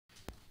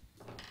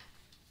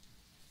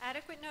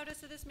Adequate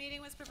notice of this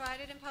meeting was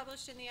provided and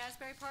published in the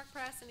Asbury Park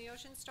Press and the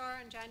Ocean Star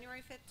on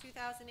January 5th,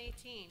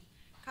 2018.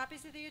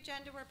 Copies of the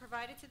agenda were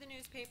provided to the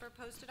newspaper,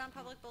 posted on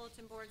public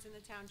bulletin boards in the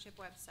township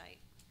website.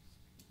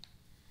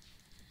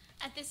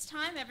 At this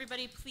time,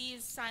 everybody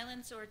please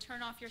silence or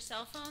turn off your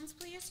cell phones,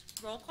 please.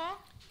 Roll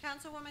call.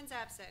 Councilwoman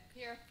Zapsik.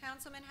 Here.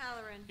 Councilman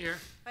Halloran. Here.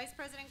 Vice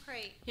President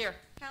Crate. Here.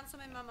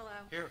 Councilman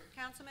Mumolo. Here.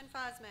 Councilman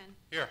Fosman.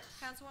 Here.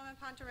 Councilwoman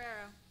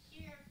Ponterero.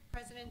 Here.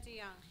 President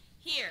DeYoung.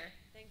 Here.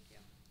 Thank you.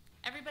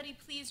 Everybody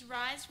please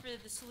rise for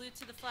the salute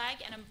to the flag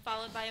and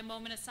followed by a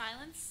moment of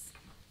silence.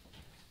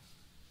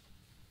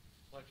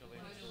 Pledge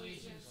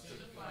allegiance to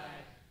the flag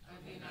of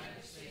the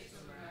United States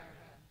of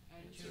America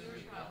and to the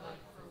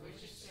republic for which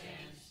it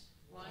stands,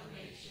 one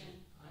nation,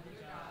 under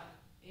God,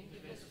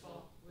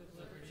 indivisible, with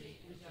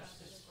liberty and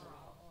justice for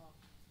all.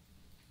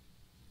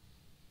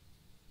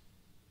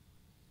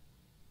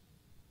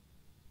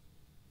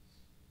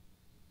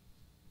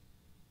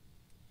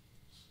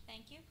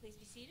 Thank you. Please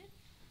be seated.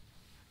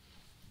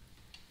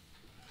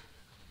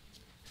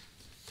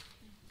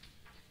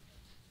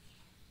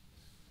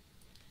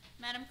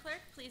 Madam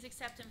Clerk, please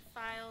accept and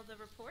file the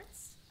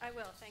reports. I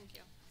will, thank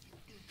you.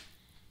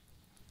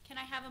 Can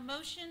I have a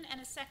motion and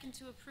a second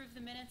to approve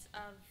the minutes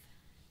of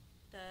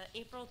the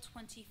April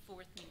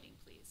 24th meeting,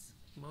 please?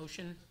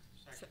 Motion.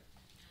 Second.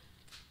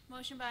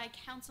 Motion by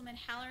Councilman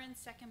Halloran,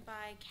 second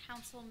by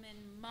Councilman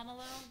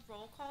Mumolo.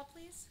 Roll call,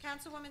 please.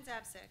 Councilwoman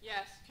Zapsik.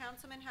 Yes.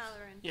 Councilman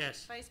Halloran.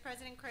 Yes. Vice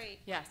President Crate.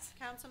 Yes.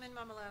 Councilman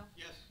Mumolo.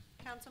 Yes.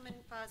 Councilman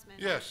Fosman.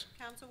 Yes.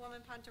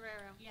 Councilwoman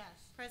Ponterero.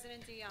 Yes.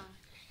 President DeYoung.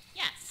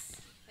 Yes.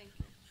 Thank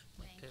you.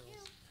 Thank you.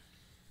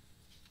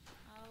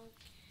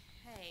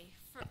 Okay.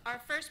 For our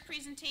first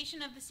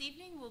presentation of this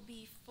evening will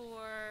be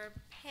for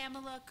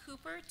Pamela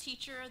Cooper,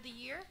 Teacher of the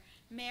Year.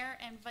 Mayor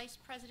and Vice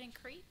President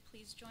Crate,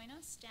 please join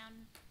us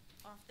down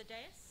off the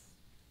dais.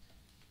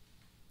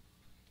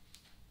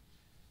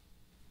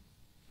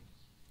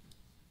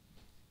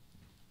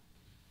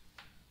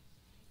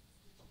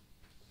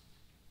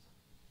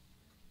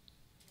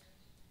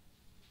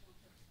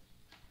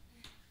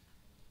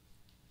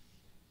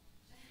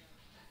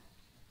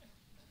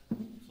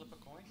 Flip a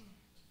coin.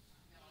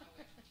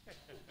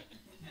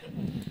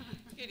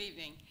 Good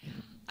evening.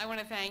 I want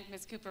to thank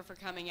Ms. Cooper for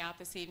coming out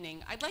this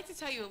evening. I'd like to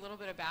tell you a little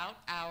bit about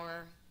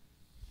our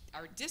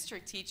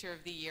District Teacher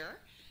of the Year.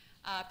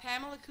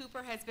 Pamela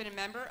Cooper has been a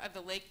member of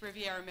the Lake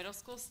Riviera Middle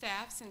School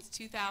staff since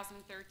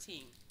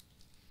 2013.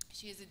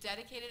 She is a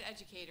dedicated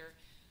educator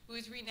who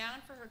is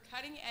renowned for her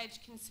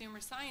cutting-edge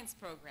consumer science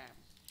program.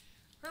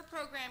 Her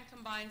program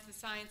combines the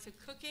science of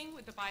cooking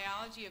with the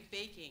biology of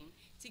baking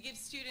to give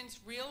students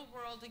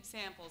real-world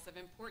examples of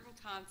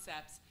important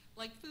concepts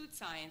like food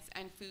science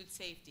and food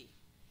safety.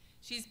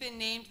 She's been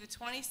named the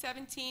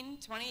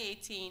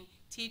 2017-2018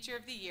 Teacher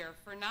of the Year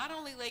for not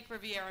only Lake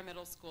Riviera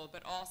Middle School,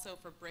 but also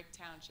for Brick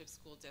Township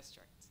School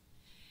District.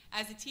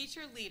 As a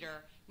teacher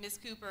leader, Ms.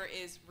 Cooper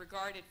is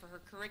regarded for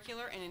her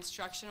curricular and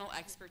instructional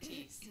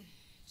expertise.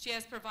 She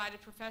has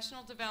provided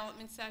professional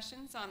development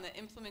sessions on the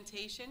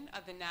implementation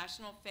of the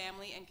National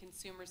Family and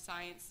Consumer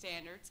Science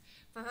Standards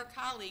for her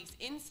colleagues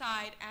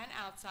inside and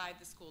outside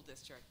the school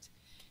district.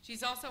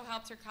 She's also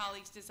helped her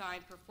colleagues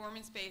design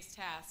performance-based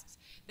tasks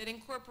that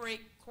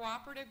incorporate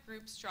cooperative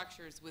group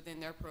structures within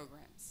their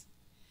programs.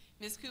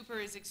 Ms. Cooper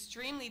is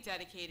extremely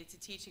dedicated to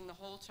teaching the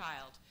whole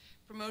child,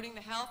 promoting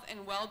the health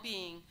and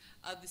well-being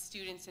of the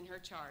students in her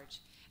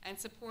charge, and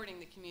supporting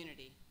the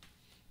community.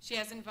 She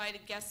has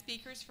invited guest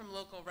speakers from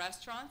local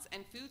restaurants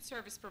and food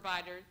service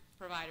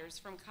providers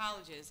from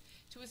colleges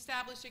to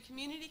establish a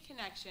community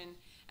connection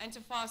and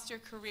to foster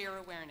career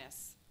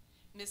awareness.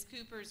 Ms.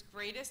 Cooper's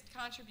greatest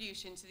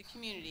contribution to the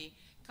community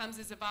comes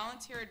as a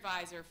volunteer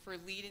advisor for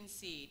Lead and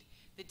Seed,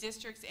 the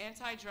district's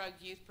anti-drug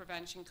youth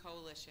prevention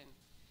coalition.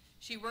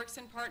 She works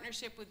in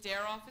partnership with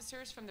DARE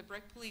officers from the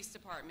Brick Police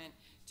Department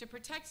to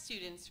protect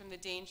students from the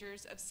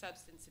dangers of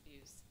substance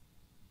abuse.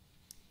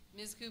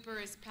 Ms. Cooper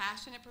is a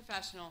passionate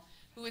professional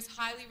who is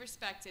highly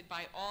respected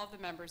by all the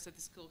members of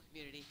the school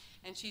community,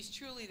 and she's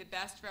truly the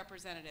best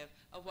representative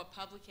of what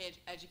public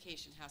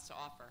education has to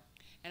offer.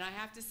 And I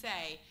have to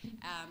say,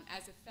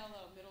 as a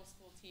fellow middle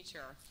school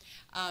teacher,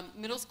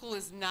 middle school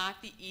is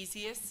not the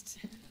easiest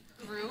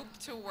group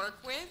to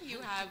work with.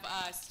 You have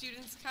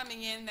students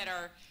coming in that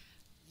are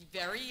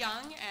very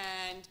young,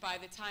 and by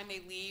the time they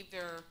leave,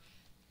 they're,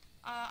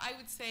 I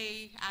would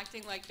say,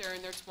 acting like they're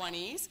in their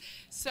 20s.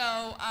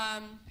 So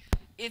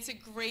it's a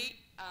great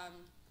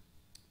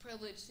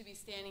privilege to be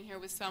standing here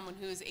with someone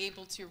who is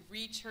able to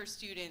reach her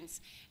students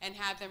and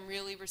have them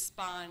really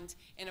respond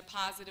in a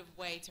positive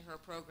way to her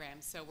program.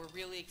 So we're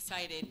really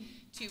excited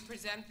to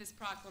present this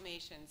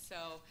proclamation.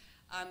 So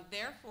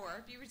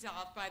therefore, be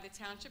resolved by the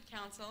Township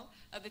Council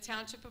of the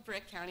Township of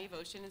Brick, County of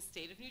Ocean, and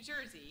State of New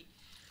Jersey.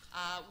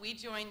 We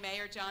join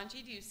Mayor John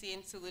G. Ducey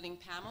in saluting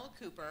Pamela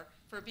Cooper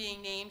for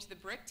being named the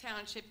Brick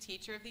Township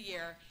Teacher of the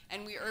Year,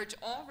 and we urge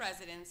all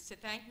residents to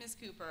thank Ms.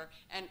 Cooper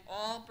and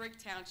all Brick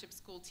Township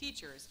school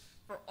teachers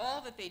for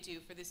all that they do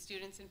for the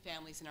students and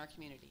families in our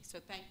community. So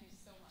thank you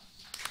so much.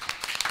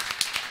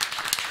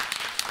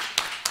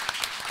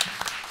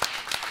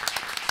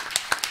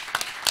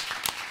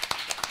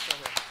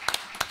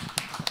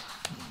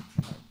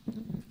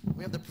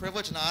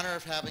 privilege and honor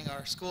of having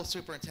our school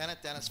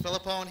superintendent, Dennis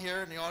Philippone,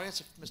 here in the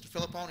audience. If Mr.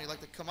 Philippone, you'd like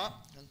to come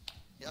up? And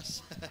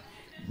yes?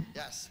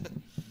 Yes.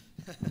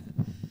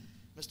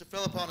 Mr.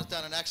 Philippone has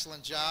done an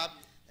excellent job,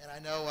 and I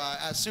know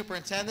as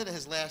superintendent,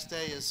 his last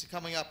day is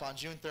coming up on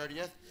June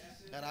 30th,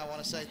 and I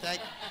want to say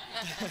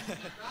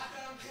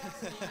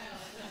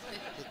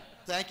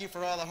thank you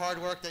for all the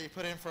hard work that you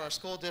put in for our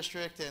school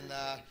district and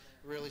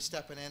really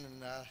stepping in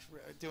and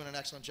doing an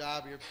excellent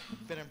job.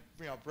 You've been in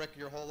Brick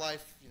your whole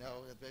life,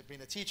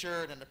 being a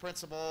teacher and then the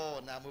principal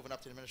and now moving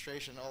up to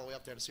administration all the way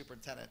up there to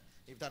superintendent.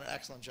 You've done an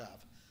excellent job.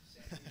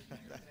 Thank you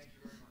very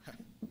much.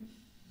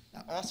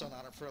 Now, also an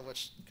honor and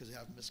privilege because you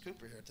have Ms.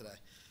 Cooper here today.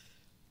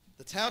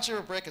 The Township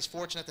of Brick is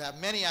fortunate to have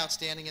many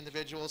outstanding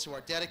individuals who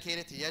are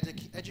dedicated to the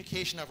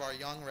education of our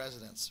young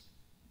residents.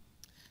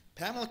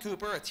 Pamela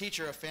Cooper, a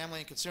teacher of family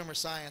and consumer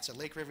science at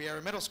Lake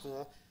Riviera Middle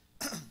School,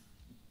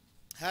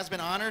 has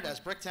been honored as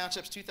Brick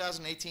Township's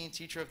 2018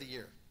 Teacher of the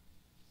Year.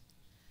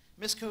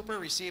 Ms. Cooper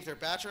received her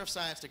Bachelor of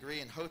Science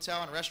degree in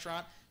Hotel and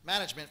Restaurant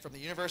Management from the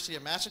University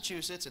of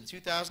Massachusetts in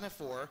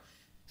 2004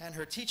 and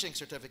her teaching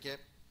certificate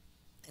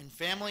in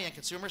Family and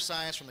Consumer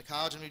Science from the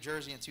College of New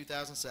Jersey in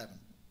 2007.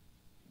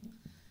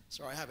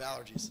 Sorry, I have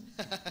allergies.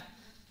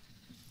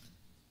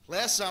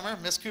 Last summer,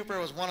 Ms. Cooper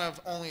was one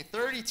of only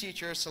 30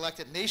 teachers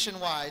selected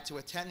nationwide to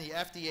attend the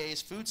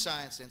FDA's Food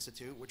Science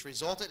Institute, which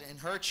resulted in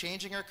her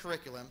changing her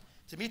curriculum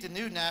to meet the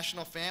new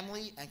National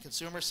Family and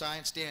Consumer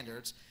Science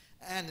Standards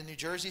and the New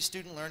Jersey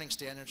Student Learning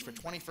Standards for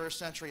 21st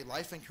Century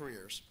Life and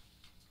Careers.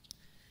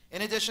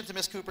 In addition to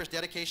Ms. Cooper's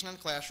dedication in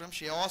the classroom,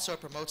 she also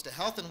promotes the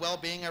health and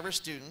well-being of her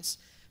students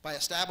by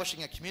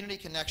establishing a community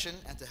connection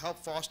and to help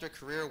foster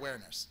career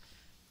awareness.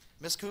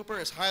 Ms. Cooper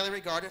is highly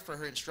regarded for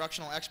her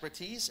instructional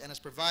expertise and has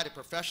provided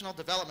professional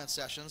development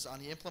sessions on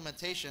the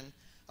implementation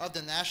of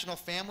the National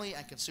Family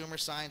and Consumer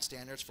Science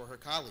Standards for her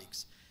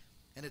colleagues.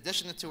 In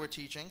addition to her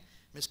teaching,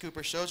 Ms.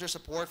 Cooper shows her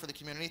support for the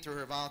community through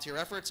her volunteer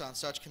efforts on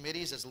such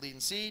committees as Lead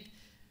and Seed,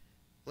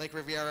 Lake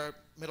Riviera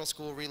Middle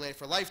School Relay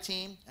for Life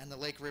Team, and the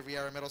Lake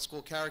Riviera Middle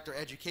School Character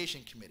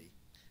Education Committee,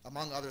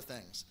 among other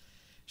things.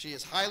 She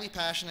is a highly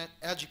passionate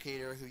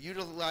educator who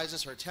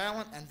utilizes her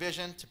talent and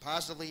vision to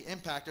positively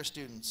impact her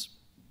students.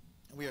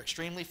 We are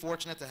extremely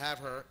fortunate to have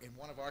her in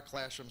one of our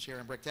classrooms here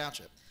in Brick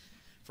Township.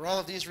 For all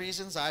of these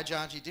reasons, I,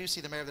 John G.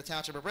 Ducey, the Mayor of the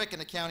Township of Brick and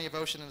the County of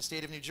Ocean and the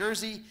State of New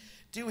Jersey,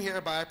 do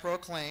hereby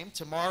proclaim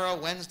tomorrow,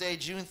 Wednesday,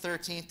 June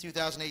 13th,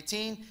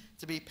 2018,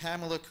 to be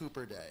Pamela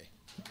Cooper Day.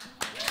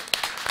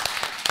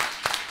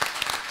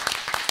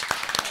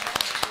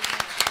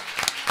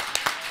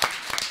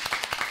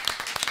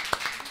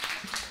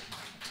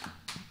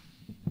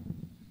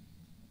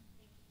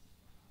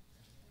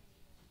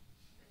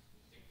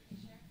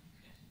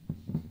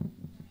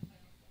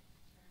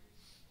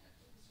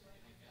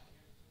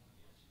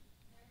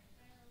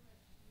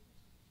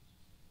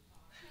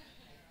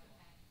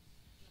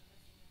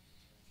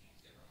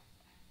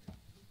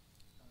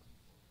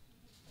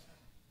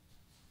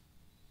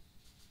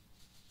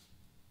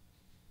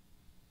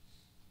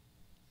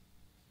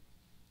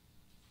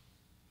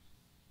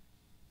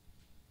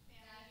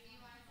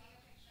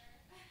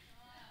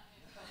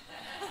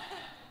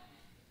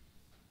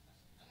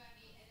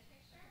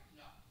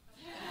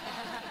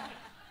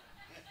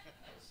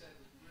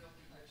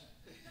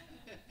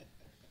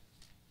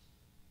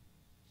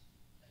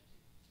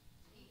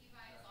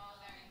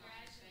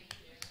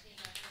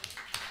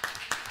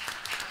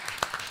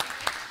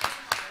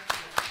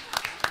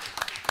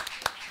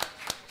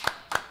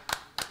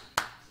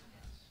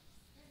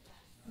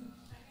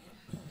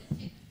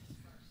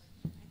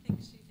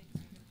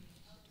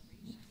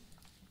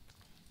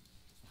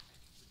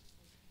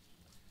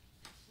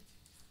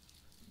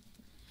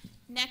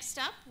 Next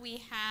up,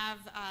 we have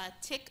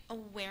Tick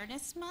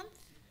Awareness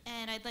Month,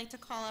 and I'd like to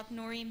call up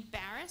Noreen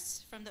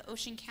Barris from the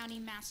Ocean County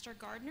Master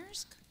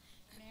Gardeners.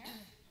 Mayor?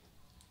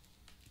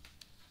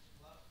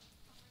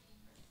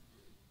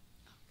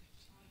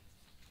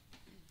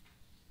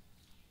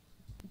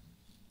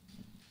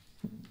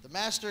 The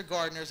Master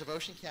Gardeners of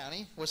Ocean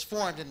County was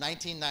formed in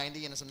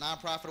 1990 and is a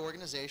nonprofit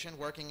organization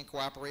working in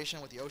cooperation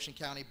with the Ocean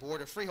County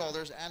Board of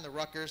Freeholders and the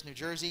Rutgers, New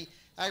Jersey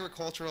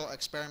Agricultural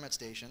Experiment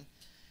Station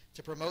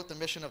to promote the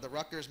mission of the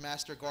Rutgers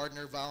Master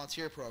Gardener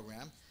Volunteer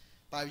Program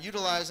by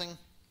utilizing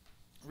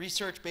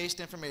research-based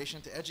information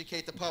to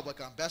educate the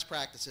public on best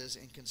practices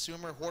in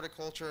consumer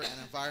horticulture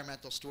and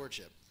environmental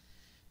stewardship.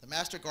 The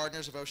Master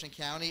Gardeners of Ocean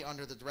County,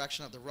 under the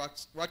direction of the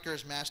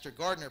Rutgers Master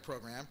Gardener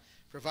Program,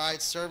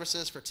 provides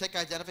services for tick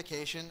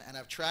identification and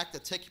have tracked the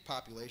tick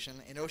population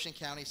in Ocean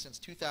County since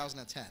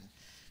 2010,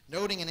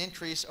 noting an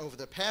increase over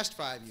the past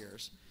 5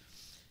 years.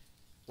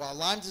 While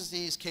Lyme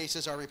disease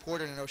cases are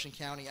reported in Ocean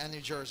County and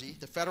New Jersey,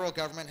 the federal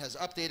government has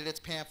updated its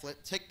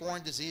pamphlet,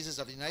 Tick-Borne Diseases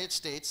of the United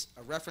States,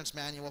 a reference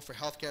manual for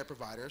healthcare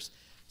providers,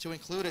 to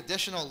include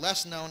additional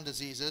less-known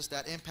diseases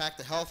that impact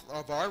the health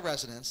of our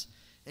residents,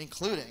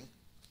 including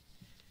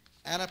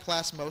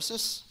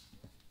anaplasmosis,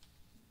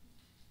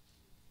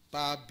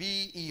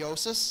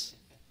 babesiosis,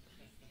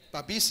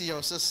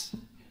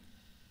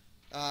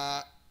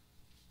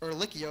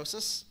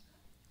 ehrlichiosis,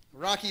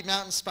 Rocky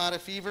Mountain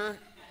spotted fever,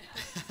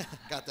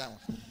 got that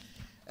one,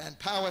 and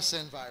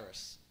Powassan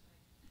virus.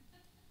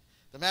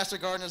 The Master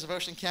Gardeners of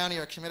Ocean County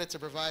are committed to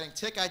providing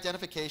tick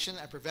identification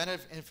and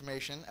preventive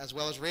information, as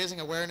well as raising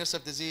awareness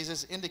of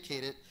diseases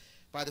indicated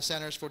by the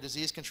Centers for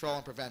Disease Control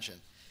and Prevention.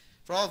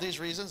 For all of these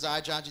reasons, I,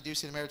 John G.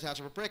 Ducey, the Mayor of the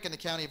Township of Brick, and the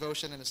County of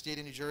Ocean and the State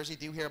of New Jersey,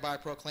 do hereby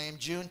proclaim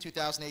June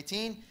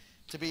 2018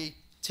 to be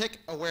Tick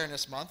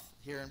Awareness Month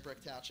here in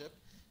Brick Township,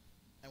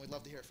 and we'd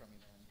love to hear from you.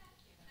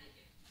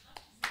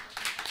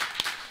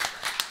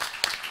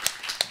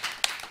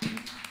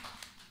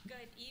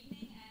 Good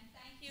evening, and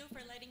thank you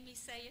for letting me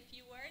say a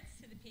few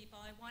words to the people.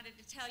 I wanted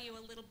to tell you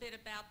a little bit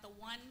about the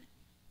one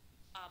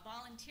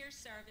volunteer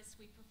service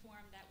we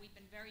perform that we've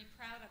been very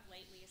proud of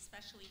lately,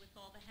 especially with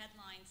all the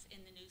headlines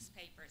in the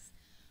newspapers.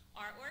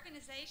 Our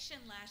organization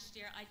last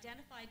year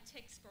identified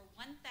ticks for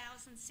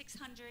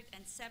 1,674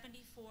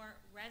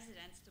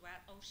 residents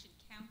throughout Ocean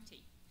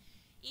County.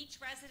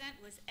 Each resident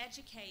was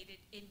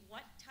educated in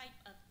what type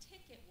of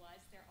tick it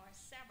was. There are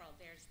several.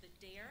 There's the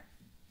deer,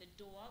 the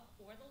dog,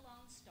 or the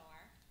Lone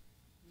Star.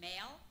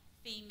 Male,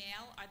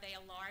 female, are they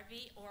a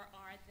larvae or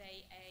are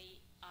they a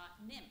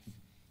nymph?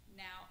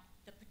 Now,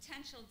 the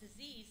potential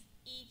disease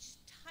each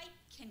type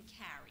can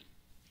carry,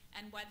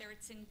 and whether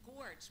it's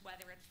engorged,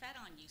 whether it fed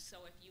on you.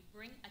 So if you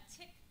bring a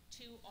tick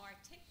to our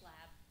tick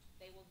lab,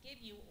 they will give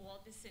you all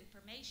this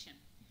information.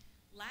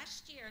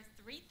 Last year,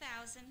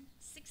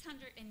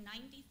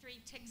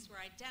 3,693 ticks were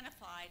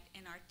identified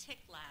in our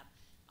tick lab.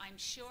 I'm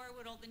sure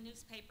with all the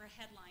newspaper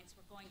headlines,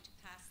 we're going to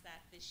pass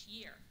that this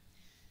year.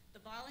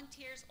 The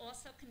volunteers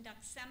also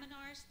conduct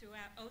seminars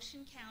throughout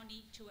Ocean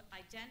County to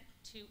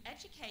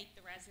educate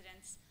the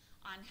residents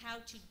on how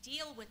to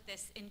deal with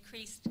this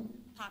increased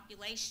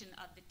population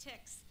of the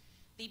ticks.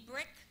 The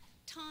Brick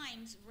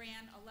Times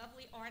ran a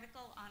lovely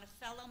article on a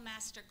fellow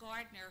master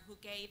gardener who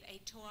gave a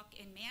talk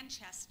in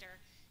Manchester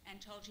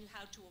and told you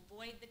how to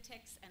avoid the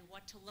ticks and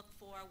what to look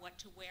for, what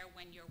to wear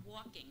when you're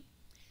walking.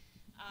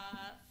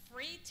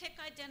 Free tick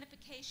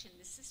identification.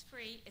 This is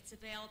free. It's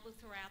available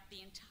throughout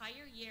the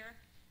entire year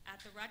at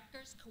the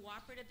Rutgers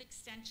Cooperative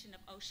Extension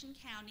of Ocean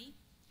County.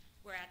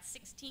 We're at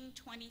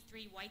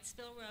 1623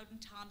 Whitesville Road in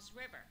Toms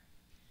River.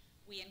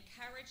 We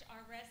encourage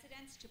our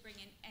residents to bring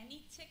in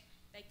any tick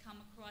they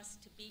come across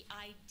to be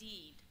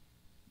ID'd.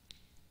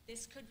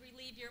 This could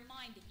relieve your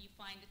mind if you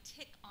find a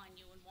tick on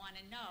you and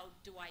want to know,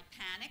 do I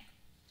panic?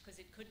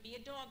 Because it could be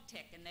a dog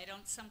tick, and they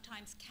don't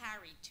sometimes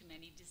carry too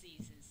many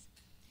diseases.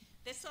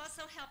 This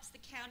also helps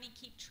the county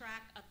keep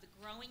track of the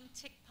growing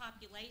tick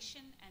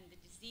population and the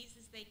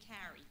diseases they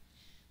carry.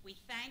 We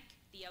thank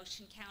the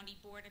Ocean County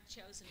Board of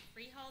Chosen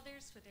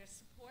Freeholders for their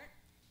support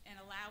in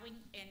allowing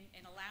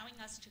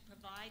us to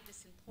provide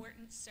this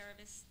important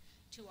service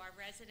to our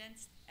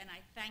residents, and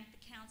I thank the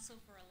council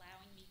for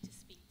allowing me to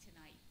speak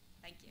tonight.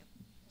 Thank you.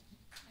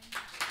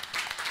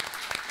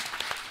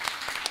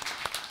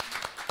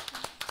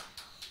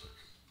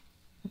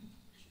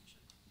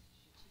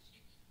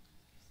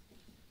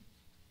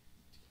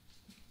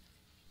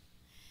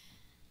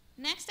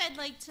 Next, I'd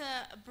like to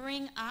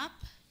bring up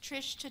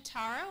Trish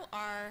Totaro,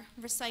 our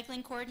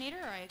recycling coordinator,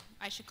 or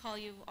I should call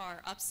you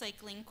our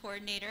upcycling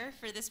coordinator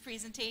for this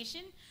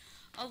presentation,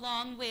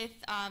 along with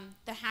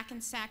the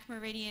Hackensack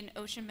Meridian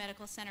Ocean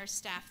Medical Center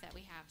staff that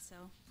we have.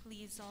 So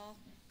please all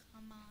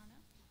come on up.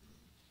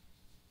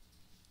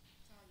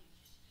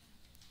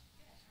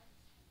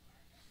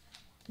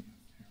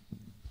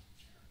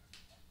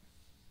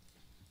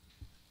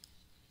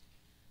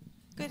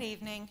 Good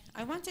evening.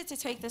 I wanted to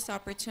take this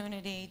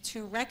opportunity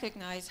to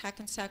recognize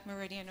Hackensack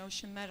Meridian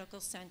Ocean Medical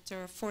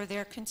Center for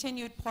their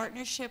continued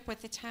partnership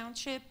with the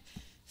township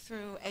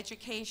through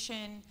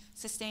education,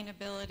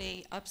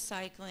 sustainability,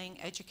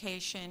 upcycling,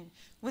 education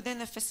within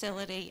the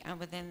facility and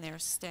within their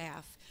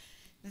staff.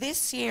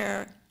 This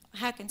year,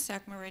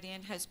 Hackensack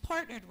Meridian has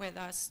partnered with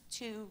us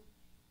to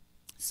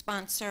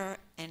sponsor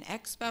an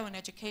expo, an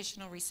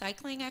educational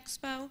recycling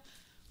expo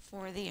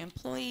for the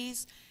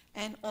employees.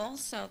 And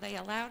also, they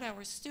allowed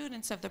our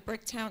students of the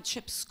Brick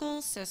Township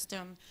school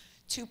system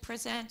to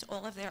present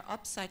all of their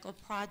upcycle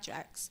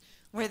projects,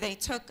 where they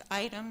took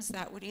items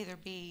that would either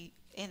be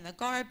in the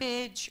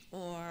garbage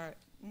or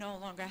no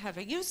longer have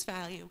a use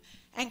value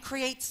and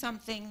create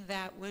something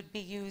that would be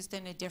used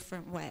in a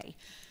different way.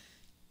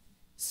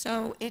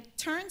 So it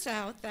turns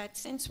out that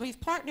since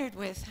we've partnered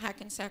with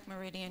Hackensack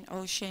Meridian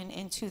Ocean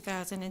in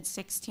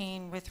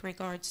 2016 with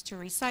regards to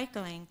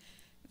recycling,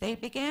 they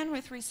began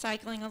with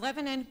recycling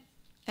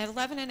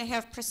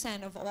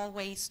 11.5% of all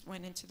waste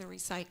went into the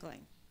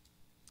recycling.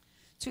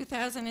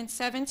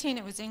 2017,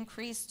 it was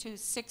increased to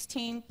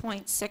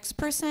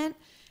 16.6%,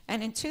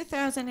 and in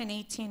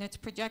 2018, it's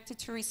projected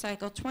to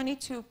recycle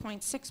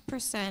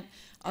 22.6%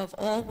 of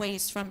all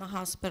waste from the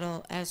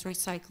hospital as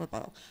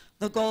recyclable.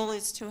 The goal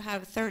is to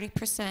have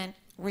 30%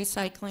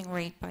 recycling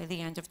rate by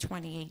the end of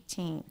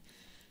 2018.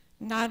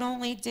 Not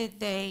only did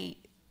they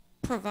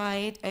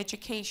provide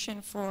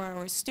education for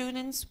our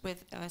students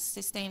with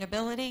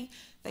sustainability,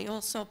 they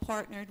also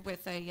partnered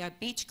with a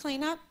beach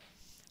cleanup,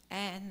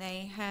 and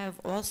they have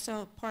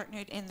also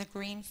partnered in the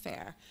Green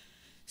Fair.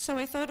 So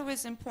I thought it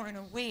was important,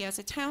 or we as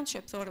a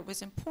township thought it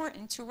was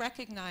important to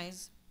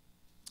recognize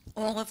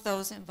all of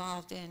those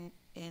involved in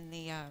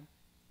the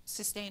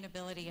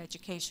sustainability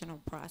educational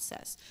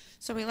process.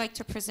 So we like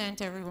to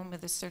present everyone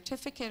with a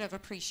certificate of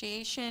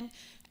appreciation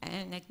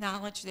and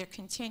acknowledge their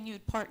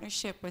continued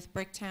partnership with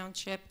Brick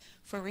Township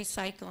for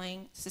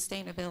recycling,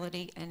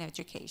 sustainability, and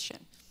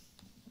education.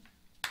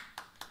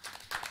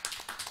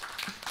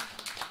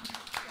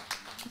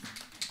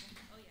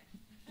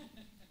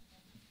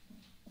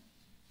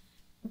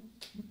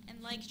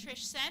 Like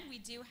Trish said, we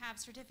do have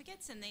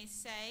certificates, and they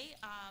say,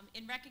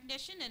 in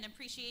recognition and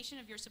appreciation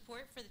of your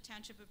support for the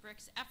Township of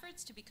Brick's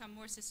efforts to become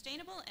more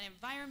sustainable and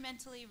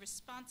environmentally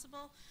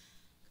responsible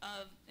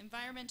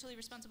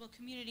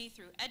community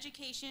through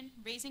education,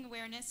 raising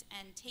awareness,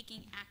 and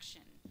taking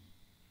action.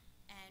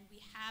 And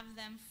we have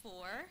them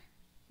for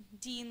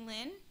Dean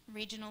Lynn,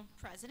 Regional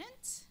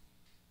President,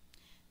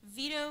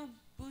 Vito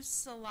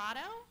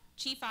Busolato,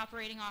 Chief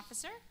Operating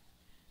Officer,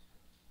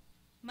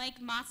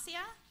 Mike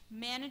Macia,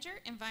 Manager,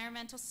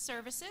 Environmental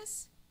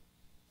Services,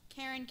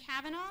 Karen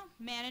Kavanaugh,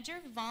 Manager,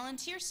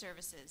 Volunteer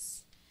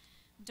Services,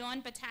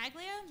 Dawn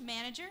Battaglia,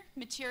 Manager,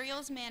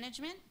 Materials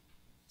Management,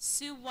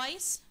 Sue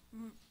Weiss,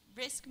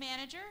 Risk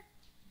Manager,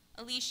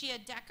 Alicia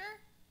Decker,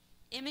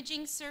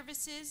 Imaging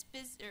Services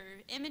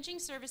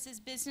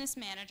Business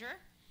Manager,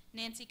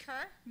 Nancy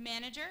Kerr,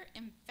 Manager,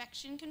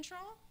 Infection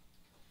Control,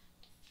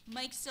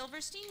 Mike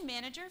Silverstein,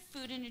 Manager,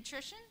 Food and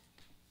Nutrition,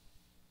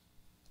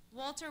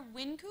 Walter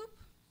Wincoop,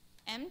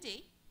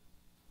 MD,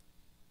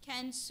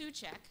 Ken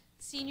Suchek,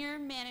 Senior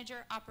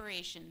Manager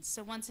Operations.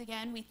 So once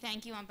again, we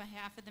thank you on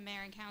behalf of the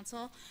Mayor and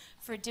Council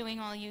for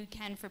doing all you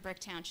can for Brick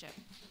Township.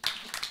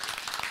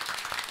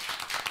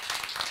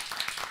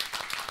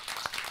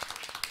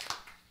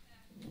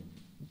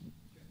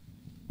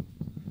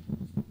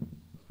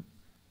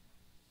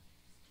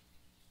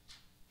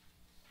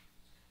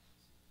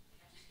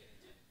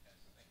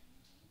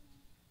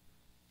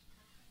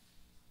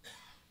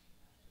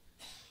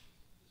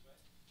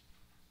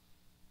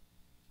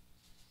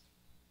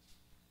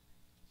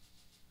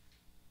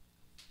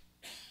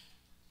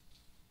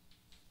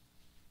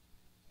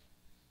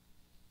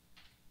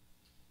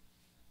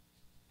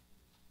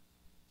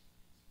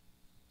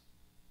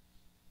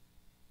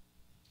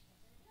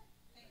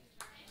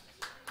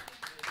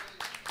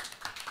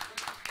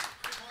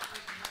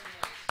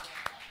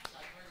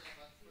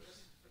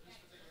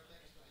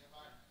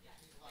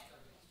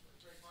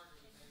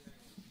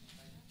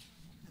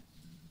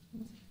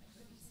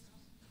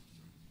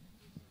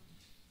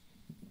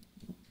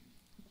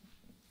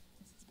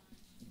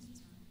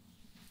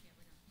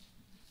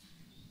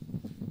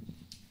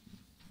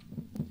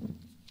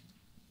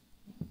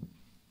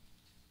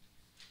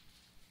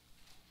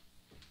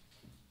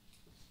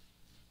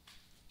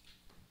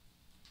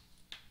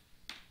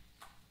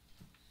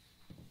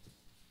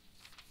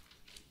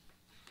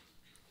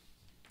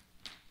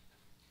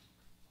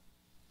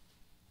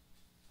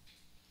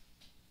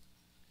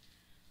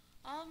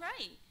 All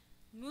right,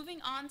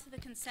 moving on to the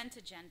consent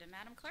agenda.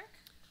 Madam Clerk?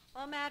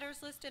 All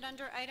matters listed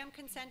under item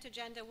consent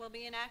agenda will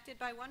be enacted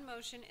by one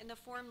motion in the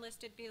form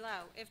listed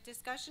below. If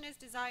discussion is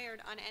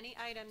desired on any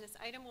item, this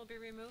item will be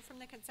removed from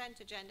the consent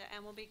agenda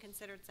and will be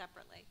considered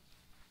separately.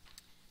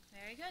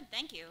 Very good,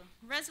 thank you.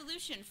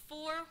 Resolution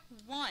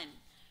 4-1,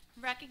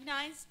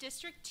 recognize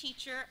District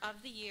Teacher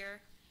of the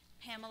Year,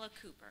 Pamela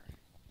Cooper.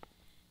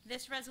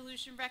 This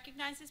resolution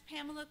recognizes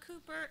Pamela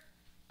Cooper,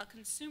 a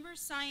consumer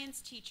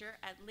science teacher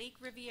at Lake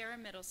Riviera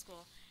Middle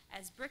School,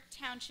 as Brick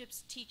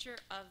Township's Teacher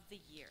of the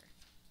Year.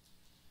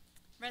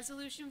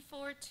 Resolution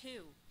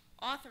 4-2,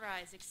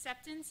 authorize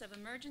acceptance of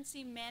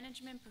Emergency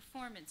Management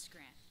Performance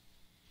Grant.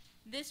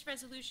 This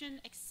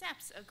resolution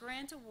accepts a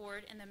grant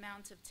award in the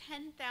amount of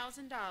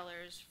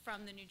 $10,000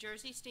 from the New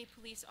Jersey State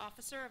Police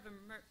Office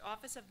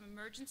of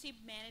Emergency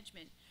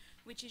Management,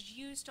 which is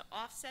used to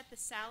offset the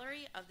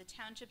salary of the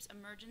Township's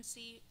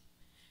Emergency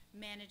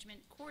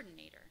Management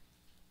Coordinator.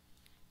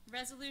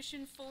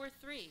 Resolution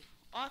 4-3,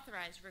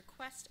 authorize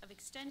request of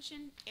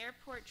extension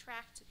Airport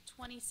Tract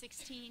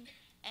 2016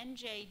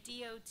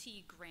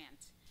 NJDOT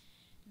grant.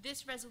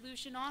 This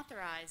resolution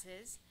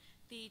authorizes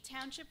the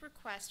Township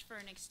request for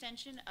an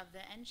extension of the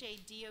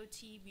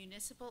NJDOT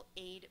Municipal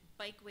Aid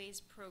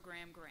Bikeways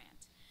Program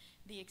grant.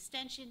 The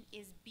extension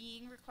is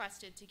being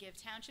requested to give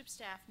Township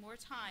staff more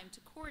time to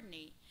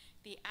coordinate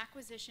the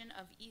acquisition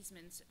of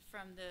easements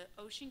from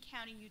the Ocean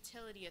County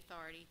Utility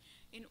Authority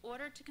in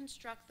order to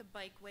construct the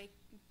bikeway,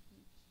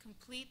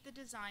 complete the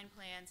design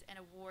plans, and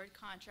award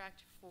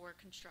contract for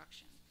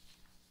construction.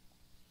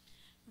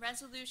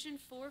 Resolution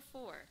 4-4,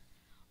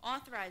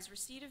 authorize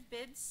receipt of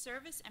bids,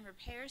 service, and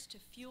repairs to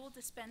fuel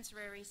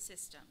dispensary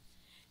system.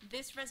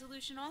 This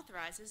resolution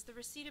authorizes the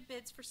receipt of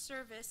bids for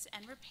service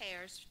and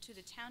repairs to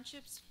the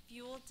Township's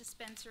fuel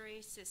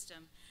dispensary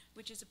system,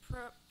 which is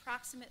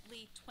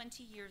approximately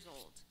 20 years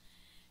old.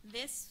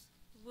 This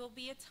will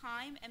be a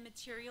time and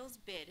materials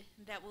bid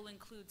that will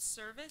include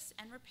service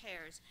and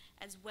repairs,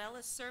 as well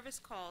as service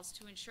calls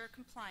to ensure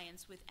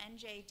compliance with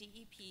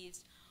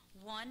NJDEP's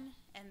 1-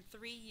 and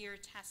 3-year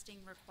testing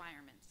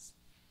requirements.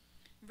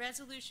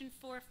 Resolution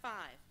 4-5,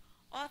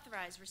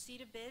 authorize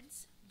receipt of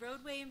bids,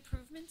 roadway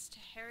improvements to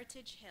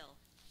Heritage Hill.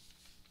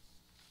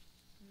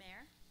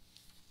 Mayor?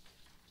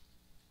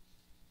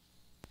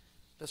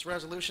 This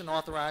resolution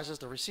authorizes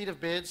the receipt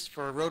of bids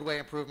for roadway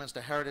improvements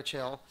to Heritage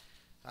Hill,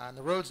 and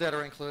the roads that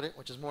are included,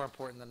 which is more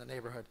important than the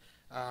neighborhood,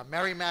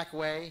 Merrimack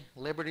Way,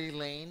 Liberty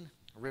Lane,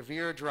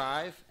 Revere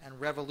Drive, and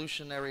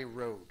Revolutionary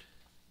Road.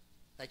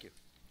 Thank you.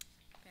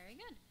 Very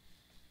good.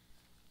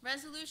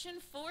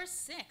 Resolution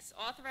 4-6,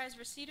 authorize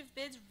receipt of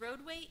bids,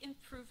 roadway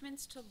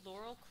improvements to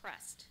Laurel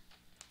Crest.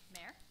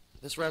 Mayor?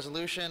 This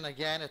resolution,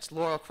 again, it's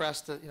Laurel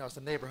Crest, it's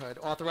the neighborhood,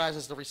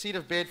 authorizes the receipt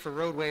of bid for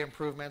roadway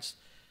improvements,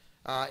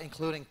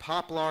 including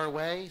Poplar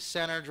Way,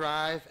 Center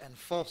Drive, and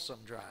Folsom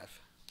Drive.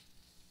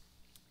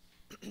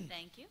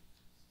 Thank you.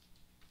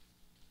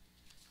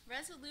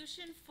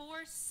 Resolution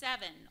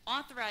 4-7,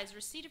 authorize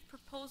receipt of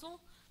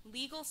proposal,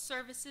 legal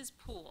services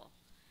pool.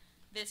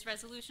 This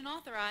resolution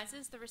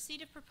authorizes the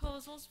receipt of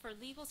proposals for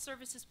legal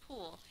services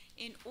pool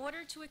in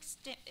order to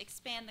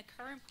expand the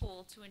current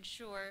pool to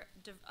ensure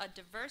a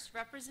diverse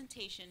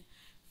representation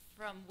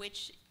from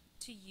which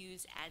to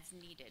use as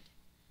needed.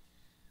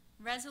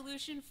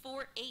 Resolution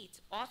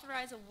 4-8,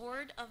 authorize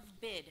award of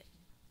bid,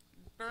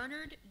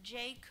 Bernard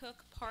J.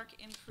 Cook Park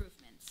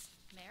improvements.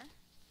 Mayor?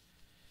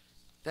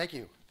 Thank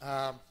you.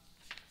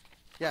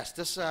 Yes,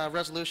 this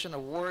resolution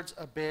awards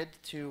a bid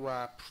to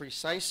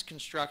Precise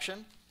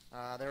Construction.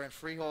 They're in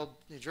Freehold,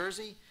 New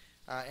Jersey,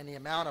 in the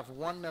amount of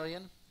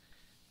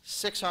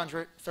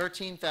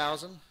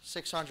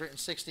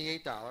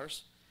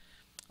 $1,613,668.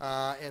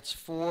 It's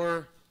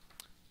for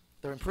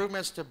the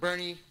improvements to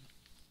Bernie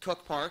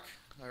Cook Park,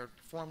 or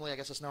formerly, I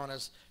guess it's known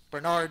as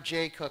Bernard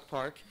J. Cook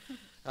Park.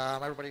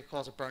 Everybody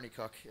calls it Bernie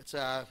Cook. It's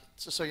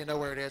just so you know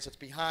where it is. It's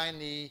behind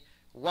the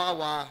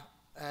Wawa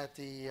at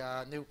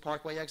the new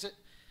Parkway exit,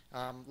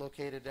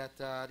 located at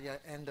the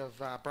end of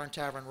Burn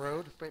Tavern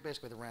Road,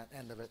 basically the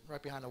end of it,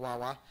 right behind the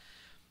Wawa.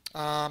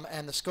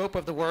 And the scope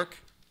of the work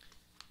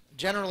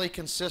generally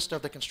consists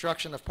of the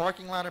construction of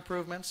parking lot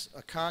improvements,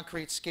 a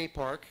concrete skate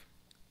park,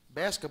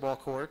 basketball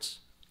courts,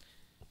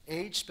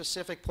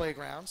 age-specific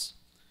playgrounds,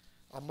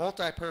 a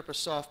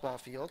multi-purpose softball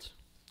field,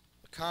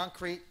 a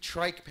concrete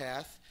trike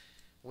path,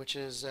 which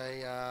is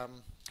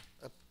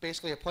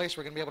basically a place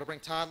we're going to be able to bring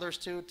toddlers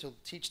to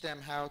teach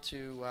them how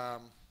to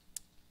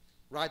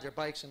ride their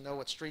bikes and know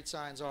what street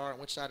signs are and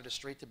which side of the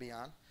street to be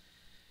on.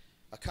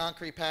 A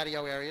concrete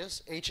patio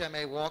areas,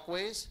 HMA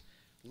walkways,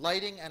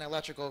 lighting and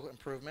electrical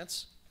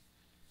improvements,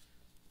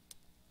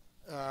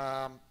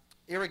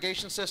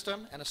 irrigation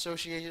system and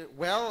associated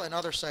well and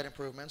other site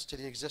improvements to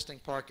the existing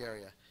park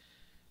area.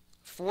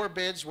 4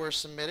 bids were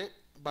submitted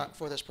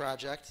for this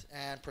project,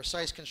 and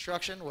Precise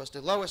Construction was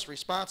the lowest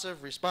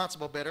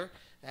responsible bidder,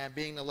 and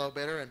being the low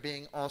bidder and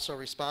being also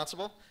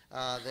responsible,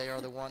 they are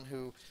the one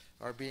who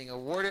are being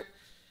awarded.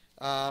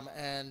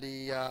 And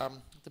the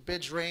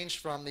bids ranged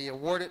from the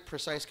awarded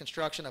Precise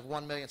Construction of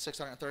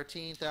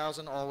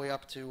 $1,613,000 all the way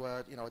up to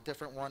a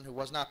different one who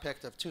was not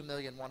picked of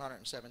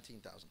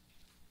 $2,117,000.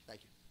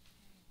 Thank you.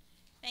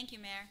 Thank you,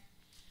 Mayor.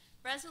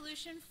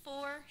 Resolution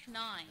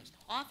 4-9,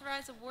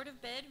 authorize award of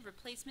bid,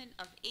 replacement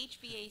of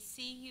HVAC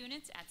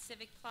units at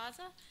Civic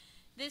Plaza.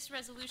 This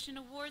resolution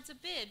awards a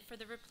bid for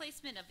the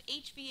replacement of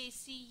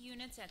HVAC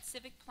units at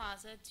Civic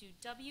Plaza to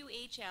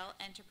WHL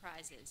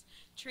Enterprises,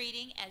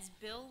 trading as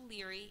Bill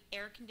Leary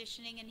Air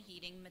Conditioning and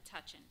Heating,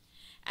 Metuchen,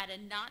 at a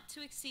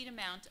not-to-exceed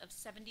amount of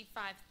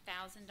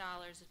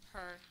 $75,000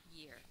 per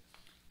year.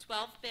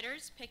 12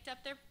 bidders picked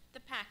up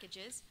the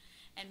packages,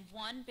 and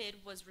 1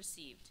 bid was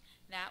received,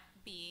 that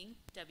being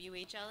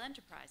WHL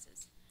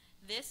Enterprises.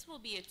 This will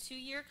be a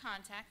 2-year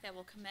contract that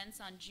will commence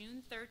on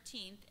June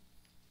 13th,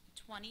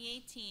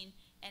 2018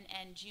 and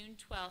end June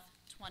 12th,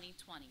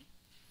 2020.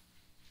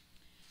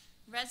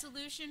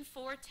 Resolution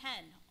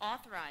 410,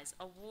 authorize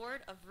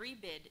award of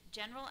rebid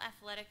general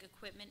athletic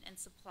equipment and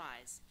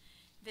supplies.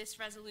 This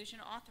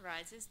resolution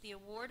authorizes the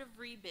award of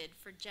rebid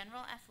for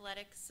general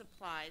athletic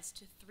supplies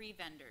to 3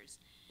 vendors: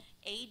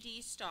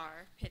 AD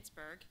Star,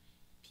 Pittsburgh,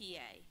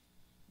 PA,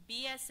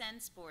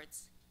 BSN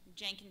Sports,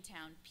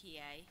 Jenkintown,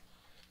 PA,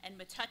 and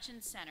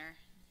Metuchen Center,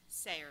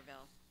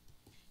 Sayreville.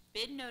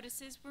 Bid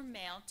notices were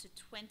mailed to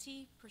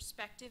 20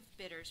 prospective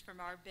bidders from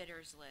our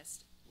bidders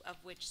list,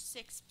 of which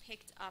 6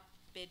 picked up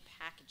bid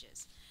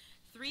packages.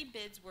 3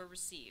 bids were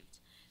received.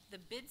 The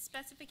bid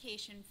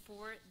specification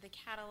for the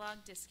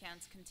catalog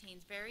discounts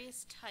contains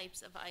various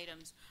types of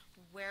items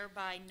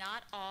whereby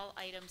not all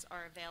items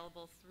are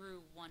available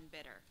through 1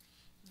 bidder.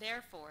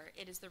 Therefore,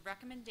 it is the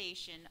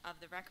recommendation of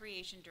the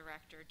Recreation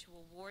Director to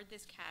award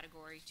this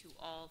category to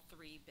all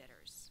 3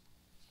 bidders.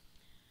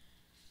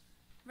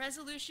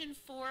 Resolution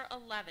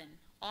 411,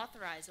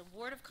 authorize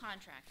award of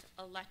contract,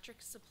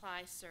 electric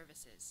supply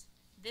services.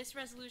 This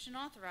resolution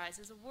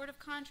authorizes award of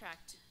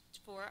contract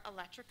for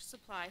electric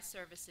supply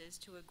services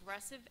to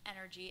Aggressive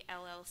Energy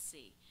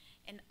LLC,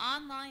 an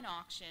online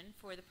auction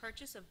for the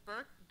purchase of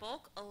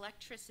bulk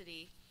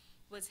electricity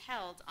was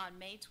held on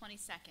May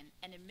 22nd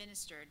and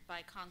administered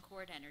by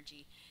Concord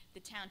Energy, the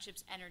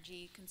township's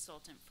energy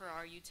consultant for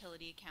our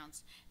utility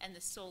accounts and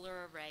the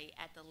solar array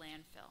at the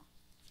landfill.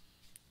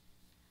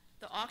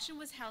 The auction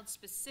was held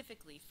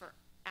specifically for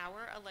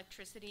our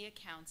electricity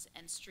accounts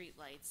and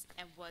streetlights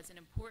and was an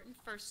important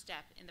first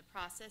step in the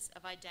process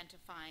of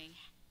identifying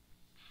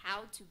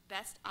how to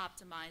best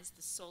optimize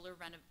the solar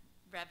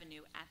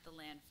revenue at the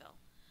landfill.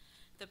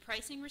 The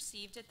pricing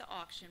received at the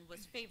auction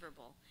was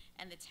favorable,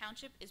 and the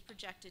township is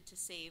projected to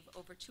save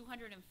over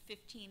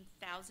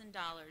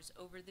 $215,000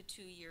 over the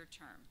 2-year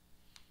term.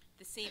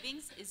 The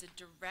savings is a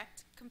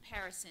direct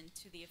comparison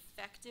to the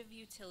effective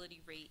utility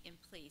rate in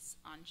place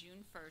on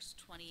June 1st,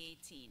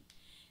 2018.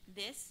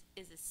 This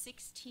is a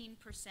 16%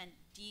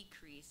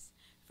 decrease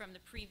from the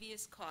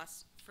previous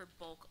cost for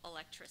bulk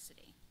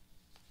electricity.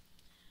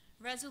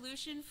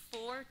 Resolution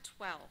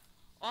 412,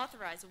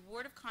 authorize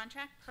award of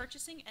contract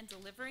purchasing and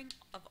delivering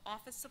of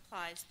office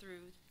supplies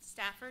through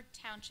Stafford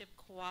Township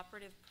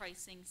Cooperative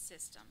Pricing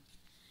System.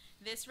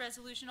 This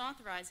resolution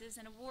authorizes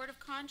an award of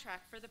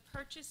contract for the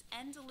purchase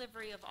and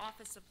delivery of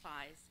office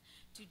supplies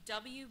to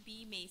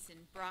W.B.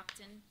 Mason,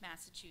 Brockton,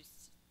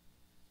 Massachusetts.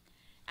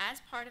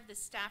 As part of the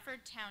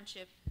Stafford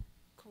Township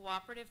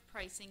Cooperative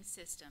Pricing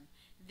System,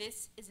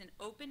 this is an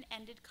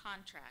open-ended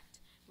contract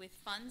with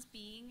funds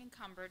being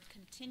encumbered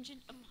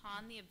contingent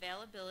upon the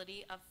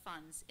availability of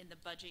funds in the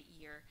budget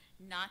year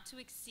not to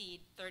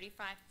exceed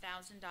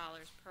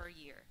 $35,000 per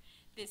year.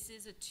 This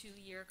is a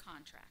 2-year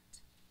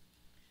contract.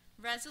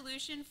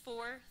 Resolution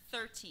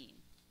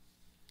 413,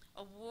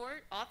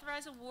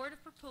 authorize award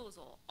of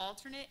proposal,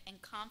 alternate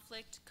and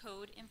conflict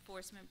code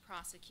enforcement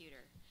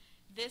prosecutor.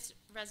 This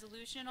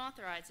resolution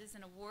authorizes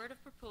an award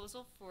of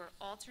proposal for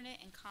alternate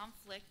and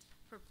conflict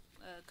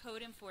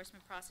code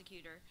enforcement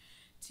prosecutor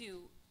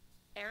to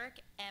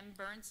Eric M.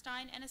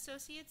 Bernstein and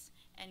Associates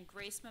and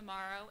Grace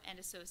Mamaro and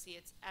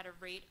Associates at a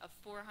rate of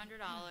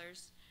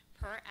 $400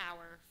 per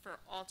hour for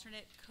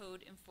alternate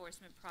code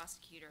enforcement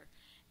prosecutor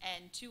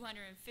and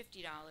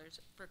 $250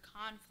 for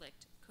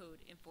conflict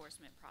code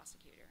enforcement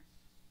prosecutor.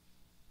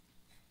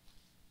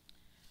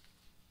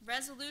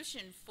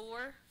 Resolution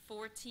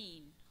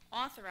 414,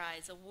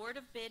 authorize award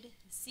of bid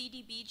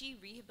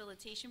CDBG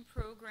Rehabilitation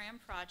Program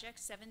Project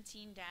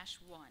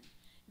 17-1.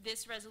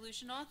 This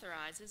resolution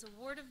authorizes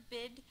award of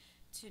bid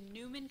to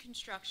Newman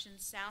Construction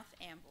South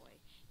Amboy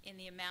in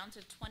the amount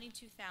of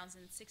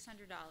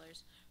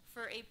 $22,600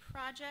 for a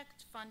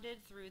project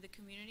funded through the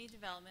Community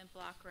Development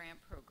Block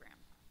Grant Program.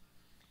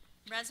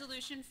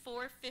 Resolution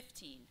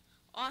 415,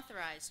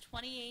 authorize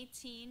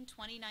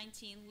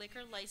 2018-2019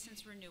 liquor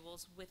license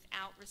renewals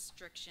without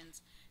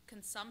restrictions,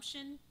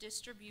 consumption,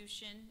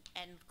 distribution,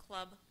 and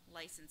club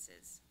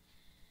licenses.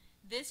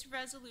 This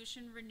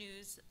resolution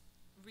renews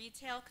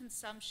retail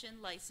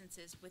consumption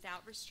licenses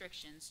without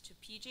restrictions to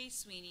P.J.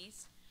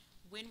 Sweeney's,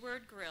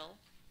 Windward Grill,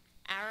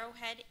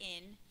 Arrowhead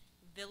Inn,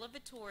 Villa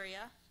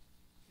Vittoria,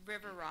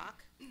 River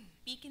Rock,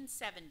 Beacon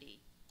 70,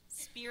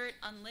 Spirit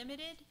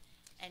Unlimited,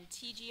 and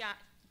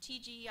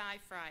TGI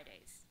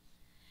Fridays.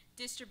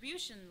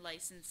 Distribution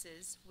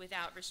licenses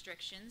without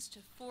restrictions to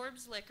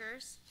Forbes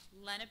Liquors,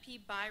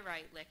 Lenape By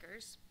Right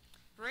Liquors,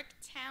 Brick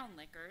Town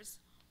Liquors,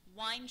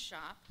 Wine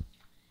Shop,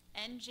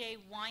 NJ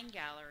Wine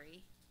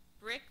Gallery,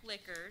 Brick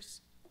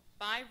Liquors,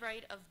 By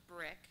Right of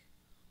Brick,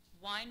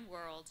 Wine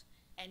World,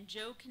 and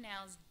Joe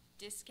Canal's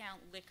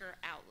Discount Liquor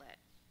Outlet,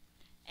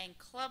 and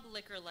club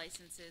liquor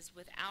licenses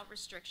without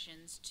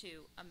restrictions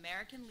to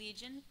American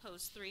Legion,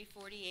 Post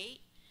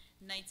 348,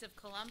 Knights of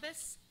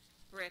Columbus,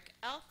 Brick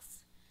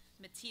Elks,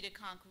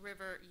 Matitaconk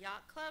River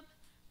Yacht Club,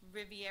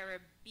 Riviera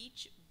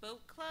Beach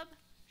Boat Club,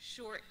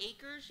 Shore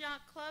Acres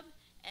Yacht Club,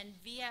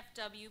 and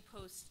VFW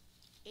Post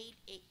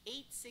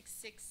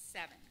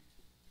 8667.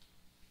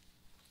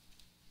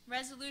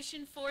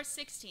 Resolution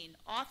 416,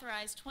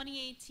 authorize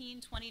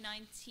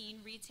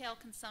 2018-2019 retail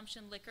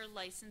consumption liquor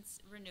license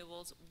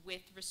renewals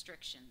with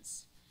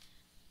restrictions.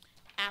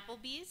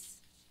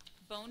 Applebee's,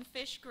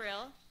 Bonefish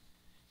Grill,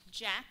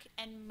 Jack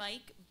and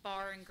Mike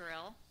Bar and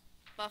Grill,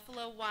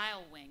 Buffalo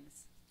Wild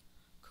Wings,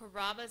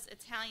 Carrabba's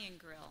Italian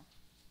Grill,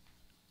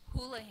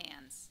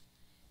 Houlihan's,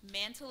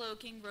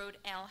 Mantoloking Road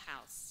Ale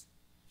House,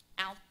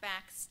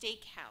 Outback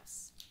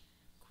Steakhouse,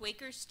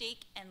 Quaker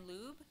Steak and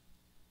Lube,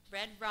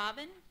 Red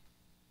Robin,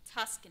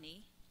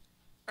 Tuscany,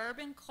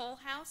 Urban Coal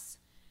House,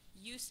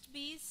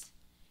 Eustby's,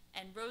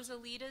 and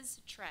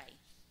Rosalita's Tray.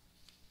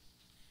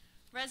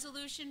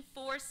 Resolution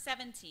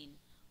 417,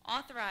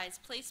 authorize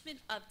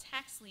placement of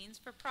tax liens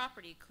for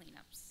property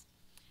cleanups.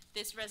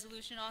 This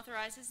resolution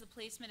authorizes the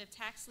placement of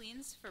tax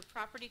liens for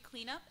property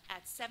cleanup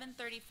at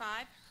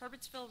 735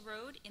 Herbertsville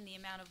Road in the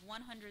amount of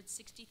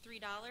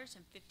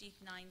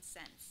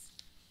 $163.59.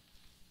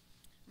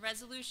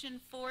 Resolution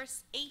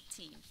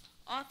 418,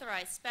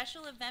 authorize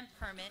special event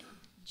permit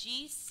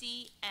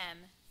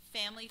GCM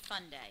Family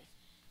Fun Day.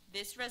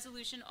 This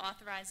resolution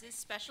authorizes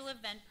special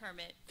event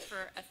permit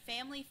for a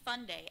Family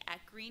Fun Day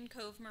at Green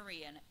Cove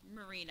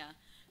Marina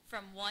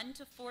from 1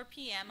 to 4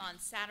 p.m. on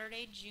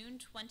Saturday, June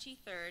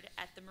 23rd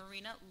at the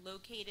marina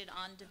located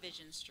on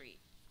Division Street.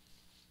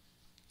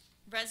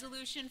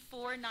 Resolution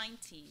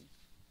 419,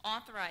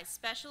 authorize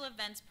special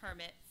events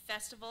permit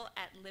Festival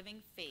at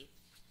Living Faith.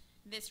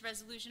 This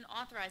resolution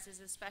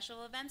authorizes a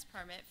special events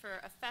permit for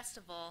a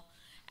festival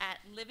at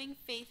Living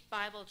Faith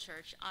Bible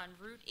Church on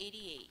Route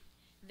 88.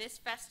 The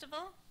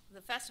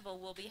festival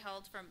will be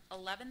held from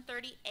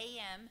 11:30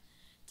 a.m.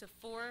 to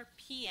 4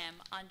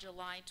 p.m. on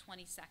July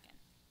 22nd.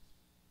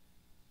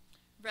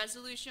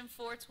 Resolution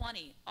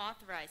 420,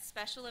 authorize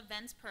special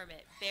events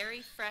permit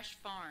Berry Fresh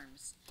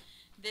Farms.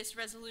 This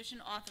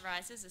resolution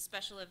authorizes a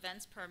special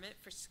events permit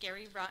for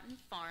Scary Rotten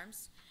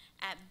Farms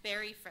at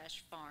Berry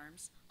Fresh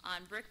Farms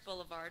on Brick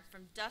Boulevard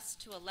from dusk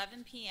to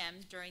 11 p.m.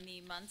 during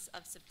the months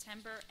of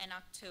September and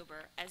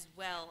October, as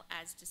well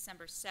as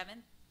December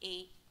 7th,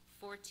 8th,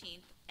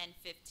 14th, and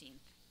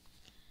 15th.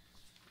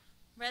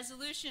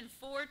 Resolution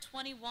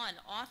 421,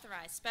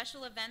 authorize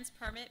special events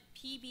permit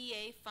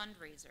PBA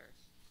fundraiser.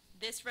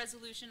 This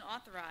resolution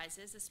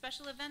authorizes a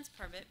special events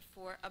permit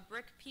for a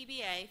Brick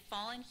PBA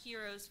Fallen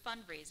Heroes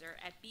fundraiser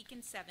at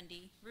Beacon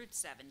 70, Route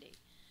 70.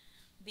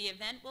 The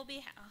event will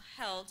be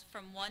held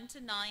from 1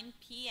 to 9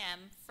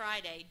 p.m.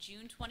 Friday,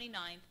 June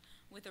 29th,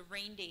 with a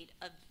rain date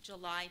of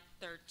July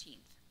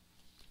 13th.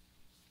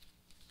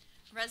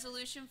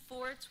 Resolution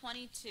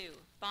 422,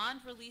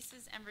 bond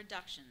releases and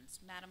reductions.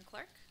 Madam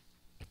Clerk?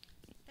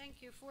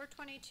 Thank you.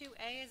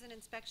 422A is an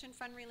inspection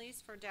fund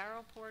release for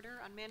Darrell Porter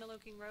on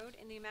Maniloking Road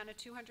in the amount of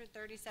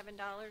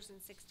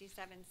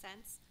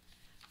 $237.67.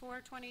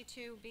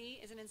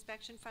 422B is an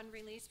inspection fund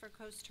release for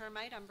Coast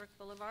Termite on Brook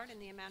Boulevard in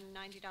the amount of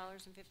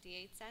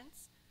 $90.58.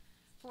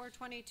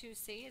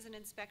 422C is an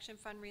inspection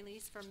fund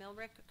release for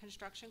Millrick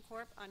Construction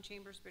Corp. on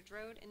Chambers Bridge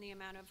Road in the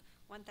amount of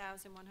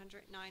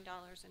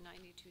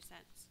 $1,109.92.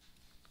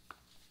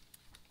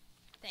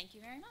 Thank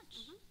you very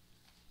much.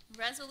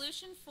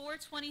 Resolution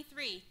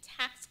 423,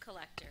 tax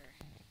collector.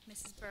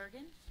 Mrs.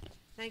 Bergen?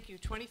 Thank you.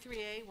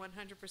 23A, 100%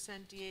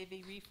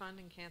 DAV refund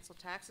and cancel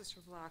taxes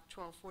for Block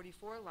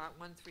 1244, Lot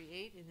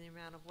 138, in the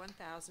amount of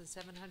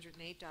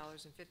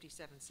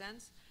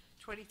 $1,708.57.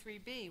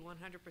 23B,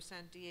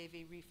 100%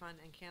 DAV refund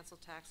and cancel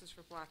taxes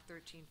for Block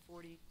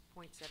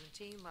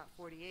 1340.17, Lot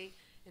 48,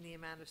 in the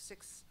amount of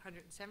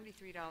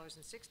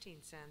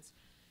 $673.16.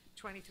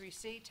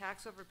 23C,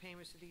 tax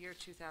overpayments for the year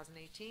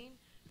 2018.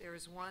 There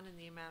is one in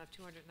the amount of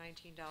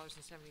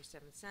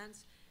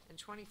 $219.77. And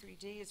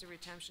 23D is a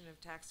retention of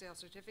tax sale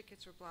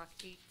certificates for Block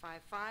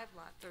 855,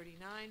 Lot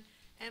 39,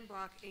 and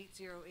Block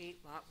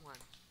 808, Lot 1.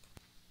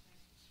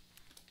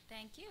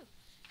 Thank you.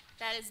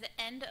 That is the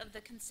end of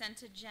the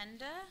consent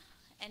agenda.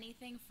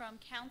 Anything from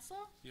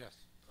council?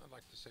 Yes, I'd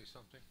like to say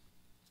something.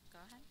 Go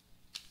ahead.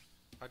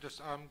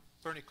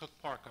 Bernie Cook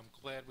Park, I'm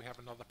glad we have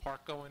another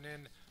park going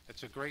in.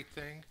 It's a great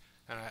thing,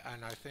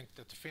 and I think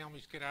that the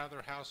families get out of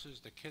their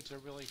houses, the kids are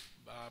really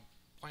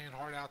playing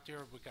hard out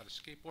there. We've got a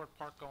skateboard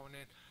park going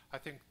in. I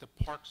think the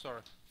parks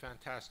are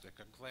fantastic.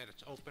 I'm glad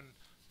it's open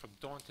from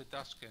dawn to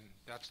dusk, and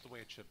that's the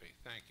way it should be.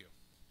 Thank you.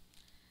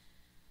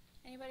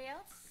 Anybody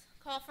else?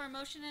 Call for a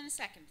motion and a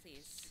second,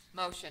 please.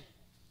 Motion.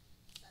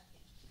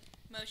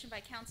 Motion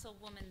by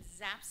Councilwoman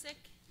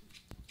Zapsik,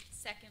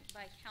 second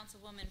by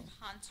Councilwoman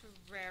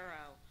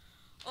Pontorero.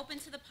 Open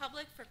to the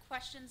public for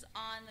questions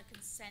on the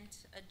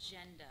consent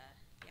agenda.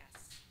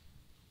 Yes.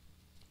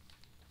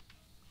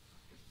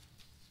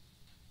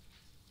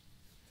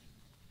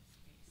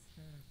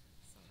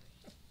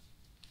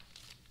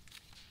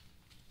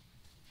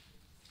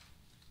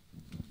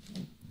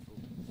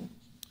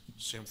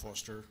 Sam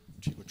Foster,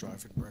 Teague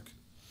Drive in Brick.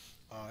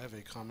 I have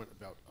a comment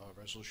about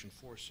Resolution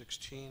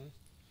 416.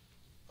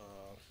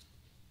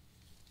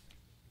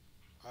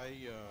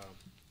 I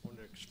want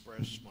to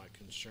express my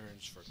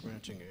concerns for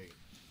granting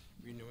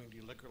renewing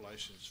the liquor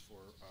license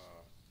for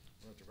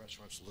one of the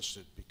restaurants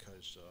listed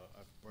because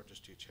I've brought this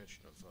to the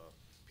attention of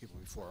people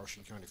before,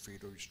 Ocean County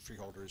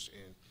freeholders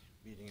in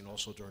meeting and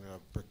also during a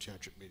Brick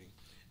Township meeting.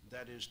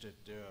 That is that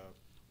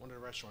one of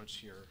the restaurants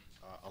here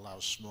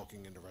allows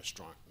smoking in the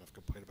restaurant, and I've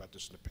complained about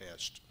this in the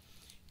past.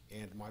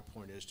 And my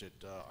point is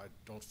that I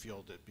don't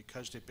feel that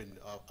because they've been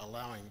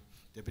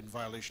they've been in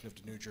violation of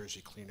the New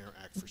Jersey Clean Air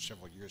Act for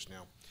several years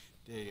now.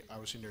 I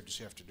was in there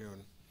this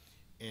afternoon,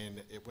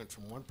 and it went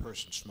from one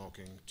person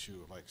smoking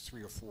to like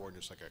 3 or 4, and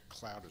there's like a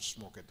cloud of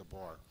smoke at the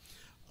bar.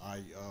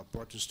 I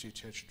brought this to the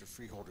attention to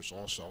freeholders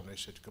also, and they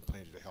said to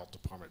complain to the health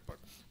department, but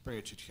bring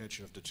it to the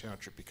attention of the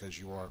township because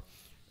you are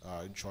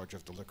in charge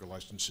of the liquor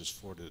licenses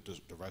for the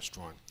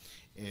restaurant.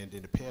 And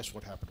in the past,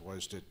 what happened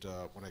was that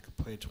when I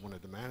complained to one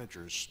of the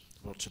managers,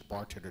 well, to the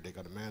bartender, they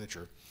got a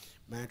manager.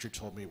 Manager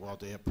told me, well,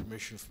 they have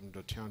permission from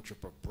the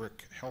Township of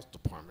Brick Health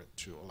Department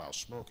to allow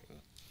smoking.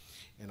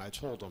 And I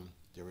told them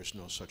there is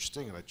no such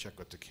thing, and I checked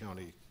with the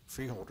county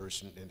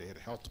freeholders, and they had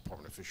a health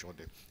department official in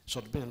there.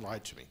 So they've been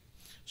lied to me.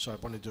 So I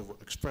wanted to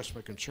express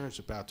my concerns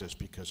about this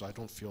because I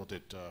don't feel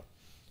that I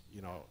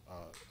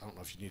don't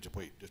know if you need to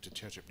wait, if the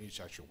township needs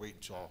to actually wait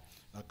until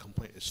a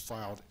complaint is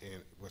filed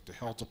and with the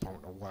health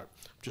department or what.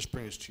 Just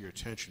bring this to your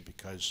attention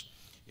because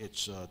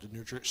it's the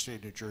state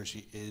of New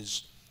Jersey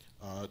is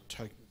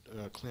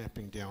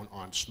clamping down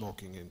on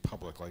smoking in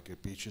public, like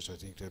at beaches. I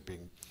think they're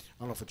being, I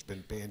don't know if it's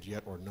been banned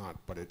yet or not,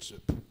 but it's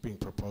being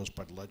proposed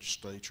by the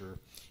legislature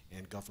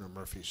and Governor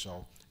Murphy.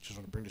 So just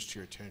want to bring this to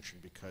your attention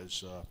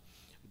because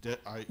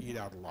I eat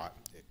out a lot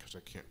because I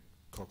can't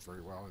cook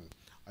very well, and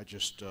I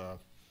just,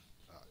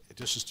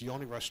 this is the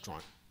only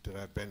restaurant that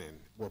I've been in,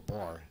 or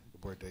bar,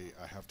 where they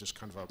have this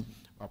kind of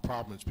a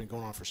problem. It's been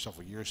going on for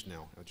several years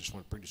now. I just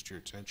want to bring this to your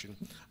attention.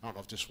 I don't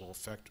know if this will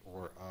affect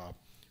or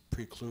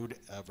preclude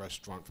a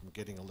restaurant from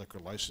getting a liquor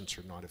license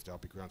or not, if there'll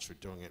be grounds for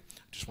doing it.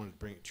 I just wanted to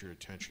bring it to your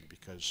attention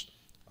because,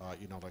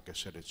 you know, like I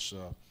said, it's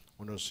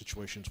one of those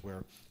situations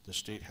where the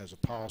state has a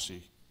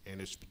policy and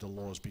the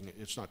law is being,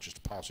 it's not just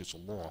a policy, it's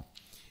a law.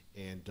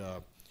 And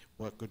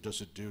what good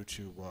does it do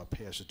to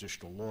pass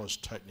additional laws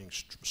tightening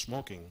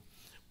smoking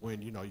when,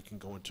 you know, you can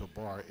go into a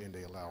bar and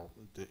they allow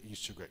the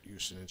e-cigarette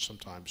use, and then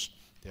sometimes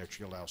they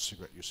actually allow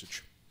cigarette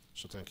usage.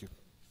 So thank you.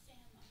 Sam,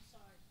 I'm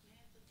sorry. May I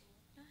have the floor?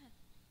 Go ahead.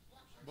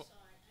 I'm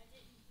sorry. I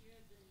didn't hear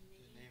the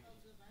name of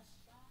the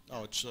restaurant.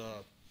 Oh, it's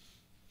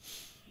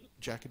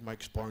Jack and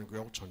Mike's Bar and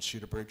Grill. It's on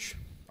Cedar Bridge.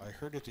 I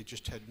heard that they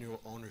just had new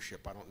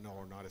ownership. I don't know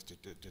or not if they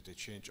did they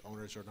change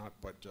owners or not,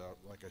 but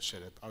like I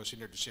said, I was in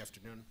there this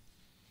afternoon,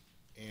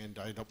 and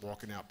I ended up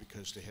walking out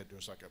because there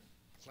was like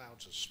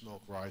clouds of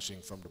smoke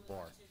rising from the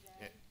bar.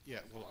 Yeah,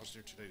 well, I was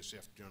there today this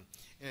afternoon,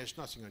 and it's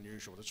nothing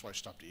unusual. That's why I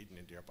stopped eating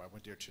in there, but I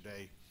went there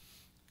today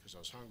because I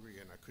was hungry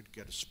and I couldn't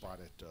get a spot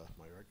at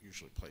my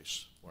usual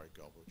place where I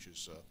go, which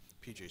is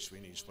P.J.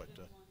 Sweeney's. But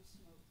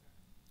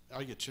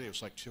oh yeah, today it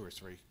was like 2 or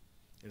 3,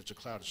 and it's a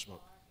cloud of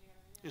smoke.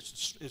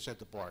 It's at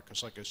the bar,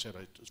 because like I said,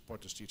 I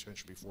brought this to your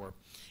attention before,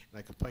 and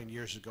I complained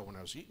years ago when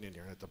I was eating in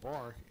there at the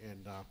bar,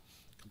 and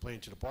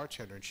complained to the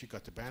bartender, and she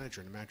got the manager,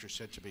 and the manager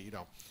said to me, you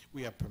know,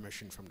 we have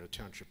permission from the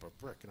Township of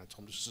Brick, and I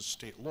told him this is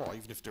state law.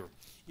 Even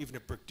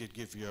if Brick did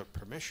give you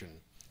permission,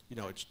 you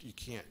know, you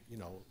can't, you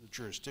know, the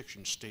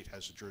jurisdiction, state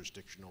has a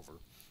jurisdiction over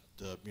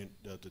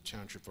the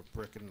Township of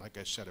Brick, and like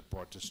I said, it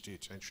brought this to the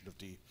attention of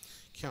the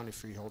county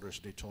freeholders,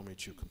 and they told me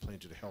to complain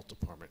to the health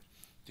department.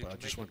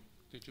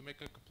 Did you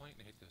make a complaint?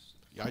 I hate this.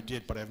 Yeah, I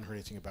did, but I haven't heard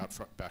anything back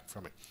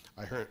from it.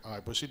 I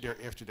was in there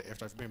after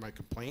I've made my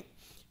complaint.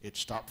 It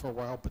stopped for a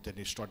while, but then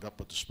they started up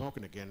with the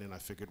smoking again, and I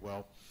figured,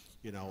 well,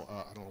 you know,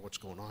 I don't know what's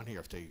going on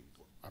here.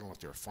 I don't know if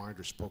they were fined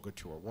or spoken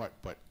to or what,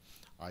 but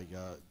I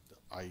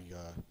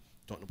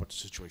don't know what the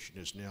situation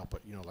is now.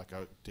 But you know, like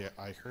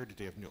I heard that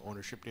they have new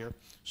ownership there,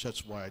 so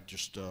that's why I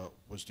just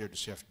was there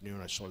this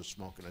afternoon. I saw the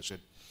smoke, and I said,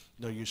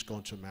 no use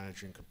going to a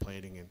manager and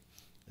complaining, and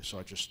so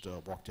I just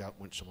walked out,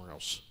 went somewhere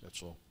else.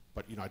 That's all.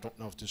 But you know, I don't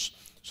know if this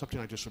something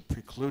like this would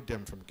preclude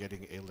them from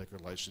getting a liquor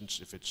license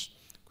if it's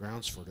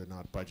grounds for it or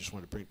not. But I just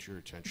want to bring it to your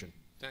attention.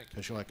 Thank you.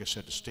 Because like I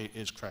said, the state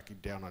is cracking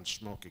down on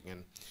smoking,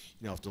 and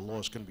you know, if the law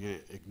is going to be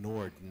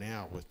ignored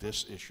now with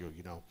this issue,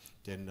 you know,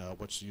 then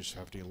what's the use of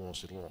having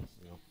laws at all?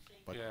 You know.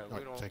 But, yeah,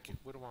 thank you.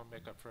 We don't want to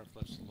make up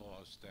frivolous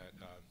laws that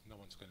no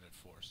one's going to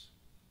enforce.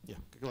 Yeah,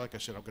 like I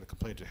said, I'm going to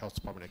complain to the health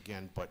department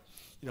again, but,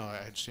 you know, I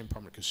had the same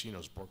problem at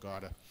casinos,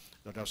 Borgata.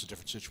 No, that was a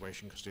different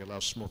situation because they allow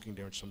smoking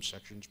there in some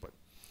sections, but,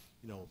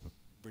 you know,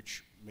 a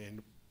rich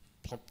man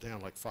plumped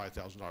down like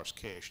 $5,000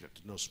 cash at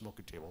the no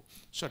smoking table.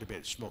 So they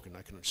made it smoking.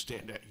 I can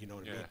understand that, you know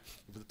what I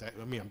mean? But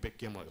I mean, I'm big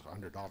gambling like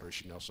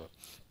 $100, you know, so,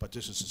 but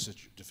this is a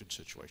different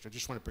situation. I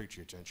just want to bring it to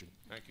your attention.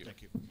 Thank you.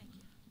 Thank you.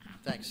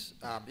 Thanks.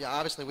 Yeah,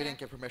 obviously we didn't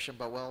get permission,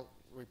 but we'll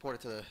report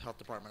it to the health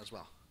department as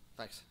well.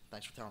 Thanks.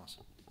 Thanks for telling us.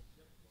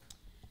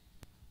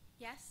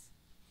 Yes?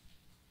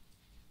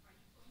 Are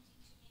you pointing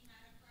to me,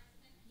 Madam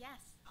President?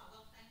 Yes. Oh,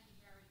 well, thank you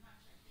very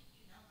much. I think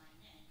you know my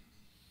name.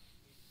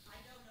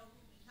 I don't know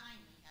who behind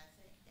me has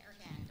their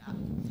hand up.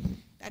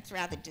 That's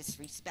rather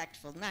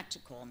disrespectful not to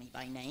call me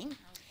by name.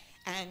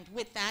 And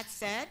with that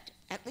said,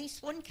 at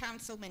least one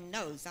councilman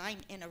knows I'm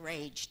in a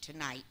rage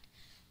tonight.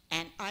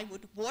 And I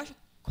would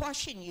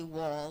caution you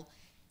all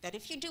that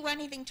if you do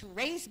anything to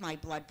raise my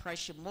blood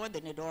pressure more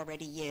than it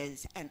already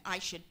is, and I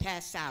should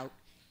pass out,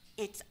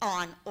 it's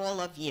on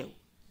all of you.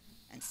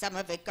 And some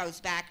of it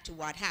goes back to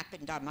what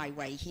happened on my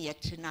way here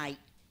tonight.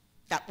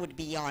 That would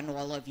be on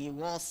all of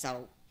you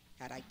also,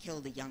 had I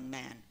killed a young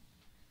man.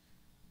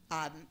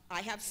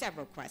 I have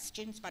several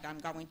questions, but I'm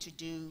going to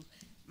do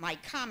my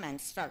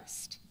comments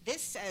first.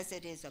 This says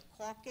it is a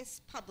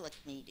caucus public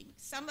meeting.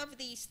 Some of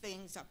these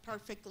things are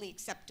perfectly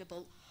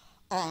acceptable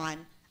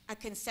on a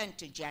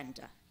consent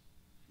agenda.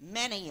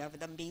 Many of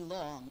them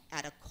belong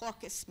at a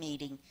caucus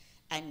meeting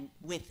and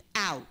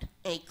without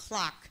a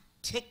clock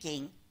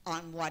ticking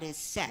on what is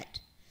said.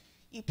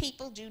 You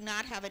people do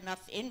not have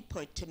enough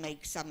input to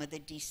make some of the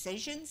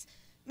decisions.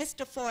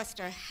 Mr.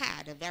 Foster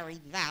had a very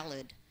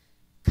valid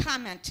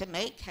comment to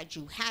make. Had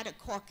you had a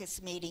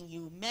caucus meeting,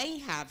 you may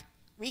have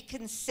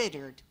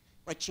reconsidered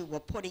what you were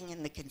putting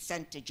in the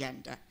consent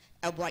agenda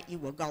and what you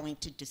were going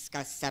to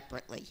discuss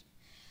separately.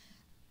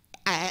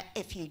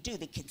 If you do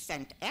the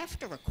consent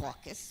after a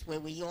caucus, where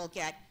we all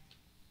get,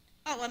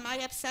 oh, am I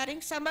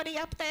upsetting somebody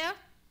up there?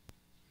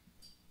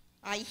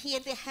 I hear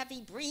the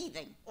heavy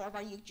breathing, or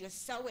are you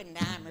just so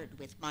enamored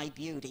with my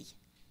beauty?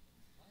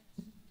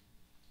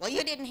 Well,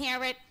 you didn't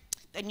hear it.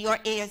 Then your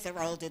ears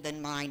are older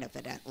than mine,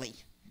 evidently,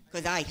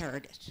 because I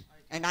heard it.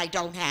 And I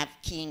don't have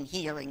keen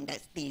hearing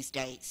these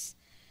days.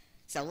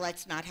 So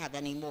let's not have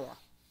any more.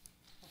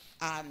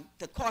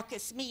 The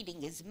caucus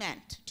meeting is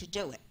meant to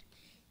do it.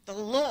 The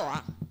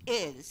law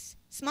is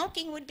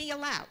smoking would be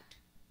allowed,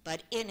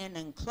 but in an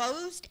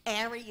enclosed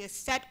area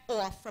set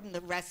off from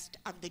the rest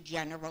of the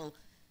general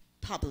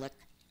public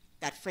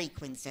that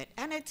frequents it.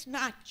 And it's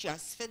not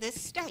just for this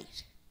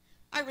state.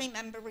 I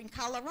remember in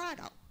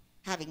Colorado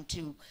having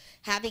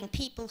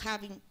people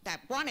that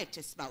wanted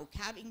to smoke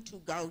having to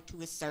go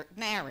to a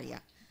certain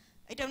area.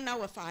 I don't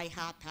know if I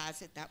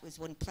haphazard, that was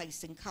one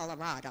place in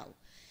Colorado.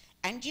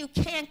 And you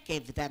can't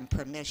give them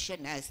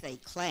permission, as they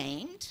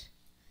claimed,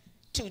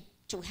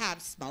 to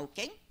have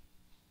smoking.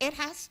 It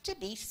has to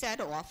be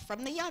set off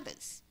from the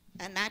others.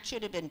 And that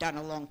should have been done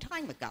a long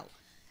time ago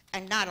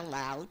and not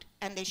allowed.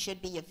 And there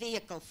should be a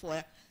vehicle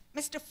for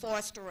Mr.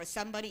 Foster or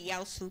somebody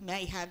else who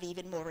may have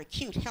even more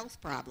acute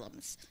health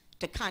problems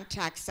to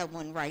contact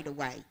someone right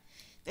away.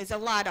 There's a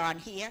lot on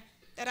here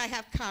that I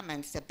have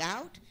comments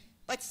about,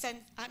 but since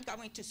I'm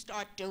going to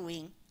start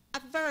doing a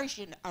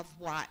version of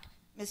what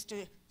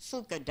Mr.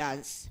 Suka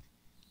does,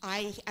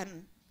 I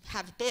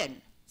have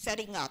been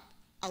setting up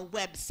a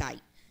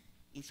website.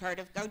 You've heard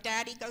of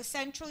GoDaddy, Go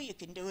Central, you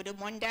can do it in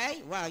one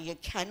day. Well, you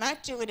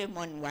cannot do it in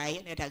one way,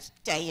 and it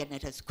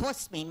has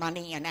cost me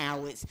money and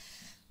hours.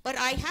 But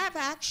I have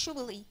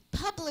actually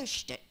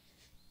published it.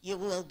 You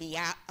will be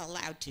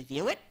allowed to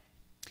view it.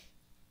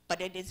 But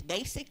it is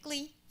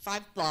basically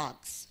 5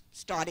 blogs,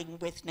 starting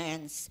with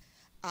Nan's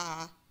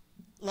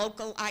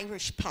local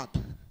Irish pub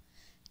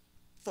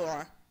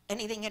for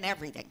anything and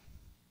everything.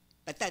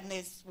 But then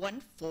there's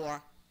one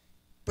for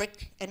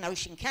Brick and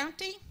Ocean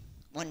County,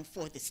 one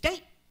for the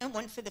state, and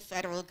one for the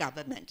federal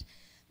government.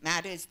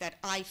 Matters that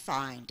I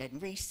find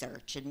and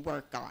research and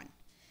work on.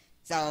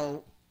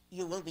 So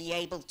you will be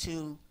able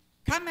to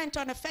comment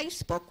on a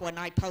Facebook when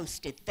I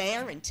post it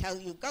there and tell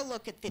you, go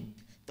look at the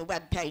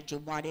web page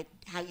and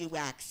how you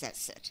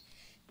access it.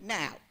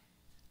 Now,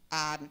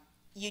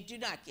 you do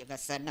not give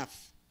us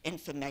enough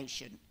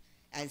information.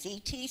 As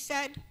E.T.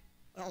 said,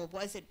 or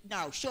was it?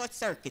 No, Short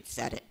Circuit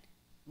said it.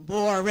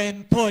 More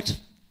input.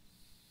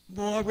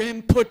 More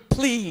input,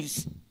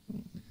 please.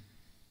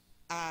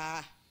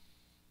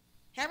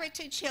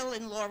 Heritage Hill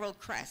and Laurel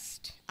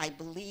Crest. I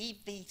believe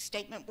the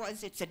statement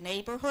was it's a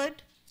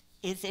neighborhood.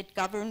 Is it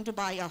governed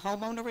by a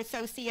homeowner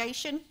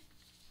association?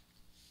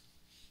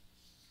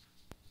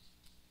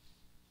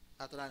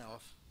 Not that I know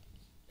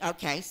of.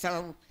 Okay,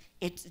 so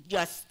it's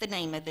just the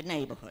name of the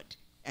neighborhood,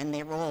 and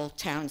they're all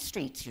town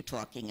streets you're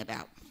talking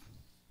about.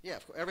 Yeah,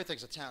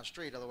 everything's a town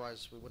street,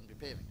 otherwise we wouldn't be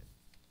paving it.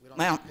 We don't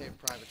Well, pave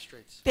private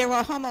streets. There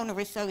are homeowner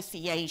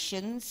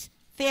associations.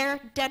 They're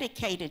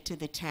dedicated to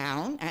the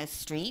town as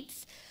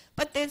streets,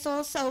 but there's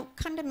also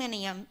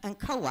condominium and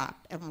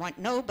co-op, and what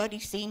nobody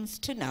seems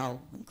to know,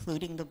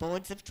 including the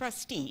boards of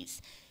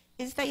trustees,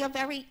 is they are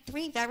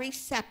 3 very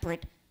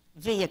separate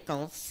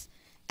vehicles,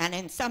 and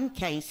in some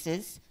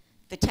cases,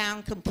 the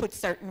town can put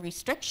certain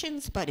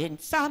restrictions, but in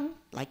some,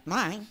 like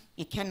mine,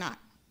 you cannot.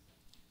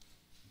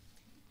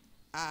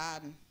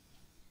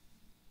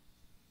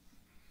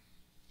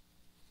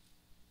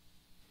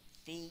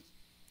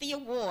 The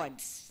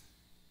awards.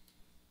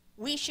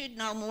 We should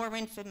know more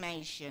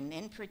information.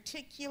 In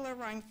particular,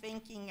 I'm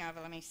thinking of,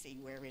 let me see,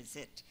 where is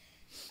it?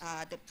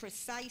 The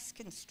precise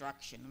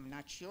construction. I'm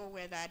not sure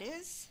where that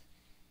is,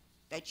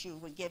 that you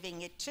were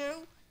giving it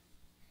to.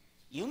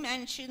 You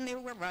mentioned there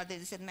were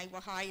others and they were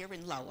higher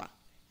and lower.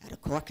 At a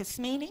caucus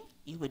meeting,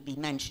 you would be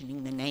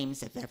mentioning the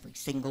names of every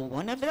single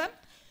one of them,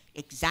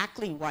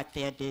 exactly what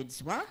their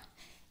bids were,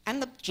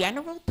 and the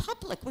general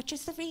public, which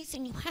is the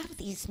reason you have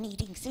these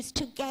meetings, is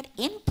to get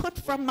input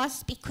from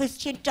us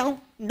because you don't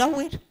know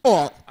it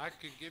all. I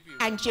could give you...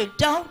 And you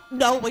don't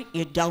know what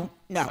you don't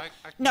know.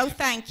 No, give-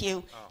 thank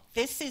you. Oh.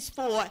 This is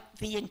for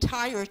the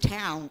entire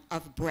town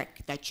of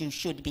Brick that you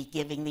should be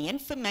giving the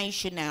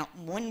information out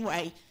in one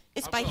way,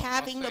 is by I'll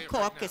having say the it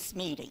right caucus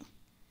meeting.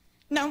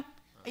 No,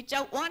 I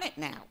don't want it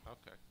now.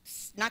 Okay.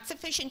 It's not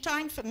sufficient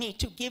time for me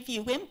to give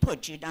you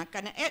input. You're not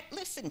going to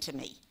listen to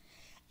me.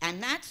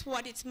 And that's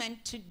what it's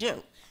meant to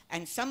do.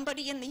 And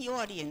somebody in the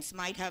audience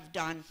might have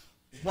done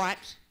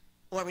what,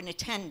 or in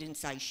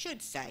attendance, I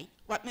should say,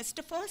 what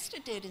Mr. Foster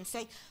did and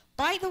say,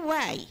 by the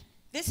way,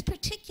 this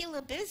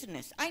particular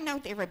business, I know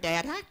they're a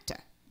bad actor.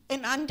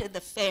 And under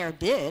the fair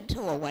bid,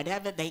 or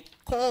whatever they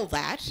call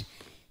that,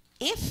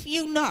 if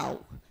you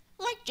know,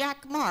 like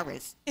Jack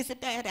Morris is a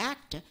bad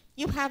actor,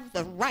 you have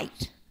the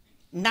right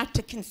not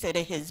to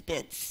consider his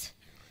bids.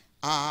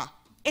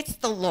 It's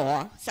the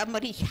law.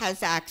 Somebody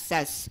has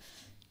access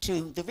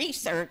to the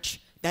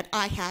research that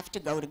I have to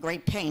go to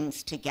great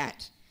pains to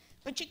get.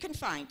 But you can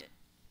find it.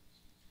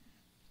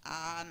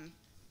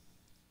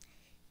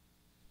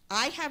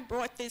 I have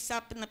brought this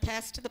up in the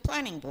past to the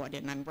planning board,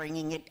 and I'm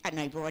bringing it, and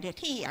I brought it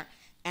here,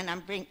 and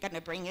I'm going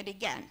to bring it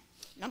again.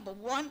 Number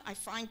one, I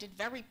find it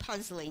very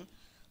puzzling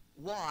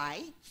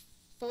why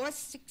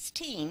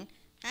 416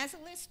 has a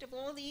list of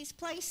all these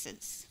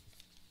places.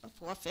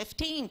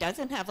 415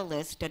 doesn't have a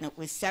list, and it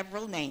was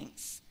several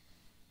names.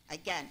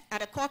 Again,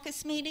 at a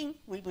caucus meeting,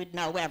 we would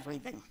know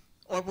everything,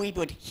 or we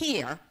would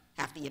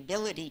have the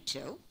ability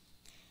to.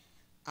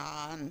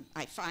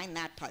 I find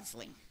that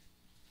puzzling.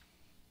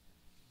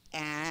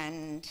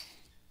 And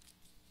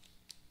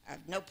I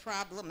have no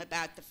problem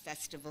about the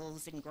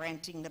festivals and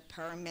granting the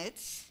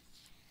permits.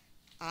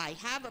 I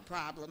have a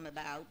problem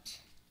about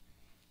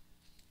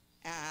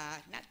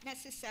not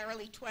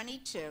necessarily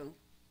 22,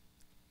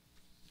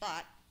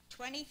 but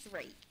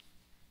 23.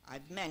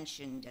 I've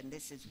mentioned, and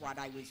this is what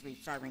I was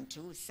referring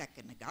to a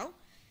second ago,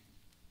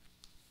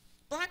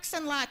 blocks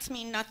and lots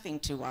mean nothing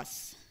to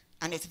us,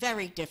 and it's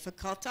very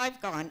difficult.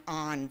 I've gone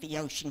on the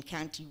Ocean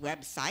County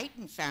website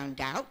and found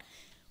out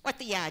what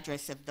the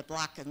address of the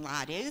block and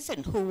lot is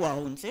and who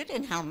owns it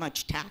and how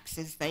much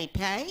taxes they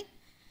pay.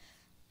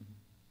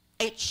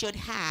 It should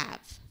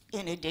have,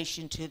 in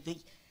addition to the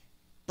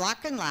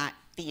block and lot,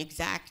 the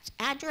exact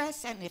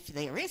address, and if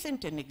there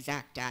isn't an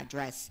exact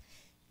address,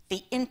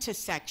 the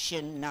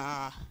intersection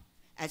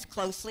as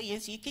closely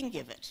as you can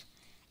give it.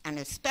 And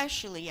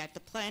especially at the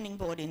Planning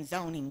Board and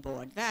Zoning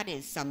Board, that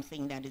is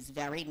something that is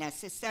very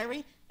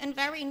necessary and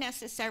very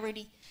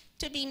necessary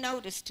to be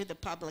noticed to the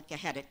public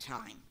ahead of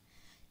time.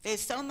 There's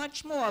so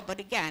much more, but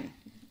again,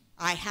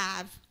 I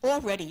have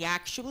already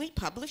actually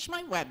published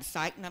my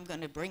website, and I'm going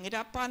to bring it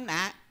up on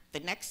that. The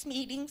next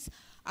meetings,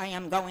 I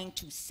am going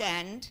to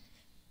send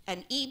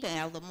an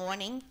email the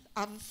morning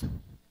of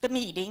the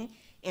meeting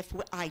if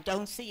I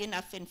don't see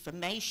enough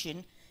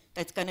information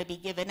that's going to be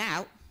given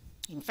out.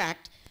 In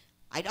fact,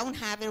 I don't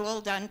have it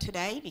all done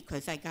today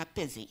because I got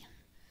busy.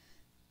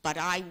 But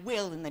I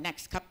will, in the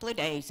next couple of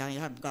days, I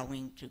am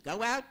going to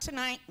go out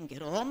tonight and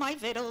get all my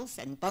victuals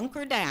and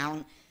bunker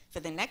down for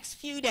the next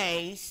few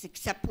days,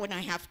 except when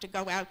I have to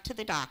go out to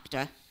the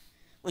doctor,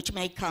 which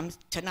may come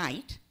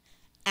tonight,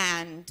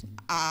 and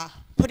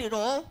put it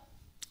all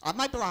on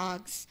my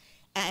blogs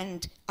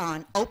and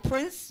on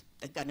Oprah's.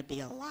 There are going to be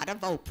a lot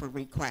of Oprah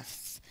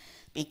requests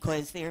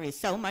because there is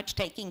so much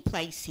taking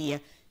place here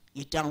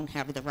you don't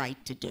have the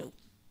right to do.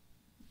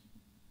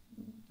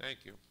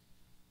 Thank you.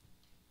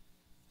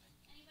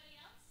 Anybody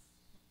else?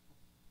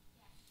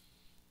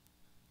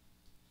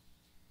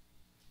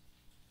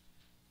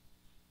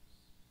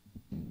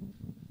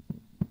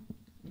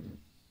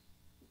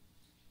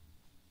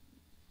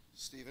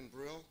 Stephen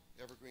Brill,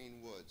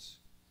 Evergreen Woods.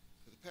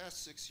 For the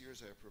past 6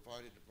 years, I have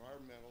provided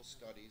environmental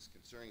studies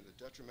concerning the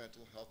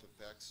detrimental health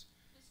effects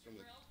from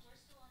the... Brill, we're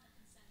still on the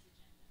consent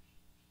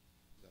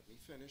agenda. Let me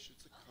finish.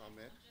 It's a Okay,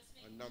 comment I'm just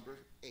on making number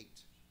sure. 8. Okay,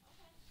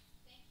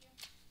 thank you.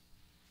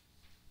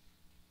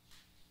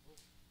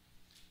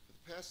 For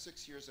the past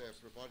 6 years, I have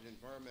provided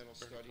environmental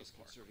studies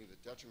concerning the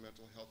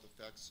detrimental health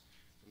effects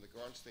from the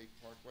Garden State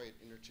Parkway and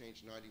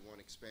Interchange 91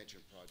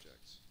 expansion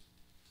projects.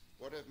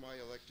 What have my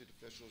elected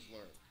officials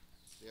learned?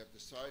 They have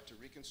decided to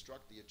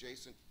reconstruct the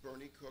adjacent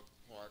Bernie Cook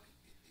Park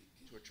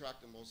to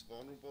attract the most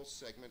vulnerable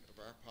segment of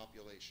our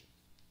population,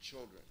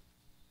 children.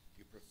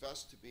 You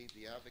profess to be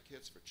the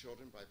advocates for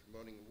children by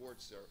promoting award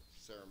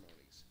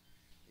ceremonies,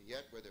 and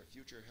yet where their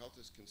future health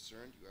is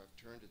concerned, you have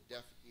turned a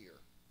deaf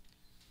ear.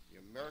 The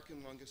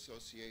American Lung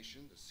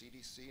Association, the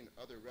CDC, and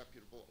other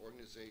reputable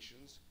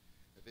organizations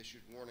have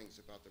issued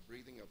warnings about the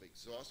breathing of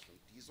exhaust from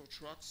diesel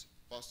trucks,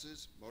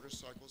 buses,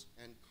 motorcycles,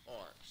 and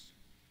cars.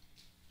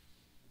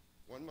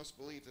 One must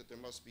believe that there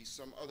must be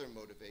some other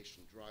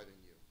motivation driving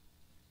you.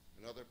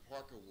 Another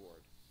Park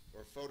Award,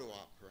 or a photo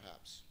op,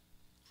 perhaps.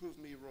 Prove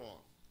me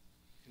wrong.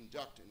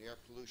 Conduct an air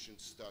pollution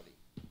study.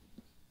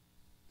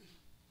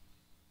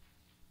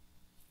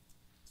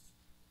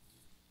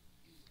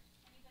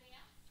 Anybody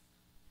else?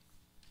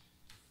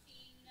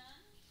 Seeing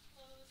none,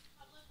 close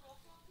public roll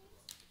call, please.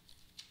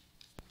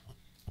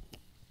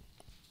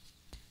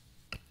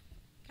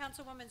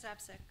 Councilwoman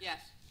Zapsik.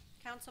 Yes.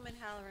 Councilman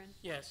Halloran.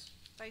 Yes.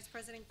 Vice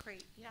President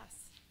Crate.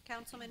 Yes.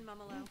 Councilman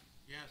Mumalo.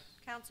 Yes.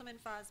 Councilman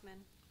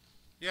Fosman.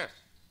 Yes.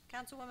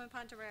 Councilwoman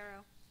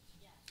Pontarero.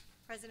 Yes.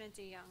 President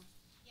DeYoung.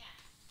 Yes.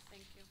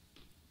 Thank you.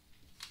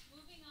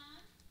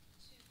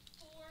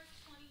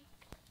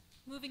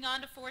 Moving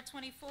on to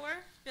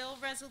 424, Bill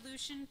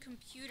Resolution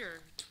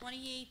Computer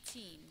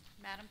 2018.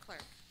 Madam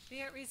Clerk.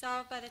 Be it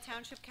resolved by the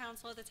Township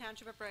Council of the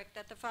Township of Brick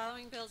that the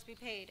following bills be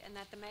paid, and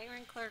that the mayor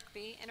and clerk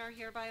be and are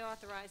hereby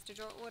authorized to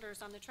draw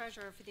orders on the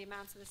treasurer for the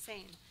amounts of the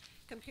same.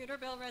 Computer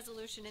bill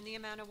resolution in the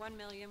amount of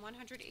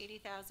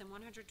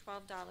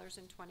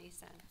 $1,180,112.20.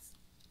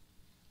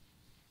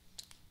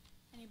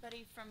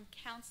 Anybody from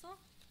council?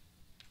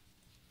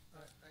 I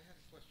had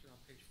a question on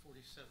page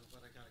 47,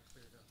 but I got it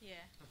cleared up.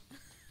 Yeah.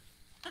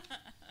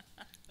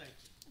 Thank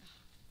you.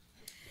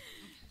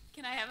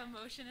 Can I have a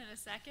motion and a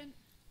second?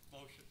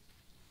 Motion.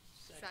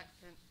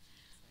 Second.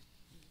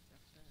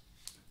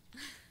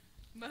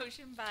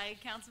 Motion by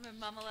Councilman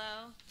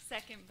Mumalo,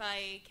 second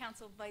by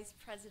Council Vice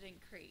President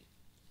Crete.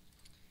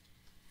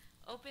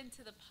 Open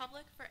to the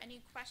public for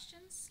any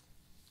questions?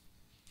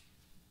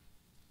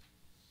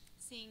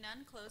 Seeing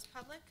none, close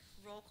public.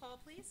 Roll call,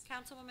 please.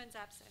 Councilwoman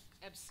Zapsik.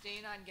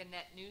 Abstain on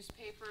Gannett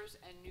newspapers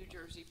and New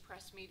Jersey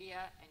press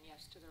media, and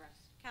yes to the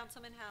rest.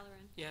 Councilman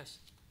Halloran. Yes.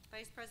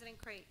 Vice President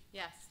Crate.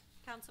 Yes.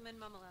 Councilman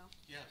Mumalo.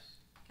 Yes.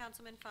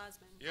 Councilman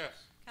Fosman. Yes.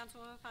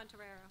 Councilwoman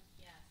Fonterrero.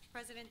 Yes.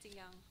 President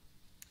DeYoung.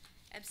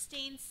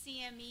 Abstain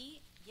CME,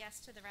 yes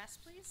to the rest,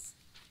 please.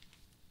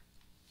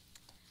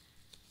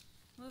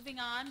 Moving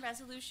on,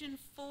 Resolution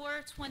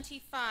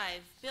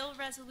 425, Bill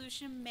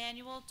Resolution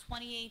Manual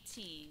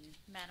 2018.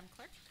 Madam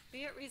Clerk?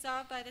 Be it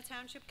resolved by the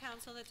Township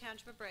Council of the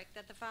Township of Brick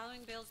that the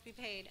following bills be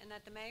paid, and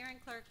that the mayor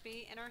and clerk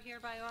be and are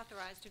hereby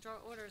authorized to draw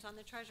orders on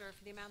the treasurer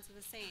for the amounts of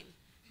the same.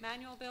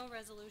 Manual bill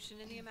resolution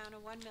in the amount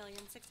of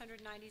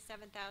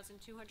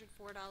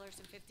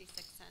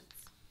 $1,697,204.56.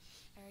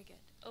 Very good.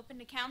 Open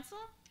to council?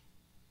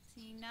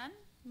 Seeing none.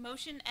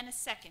 Motion and a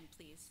second,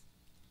 please.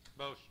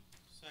 Motion.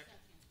 Second.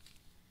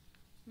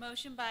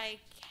 Motion by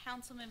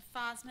Councilman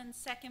Fosman,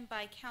 second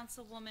by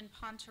Councilwoman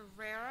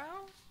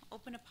Ponterero.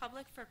 Open to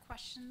public for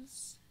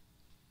questions.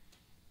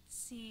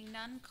 Seeing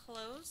none,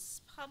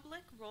 close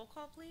public. Roll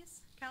call,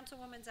 please.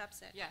 Councilwoman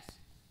Zepsic. Yes.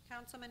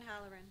 Councilman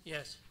Halloran.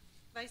 Yes.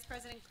 Vice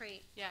President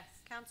Crate. Yes.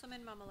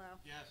 Councilman Mumalo.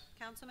 Yes.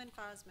 Councilman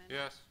Fosman.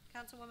 Yes.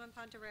 Councilwoman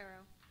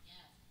Ponterero.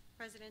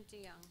 President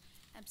DeYoung.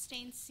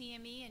 Abstain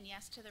CME and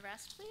yes to the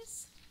rest,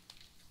 please.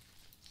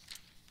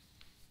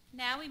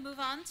 Now we move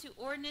on to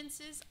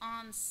ordinances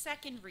on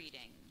second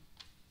reading.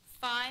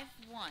 5-1,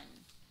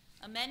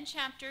 amend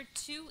Chapter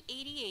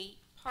 288,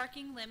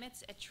 parking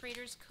limits at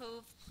Traders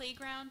Cove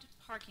Playground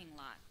parking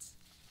lot.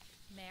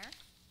 Mayor?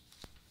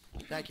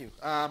 Thank you.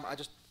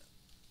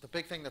 The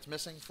big thing that's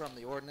missing from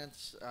the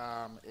ordinance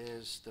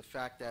is the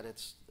fact that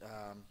it's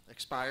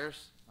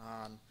expires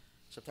on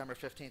September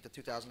 15th of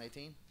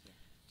 2018.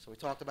 So we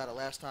talked about it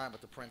last time,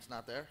 but the print's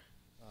not there.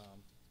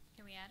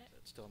 Can we add it?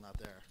 It's still not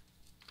there.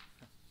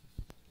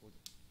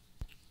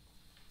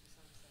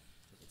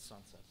 It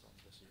sunsets on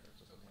this year. It's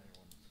a minor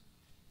ordinance.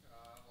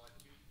 Well, I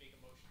think you make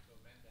a motion to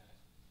amend that.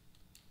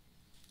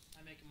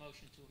 I make a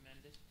motion to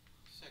amend it.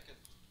 Second.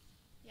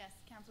 Yes,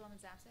 Councilwoman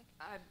Zapsik?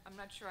 I'm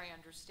not sure I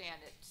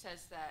understand. It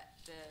says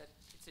that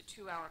it's a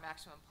 2-hour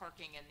maximum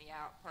parking, and the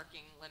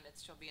parking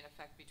limits shall be in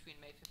effect between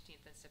May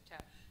 15th and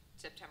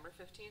September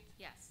 15th?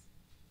 Yes.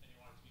 And you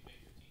want it to be May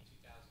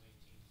 15,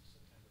 2018,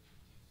 September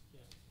 15th.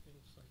 Yeah, it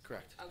looks like.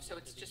 Correct. Oh, so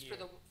it's just for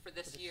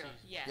this year?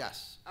 Yes.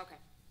 Yes. Okay.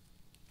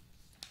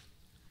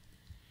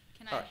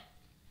 Can All I,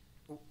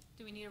 right.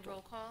 do we need a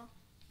roll call,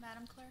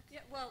 Madam Clerk?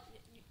 Yeah, well,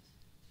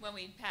 When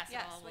we pass it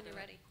Yes, all? when we'll you're do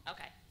it. ready.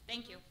 Okay,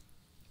 thank you.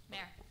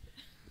 Mayor?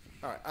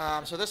 All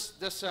right, so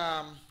this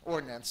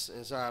ordinance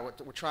is,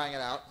 we're trying it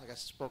out, like I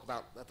spoke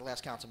about at the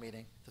last council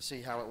meeting, to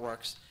see how it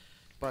works.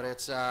 But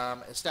it's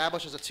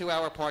establishes a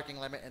 2-hour parking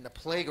limit in the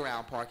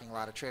playground parking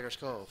lot at Traders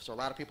Cove. So a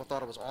lot of people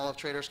thought it was all of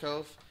Traders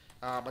Cove,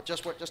 but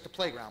just the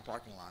playground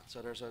parking lot.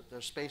 So there's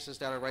spaces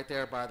that are right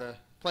there by the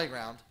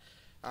playground,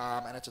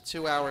 and it's a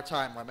 2-hour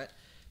time limit.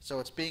 So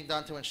it's being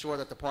done to ensure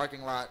that the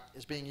parking lot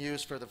is being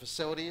used for the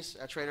facilities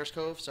at Traders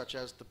Cove, such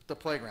as the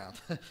playground.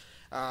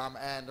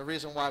 And the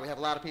reason why we have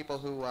a lot of people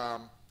who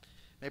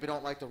maybe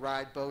don't like to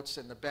ride boats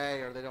in the bay,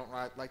 or they don't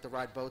like to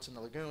ride boats in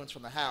the lagoons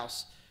from the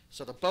house.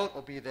 So the boat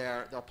will be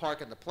there, they'll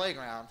park in the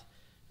playground,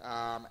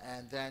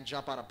 and then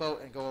jump on a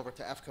boat and go over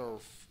to F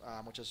Cove,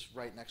 which is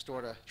right next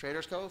door to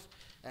Traders Cove.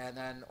 And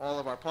then all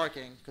of our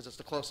parking, because it's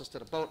the closest to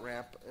the boat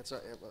ramp, it's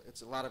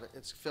a lot of it,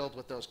 it's filled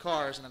with those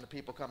cars, and then the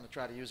people come to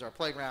try to use our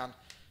playground,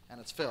 and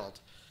it's filled.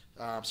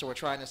 So we're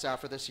trying this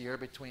out for this year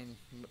between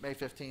May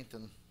 15th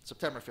and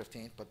September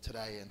 15th, but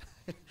today, and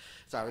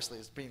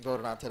it's being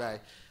voted on today.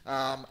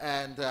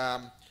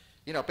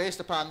 You know, based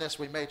upon this,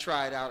 we may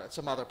try it out at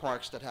some other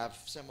parks that have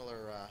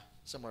similar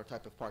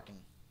type of parking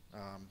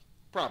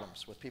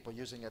problems with people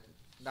using it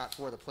not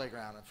for the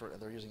playground, and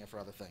they're using it for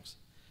other things,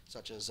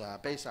 such as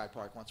Bayside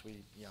Park. Once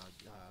we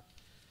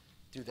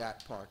do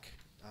that park,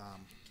 a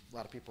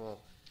lot of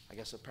people, I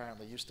guess,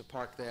 apparently used to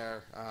park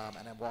there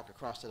and then walk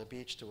across to the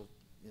beach to,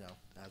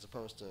 as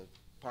opposed to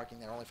parking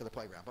there only for the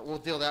playground. But we'll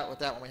deal with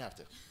that when we have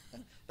to.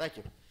 Thank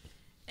you.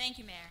 Thank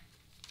you, Mayor.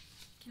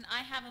 Can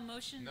I have a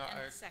motion No, and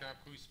a can second? I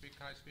speak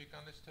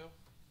on this too?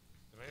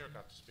 The mayor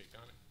got to speak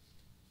on it.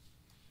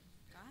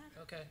 Go ahead.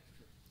 Okay.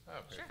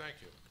 Okay, Sure. thank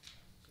you.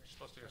 You're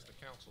supposed to ask the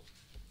council.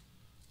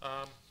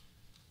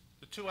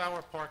 The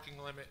 2-hour parking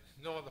limit,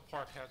 no other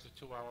park has a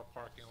 2-hour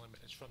parking limit.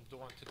 It's from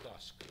dawn to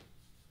dusk.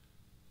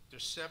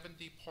 There's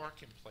 70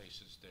 parking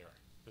places there.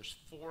 There's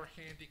 4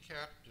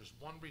 handicapped. There's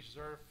 1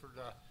 reserved for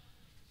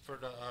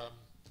the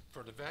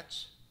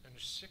vets, and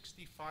there's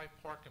 65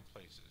 parking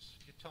places.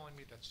 You're telling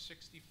me that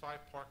 65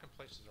 parking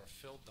places are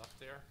filled up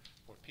there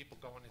for people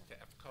going into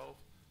F Cove?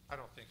 I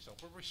don't think so.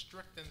 We're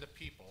restricting the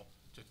people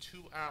to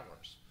 2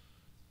 hours.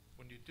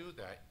 When you do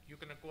that, you're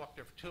going to go up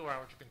there for 2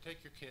 hours. You can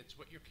take your kids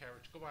with your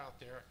carriage, go out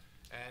there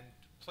and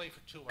play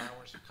for 2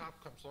 hours. The cop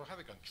comes along. How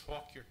are they going to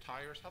chalk your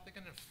tires? How are they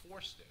going to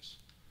enforce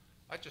this?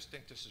 I just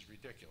think this is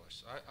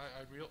ridiculous.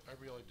 I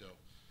really do.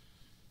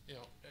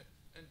 You know,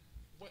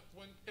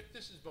 if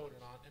this is voted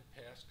on and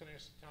passed, can I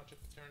ask the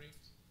township attorney,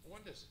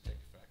 when does it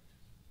take effect?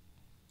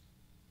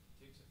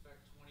 Takes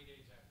effect 20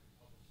 days after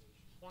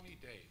publication.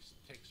 20 days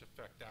takes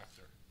effect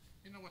after.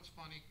 You know what's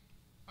funny?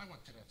 I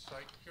went to that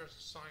site. Here's the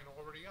sign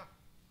already up.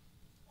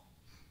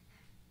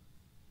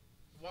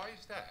 Why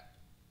is that?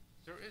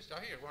 There is,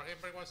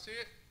 anybody want to see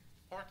it?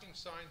 Parking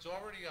signs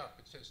already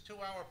up. It says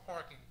 2-hour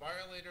parking.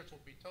 Violators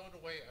will be towed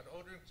away at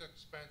owner's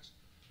expense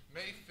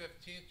May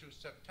 15th through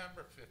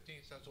September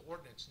 15th. That's an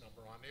ordinance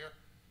number on there.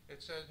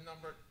 It says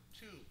number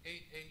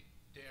 288-10.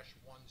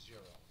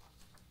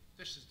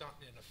 This is not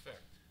in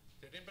effect.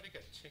 Did anybody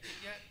get a ticket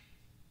yet?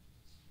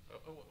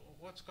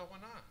 What's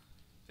going on?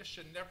 This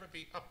should never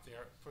be up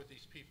there for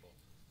these people.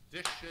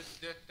 That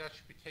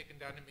should be taken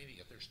down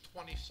immediately. There's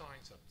 20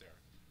 signs up there.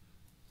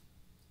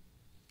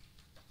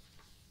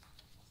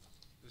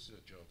 This is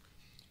a joke.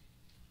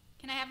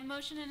 Can I have a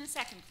motion and a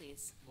second,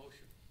 please?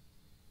 Motion.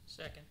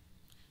 Second.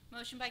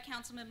 Motion by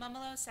Councilman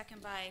Mumolo,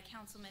 second by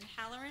Councilman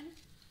Halloran.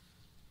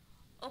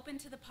 Open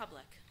to the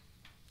public.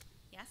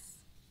 Yes?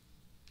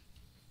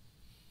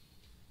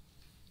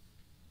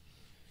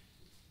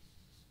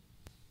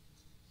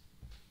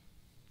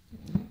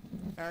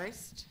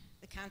 First,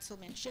 the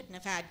councilman shouldn't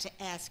have had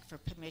to ask for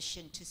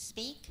permission to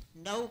speak.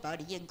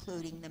 Nobody,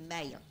 including the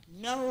mayor,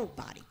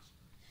 nobody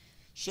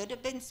should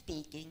have been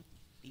speaking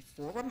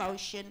before a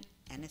motion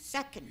and a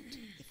second.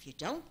 If you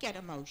don't get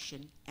a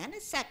motion and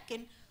a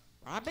second,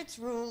 Robert's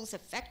rules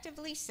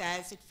effectively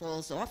says it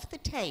falls off the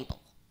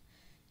table,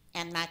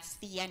 and that's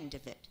the end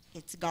of it.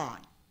 It's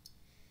gone.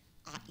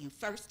 You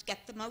first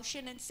get the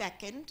motion and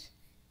second,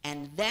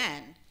 and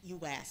then you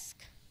ask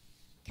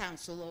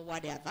council or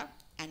whatever,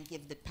 and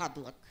give the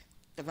public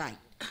the right.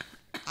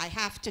 I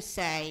have to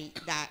say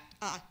that,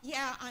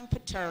 yeah, I'm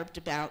perturbed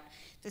about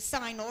the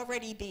sign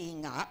already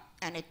being up,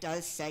 and it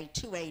does say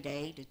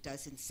 288. It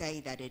doesn't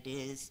say that it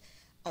is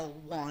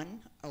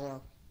 01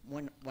 or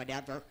one,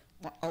 whatever.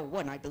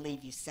 01, I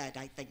believe you said.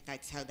 I think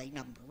that's how they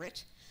number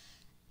it.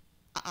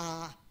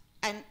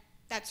 And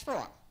that's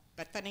wrong.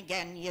 But then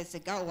again, years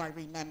ago, I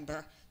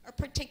remember a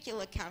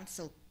particular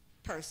council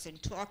person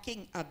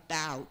talking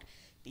about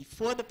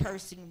before the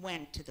person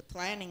went to the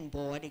planning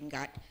board and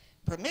got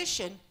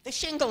permission, the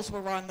shingles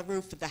were on the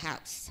roof of the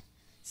house.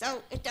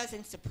 So it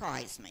doesn't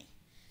surprise me.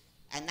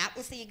 And that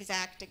was the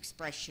exact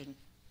expression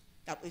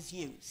that was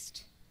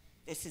used.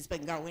 This has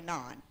been going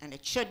on, and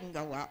it shouldn't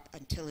go up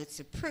until it's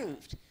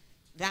approved.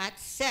 That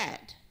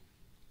said,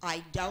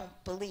 I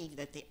don't believe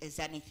that there is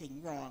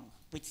anything wrong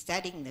with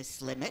setting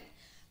this limit.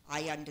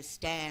 I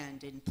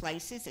understand in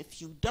places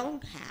if you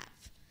don't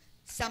have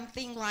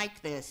something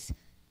like this,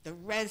 the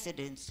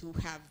residents who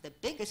have the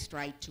biggest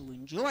right to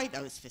enjoy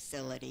those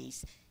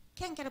facilities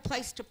can't get a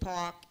place to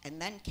park and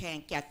then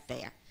can't get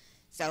there.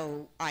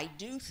 So I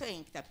do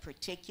think that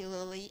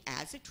particularly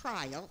as a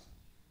trial,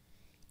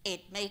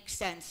 it makes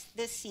sense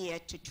this year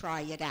to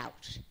try it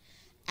out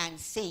and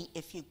see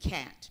if you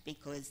can't,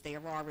 because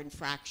there are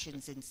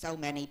infractions in so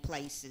many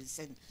places.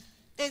 And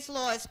there's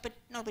laws, but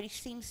nobody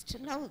seems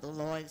to know the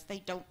laws.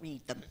 They don't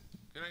read them.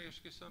 Can I ask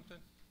you something?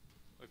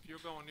 If you're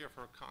going there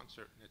for a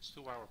concert and it's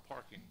 2-hour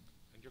parking,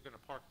 and you're going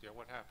to park there,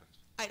 what happens?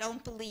 I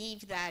don't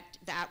believe that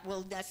that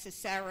will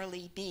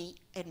necessarily be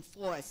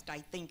enforced. I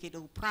think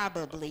it'll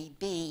probably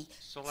be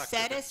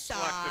set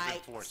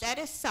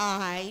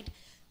aside,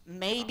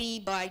 maybe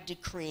by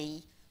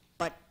decree,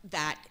 but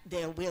that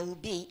there will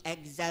be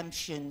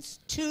exemptions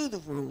to the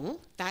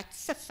rule.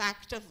 That's a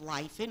fact of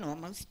life in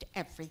almost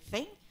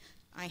everything.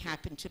 I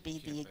happen to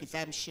be the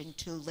exemption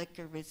to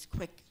liquor is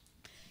quick.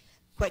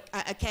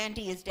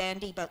 Candy is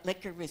dandy, but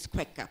liquor is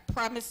quicker.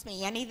 Promise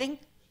me anything,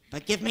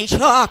 but give me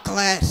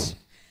chocolate.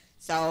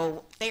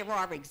 So there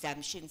are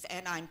exemptions,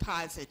 and I'm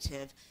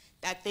positive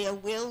that there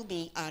will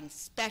be on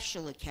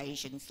special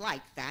occasions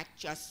like that,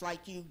 just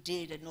like you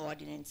did an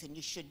ordinance, and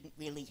you shouldn't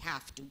really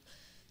have to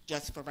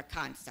just for a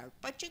concert.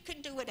 But you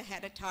can do it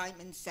ahead of time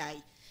and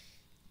say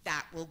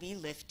that will be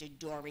lifted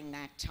during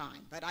that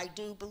time. But I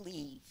do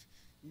believe,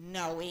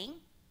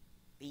 knowing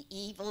the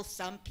evil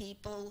some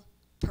people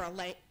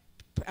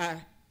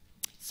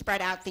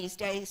spread out these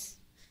days,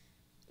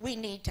 we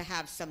need to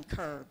have some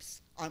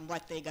curbs on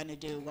what they're going to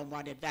do and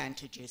what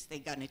advantages they're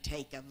going to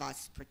take of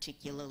us,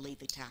 particularly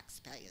the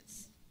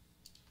taxpayers.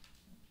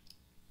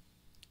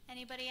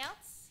 Anybody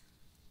else?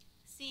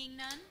 Seeing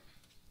none?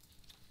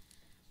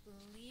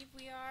 Believe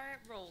we are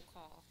at roll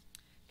call.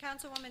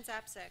 Councilwoman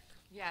Zapsik.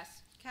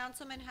 Yes.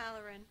 Councilman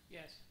Halloran.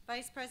 Yes.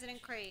 Vice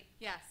President Crate.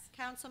 Yes.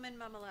 Councilman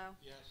Mumolo.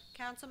 Yes.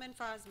 Councilman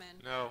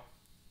Fosman. No.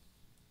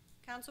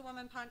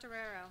 Councilwoman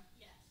Pontarero.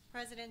 Yes.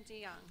 President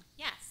DeYoung.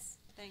 Yes.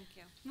 Thank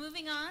you.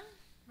 Moving on,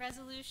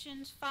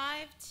 resolutions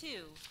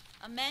 5-2.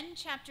 Amend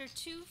Chapter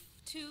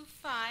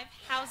 225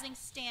 Housing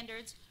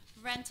Standards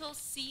Rental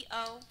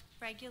CO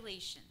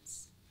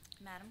Regulations.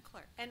 Madam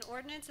Clerk. An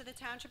ordinance of the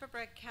Township of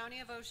Brick, County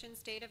of Ocean,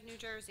 State of New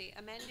Jersey,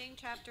 amending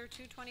Chapter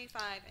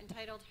 225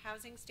 entitled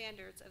Housing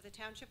Standards of the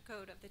Township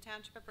Code of the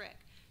Township of Brick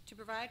to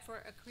provide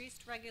for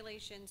increased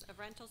regulations of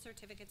rental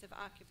certificates of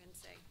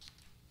occupancy.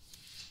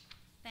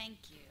 Thank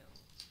you.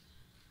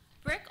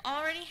 Brick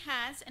already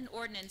has an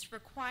ordinance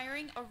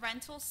requiring a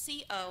rental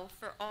CO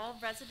for all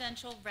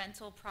residential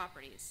rental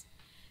properties.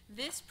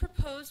 This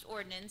proposed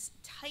ordinance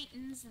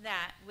tightens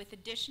that with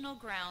additional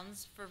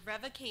grounds for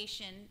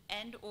revocation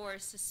and/or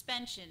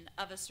suspension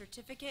of a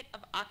certificate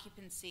of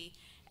occupancy,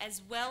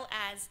 as well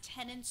as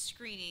tenant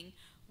screening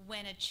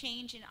when a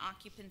change in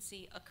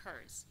occupancy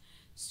occurs.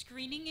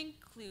 Screening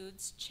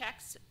includes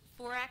checks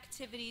for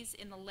activities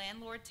in the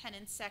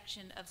landlord-tenant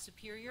section of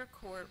Superior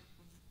Court,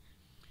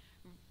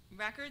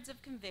 records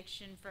of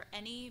conviction for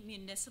any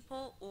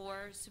municipal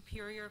or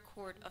Superior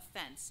Court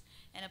offense,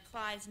 and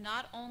applies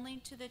not only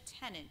to the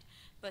tenant,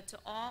 but to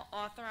all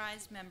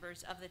authorized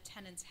members of the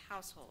tenant's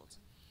household.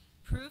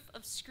 Proof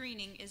of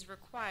screening is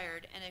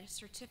required, and a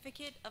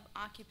certificate of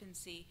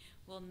occupancy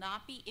will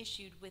not be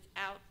issued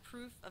without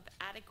proof of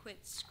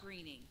adequate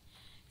screening.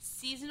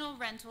 Seasonal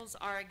rentals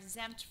are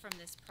exempt from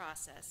this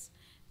process.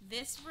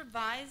 This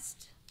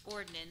revised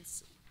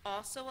ordinance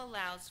also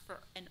allows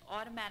for an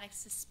automatic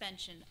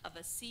suspension of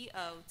a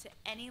CO to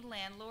any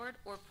landlord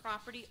or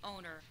property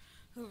owner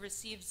who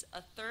receives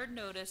a third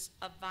notice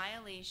of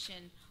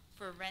violation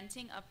for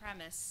renting a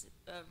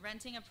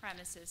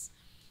premises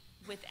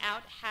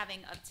without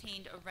having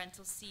obtained a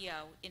rental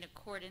CO in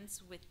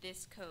accordance with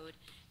this code,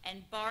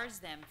 and bars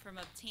them from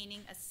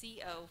obtaining a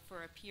CO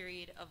for a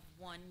period of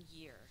 1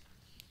 year.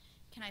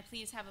 Can I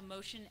please have a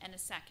motion and a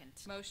second?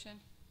 Motion.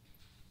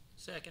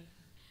 Second.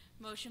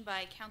 Motion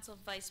by Council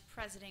Vice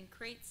President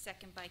Crate,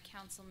 second by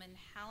Councilman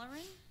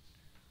Halloran.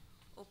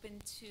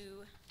 Open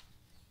to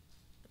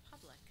the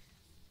public.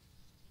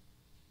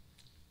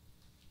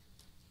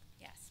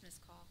 Yes, Ms.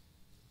 Call.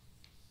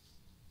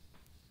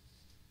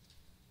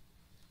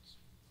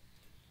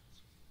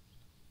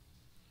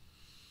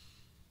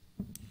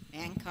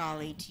 Ann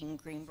Colley, Team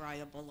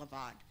Greenbrier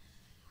Boulevard.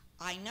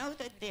 I know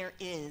that there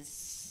is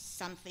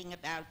something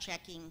about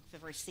checking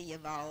for C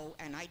of O,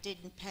 and I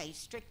didn't pay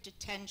strict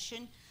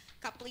attention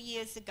a couple of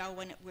years ago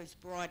when it was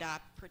brought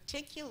up,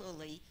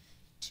 particularly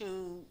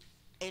to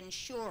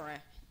ensure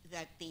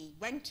that the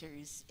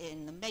renters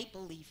in the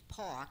Maple Leaf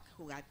Park,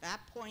 who at that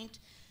point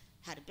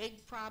had a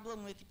big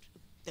problem with,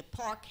 the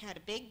park had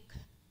a big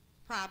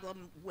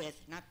problem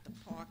with, not the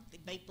park, the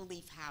Maple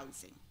Leaf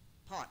housing,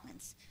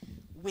 apartments,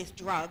 with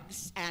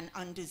drugs and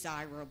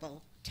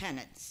undesirable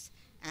tenants.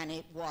 And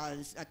it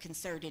was a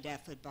concerted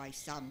effort by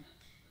some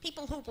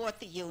people who bought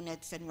the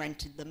units and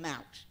rented them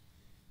out.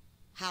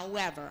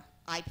 However,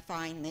 I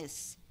find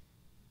this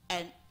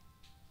an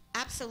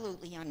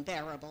absolutely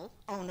unbearable,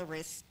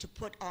 onerous to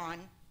put on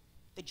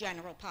the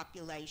general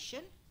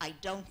population. I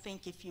don't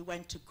think if you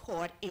went to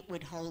court it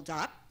would hold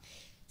up.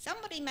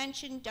 Somebody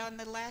mentioned on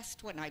the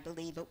last one, I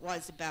believe it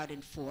was, about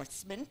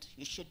enforcement.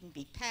 You shouldn't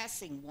be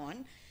passing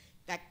one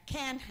that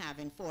can have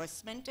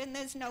enforcement, and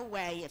there's no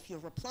way, if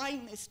you're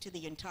applying this to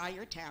the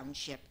entire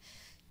township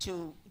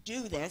to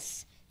do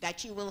this,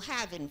 that you will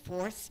have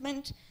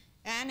enforcement.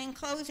 And in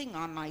closing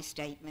on my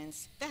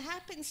statements, there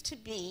happens to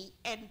be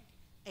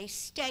a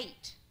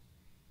state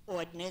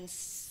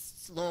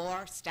ordinance,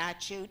 law,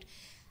 statute.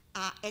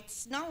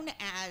 It's known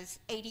as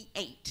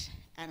 88,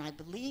 and I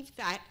believe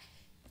that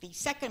the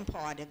second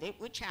part of it,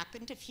 which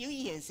happened a few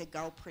years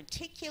ago,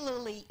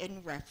 particularly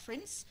in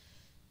reference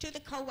to the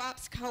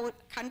co-ops,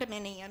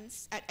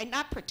 condominiums, and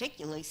not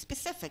particularly,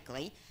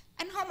 specifically,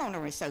 and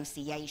homeowner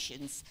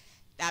associations,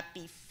 that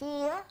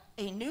before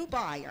a new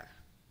buyer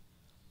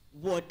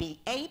would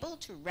be able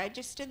to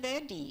register their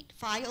deed,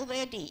 file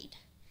their deed,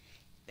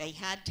 they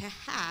had to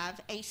have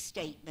a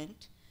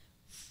statement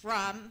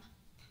from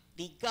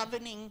the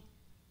governing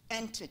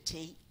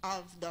entity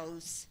of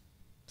those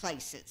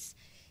places.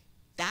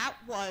 That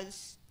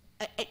was,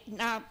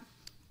 now,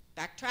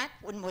 backtrack,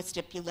 one more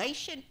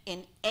stipulation,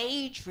 in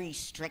age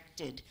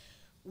restricted,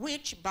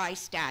 which by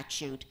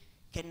statute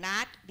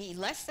cannot be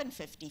less than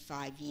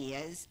 55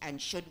 years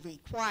and should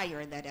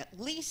require that at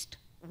least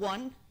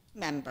one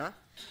member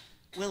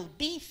will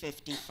be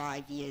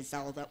 55 years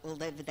old that will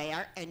live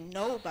there, and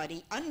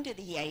nobody under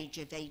the age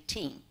of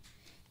 18.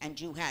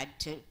 And you had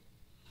to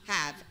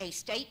have a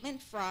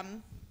statement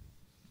from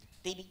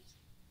the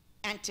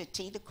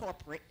entity, the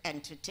corporate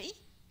entity,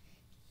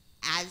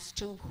 as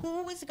to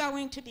who was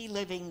going to be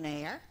living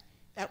there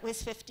that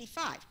was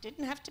 55.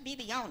 Didn't have to be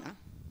the owner.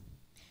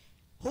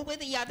 Who were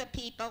the other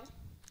people?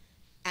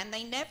 And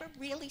they never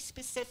really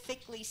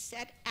specifically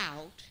set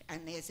out,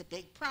 and there's a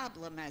big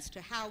problem as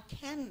to how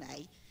can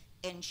they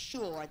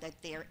ensure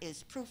that there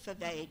is proof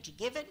of age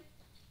given,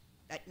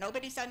 that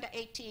nobody's under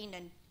 18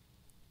 and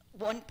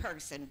one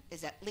person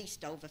is at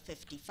least over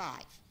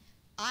 55.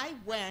 I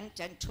went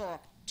and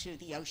talked to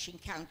the Ocean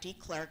County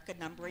clerk a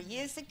number of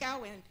years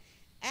ago and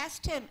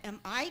asked him, am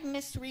I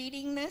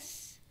misreading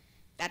this,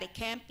 that it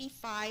can't be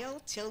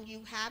filed till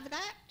you have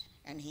that?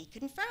 And he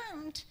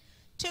confirmed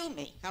to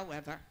me.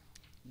 However,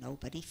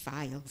 nobody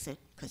files it,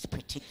 because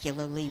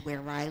particularly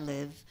where I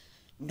live,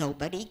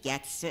 nobody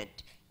gets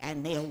it.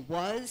 And there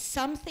was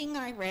something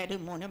I read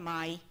in one of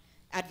my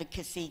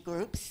advocacy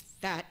groups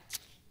that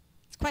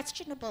it's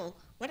questionable.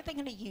 What are they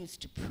going to use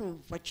to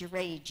prove what your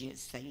age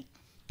is?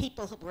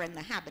 People who were in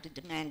the habit of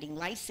demanding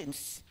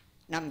license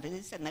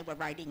numbers, and they were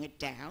writing it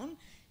down.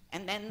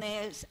 And then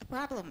there's a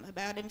problem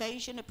about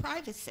invasion of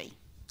privacy.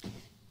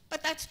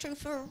 But that's true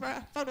for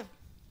voter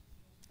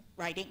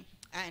writing,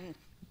 and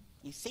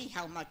you see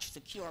how much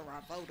secure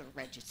our voter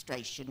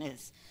registration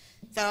is.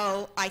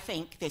 So I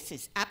think this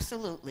is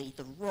absolutely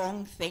the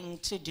wrong thing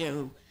to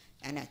do,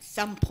 and at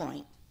some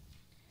point,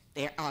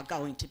 there are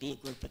going to be a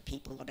group of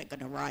people that are going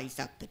to rise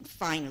up and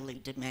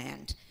finally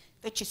demand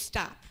that you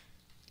stop.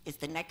 Is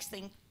the next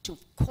thing to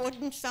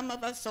cordon some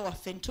of us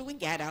off into a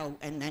ghetto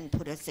and then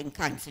put us in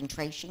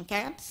concentration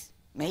camps?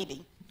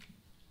 Maybe.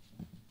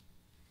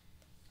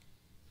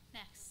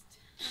 Next.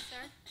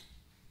 Sir?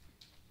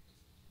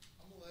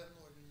 I'm a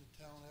landlord in the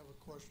town. I have a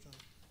question.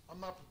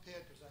 I'm not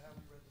prepared because I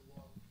haven't read the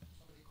law.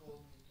 Somebody called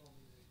me and told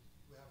me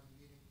we have a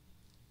meeting.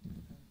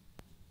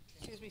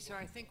 Excuse me, sir,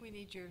 I think we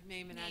need your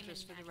name and Name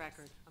address and for the address.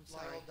 record. I'm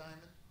sorry. Lyle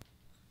Diamond,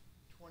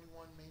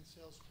 21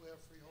 Mainsail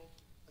Square, Freehold.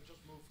 I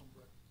just moved from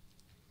Brick.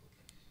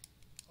 Okay.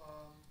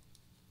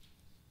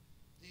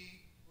 The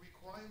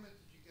requirement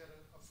that you get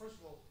first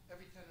of all,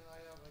 every tenant I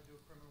have, I do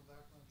a criminal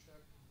background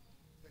check,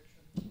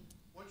 eviction.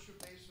 What's your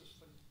basis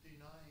for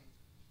denying?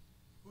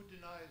 Who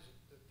denies it?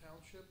 The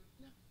township?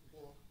 No.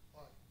 Or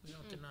I? We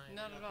don't deny it.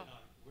 Not at all.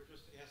 We're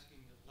just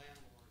asking the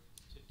landlord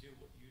to do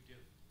what you do.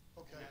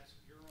 Okay. And that's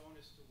your own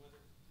as to whether,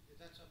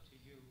 that's up to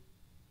you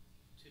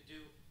to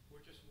do. We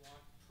just want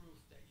proof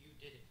that you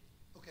did it.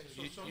 Okay,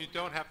 You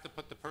don't have to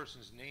put the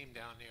person's name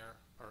down there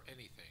or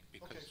anything,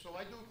 because. Okay, so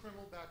I do a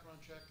criminal background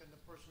check and the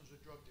person's a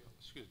drug dealer.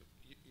 Excuse me,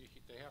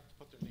 they have to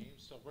put their names,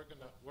 so we're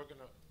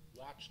gonna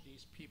watch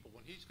these people.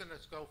 When he's gonna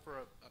go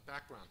for a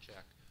background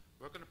check,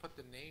 we're gonna put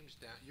the names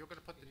down, you're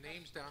gonna put the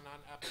names down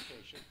on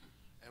application,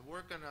 and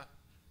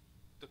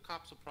the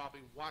cops will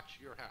probably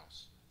watch your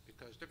house,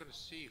 because they're gonna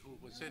see who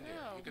was in there.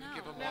 You're gonna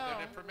give them all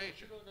that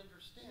information. You don't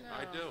understand.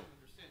 I do.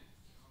 Understand.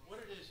 What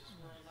it is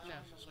we're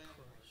allowing the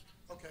landlord.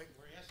 Okay,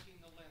 We're asking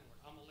the landlord,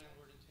 I'm a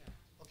landlord in town.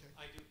 okay.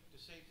 I do the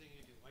same thing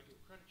you do. I do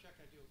a credit check,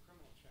 I do a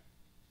criminal check.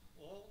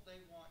 All they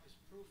want is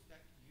proof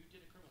that you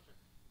did a criminal check.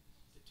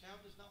 The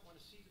town does not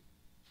want to see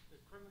the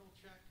criminal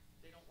check.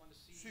 They don't want to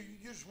see So you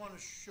just want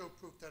to show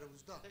proof that it was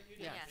done? that you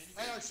did. Yes.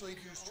 And I actually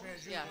use the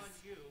onus is TransUnion,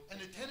 on you. and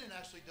the tenant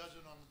actually does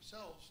it on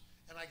themselves,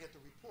 and I get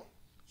the report.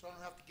 So I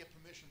don't have to get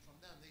permission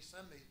from them. They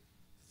send me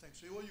the thing.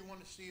 So all you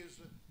want to see is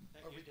a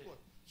That you did.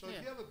 report. So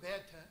if Yeah. you have a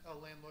bad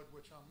landlord,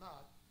 which I'm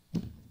not,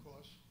 of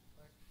course,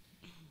 right,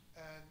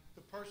 and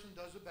the person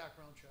does a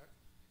background check,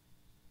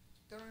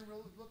 they don't even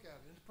really look at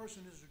it, and the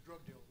person is a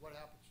drug dealer, what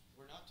happens?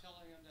 We're not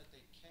telling them that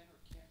they can or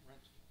can't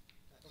rent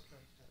it. Okay.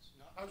 That's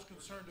not. I was what we're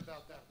concerned doing.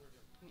 about That's that. what we're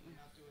doing.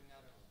 We're not doing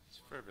that at all. It's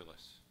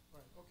frivolous.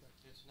 Right, okay.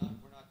 It's not,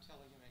 we're not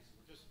telling him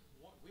anything.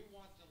 We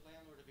want the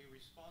landlord to be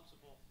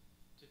responsible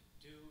to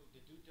do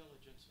the due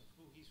diligence of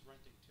who he's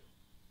renting to.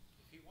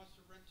 If he wants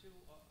to rent to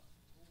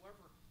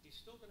whoever, he's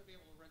still gonna be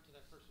able to rent to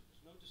that person.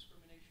 There's no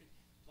discrimination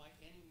by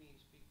any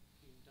means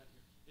being done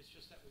here. It's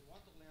just that we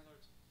want the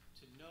landlords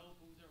to know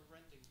who they're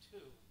renting to.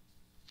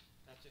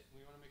 That's it.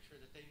 We wanna make sure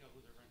that they know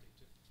who they're renting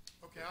to.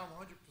 Okay, I'm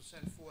 100%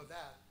 for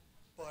that,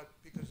 but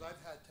because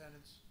I've had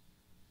tenants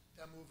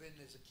that move in,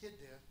 there's a kid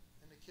there,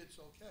 and the kid's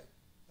okay,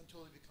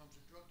 until he becomes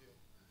a drug dealer.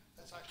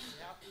 That's actually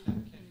happened,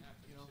 That can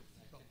happen you know? too.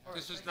 That So, can all right,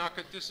 This is thank you not,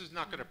 very much. this is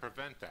not gonna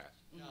prevent that.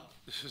 No.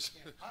 This is,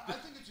 I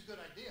think it's a good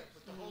idea,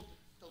 but the whole,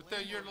 but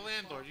then you're the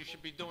landlord, you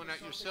should be doing that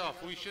yourself.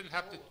 We shouldn't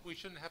have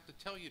to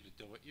tell you to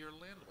do it. You're a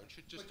landlord, you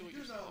should just do it But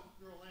you do know, yourself.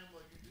 you're a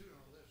landlord, you do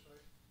know this,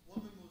 right?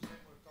 Woman moves in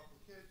with a couple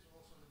of kids, and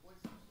also the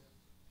boyfriend's there.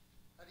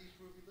 How do you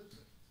prove he lives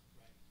there?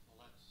 Right. Well,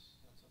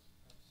 that's.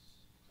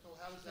 So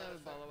how does that That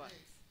would ball affect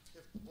away. me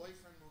if the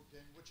boyfriend moved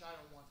in, which I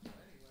don't want to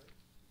anyway,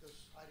 because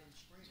I didn't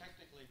screen it?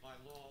 Technically, by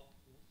law,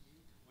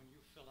 when you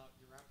fill out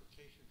your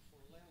application for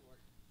a landlord,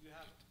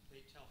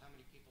 they tell how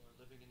many people are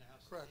living in the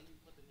house. Correct. And you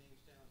put the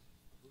names down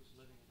of who's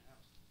living in the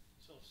house.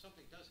 So if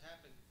something does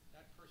happen,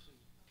 that person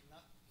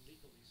not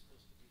legally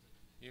supposed to be living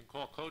there. You can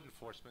call code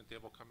enforcement, they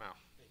will come out.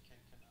 They can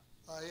come out.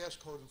 I asked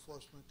code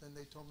enforcement, and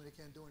they told me they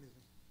can't do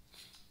anything.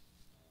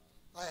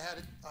 I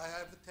had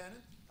a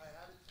tenant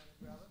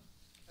rather,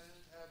 and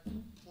it had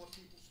 4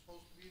 people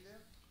supposed to be there.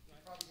 He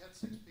probably had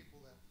 6 people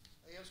there.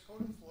 I asked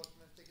code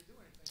enforcement if they could do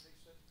anything. They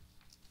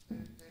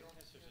said they don't.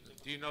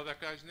 Do you know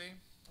that guy's name?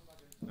 I'm not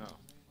gonna tell No.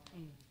 you the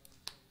name.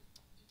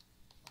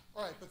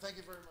 All right, but thank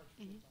you very much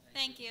for your time.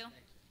 Thank you.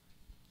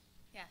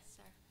 Yes,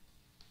 sir.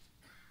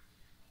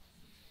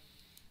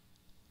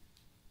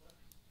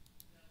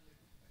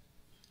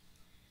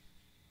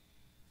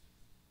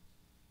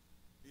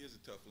 He is a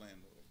tough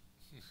landlord.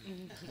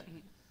 And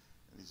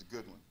he's a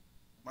good one.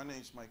 My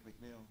name's Mike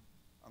McNeil.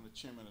 I'm the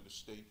chairman of the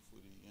state for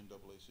the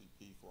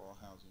NAACP for all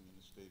housing in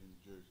the state of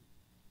New Jersey.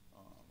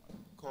 I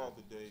called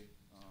today.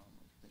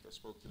 I think I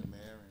spoke to the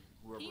mayor and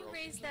whoever Can else. you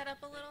raise that up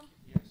a little?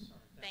 Yes, sorry.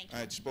 Thank I you.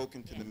 had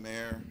spoken to the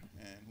mayor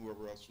and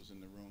whoever else was in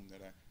the room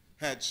that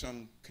I had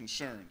some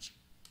concerns.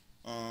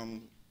 I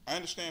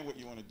understand what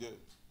you want to do.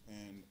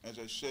 And as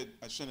I said,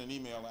 I sent an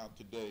email out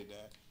today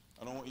that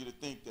I don't want you to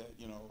think that,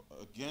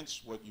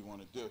 against what you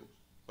want to do.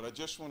 But I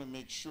just want to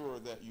make sure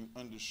that you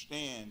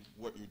understand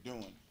what you're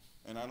doing.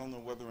 And I don't know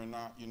whether or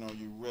not,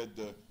 you read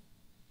the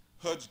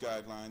HUD's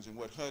guidelines and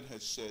what HUD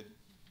has said,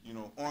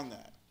 on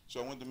that. So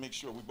I wanted to make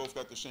sure we both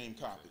got the same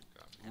copy.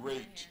 Okay, Great.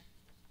 here.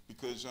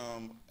 Because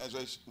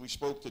we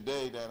spoke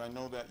today, that I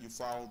know that you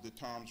followed the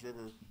Toms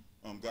River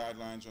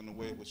guidelines on the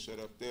way it was set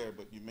up there,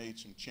 but you made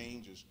some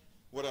changes.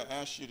 What I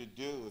asked you to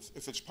do,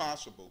 if it's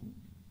possible,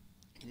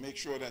 to make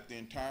sure that the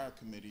entire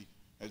committee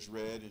has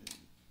read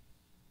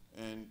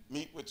and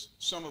meet with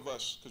some of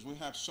us, because we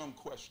have some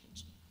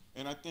questions.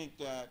 And I think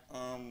that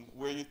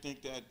where you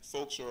think that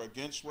folks are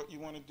against what you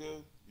want to do,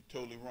 you're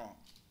totally wrong.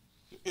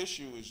 The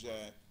issue is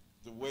that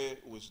the way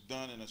it was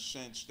done, in a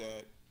sense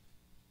that,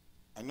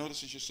 I know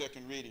this is your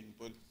second reading,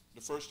 but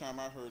the first time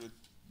I heard it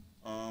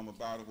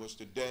about it was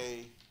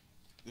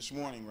this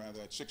morning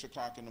rather, at 6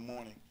 o'clock in the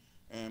morning,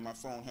 and my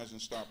phone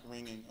hasn't stopped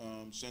ringing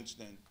since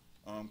then.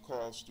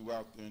 Calls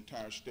throughout the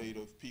entire state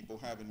of people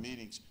having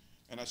meetings.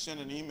 And I sent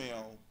an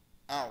email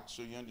out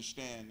so you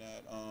understand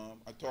that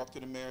I talked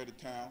to the mayor of the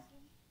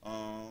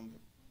town.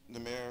 The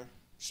mayor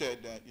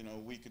said that, you know,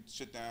 we could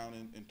sit down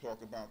and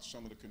talk about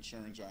some of the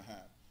concerns I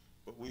have.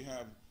 But we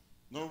have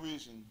no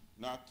reason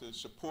not to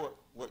support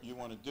what you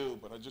want to do,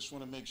 but I just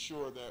want to make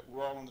sure that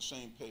we're all on the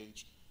same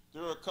page.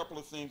 There are a couple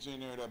of things in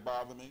there that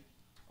bother me,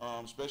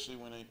 especially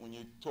when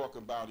you talk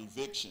about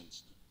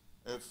evictions.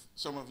 If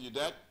some of you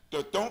that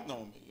don't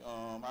know me,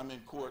 I'm in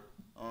court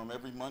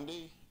every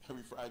Monday,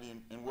 every Friday,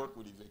 and work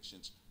with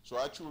evictions. So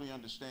I truly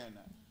understand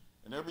that.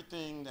 And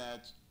everything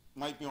that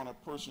might be on a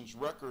person's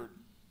record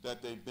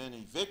that they've been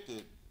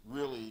evicted,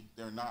 really,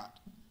 they're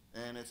not.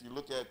 And if you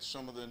look at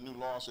some of the new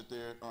laws that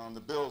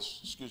the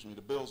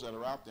bills that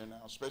are out there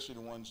now, especially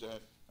the ones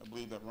that I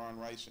believe that Ron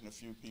Rice and a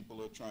few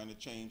people are trying to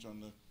change on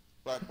the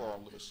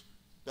blackball list,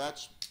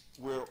 that's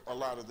where a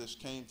lot of this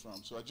came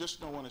from. So I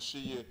just don't want to see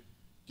you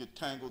get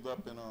tangled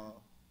up in a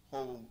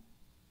whole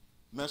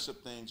mess of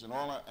things. And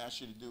all I ask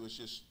you to do is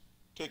just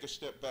take a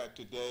step back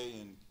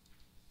today,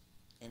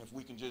 and if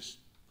we can just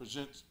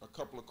present a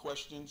couple of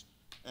questions,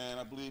 and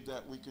I believe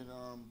that we can,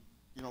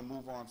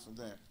 move on from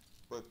there.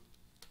 But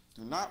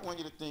do not want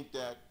you to think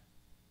that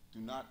do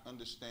not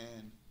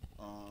understand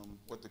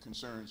what the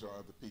concerns are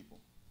of the people.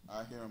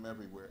 I hear them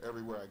everywhere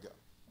I go.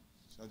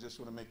 So I just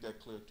want to make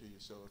that clear to you.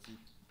 So if you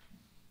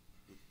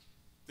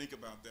think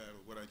about that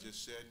or what I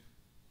just said,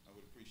 I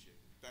would appreciate it.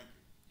 Thank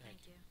you. Thank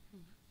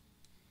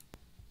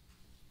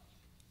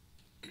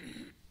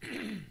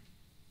you.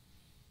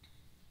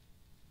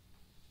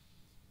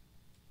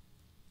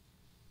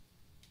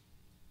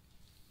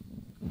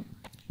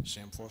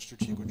 Sam Foster,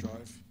 Teagle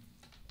Drive.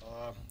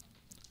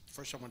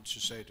 First, I wanted to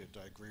say that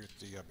I agree with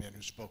the man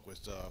who spoke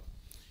with,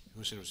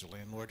 who said it was a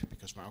landlord,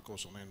 because my uncle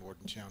was a landlord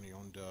in town. He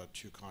owned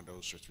 2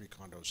 condos or 3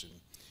 condos in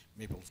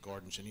Maple Leaf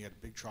Gardens, and he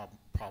had big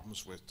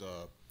problems with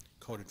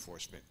code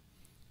enforcement.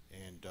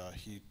 And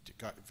he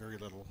got very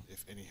little,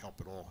 if any,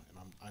 help at all.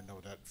 And I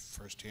know that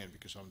firsthand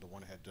because I'm the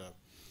one who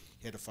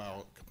had to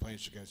file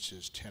complaints against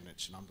his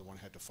tenants, and I'm the one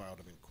who had to file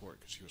them in court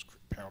because he was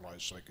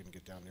paralyzed, so I couldn't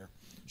get down there.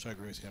 So I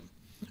agree with him.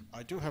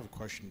 I do have a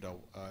question, though,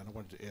 and I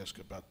wanted to ask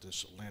about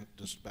this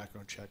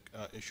background check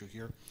issue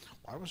here.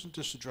 Why wasn't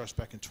this addressed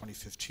back in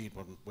 2015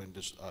 when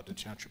the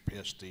township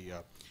passed the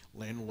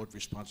landlord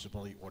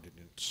responsibility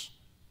ordinance?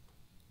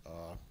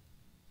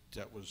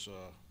 That was,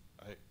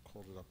 I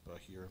called it up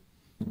here.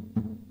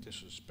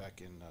 This was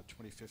back in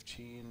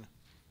 2015.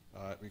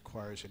 It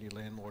requires any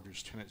landlord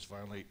whose tenants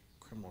violate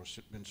criminal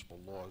or municipal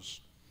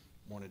laws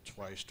more than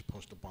twice to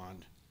post a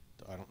bond.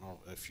 I don't know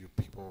if you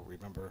people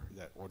remember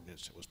that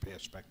ordinance that was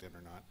passed back then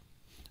or not.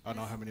 I don't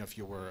know how many of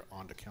you were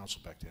on the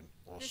council back then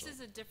also. This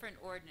is a different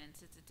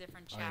ordinance. It's a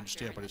different chapter. I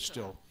understand, but in it's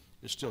the code.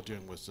 still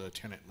dealing with the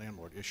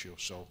tenant-landlord issue.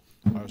 So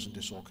why wasn't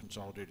this all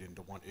consolidated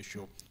into one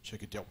issue so you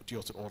could deal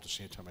with it all at the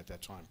same time at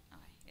that time?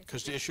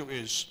 Because the issue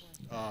is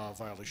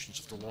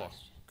violations of the law,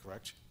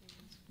 correct?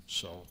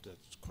 So the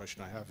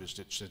question I have is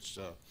that since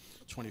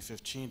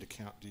 2015,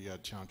 the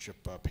township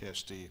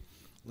passed the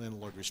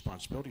Landlord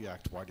Responsibility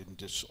Act, why didn't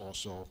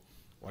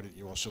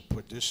you also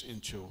put this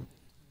into,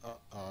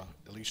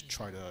 at least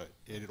try to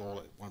add it all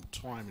at one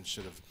time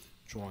instead of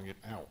drawing it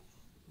out?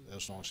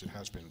 As long as it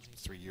has been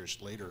 3 years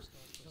later,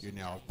 you're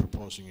now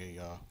proposing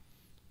a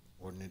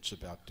ordinance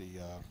about the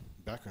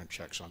background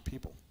checks on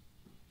people,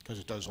 because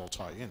it does all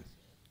tie in,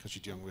 because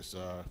you're dealing with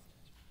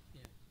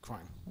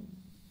crime.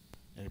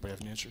 Anybody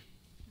have an answer?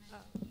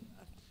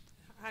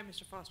 Hi,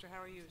 Mr. Foster,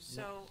 how are you?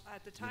 So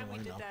at the don't time we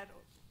wanna did know. that,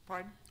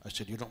 pardon? I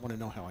said, you don't want to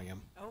know how I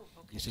am. Oh,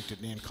 okay. You think that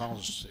Nan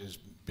Collins is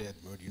bad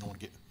mood. You don't want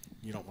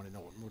to know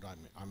what mood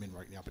I'm in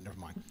right now, but never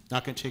mind.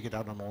 Not going to take it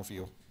out on all of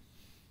you.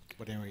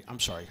 But anyway, I'm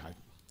sorry. I'm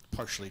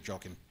partially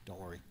joking. Don't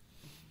worry.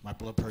 My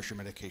blood pressure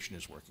medication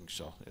is working,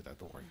 so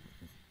don't worry.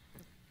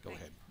 Go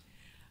ahead.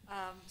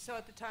 So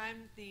at the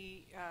time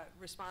the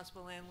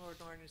responsible landlord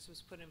ordinance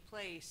was put in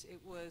place, it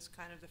was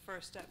kind of the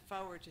first step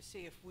forward to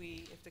see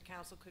if the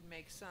council could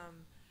make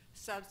some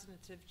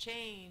substantive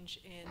change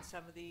in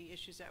some of the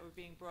issues that were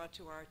being brought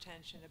to our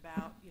attention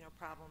about,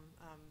 problem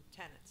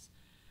tenants.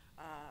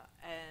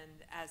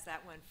 And as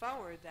that went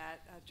forward,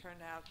 that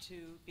turned out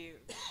to be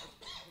a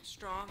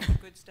strong and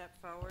good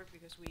step forward,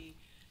 because we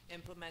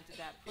implemented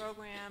that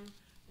program.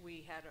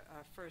 We had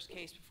our first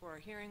case before a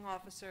hearing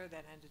officer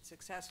that ended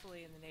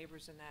successfully, and the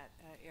neighbors in that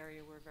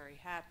area were very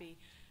happy.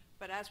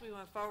 But as we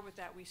went forward with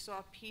that, we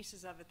saw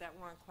pieces of it that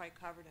weren't quite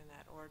covered in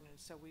that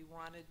ordinance, so we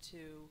wanted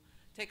to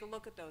take a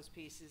look at those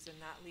pieces and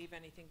not leave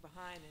anything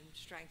behind and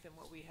strengthen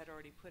what we had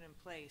already put in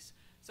place.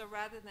 So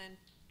rather than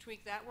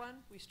tweak that one,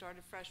 we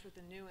started fresh with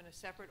a new and a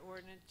separate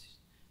ordinance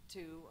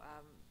to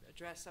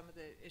address some of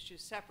the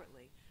issues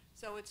separately.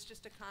 So it's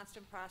just a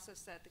constant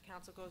process that the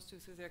council goes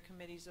through their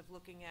committees of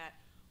looking at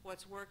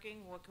what's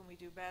working, what can we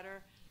do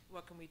better,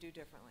 what can we do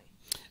differently.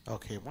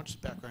 Okay, once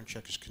the background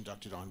check is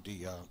conducted on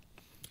the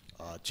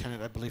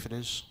tenant, I believe it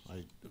is,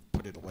 I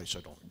put it away so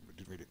I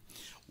didn't read it.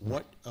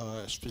 What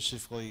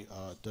specifically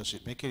does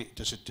it make it,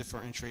 does it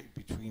differentiate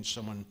between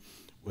someone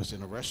with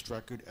an arrest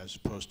record as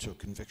opposed to a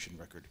conviction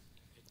record?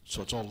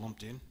 So it's all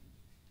lumped in?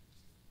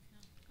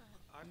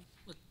 I'm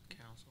with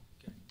council.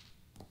 Okay.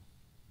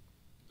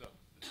 Look,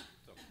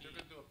 they're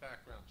going to do a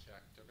background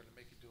check. They're going to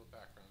make you do a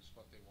background. It's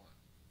what they want.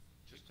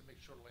 Just to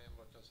make sure the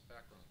landlord does a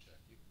background check.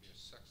 You could be a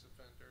sex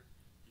offender.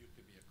 You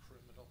could be a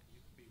criminal. You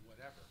could be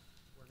whatever.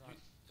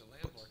 The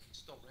landlord can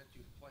still rent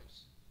you the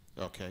place.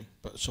 Okay,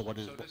 but so what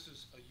is? So this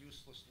is a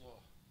useless law.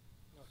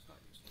 No, it's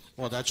not useless.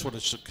 Well, that's what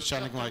it's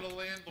sounding like.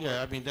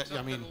 Yeah, I mean, it's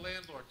up to the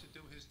landlord to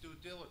do his due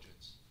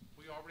diligence.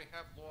 We already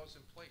have laws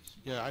in place.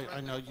 Yeah,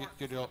 I know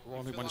you're the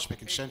only one that's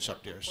making sense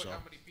up there, so. How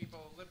many people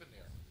are living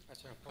there?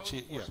 That's our Code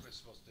See, yeah. enforcement's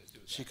supposed to do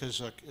that. See,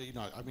 because, you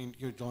know, I mean,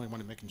 you're the only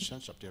one making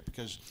sense up there,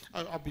 because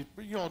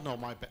you all know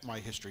my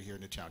history here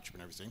in the township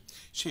and everything.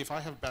 See, if I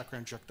have a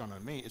background check done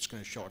on me, it's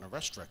going to show an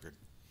arrest record.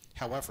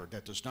 However,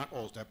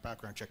 that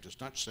background check does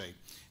not say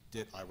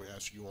that,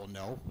 as you all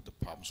know, the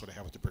problems that I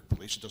have with the Brick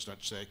Police, it does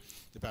not say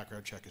the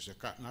background check is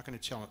not going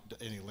to tell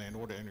any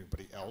landlord or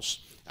anybody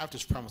else. I have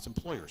this problem with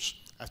employers.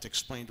 I have to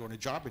explain during a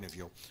job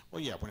interview.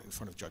 Well, yeah, I went in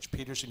front of Judge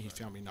Peterson. He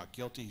found me not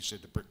guilty. He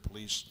said the Brick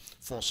Police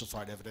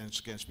falsified evidence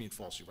against me and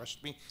falsely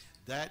arrested me.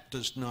 That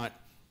is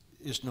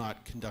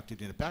not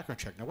conducted in a background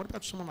check. Now, what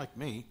about someone like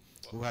me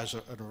who has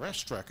an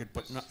arrest record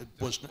but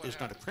is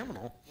not a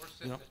criminal? We're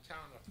setting the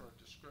town up for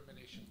a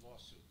discrimination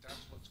lawsuit.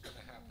 That's what's going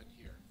to happen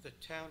here. The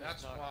town That's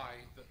is not. why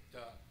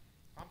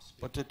I'm speaking.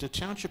 But the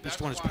township is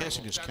the one that's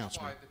passing this,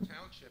 Councilman. That's why the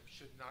township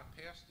should not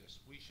pass this.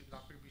 We should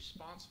not be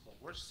responsible.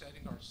 We're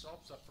setting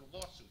ourselves up for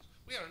lawsuits.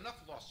 We have enough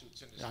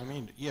lawsuits in this. I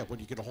mean, yeah, when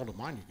you get a hold of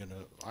mine,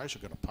 eyes are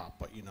gonna pop.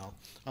 But you know,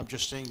 I'm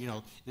just saying, you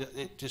know,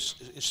 it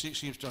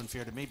seems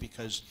unfair to me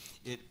because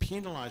it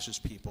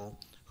penalizes people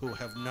who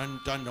have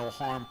done no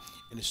harm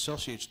and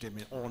associates them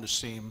all in the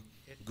same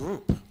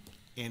group.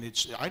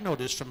 And I know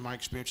this from my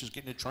experiences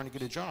trying to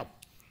get a job.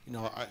 You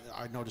know,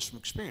 I know this from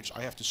experience.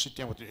 I have to sit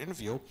down with an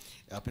interview.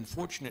 I've been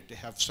fortunate to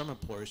have some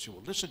employers who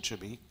will listen to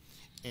me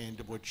and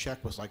would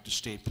check with like the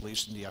state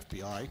police and the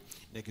FBI. And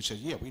they can say,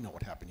 yeah, we know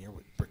what happened here.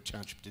 Brick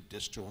Township did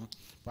this to them.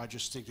 But I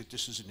just think that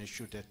this is an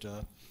issue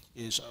that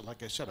is,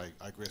 like I said,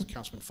 I agree with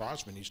Councilman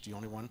Fosman. He's the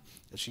only one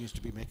that seems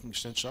to be making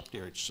sense up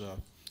there. It's,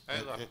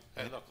 Hey, look,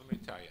 let me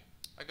tell you.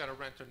 I got a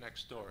renter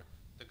next door.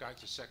 The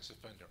guy's a sex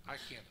offender. I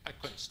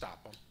couldn't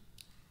stop him.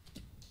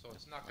 So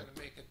it's not going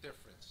to make a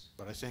difference.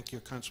 But I thank you,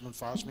 Councilman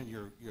Fosman.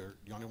 You're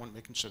the only one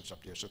making sense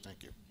up there, so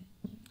thank you.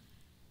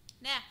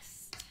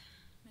 Next,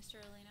 Mr.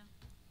 Olino.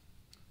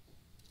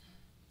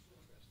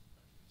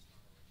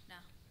 No.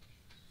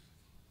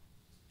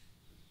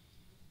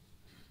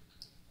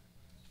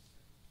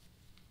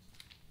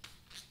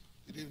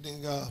 Good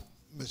evening,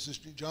 Mrs.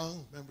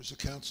 DeJong, members of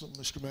council,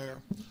 Mr. Mayor.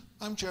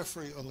 I'm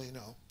Jeffrey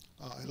Olino.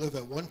 I live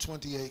at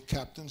 128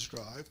 Captain's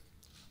Drive.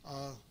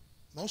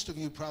 Most of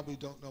you probably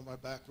don't know my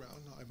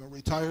background. I'm a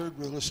retired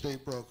real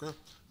estate broker.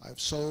 I've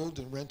sold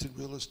and rented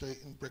real estate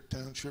in Brick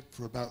Township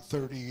for about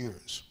 30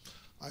 years.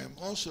 I am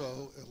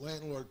also a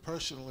landlord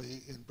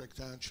personally in Brick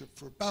Township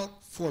for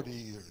about 40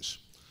 years.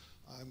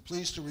 I'm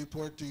pleased to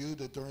report to you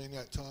that during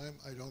that time,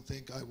 I don't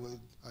think I've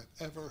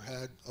ever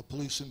had a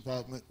police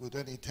involvement with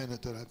any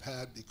tenant that I've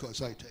had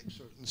because I take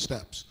certain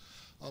steps.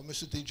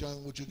 Mr.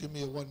 DeJong, would you give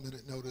me a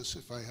 1-minute notice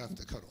if I have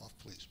to cut off,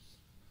 please?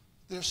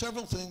 There are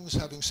several things,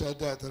 having said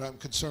that I'm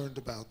concerned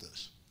about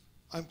this.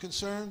 I'm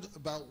concerned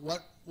about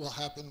what will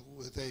happen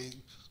with a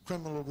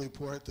criminal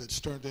report that's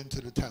turned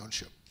into the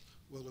township.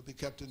 Will it be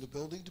kept in the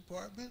building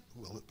department?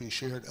 Will it be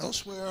shared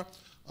elsewhere?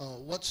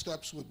 What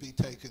steps would be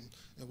taken?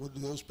 And would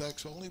those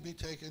steps only be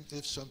taken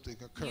if something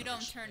occurs? You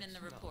don't turn in the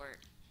report.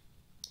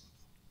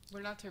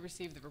 We're not to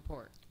receive the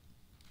report.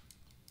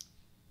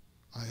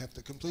 I have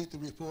to complete the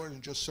report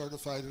and just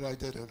certify that I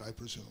did it, I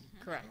presume.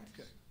 Correct.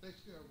 Okay,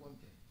 takes care of one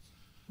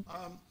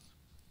thing.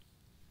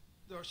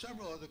 There are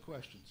several other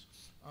questions.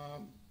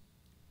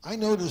 I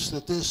noticed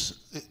that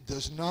it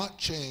does not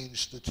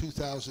change the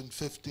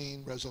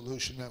 2015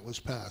 resolution that was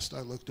passed. I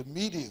looked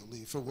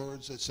immediately for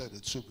words that said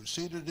it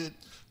superseded it,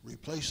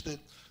 replaced it.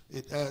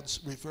 It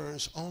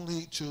refers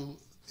only to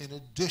in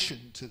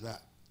addition to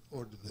that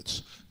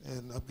ordinance.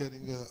 And I'm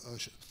getting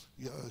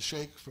a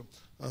shake from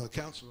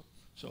council,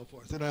 so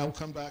forth. And I'll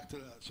come back to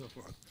that, so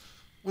forth.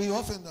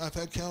 I've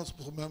had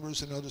council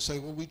members and others say,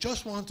 well, we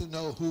just want to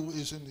know who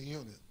is in the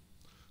unit.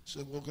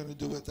 So we're going to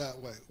do it that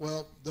way.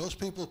 Well, those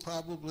people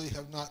probably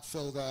have not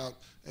filled out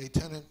a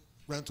tenant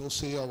rental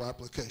CO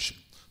application.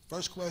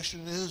 First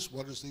question is,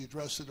 what is the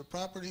address of the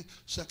property?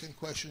 Second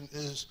question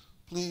is,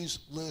 please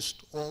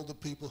list all the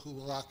people who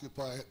will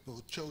occupy it,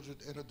 both children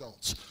and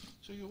adults.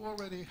 So you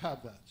already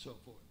have that, so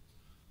forth.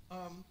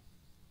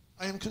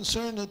 I am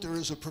concerned that there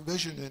is a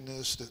provision in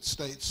this that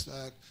states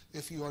that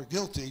if you are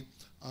guilty,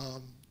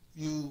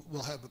 you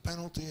will have a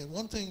penalty, and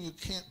one thing you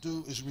can't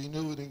do is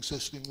renew an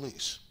existing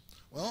lease.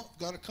 Well, I've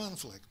got a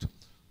conflict.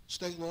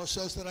 State law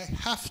says that I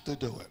have to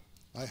do it.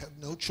 I have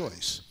no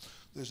choice.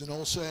 There's an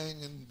old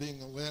saying in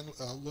being a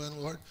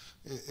landlord,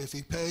 if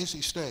he pays,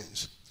 he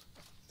stays.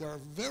 There are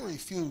very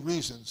few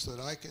reasons that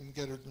I can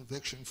get an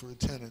eviction for a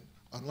tenant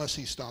unless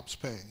he stops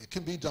paying. It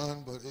can be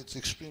done, but it's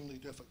extremely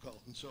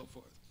difficult and so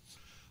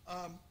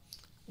forth.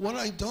 What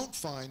I don't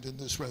find in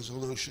this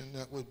resolution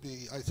that would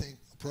be, I think,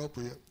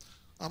 appropriate,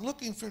 I'm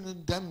looking for an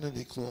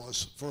indemnity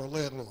clause for a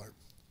landlord.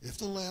 If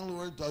the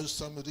landlord does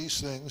some of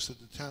these things that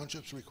the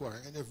township's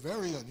requiring, and they're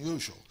very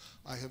unusual,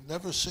 I have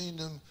never seen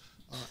them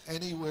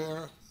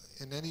anywhere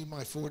in any of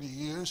my 40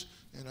 years,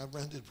 and I've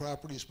rented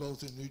properties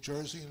both in New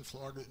Jersey and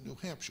Florida and New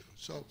Hampshire.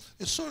 So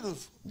it's sort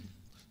of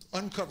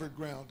uncovered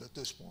ground at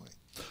this point.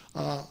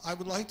 I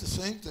would like to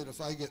think that if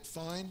I get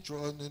fined,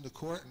 drawn into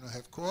court, and I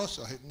have costs,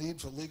 I have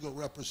need for legal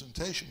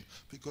representation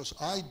because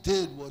I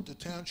did what the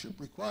township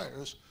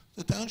requires,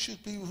 the township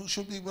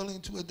should be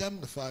willing to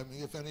indemnify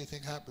me if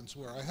anything happens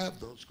where I have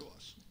those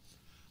costs.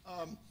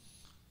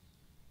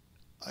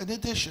 In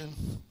addition,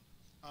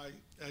 I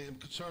am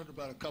concerned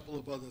about a couple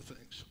of other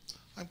things.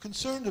 I'm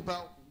concerned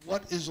about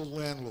what is a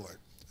landlord.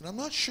 And I'm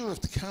not sure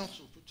if the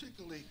council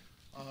particularly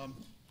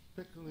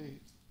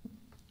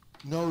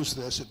knows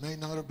this. It may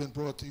not have been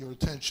brought to your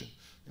attention.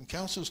 And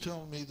council's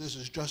telling me this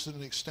is just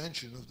an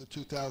extension of the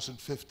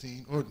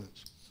 2015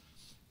 ordinance.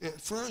 It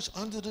first,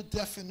 under the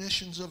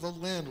definitions of a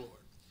landlord,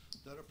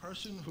 that a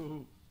person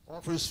who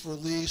offers for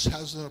lease,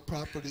 has their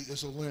property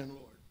as a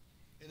landlord.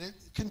 And it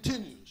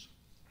continues,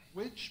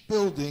 which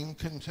building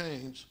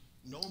contains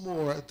no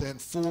more than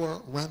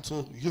 4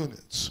 rental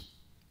units.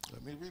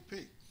 Let me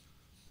repeat.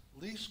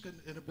 Lease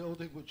in a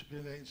building which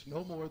contains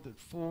no more than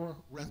 4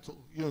 rental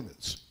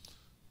units.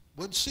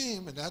 Would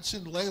seem, and that's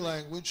in lay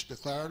language,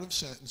 declarative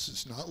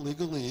sentences, not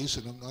legalese,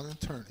 and I'm not an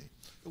attorney,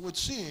 it would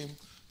seem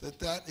that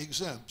that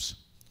exempts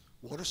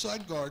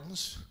Waterside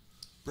Gardens,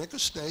 Brick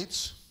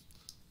Estates,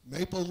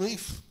 Maple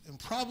Leaf, and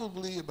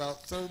probably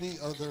about 30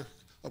 other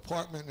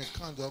apartment and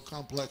condo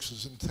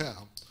complexes in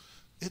town.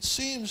 It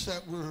seems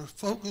that we're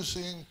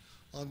focusing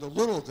on the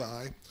little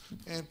guy,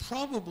 and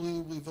probably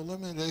we've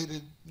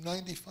eliminated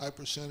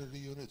 95% of the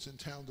units in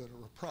town that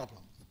are a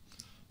problem.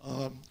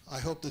 I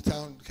hope the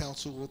town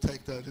council will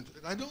take that into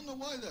it. I don't know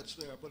why that's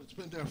there, but it's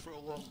been there for a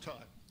long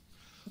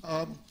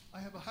time. I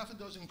have a half a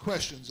dozen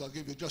questions. I'll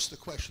give you just the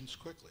questions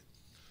quickly.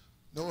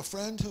 Know a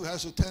friend who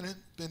has a tenant,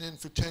 been in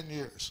for 10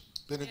 years.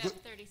 Been a good,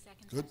 30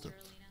 seconds, good. Mr.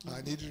 Arlino.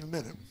 I needed a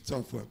minute,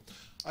 so forth.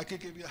 I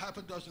could give you half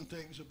a dozen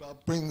things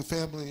about bringing the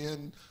family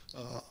in.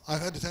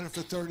 I've had a tenant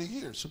for 30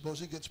 years. Suppose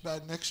he gets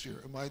bad next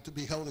year. Am I to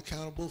be held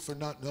accountable for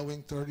not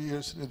knowing 30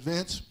 years in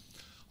advance?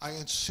 I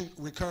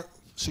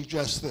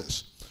suggest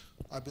this.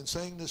 I've been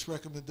saying this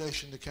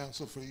recommendation to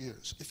council for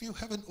years. If you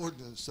have an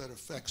ordinance that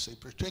affects a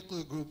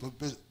particular group of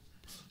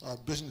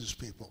business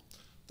people,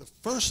 the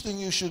first thing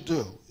you should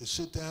do is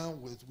sit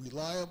down with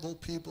reliable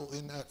people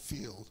in that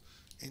field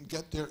and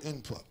get their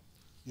input.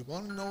 You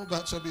want to know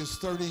about somebody who's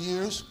 30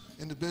 years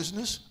in the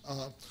business,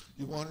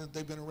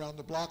 they've been around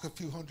the block a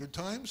few hundred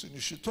times, and you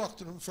should talk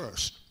to them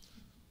first.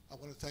 I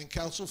want to thank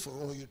council for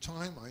all your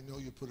time. I know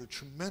you put a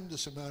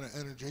tremendous amount of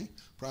energy.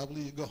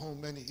 Probably you go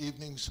home many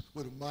evenings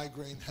with a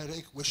migraine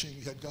headache, wishing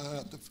you had gone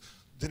out to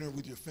dinner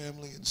with your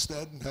family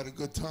instead and had a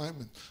good time,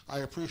 and I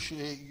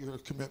appreciate your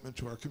commitment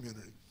to our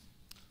community.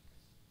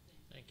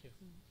 Thank you.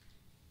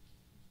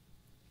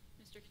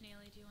 Mr.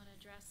 Keneally, do you want to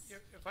address?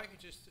 If I could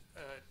just,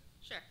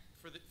 Sure.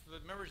 for the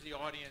members of the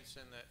audience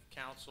and the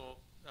council,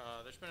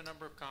 there's been a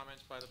number of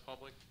comments by the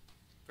public,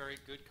 very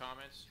good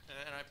comments,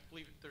 and I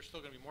believe there's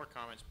still going to be more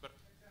comments, but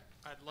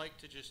I'd like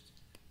to just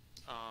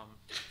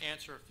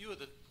answer a few of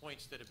the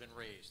points that have been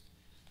raised.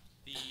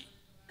 The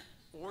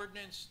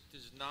ordinance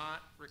does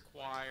not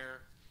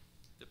require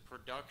the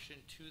production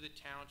to the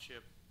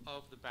township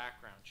of the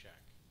background check.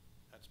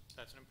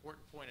 That's an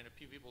important point, and a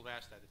few people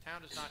have asked that. The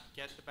town does not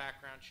get the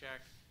background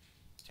check.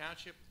 The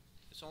township,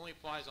 this only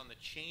applies on the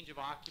change of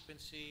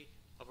occupancy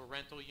of a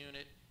rental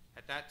unit.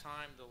 At that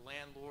time, the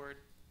landlord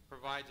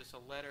provides us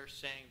a letter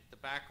saying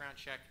the background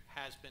check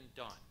has been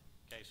done.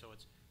 Okay, so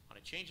it's on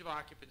a change of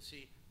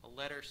occupancy, a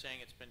letter saying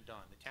it's been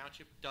done. The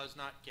township does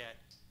not get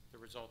the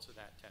results of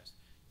that test.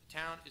 The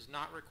town is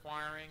not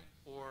requiring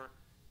or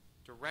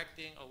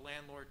directing a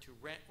landlord to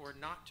rent or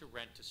not to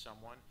rent to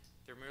someone.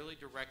 They're merely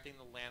directing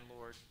the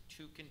landlord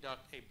to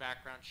conduct a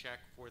background check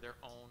for their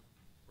own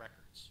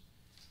records.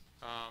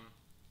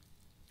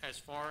 As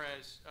far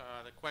as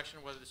the question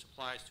of whether this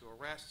applies to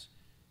arrests,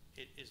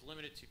 it is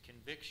limited to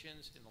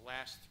convictions in the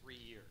last 3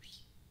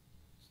 years.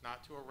 It's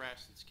not to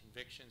arrests, it's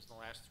convictions in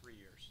the last 3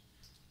 years.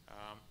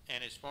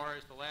 And as far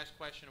as the last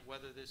question of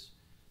whether this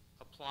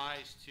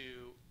applies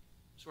to,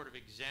 sort of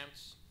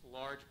exempts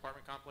large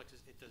apartment complexes,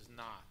 it does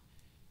not.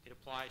 It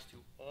applies to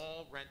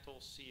all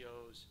rental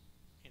COs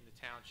in the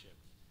township.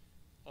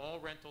 All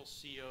rental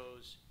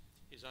COs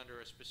is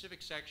under a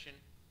specific section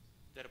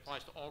that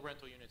applies to all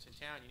rental units in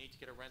town. You need to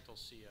get a rental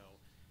CO.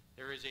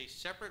 There is a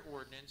separate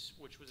ordinance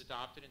which was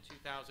adopted in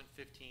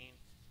 2015,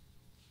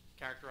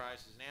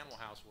 characterized as an animal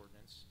house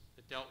ordinance,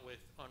 that dealt with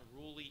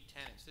unruly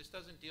tenants. This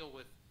doesn't deal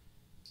with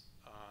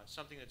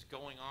something that's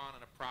going on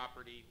a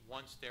property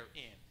once they're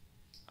in,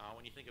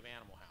 when you think of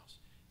animal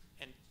house.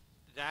 And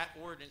that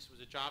ordinance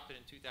was adopted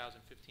in 2015,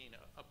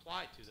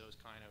 applied to those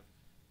kind of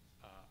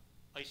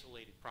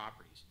isolated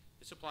properties.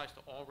 This applies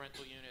to all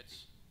rental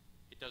units.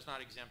 It does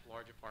not exempt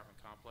large apartment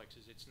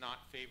complexes. It's not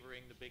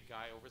favoring the big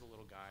guy over the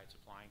little guy. It's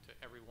applying to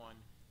everyone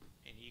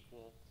in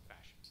equal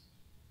fashion.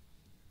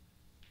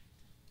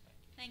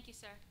 Thank you,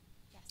 sir.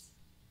 Yes.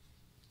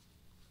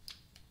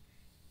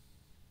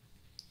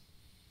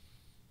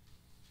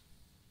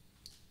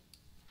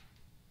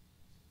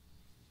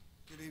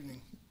 Good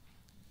evening.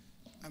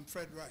 I'm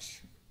Fred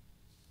Rush.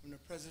 I'm the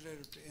president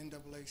of the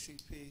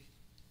NAACP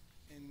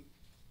in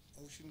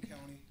Ocean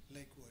County,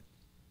 Lakewood.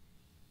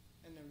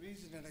 And the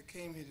reason that I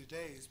came here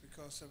today is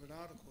because of an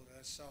article that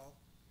I saw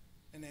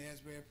in the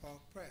Asbury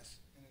Park Press.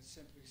 And it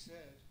simply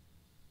said,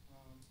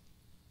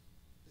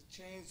 the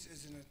change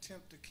is an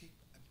attempt to keep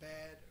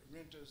bad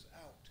renters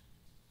out.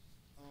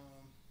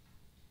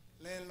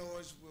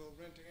 Landlords will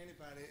rent to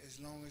anybody as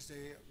long as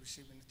they are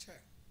receiving a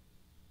check.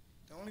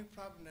 The only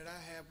problem that I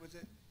have with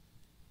it,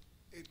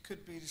 it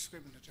could be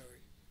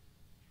discriminatory.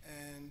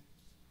 And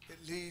it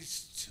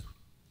leads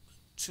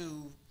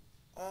to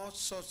all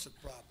sorts of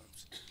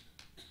problems.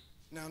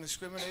 Now,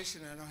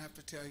 discrimination, I don't have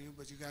to tell you,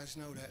 but you guys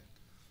know that.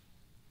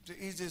 The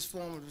easiest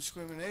form of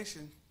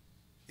discrimination,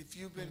 if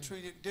you've been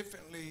treated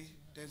differently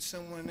than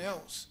someone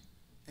else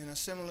in a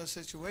similar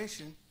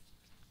situation,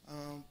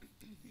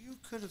 you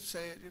could have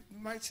said, you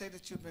might say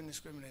that you've been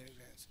discriminated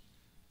against.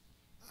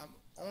 I'm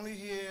only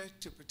here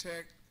to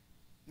protect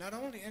not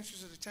only the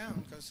interests of the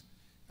town, because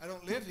I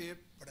don't live here,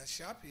 but I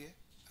shop here.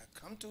 I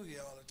come to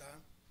here all the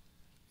time.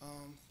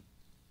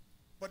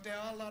 But there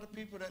are a lot of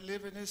people that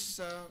live in this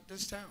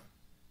town.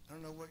 I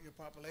don't know what your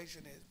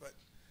population is, but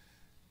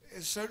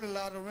it's certainly a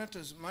lot of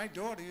renters. My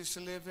daughter used to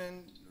live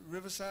in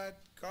Riverside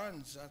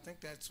Gardens. I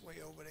think that's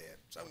way over there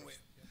somewhere.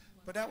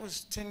 But that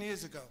was 10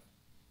 years ago.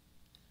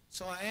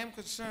 So I am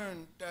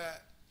concerned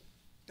that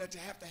you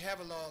have to have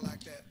a law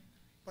like that.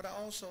 But I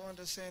also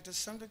understand to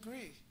some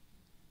degree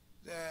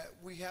that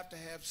we have to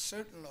have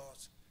certain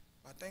laws.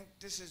 I think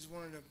this is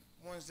one of the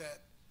ones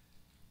that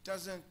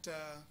doesn't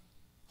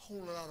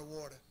hold a lot of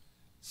water.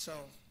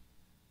 So,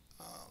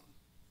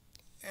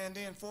 and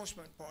the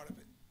enforcement part of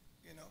it,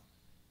 you know,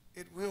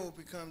 it will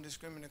become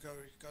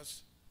discriminatory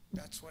because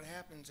that's what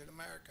happens in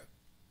America.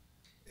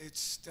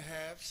 It's the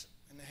haves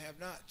and the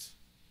have-nots.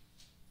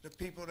 The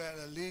people that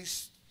are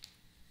least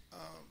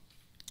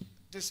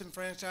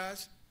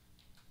disenfranchised,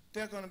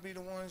 they're going to be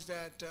the ones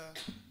that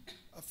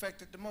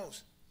affected the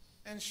most.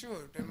 And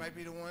sure, there might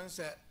be the ones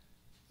that,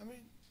 I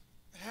mean,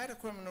 had a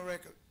criminal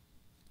record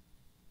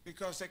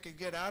because they could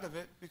get out of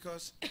it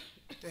because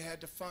they had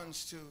the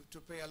funds to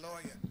pay a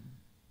lawyer.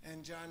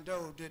 And John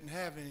Doe didn't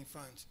have any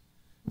funds.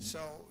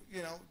 So,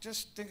 you know,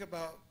 just think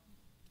about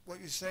what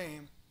you're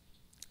saying.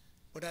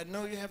 But I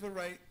know you have a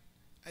right,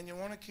 and you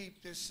want to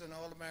keep this an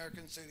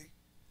all-American city.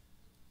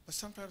 But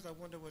sometimes I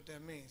wonder what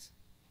that means.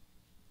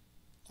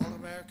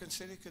 All-American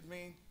city could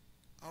mean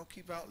I'll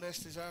keep out less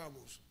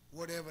desirables,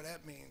 whatever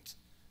that means.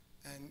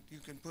 And you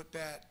can put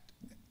that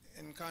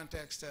in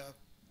context of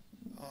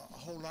a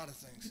whole lot of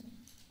things.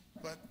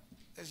 But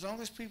as long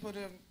as people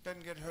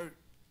doesn't get hurt,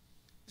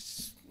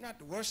 it's not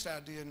the worst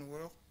idea in the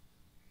world,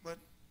 but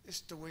it's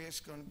the way it's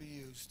going to be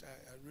used.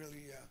 I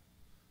really,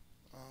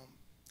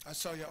 I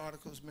saw your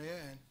articles,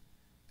 Mayor,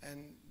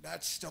 and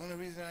that's the only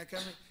reason I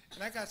come here.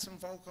 And I got some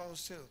phone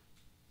calls too.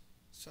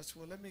 So I said,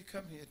 well, let me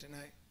come here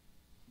tonight.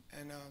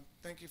 And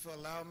thank you for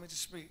allowing me to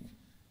speak,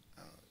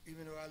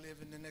 even though I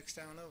live in the next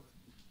town over.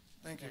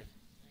 Thank you. Thank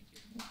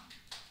you.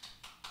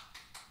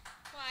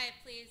 Quiet,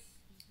 please.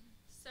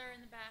 Sir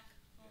in the back,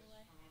 all the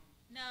way.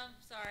 No,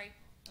 sorry.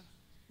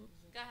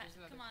 Go ahead,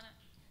 come on up.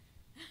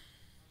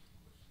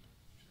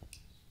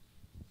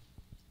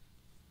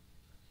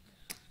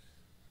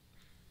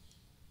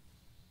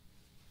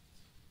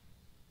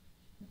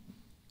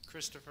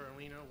 Christopher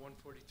Alino,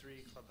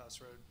 143 Clubhouse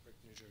Road, Brick,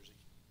 New Jersey.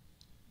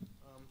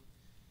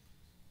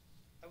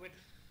 I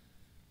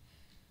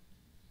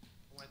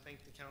want to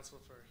thank the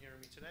council for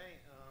hearing me today.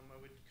 I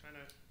would kind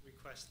of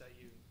request that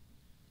you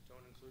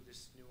don't include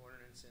this new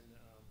ordinance in the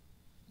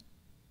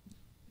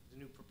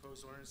new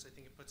proposed ordinance. I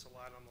think it puts a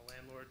lot on the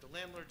landlord. The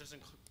landlord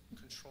doesn't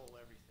control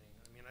everything.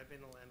 I mean, I've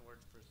been a landlord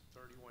for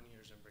 31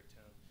 years in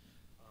Bricktown.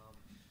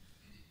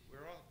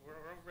 We're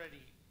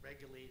already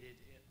regulated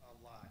a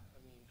lot.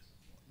 I mean,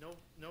 no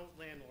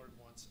landlord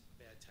wants a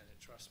bad tenant,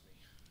 trust me.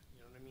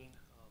 You know what I mean?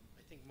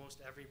 I think most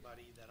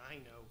everybody that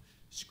I know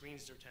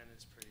screens their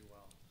tenants pretty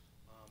well.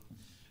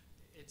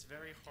 it's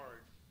very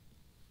hard.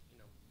 You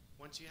know,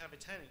 once you have a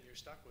tenant, you're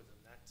stuck with them.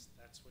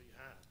 That's what you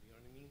have. You know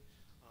what I mean?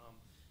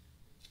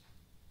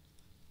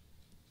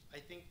 I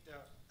think the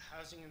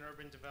Housing and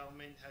Urban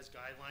Development has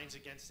guidelines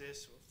against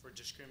this for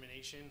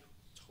discrimination.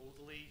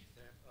 Totally,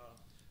 that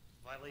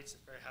violates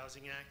the Fair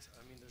Housing Act.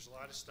 I mean, there's a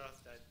lot of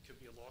stuff that could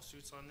be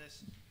lawsuits on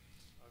this.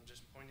 I'm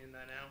just pointing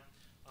that out.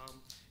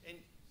 And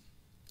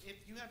if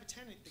you have a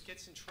tenant that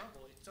gets in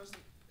trouble, it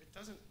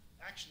doesn't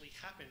actually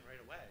happen right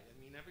away. I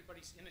mean,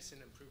 everybody's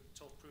innocent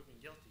until proven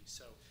guilty.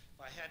 So if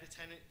I had a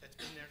tenant that's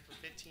been there for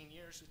 15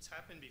 years, it's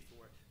happened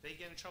before. They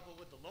get in trouble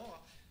with the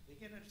law, they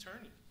get an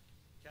attorney,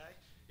 okay?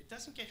 It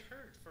doesn't get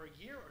heard for a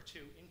year or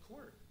two in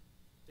court.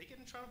 They get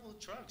in trouble with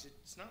drugs.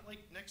 It's not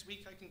like next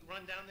week I can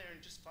run down there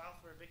and just file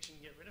for eviction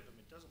and get rid of them.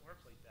 It doesn't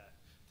work like that.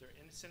 They're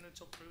innocent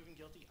until proven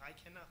guilty. I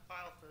cannot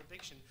file for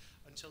eviction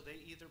until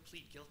they either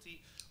plead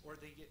guilty or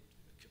they get,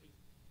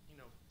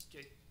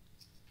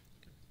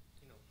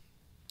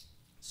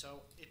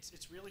 So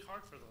it's really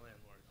hard for the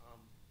landlord.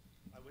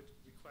 I would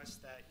request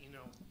that,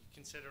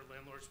 consider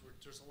landlords.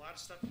 There's a lot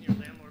of stuff in your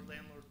landlord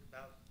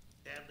about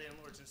bad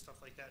landlords and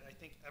stuff like that. I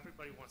think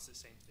everybody wants the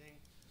same thing.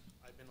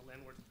 I've been a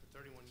landlord for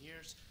 31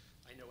 years.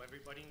 I know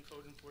everybody in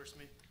code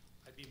enforcement.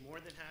 I'd be more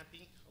than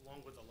happy,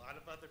 along with a lot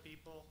of other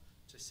people,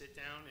 to sit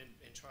down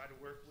and try to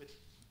work with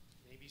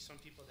maybe some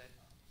people that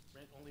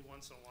rent only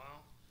once in a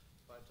while.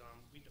 But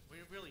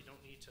we really don't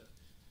need to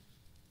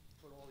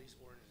put all these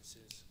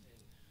ordinances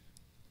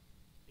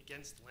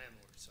against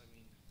landlords. I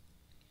mean,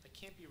 I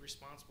can't be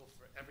responsible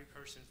for every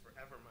person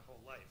forever my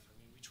whole life. I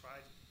mean,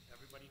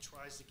 everybody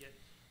tries to get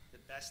the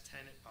best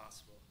tenant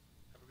possible.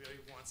 Everybody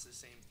wants the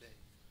same thing.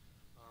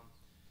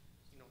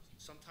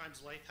 Sometimes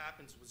life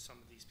happens with some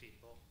of these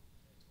people,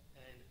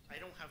 and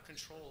I don't have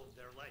control of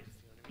their life,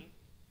 you know what I mean?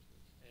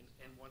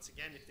 And once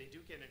again, if they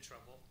do get in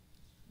trouble,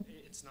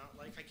 it's not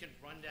like I can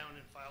run down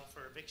and file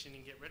for eviction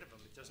and get rid of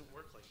them. It doesn't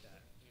work like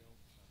that,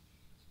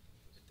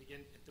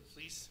 If the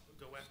police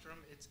go after them,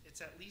 it's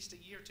at least a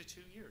year to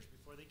 2 years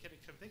before they get a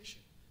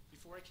conviction,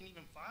 before I can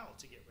even file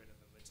to get rid of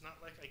them. It's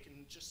not like I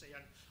can just say,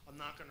 I'm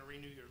not going to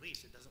renew your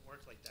lease. It doesn't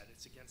work like that.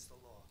 It's against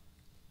the law.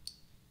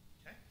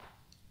 Okay?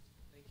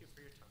 Thank you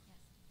for your time.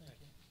 Yes.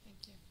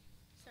 Thank you.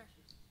 Sir.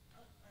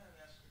 I had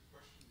asked a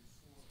question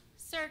before.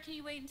 Sir, can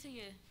you wait until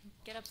you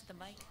get up to the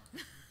mic?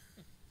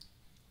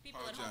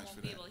 People at home Apologize for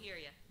won't be that. able to hear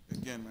you.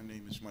 Again, my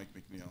name is Mike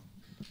McNeil.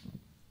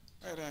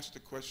 I had asked a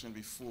question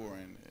before,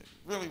 and it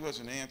really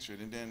wasn't answered,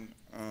 and then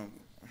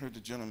I heard the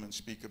gentleman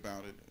speak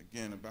about it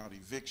again, about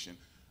eviction.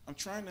 I'm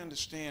trying to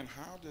understand,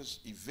 how does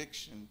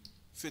eviction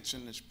fits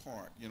in this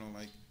part?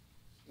 Like,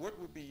 what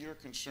would be your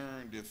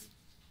concern if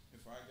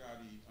I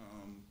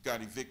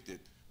got evicted?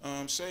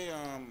 Say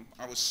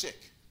I was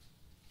sick,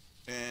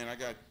 and I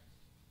got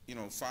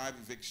 5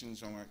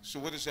 evictions on so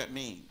what does that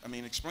mean? I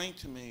mean, explain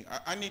to me.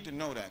 I need to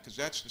know that, because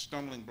that's the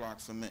stumbling block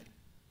for me.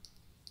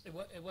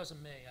 It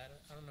wasn't me.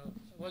 I don't know.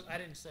 I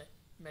didn't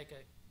make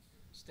a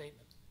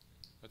statement.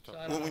 So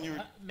I Well, don't when know. you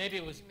were- Maybe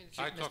it was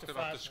I Mr. talked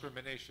about Fosner.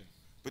 discrimination.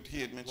 But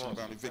he had mentioned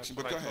about Lawsuit. eviction.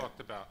 That's But what go I ahead.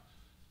 talked about.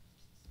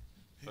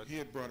 But- He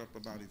had brought up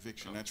about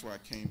eviction. That's why I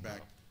came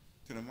back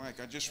to the mic.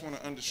 I just want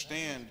to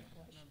understand,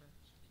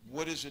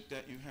 what is it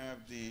that you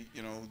have the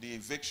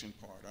eviction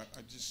part?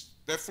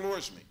 That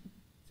floors me.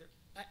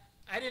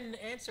 I didn't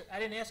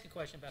ask a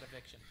question about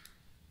eviction.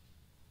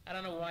 I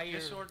don't know why you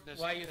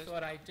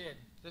thought I did.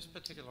 This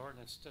particular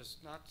ordinance does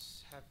not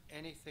have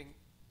anything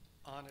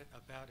on it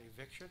about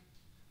eviction.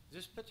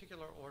 This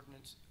particular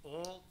ordinance,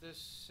 all this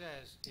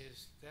says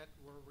is that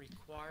we're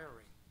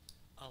requiring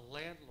a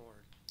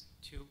landlord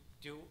to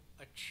do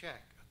a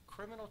check, a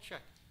criminal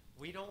check.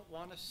 We don't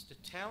want the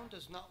town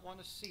does not want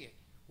to see it.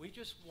 We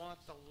just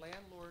want the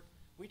landlord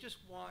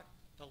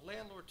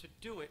to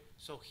do it,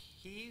 so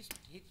he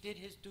did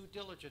his due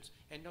diligence,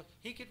 and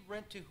he could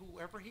rent to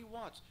whoever he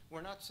wants.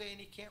 We're not saying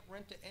he can't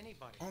rent to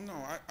anybody. Oh, no,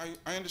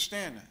 I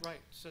understand that.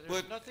 Right, so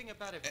there's But nothing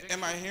about eviction.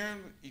 am I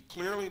hearing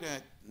clearly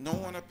that no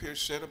one up here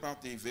said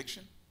about the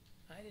eviction?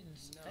 I didn't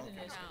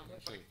ask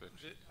a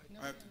question.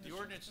 No. The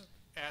ordinance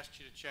asked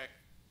you to check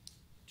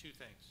 2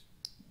 things.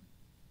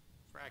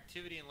 For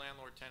activity in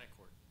landlord-tenant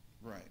court.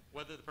 Right.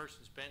 Whether the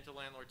person's been to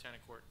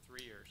landlord-tenant court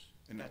 3 years.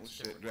 And that That's was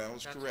different. that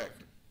was That's correct.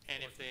 different.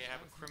 And if they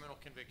have a criminal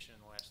conviction in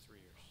the last 3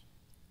 years.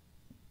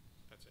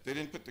 That's it. They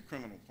didn't put the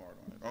criminal part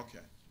on it.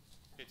 Okay.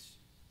 It's,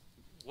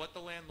 what the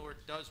landlord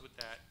does with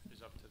that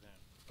is up to them.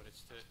 But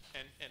it's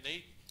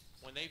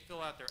when they fill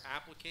out their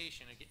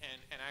application,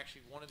 and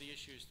actually one of the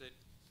issues that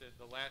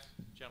the last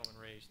gentleman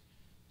raised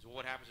is, well,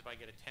 what happens if I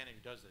get a tenant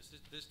who does this?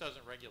 This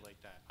doesn't regulate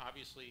that.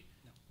 Obviously,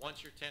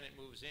 once your tenant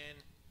moves in,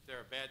 if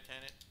they're a bad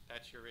tenant,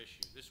 that's your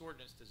issue. This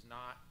ordinance does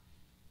not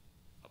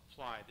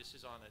apply. This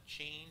is on a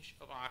change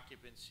of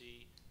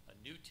occupancy. A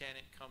new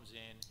tenant comes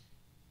in,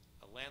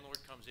 a landlord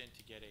comes in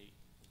to get a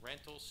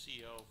rental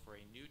CO for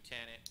a new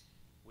tenant.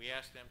 We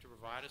ask them to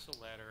provide us a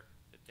letter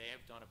that they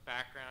have done a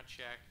background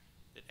check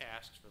that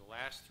asks for the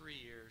last 3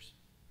 years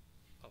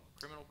of a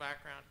criminal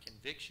background,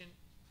 conviction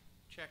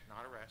check,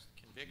 not arrest,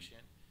 conviction,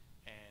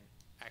 and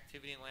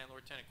activity in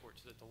landlord-tenant court,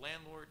 so that the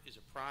landlord is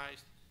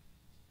apprised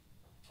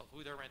of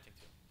who they're renting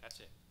to.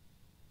 That's it.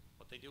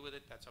 What they do with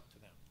it, that's up to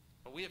them.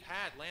 But we have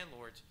had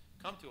landlords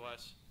come to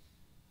us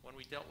when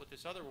we dealt with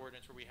this other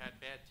ordinance where we had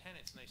bad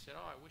tenants, and they said,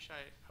 oh, I wish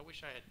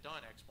I had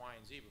done X, Y,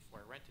 and Z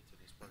before I rented to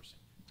this person.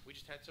 We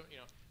just had some,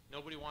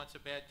 nobody wants a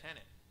bad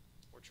tenant.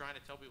 We're trying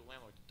to tell people,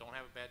 landlords, don't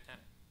have a bad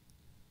tenant.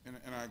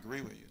 And I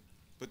agree with you.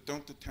 But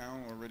don't the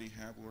town already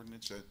have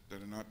ordinances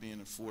that are not being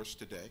enforced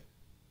today?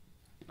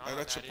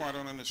 That's the part I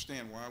don't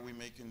understand. Why are we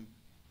making,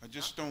 I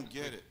just don't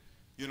get it.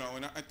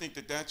 And I think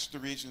that's the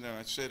reason that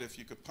I said if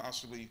you could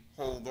possibly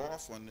hold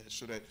off on this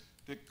so that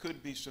there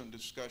could be some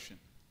discussion.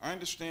 I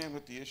understand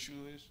what the issue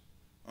is,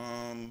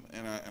 and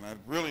I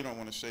really don't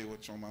want to say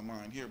what's on my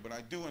mind here, but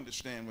I do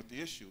understand what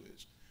the issue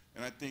is.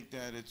 And I think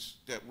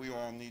that we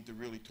all need to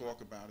really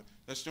talk about it.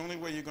 That's the only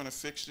way you're going to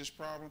fix this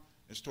problem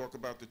is talk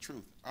about the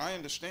truth. I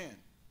understand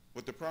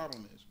what the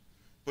problem is.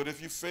 But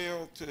if you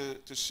fail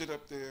to sit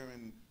up there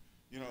and,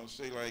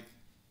 say like,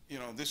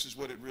 this is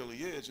what it really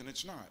is, and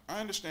it's not. I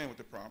understand what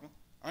the problem.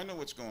 I know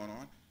what's going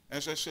on.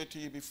 As I said to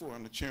you before,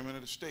 I'm the chairman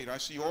of the state. I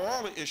see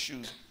all the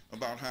issues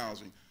about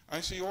housing. I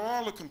see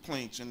all the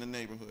complaints in the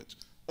neighborhoods,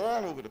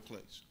 all over the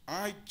place.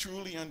 I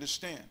truly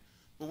understand.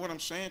 But what I'm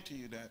saying to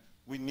you that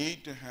we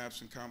need to have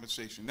some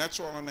conversation.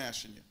 That's all I'm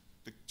asking you,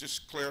 to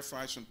just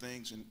clarify some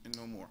things and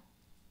no more.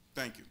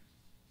 Thank you.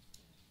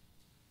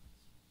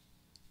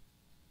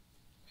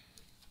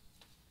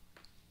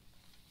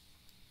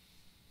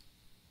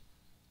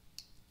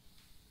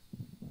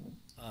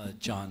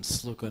 John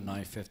Sluka,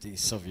 950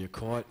 Sylvia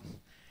Court.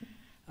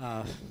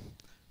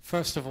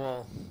 First of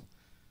all,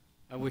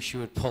 I wish you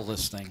would pull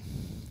this thing.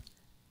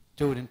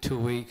 Do it in 2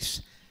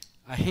 weeks.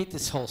 I hate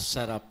this whole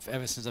setup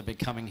ever since I've been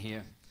coming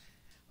here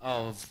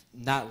of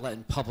not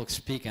letting public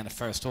speak on the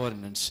first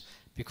ordinance,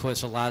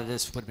 because a lot of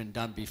this would have been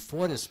done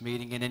before this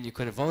meeting and then you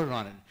could have voted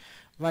on it.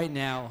 Right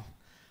now,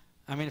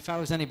 I mean, if I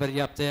was anybody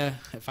up there,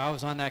 if I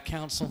was on that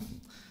council,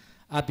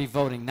 I'd be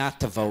voting not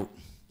to vote.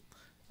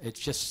 It's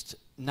just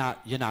not,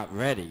 you're not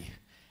ready.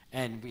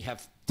 And we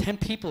have 10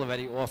 people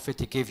already offered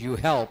to give you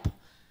help.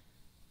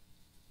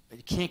 But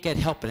you can't get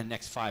help in the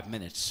next 5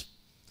 minutes.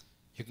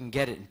 You can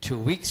get it in 2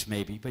 weeks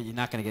maybe, but you're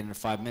not going to get it in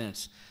 5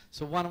 minutes.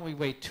 So why don't we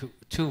wait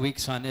two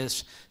weeks on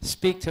this,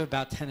 speak to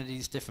about 10 of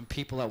these different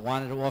people that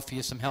wanted to offer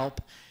you some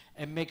help,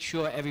 and make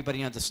sure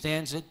everybody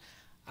understands it.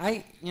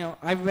 I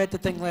read the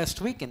thing last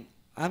week, and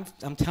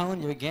I'm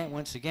telling you again,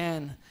 once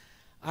again,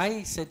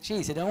 I said,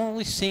 geez, it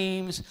only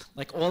seems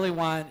like all they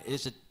want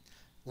is a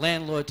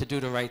landlord to do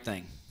the right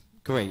thing.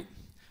 Great.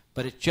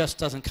 But it just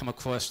doesn't come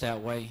across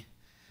that way.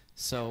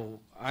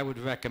 So I would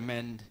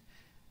recommend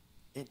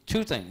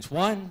two things.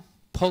 One,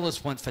 pull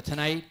this one for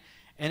tonight,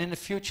 and in the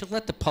future,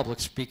 let the public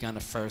speak on the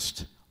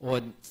first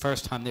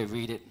time they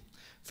read it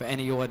for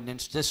any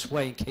ordinance. This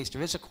way, in case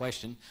there is a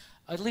question,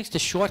 at least a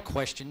short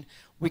question,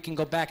 we can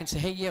go back and say,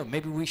 hey, yeah,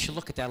 maybe we should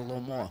look at that a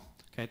little more.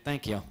 Okay,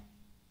 thank you.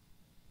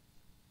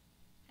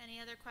 Any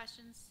other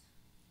questions?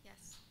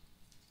 Yes.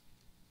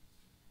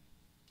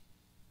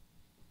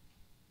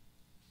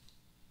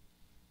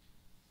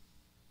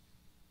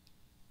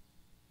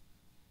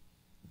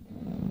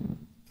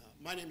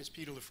 My name is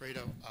Peter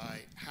Lafredo. I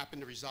happen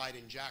to reside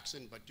in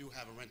Jackson, but do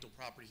have a rental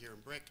property here in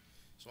Brick,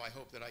 so I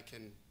hope that I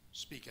can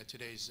speak at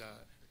today's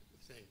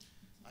thing.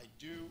 I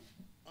do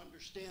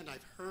understand,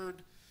 I've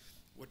heard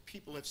what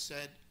people have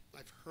said.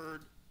 I've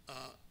heard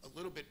a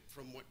little bit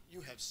from what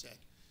you have said.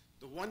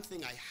 The one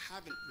thing I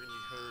haven't really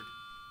heard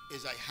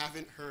is I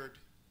haven't heard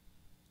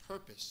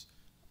purpose.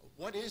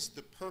 What is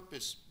the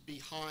purpose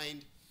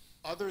behind,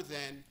 other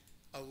than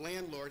a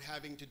landlord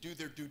having to do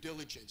their due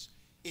diligence?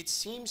 It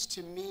seems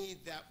to me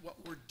that what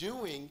we're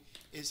doing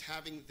is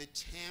having the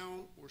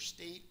town or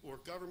state or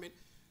government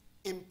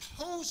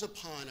impose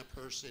upon a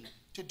person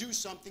to do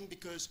something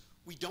because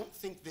we don't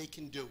think they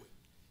can do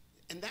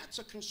it. And that's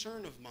a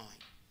concern of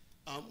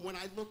mine. When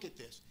I look at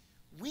this,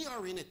 we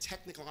are in a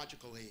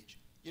technological age.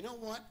 You know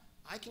what?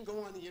 I can go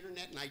on the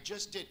internet, and I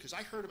just did, because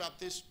I heard about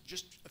this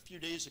just a few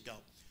days ago.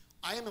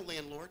 I am a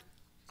landlord.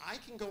 I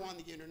can go on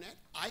the internet.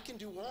 I can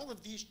do all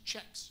of these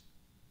checks,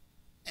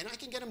 and I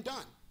can get them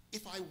done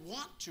if I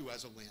want to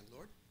as a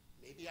landlord.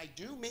 Maybe I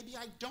do, maybe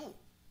I don't.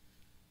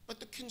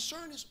 But the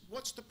concern is,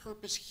 what's the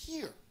purpose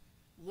here?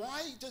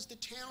 Why does the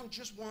town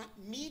just want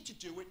me to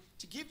do it,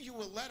 to give you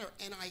a letter?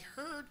 And I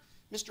heard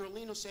Mr.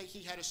 Alino say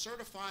he had to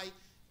certify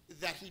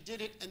that he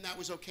did it and that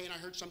was okay, and I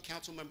heard some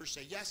council members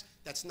say, yes,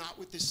 that's not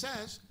what this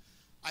says.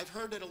 I've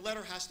heard that a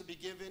letter has to be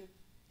given.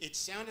 It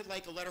sounded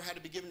like a letter had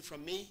to be given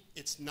from me.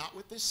 It's not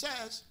what this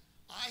says.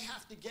 I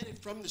have to get it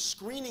from the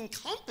screening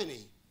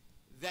company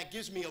that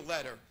gives me a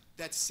letter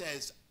that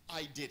says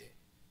I did it,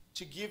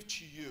 to give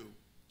to you,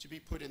 to be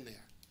put in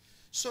there.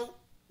 So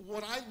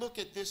when I look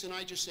at this and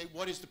I just say,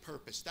 what is the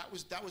purpose? That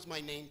was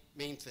my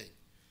main thing.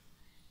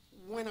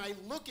 When I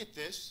look at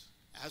this,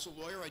 as a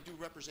lawyer, I do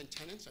represent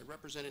tenants. I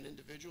represent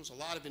individuals, a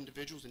lot of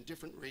individuals in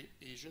different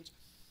regions.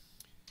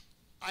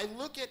 I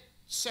look at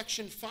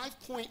section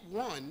 5.1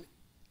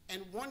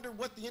 and wonder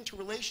what the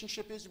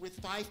interrelationship is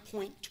with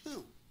 5.2.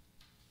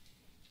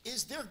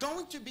 Is there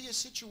going to be a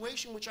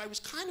situation, which I was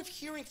kind of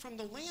hearing from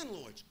the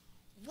landlords,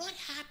 What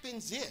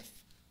happens if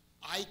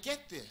I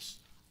get this?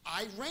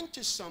 I rent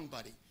to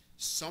somebody.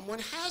 Someone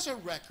has a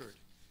record.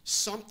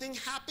 Something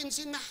happens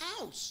in the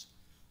house.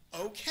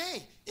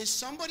 Okay, is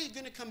somebody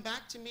going to come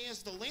back to me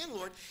as the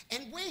landlord?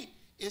 And wait,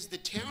 is the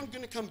town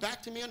going to come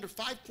back to me under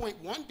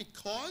 5.1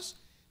 because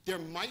there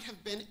might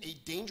have been a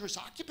dangerous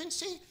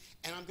occupancy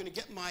and I'm going to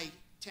get my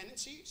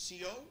tenancy,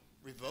 CO,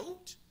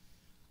 revoked?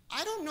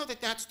 I don't know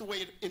that that's the way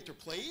it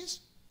interplays,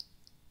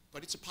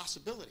 but it's a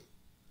possibility.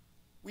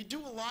 We do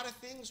a lot of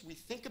things, we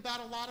think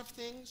about a lot of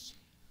things,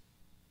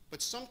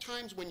 but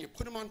sometimes when you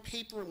put them on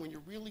paper and when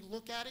you really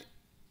look at it,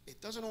 it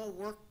doesn't all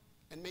work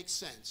and make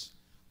sense.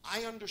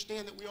 I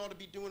understand that we ought to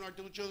be doing our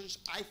due diligence.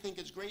 I think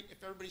it's great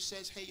if everybody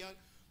says, hey,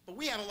 but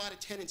we have a lot of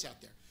tenants out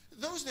there.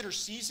 Those that are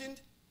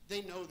seasoned,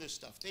 they know this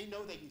stuff. They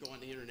know they can go on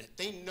the internet.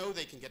 They know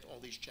they can get all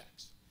these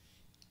checks.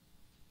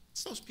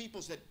 It's those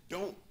people that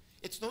don't.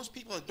 It's those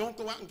people that don't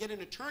go out and get an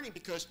attorney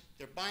because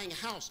they're buying a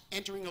house,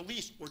 entering a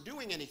lease, or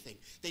doing anything.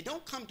 They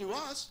don't come to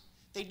us.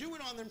 They do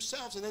it on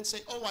themselves and then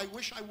say, oh, I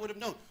wish I would have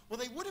known. Well,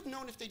 they would have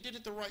known if they did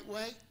it the right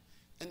way,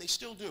 and they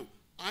still do.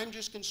 I'm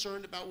just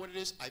concerned about what it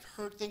is. I've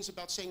heard things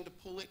about saying to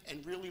pull it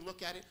and really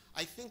look at it.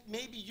 I think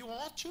maybe you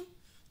ought to.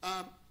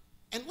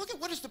 And look at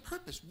what is the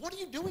purpose. What are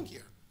you doing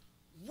here?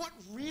 What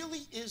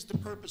really is the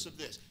purpose of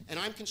this? And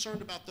I'm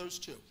concerned about those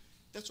two.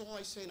 That's all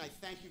I say, and I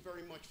thank you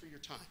very much for your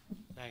time.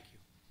 Thank you.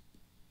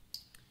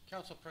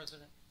 Council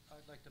President,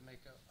 I'd like to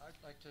make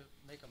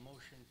a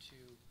motion to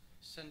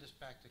send this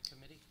back to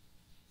committee,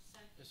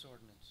 this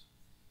ordinance,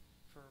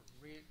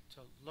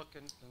 to look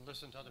and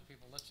listen to other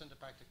people. Let's send it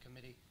back to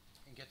committee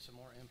and get some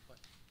more input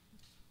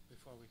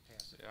before we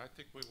pass it. Yeah, I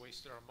think we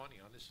wasted our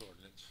money on this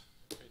ordinance.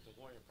 Paid the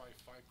lawyer probably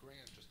 $5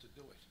 grand just to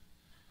do it.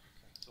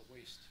 Okay. It's a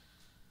waste.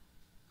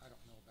 I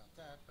don't know about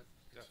that, but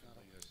it's not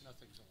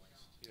nothing's a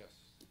waste. Yes.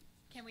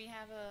 Can we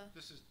have a,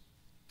 This is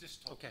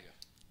dystopia. Okay.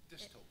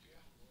 Dystopia.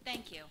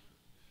 thank you.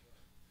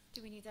 Do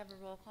we need to have a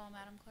roll call,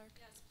 Madam Clerk?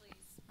 Yes,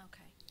 please.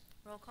 Okay.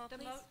 Roll call, The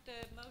please.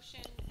 the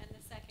motion and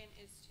the second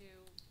is to,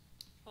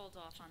 Hold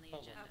off on the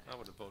Hold on. agenda. I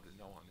would have voted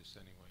no on this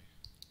anyway.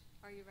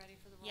 are you ready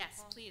for the roll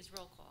Yes, call? please,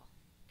 roll call.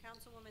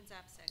 Councilwoman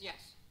Zapsik.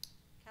 Yes.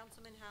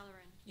 Councilman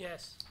Halloran.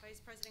 Yes. Vice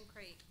President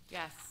Crate.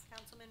 Yes.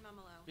 Councilman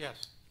Mumalo.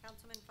 Yes.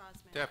 Councilman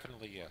Fosman.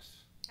 Definitely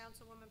yes.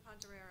 Councilwoman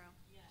Pontoriero.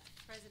 Yes.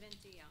 President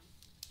DeYoung.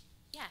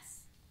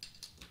 Yes.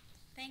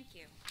 Thank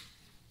you.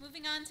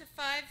 Moving on to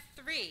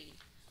 5.3.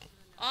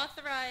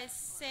 Authorize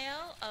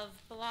sale of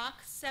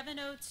Block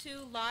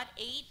 702, Lot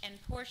 8,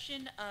 and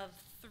portion of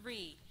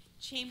 3,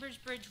 Chambers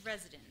Bridge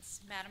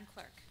Residence. Madam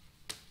Clerk.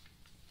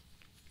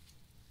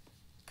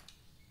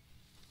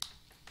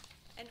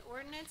 An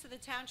ordinance of the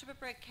Township of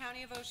Brick,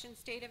 County of Ocean,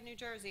 State of New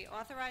Jersey,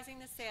 authorizing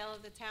the sale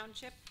of the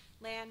township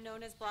land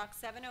known as Block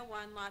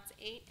 701, Lots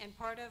 8 and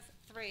part of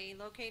 3,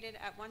 located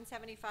at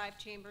 175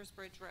 Chambers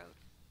Bridge Road.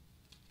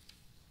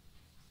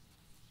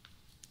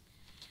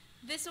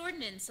 This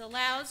ordinance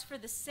allows for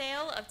the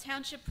sale of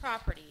township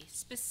property,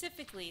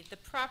 specifically the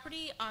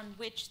property on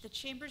which the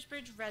Chambers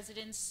Bridge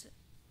residence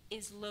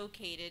is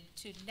located,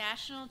 to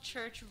National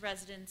Church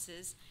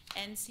Residences,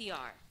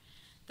 NCR.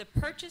 The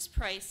purchase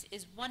price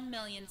is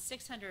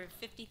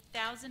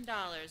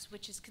 $1,650,000,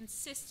 which is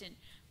consistent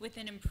with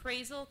an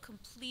appraisal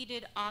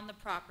completed on the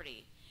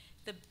property.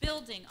 The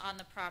building on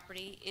the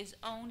property is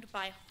owned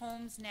by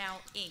Homes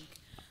Now, Inc.,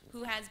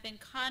 who has been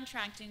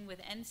contracting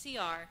with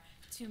NCR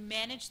to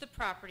manage the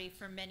property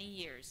for many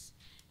years.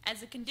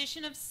 As a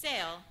condition of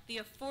sale, the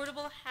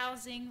affordable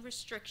housing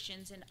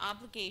restrictions and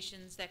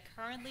obligations that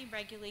currently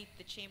regulate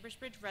the Chambers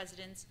Bridge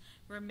residence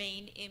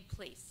remain in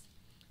place.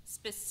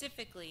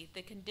 Specifically,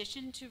 the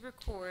condition to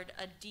record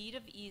a deed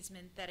of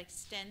easement that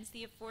extends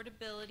the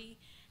affordability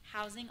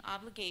housing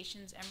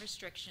obligations and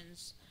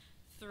restrictions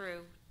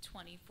through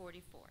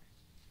 2044.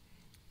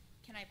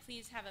 Can I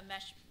please have a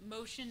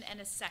motion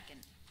and a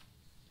second?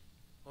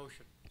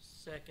 Motion.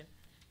 Second.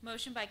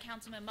 Motion by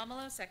Councilman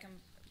Mumalo, second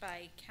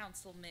by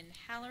Councilman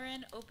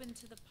Halloran. Open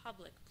to the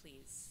public,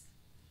 please.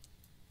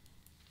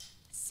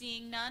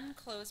 Seeing none,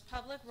 close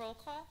public. Roll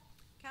call.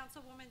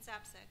 Councilwoman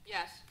Zapsik.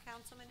 Yes.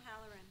 Councilman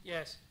Halloran.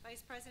 Yes.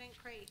 Vice President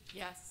Crate.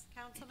 Yes.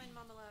 Councilman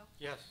Mumalo.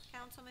 Yes.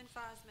 Councilman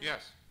Fosman.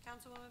 Yes.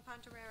 Councilwoman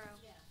Pontoriero.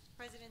 Yes.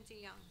 President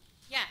DeYoung.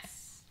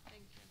 Yes.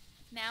 Thank you.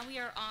 Now we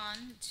are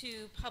on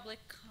to public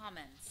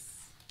comments.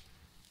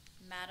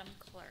 Madam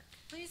Clerk.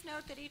 Please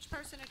note that each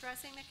person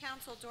addressing the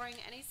council during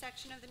any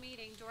section of the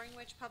meeting during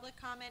which public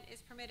comment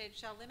is permitted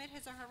shall limit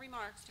his or her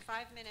remarks to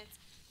 5 minutes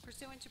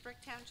pursuant to Brick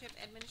Township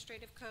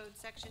Administrative Code,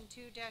 Section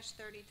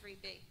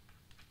 2-33B.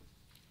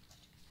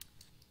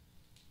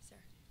 Sir.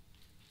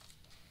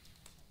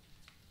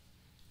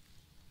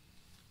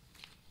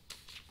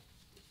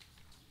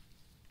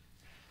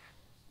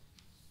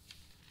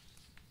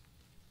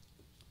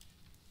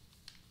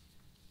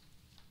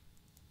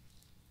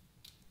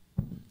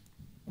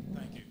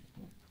 Thank you.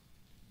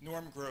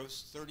 Norm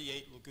Gross,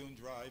 38 Lagoon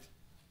Drive,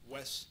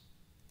 West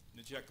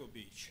Najeco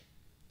Beach.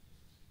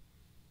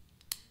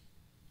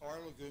 Our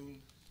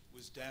lagoon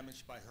was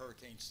damaged by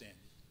Hurricane Sandy.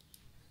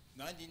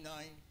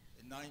 99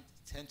 and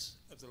 9/10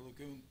 of the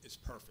lagoon is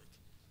perfect.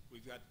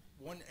 We've got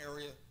one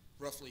area,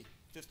 roughly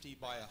 50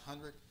 by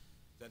 100,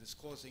 that is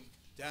causing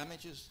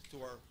damages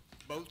to our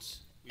boats.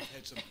 We've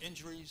had some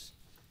injuries,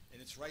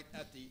 and it's right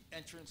at the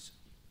entrance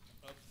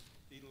of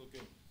the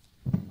lagoon.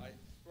 I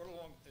brought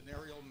along an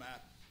aerial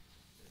map.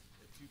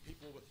 If you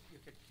people would... You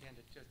could hand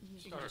it to,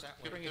 You can start just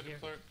that way. bring To it the here.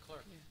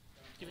 clerk.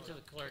 Give it to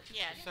the clerk.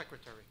 Yeah.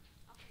 Secretary.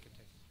 Could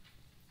take it.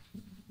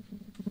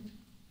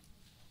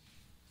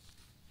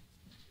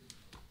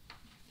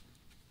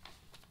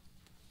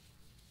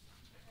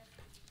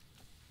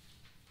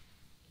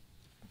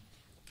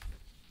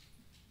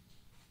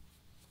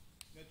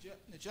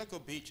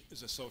 Najeco Beach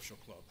is a social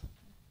club.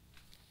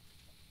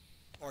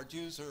 Our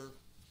dues are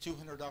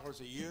 $200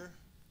 a year.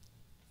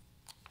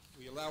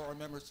 We allow our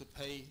members to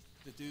pay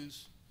the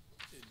dues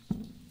in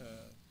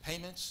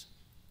payments.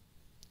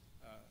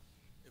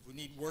 If we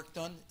need work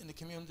done in the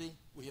community,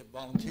 we have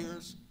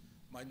volunteers.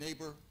 My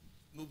neighbor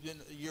moved in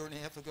a year and a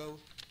half ago.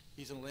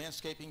 He's in a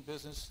landscaping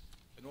business,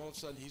 and all of a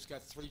sudden he's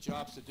got 3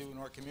 jobs to do in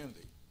our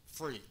community,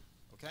 free,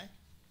 okay?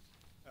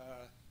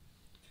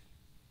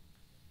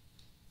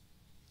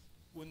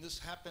 When this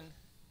happened,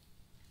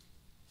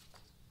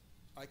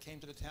 I came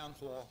to the town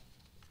hall,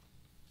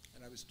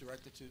 and I was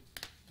directed to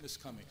Ms.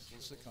 Cummings,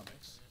 Melissa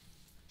Cummings.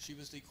 She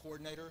was the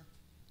coordinator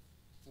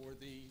for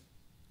the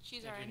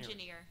She's our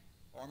engineer.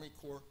 Army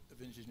Corps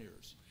of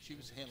Engineers. She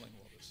was handling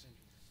all this.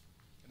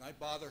 And I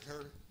bothered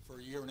her for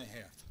a year and a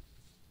half.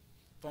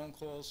 Phone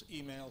calls,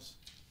 emails,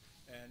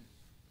 and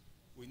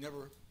we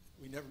never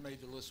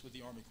made the list with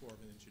the Army Corps of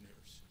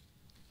Engineers.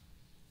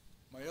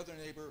 My other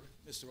neighbor,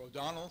 Mr.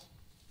 O'Donnell,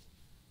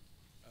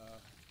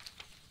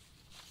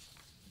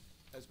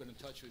 has been in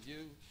touch with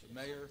you, the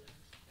mayor,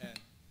 and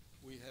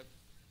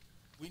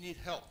we need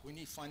help. We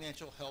need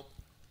financial help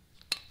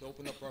to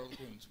open up our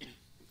lagoons.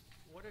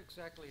 What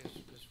exactly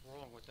is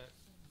wrong with that?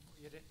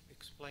 You didn't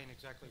explain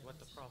exactly what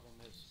the problem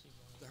is.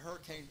 The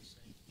hurricane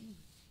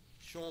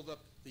shoaled up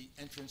the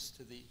entrance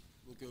to the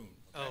lagoon.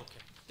 Oh,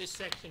 okay. This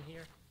section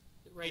here,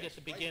 right Yes, at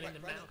the beginning, the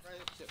right mouth. Right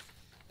up tip.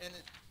 And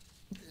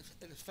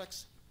it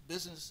affects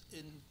business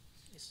in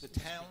the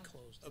town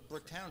of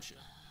Brick Township.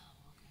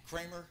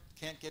 Kramer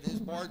can't get his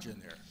barge in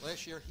there.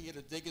 Last year, he had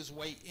to dig his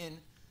way in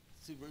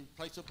to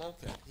replace a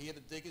bulkhead. He had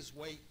to dig his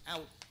way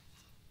out.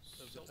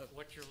 So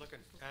what you're looking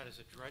at is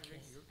a dredging?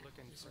 You're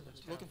looking for the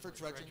town Looking for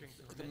dredging.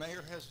 The permit?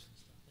 mayor has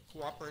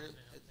cooperated,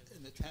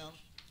 and the town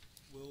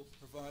will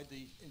provide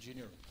the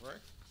engineering,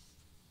 correct?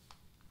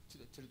 To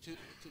the tune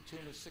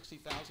of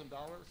 $60,000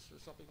 or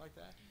something like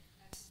that?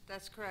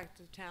 That's correct.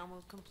 The town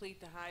will complete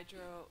the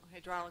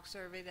hydraulic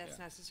survey that's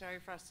Yeah. necessary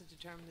for us to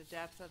determine the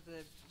depth of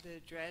the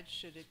dredge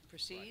should it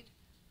proceed.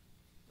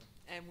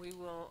 And we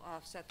will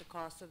offset the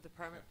cost of the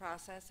permit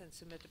process and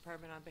submit the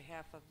permit on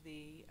behalf of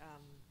the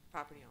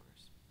property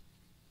owners.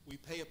 We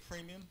pay a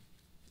premium.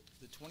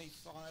 The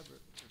 25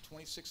 or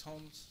 26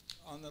 homes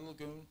on the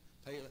lagoon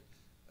pay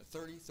a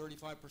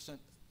 35%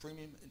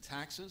 premium in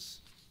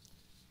taxes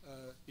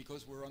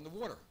because we're on the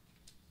water.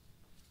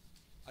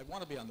 I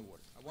want to be on the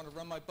water. I want to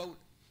run my boat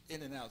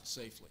in and out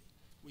safely.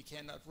 We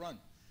cannot run.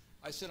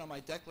 I sit on my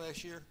deck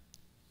last year,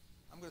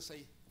 I'm going to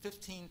say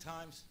 15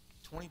 times,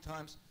 20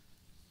 times,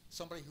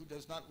 somebody who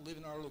does not live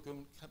in our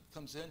lagoon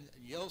comes in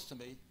and yells to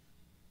me,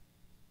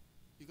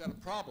 "You got a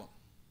problem.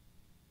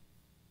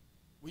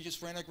 We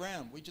just ran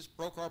aground. We just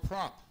broke our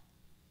prop."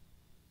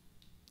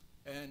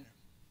 And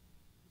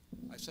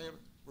I say,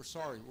 "We're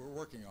sorry. We're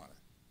working on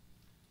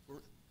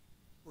it."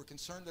 We're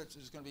concerned that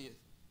there's going to be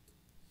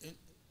an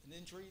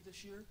injury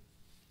this year.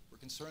 We're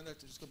concerned that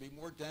there's going to be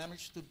more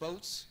damage to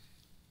boats.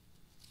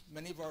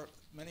 Many of our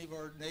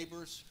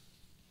neighbors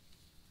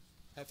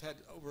have had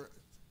over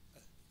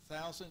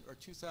 $1,000 or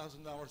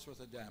 $2,000 worth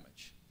of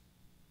damage.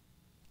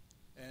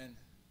 And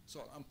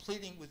so I'm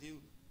pleading with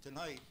you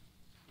tonight,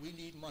 we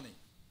need money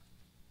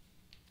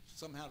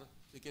somehow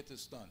to get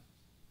this done.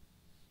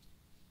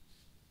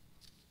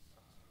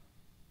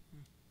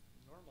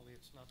 Normally,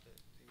 it's not the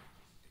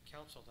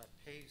council that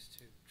pays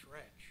to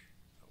dredge.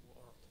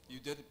 You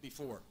did it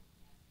before.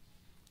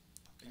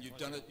 And I you've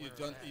done it, wasn't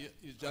aware of that.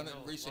 you've done it I in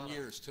know a recent lot of-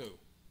 years too.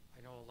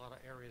 I know a lot of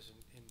areas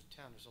in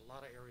town, there's a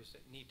lot of areas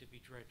that need to be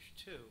dredged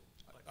too.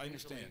 but I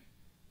understand. usually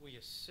We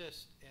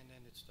assist, and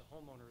then it's the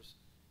homeowners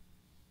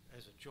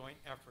as a joint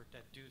effort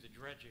that do the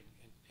dredging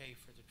and pay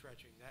for the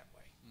dredging that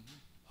way.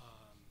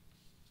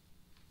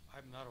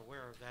 I'm not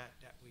aware of that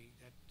the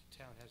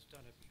town has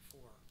done it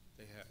before.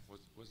 They have.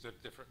 Was there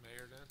a different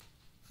mayor then?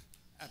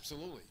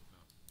 Absolutely.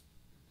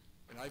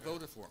 And I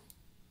voted for him,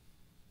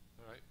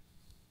 All right,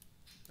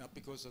 not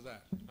because of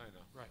that. I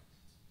know. Right.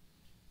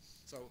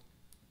 So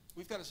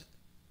we've got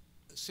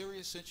a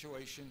serious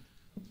situation.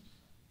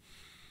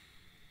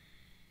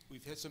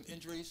 We've had some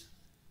injuries.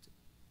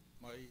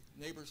 My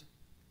neighbor's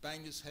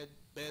banged his head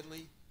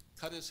badly,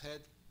 cut his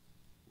head.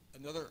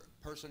 Another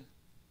person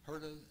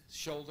hurt his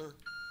shoulder.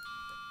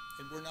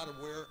 And we're not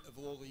aware of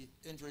all the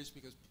injuries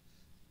because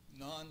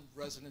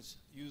non-residents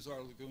use our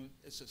lagoon.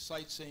 It's a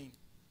sightseeing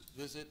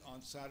visit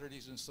on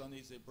Saturdays and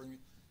Sundays. They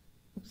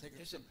take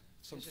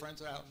some Is it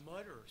friends out.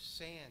 mud or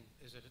sand?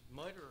 Is it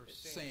mud or It's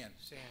sand?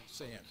 sand.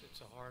 So Sand.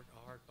 It's a hard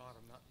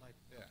bottom, not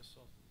Yeah. the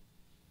soft.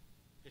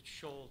 It's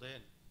shoaled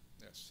in.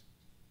 Yes.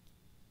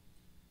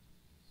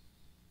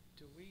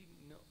 Do we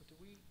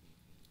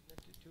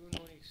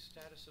know any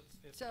status of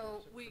if So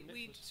there's a we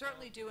permit was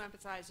certainly filed? do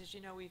empathize. As you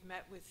know, we've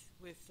met with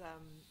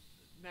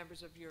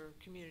members of your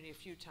community a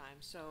few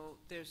times, so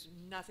there's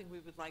nothing we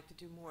would like to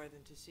do more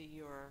than to see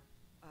your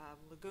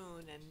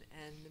lagoon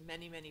and the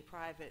many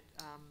private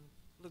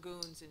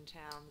lagoons in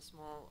town, the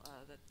small,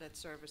 that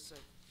service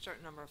a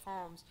certain number of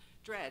homes,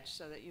 dredged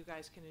so that you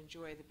guys can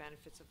enjoy the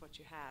benefits of what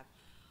you have.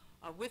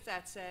 With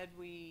that said,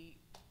 we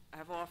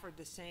have offered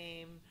the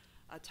same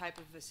type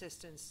of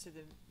assistance to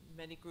the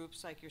many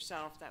groups like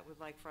yourself that would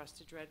like for us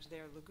to dredge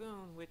their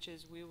lagoon, which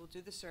is we will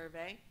do the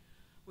survey,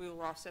 we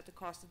will offset the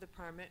cost of the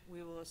permit,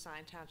 we will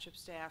assign township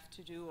staff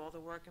to do all the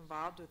work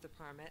involved with the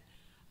permit,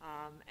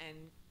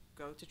 and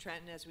go to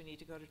Trenton as we need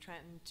to go to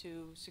Trenton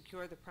to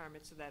secure the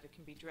permit so that it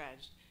can be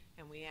dredged.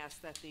 And we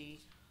ask that the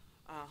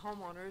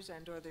homeowners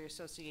and or the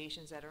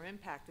associations that are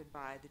impacted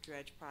by the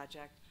dredge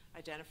project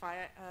identify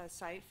a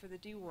site for the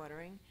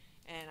dewatering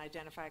and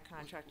identify a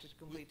contractor to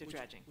complete the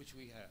dredging. Which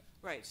we have.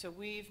 Right, so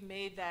we've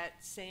made that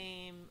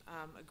same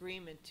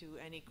agreement to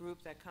any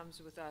group that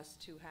comes with us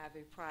to have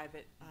a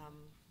private,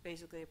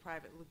 basically a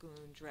private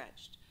lagoon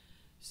dredged.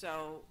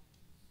 So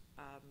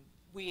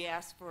we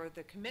ask for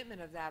the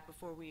commitment of that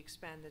before we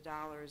expend the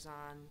dollars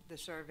on the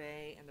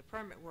survey and the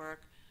permit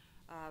work,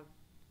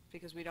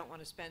 because we don't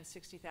want to spend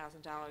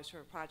 $60,000 for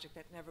a project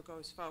that never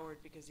goes forward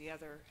because the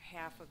other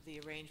half of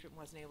the arrangement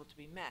wasn't able to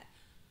be met.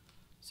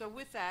 So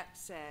with that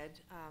said,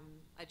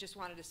 I just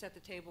wanted to set the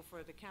table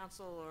for the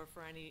council or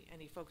for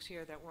any folks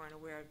here that weren't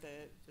aware of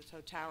the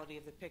totality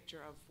of the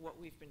picture of what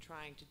we've been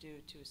trying to do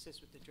to assist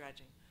with the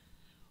dredging.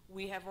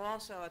 We have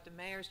also, at the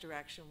mayor's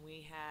direction,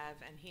 we have,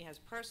 and he has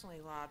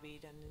personally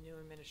lobbied, and the new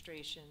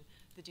administration,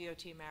 the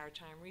DOT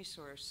Maritime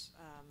Resource,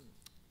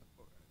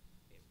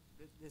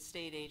 the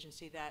state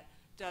agency that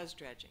does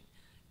dredging,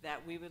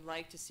 that we would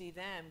like to see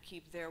them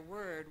keep their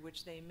word,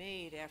 which they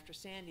made after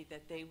Sandy,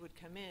 that they would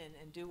come in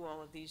and do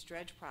all of these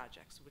dredge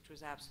projects, which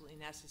was absolutely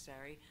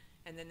necessary,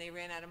 and then they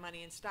ran out of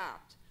money and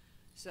stopped.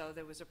 So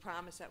there was a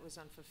promise that was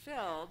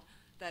unfulfilled,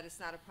 that it's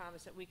not a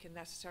promise that we can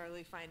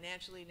necessarily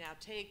financially now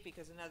take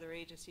because another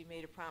agency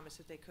made a promise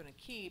that they couldn't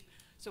keep.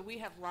 So we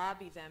have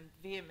lobbied them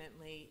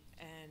vehemently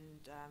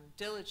and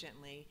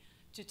diligently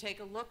to take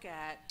a look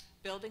at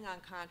building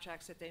on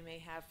contracts that they may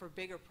have for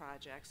bigger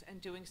projects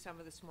and doing some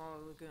of the smaller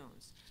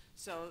lagoons.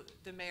 So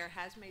the mayor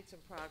has made some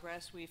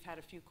progress. We've had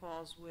a few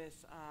calls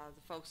with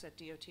the folks at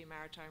DOT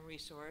Maritime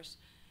Resource,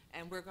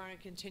 and we're going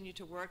to continue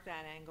to work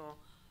that angle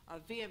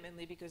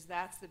vehemently because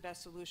that's the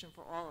best solution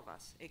for all of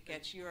us. It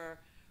gets your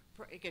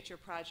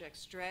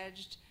projects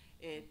dredged,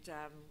 it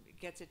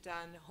gets it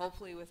done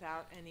hopefully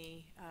without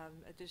any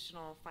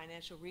additional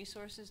financial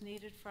resources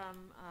needed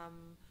from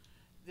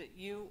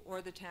you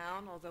or the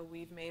town, although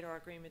we've made our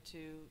agreement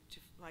to,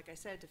 like I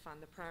said, to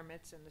fund the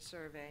permits and the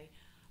survey.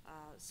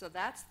 So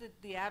that's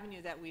the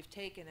avenue that we've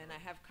taken, and I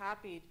have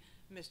copied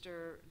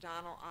Mr.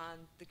 Donnell on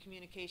the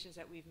communications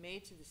that we've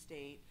made to the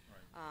state,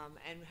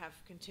 and have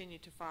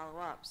continued to follow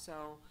up.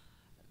 So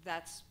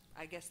that's,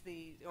 I guess,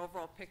 the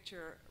overall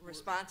picture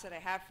response that I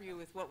have for you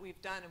with what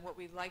we've done and what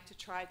we'd like to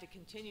try to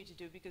continue to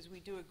do, because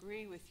we do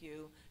agree with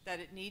you that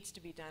it needs to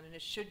be done and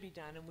it should be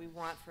done, and we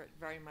want for it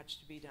very much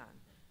to be done.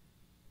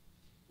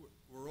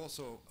 We're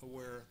also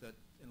aware that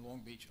in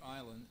Long Beach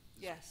Island,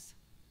 yes,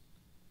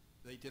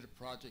 they did a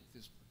project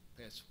this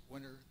past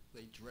winter.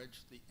 They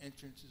dredged the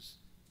entrances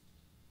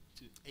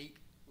to 8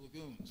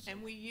 lagoons.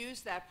 and we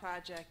used that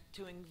project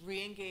to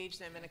re-engage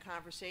them in a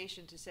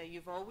conversation to say,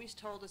 you've always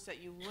told us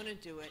that you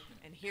wouldn't do it,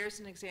 and here's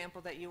an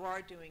example that you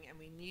are doing, and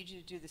we need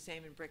you to do the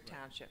same in Brick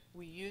Township.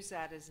 We use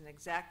that as an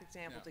exact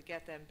example Now, to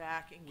get them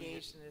back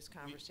engaged in this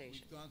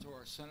conversation. We've gone to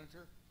our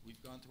senator,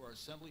 we've gone to our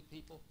assembly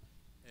people,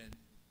 and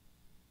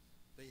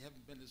they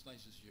haven't been as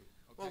nice as you.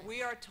 Okay? Well,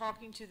 we are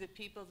talking to the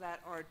people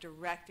that are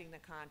directing the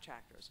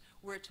contractors.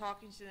 We're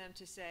talking to them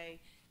to say,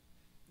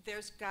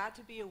 there's got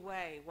to be a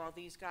way, while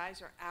these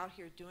guys are out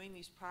here doing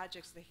these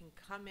projects, they can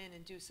come in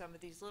and do some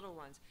of these little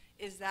ones.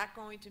 Is that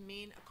going to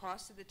mean a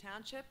cost to the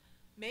township?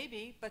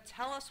 Maybe, but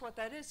tell us what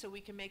that is so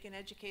we can make an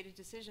educated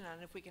decision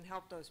on if we can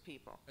help those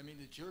people. I mean,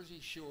 the Jersey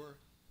Shore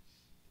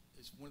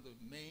is one of the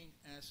main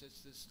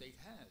assets this state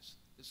has.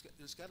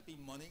 There's got to be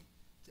money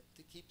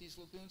to keep these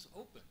lagoons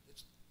open.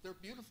 They're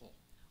beautiful.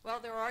 Well,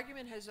 their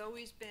argument has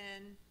always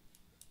been,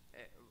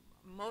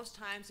 most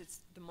times it's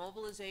the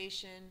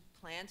mobilization,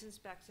 plans and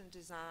specs and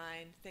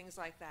design, things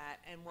like that.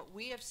 And what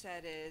we have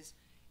said is,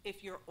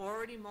 if you're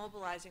already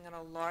mobilizing on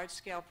a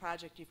large-scale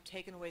project, you've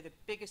taken away the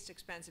biggest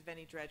expense of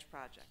any dredge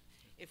project.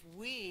 If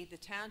we, the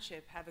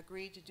township, have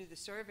agreed to do the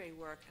survey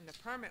work and the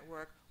permit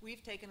work,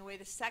 we've taken away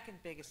the second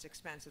biggest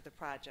expense of the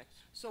project.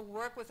 So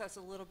work with us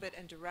a little bit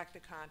and direct the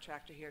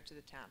contractor here to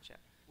the township.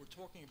 We're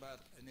talking about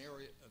an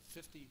area of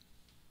 50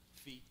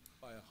 feet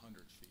by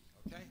 100 feet,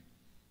 okay?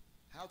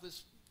 How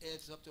this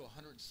adds up to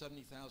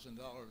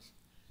 $170,000,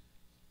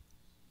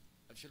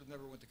 I should have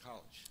never went to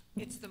college.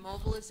 It's the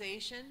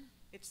mobilization.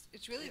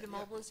 It's really Yeah, the yeah,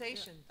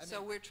 mobilization. yeah. I So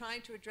mean- we're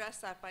trying to address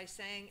that by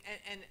saying,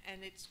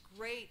 and it's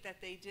great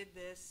that they did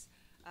this,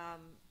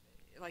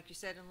 like you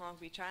said, in Long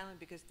Beach Island,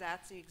 because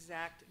that's the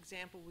exact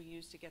example we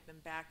use to get them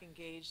back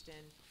engaged,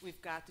 and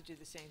we've got to do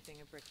the same thing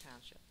in Brick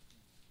Township.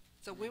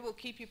 So we will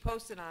keep you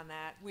posted on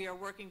that. We are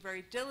working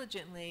very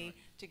diligently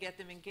to get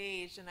them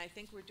engaged, and I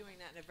think we're doing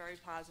that in a very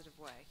positive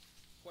way.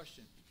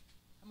 Question,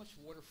 how much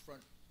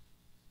waterfront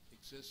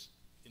exists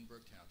in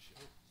Brick Township?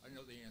 I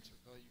know the answer.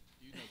 Oh,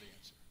 you know the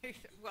answer.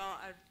 Well,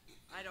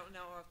 I don't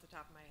know off the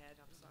top of my head,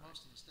 I'm sorry.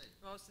 Most in the state.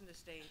 Most in the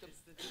state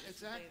is the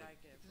Exactly. date I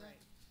give,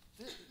 right.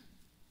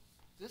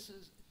 This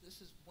is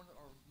one of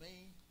our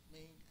main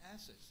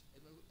assets.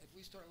 If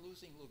we start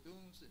losing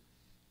lagoons,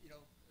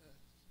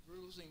 we're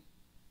losing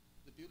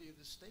the beauty of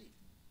the state.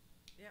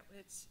 Yeah,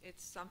 it's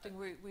something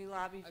we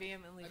lobby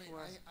vehemently I mean, for.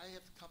 I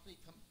have company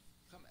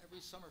come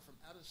every summer from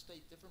out of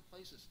state, different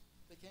places.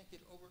 They can't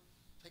get over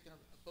taking a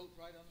boat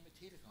ride on the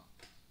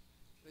Metedeconk.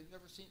 They've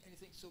never seen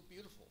anything so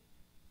beautiful.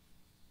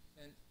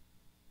 And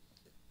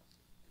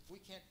if we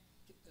can't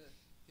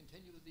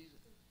continue with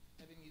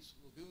having these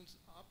lagoons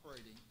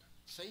operating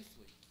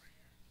safely,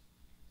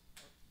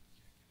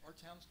 our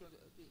town's going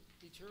to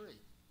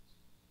deteriorate.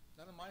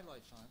 Not in my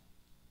lifetime,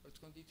 but it's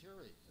going to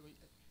deteriorate. And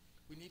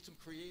we need some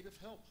creative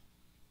help.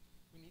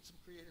 We need some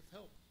creative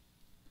help.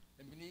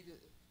 And we need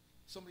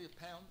somebody to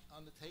pound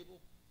on the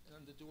table and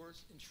on the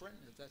doors in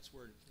Trenton if that's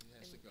where it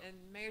has to go. And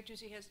Mayor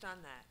Ducey has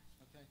done that.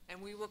 Okay.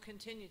 And we will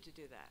continue to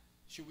do that.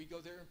 Should we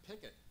go there and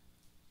pick it?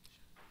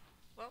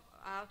 Well,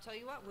 I'll tell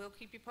you what, we'll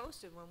keep you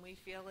posted when we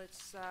feel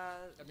it's,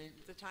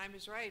 the time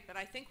is right. But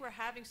I think we're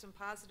having some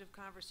positive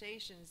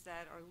conversations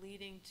that are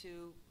leading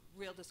to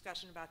real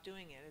discussion about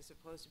doing it as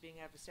opposed to being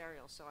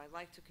adversarial. So I'd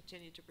like to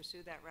continue to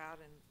pursue that route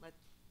and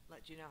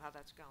let you know how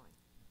that's going.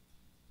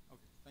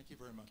 Okay, thank you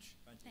very much.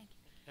 Thank you.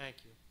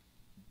 Thank you.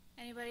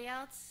 Anybody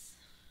else?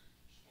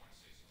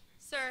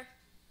 Sir?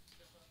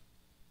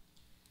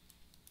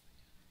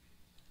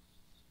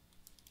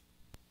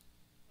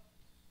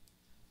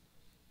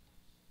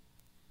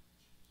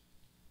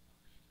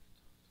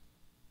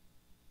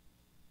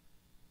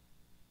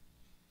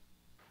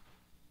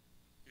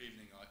 Good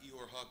evening.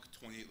 Ehor Huck,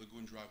 28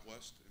 Lagoon Drive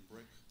West in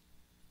Brick.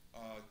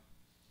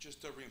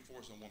 Just to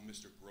reinforce on what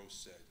Mr. Gross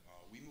said,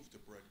 we moved to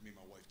Brick, me and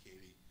my wife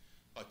Katie,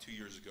 about 2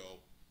 years ago.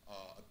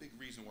 A big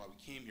reason why we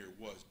came here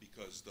was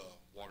because the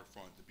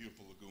waterfront, the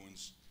beautiful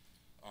lagoons.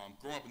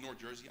 Growing up in North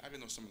Jersey, I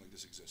didn't know something like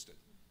this existed,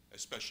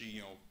 especially,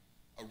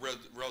 a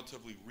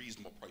relatively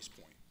reasonable price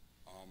point.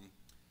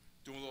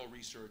 Doing a little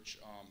research,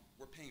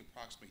 we're paying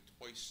approximately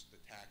twice the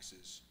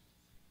taxes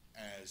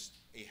as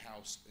a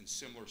house in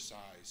similar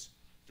size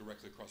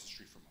directly across the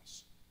street from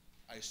us.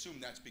 I assume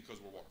that's because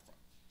we're waterfront.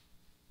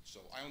 So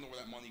I don't know where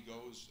that money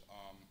goes.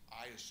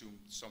 I assume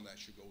some of that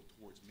should go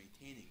towards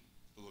maintaining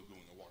the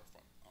lagoon, the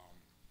waterfront.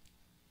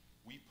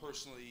 We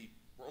personally,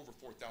 we're over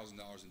 $4,000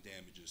 in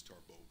damages to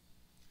our boat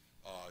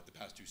the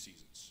past 2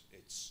 seasons.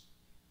 It's,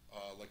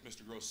 like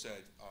Mr. Gross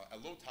said,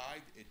 at low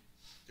tide,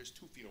 there's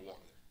 2 feet of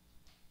water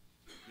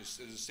there. There's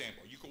a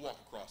sandbar. You can walk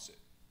across it.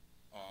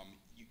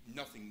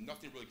 Nothing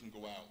really can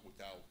go out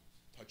without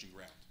touching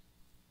ground.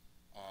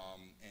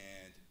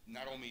 And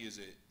not only is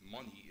it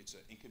money, it's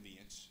an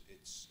inconvenience.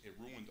 It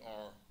ruined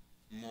our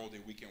Memorial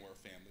Day weekend with our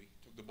family.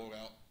 Took the boat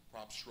out,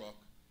 prop struck,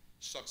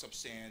 sucks up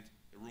sand.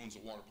 It ruins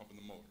the water pump in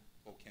the motor.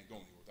 Boat can't go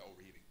anywhere without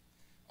overheating.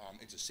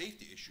 It's a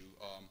safety issue.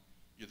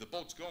 The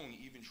boat's going,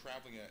 even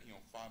traveling at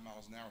 5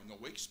 miles an hour, no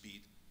wake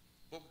speed.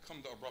 Boat could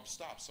come to abrupt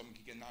stop. Someone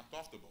could get knocked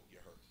off the boat,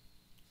 get hurt.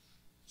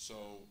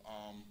 So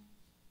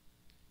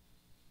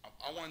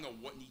I want to know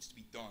what needs to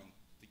be done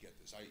to get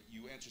this.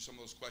 You answered some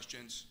of those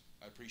questions.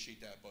 I appreciate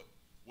that, but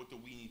what do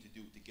we need to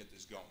do to get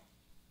this going?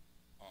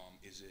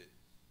 Is it,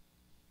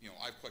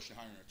 I've questioned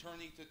hiring an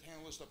attorney to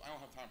handle this stuff. I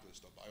don't have time for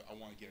this stuff. I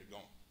want to get it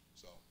going.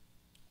 So,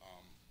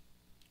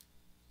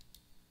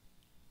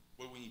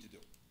 what do we need to do?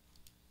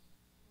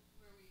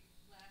 Where we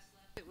last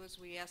left it was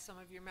we asked some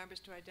of your members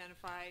to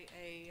identify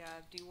a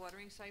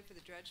dewatering site for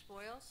the dredge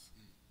spoils.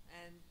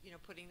 And,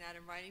 putting that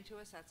in writing to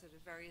us, that's a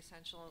very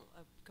essential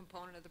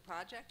component of the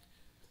project.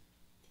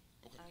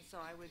 Okay. So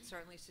I would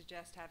certainly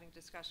suggest having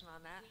discussion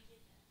on that.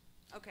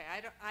 Okay,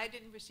 I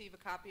didn't receive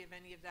a copy of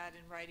any of that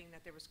in writing,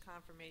 that there was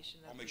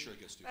confirmation of I'll make sure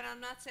it gets to you. But I'm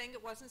not saying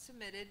it wasn't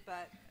submitted,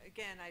 but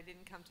again, I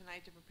didn't come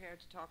tonight to prepare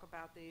to talk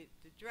about the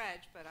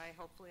dredge, but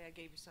hopefully I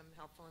gave you some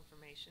helpful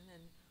information,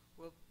 and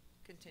we'll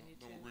continue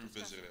to We'll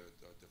discuss revisit it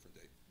at a different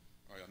date.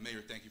 All right,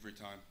 Mayor, thank you for your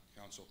time.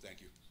 Council,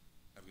 thank you.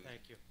 Have a good night.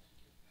 Thank you.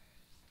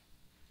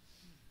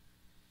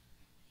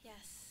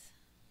 Yes.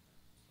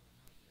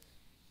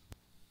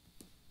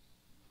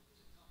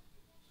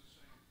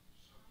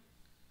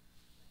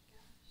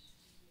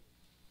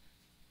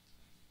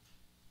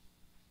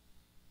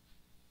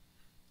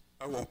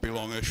 I won't be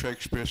long. As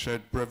Shakespeare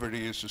said,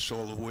 brevity is the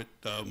soul of wit.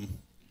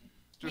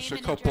 Just Name a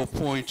and couple address,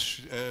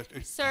 points.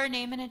 Sir,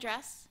 name and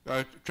address.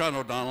 John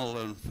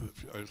O'Donnell,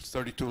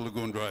 32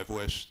 Lagoon Drive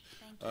West.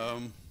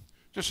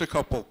 Just a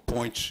couple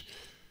points.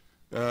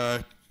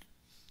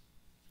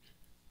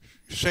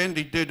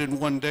 Sandy did in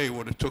one day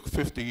what it took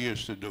 50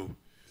 years to do.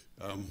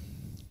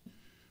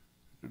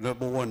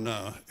 Number one,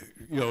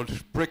 you know,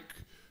 this Brick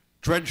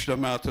dredged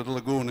them out to the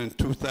lagoon in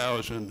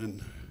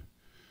 2000,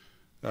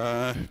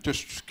 and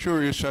just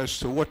curious as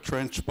to what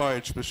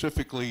transpired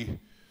specifically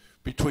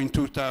between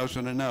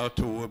 2000 and now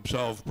to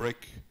absolve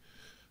Brick.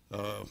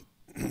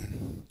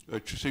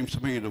 It seems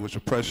to me there was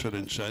a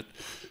precedent set.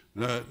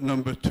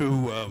 Number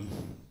two,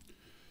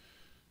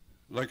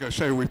 like I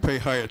say, we pay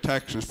higher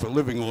taxes for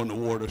living on the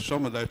water.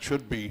 Some of that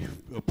should be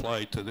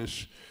applied to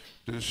this.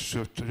 There's,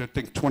 I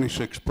think,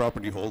 26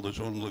 property holders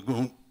on the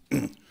lagoon.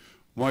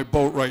 My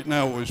boat right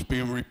now is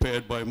being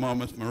repaired by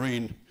Monmouth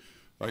Marine.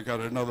 I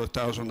got another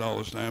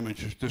 $1,000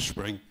 damage this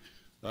spring.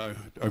 I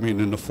mean,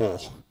 in the fall.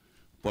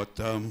 But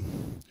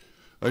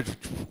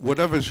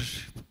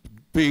whatever's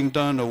being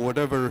done or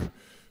whatever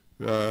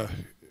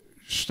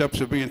steps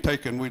are being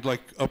taken, we'd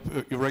like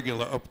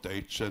irregular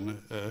updates, and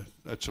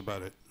that's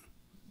about it.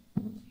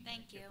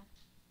 Thank you.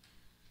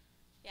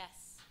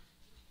 Yes.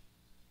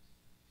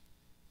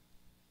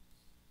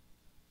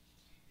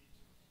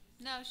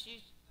 No,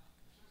 she.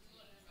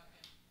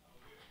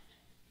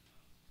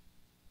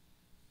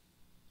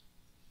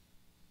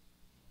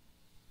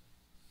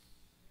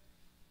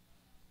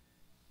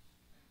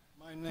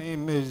 My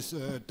name is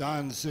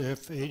Don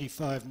Ziff,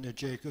 85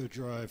 Najaco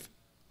Drive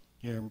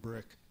here in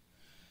Brick.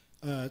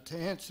 To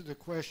answer the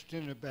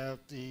question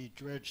about the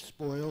dredge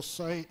spoil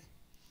site,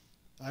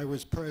 I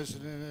was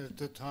president at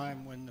the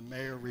time when the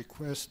mayor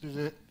requested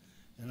it,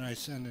 and I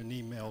sent an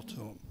email to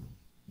him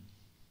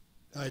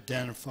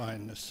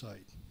identifying the site.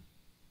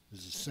 It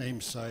was the same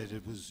site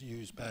it was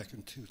used back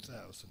in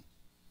 2000.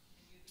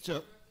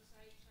 So,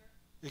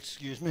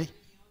 excuse me?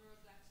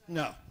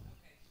 No.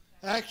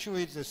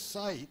 Actually, the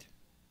site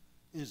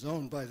is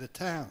owned by the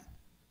town.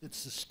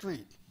 It's the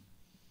street.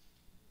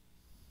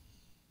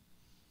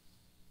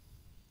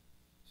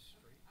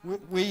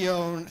 We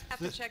own. Have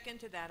to check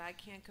into that. I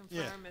can't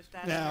confirm if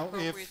that's Now, an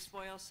appropriate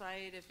spoil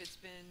site, if it's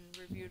been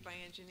reviewed by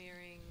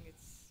engineering.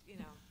 It's, you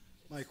know.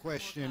 My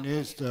question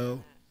is,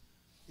 though,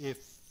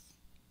 if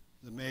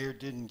the mayor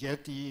didn't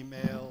get the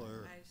email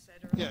or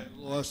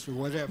lost or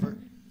whatever,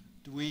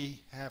 do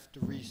we have to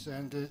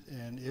resend it,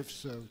 and if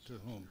so, to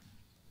whom?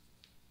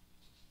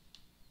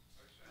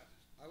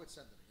 I would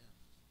send it again.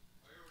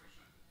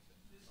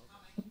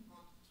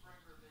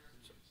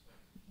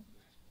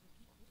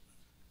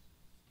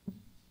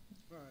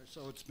 All right,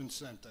 so it's been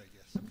sent, I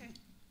guess. Okay,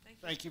 thank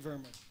you. Thank you very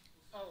much.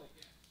 Oh,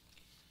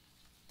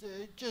 to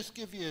just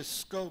give you a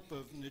scope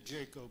of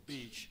Najaco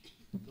Beach,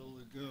 the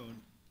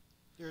lagoon,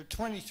 there are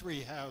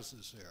 23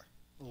 houses there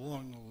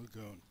along the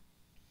lagoon.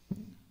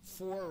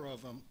 4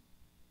 of them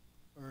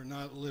are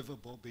not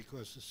livable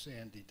because of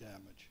sandy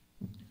damage.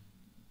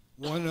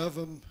 1 of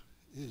them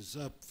is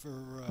up for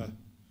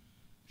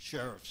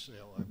sheriff's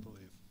sale, I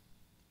believe.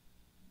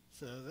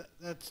 So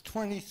that's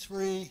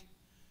 23.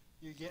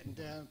 You're getting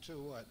down to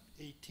what,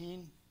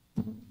 18?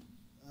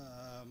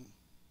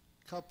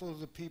 Couple of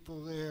the people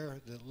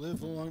there that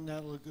live along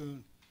that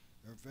lagoon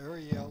are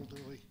very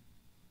elderly,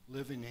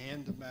 living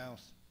hand to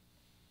mouth.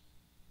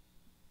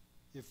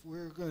 If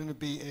we're going to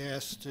be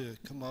asked to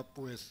come up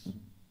with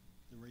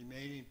the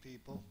remaining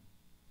people,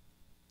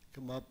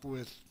 come up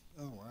with,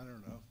 oh, I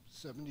don't know,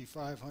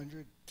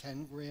 7,500,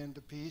 10 grand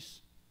apiece,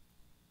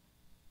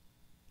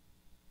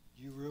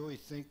 do you really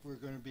think we're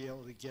going to be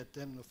able to get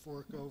them to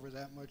fork over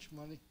that much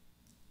money?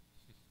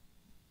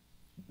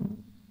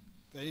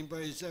 If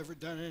anybody's ever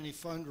done any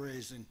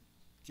fundraising,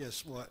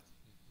 guess what?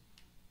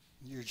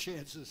 Your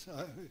chances,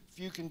 if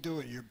you can do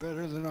it, you're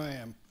better than I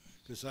am,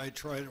 because I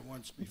tried it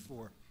once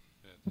before.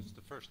 Yeah, this is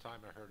the first time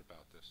I heard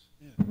about this.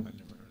 Yeah. I've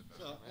never heard about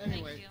So it.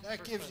 anyway,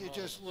 that gives you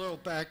just a little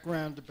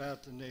background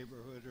about the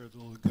neighborhood or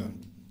the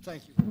lagoon.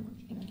 Thank you very much.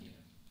 Thank you.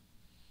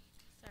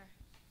 Sir.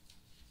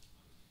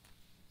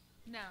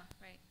 No,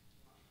 right.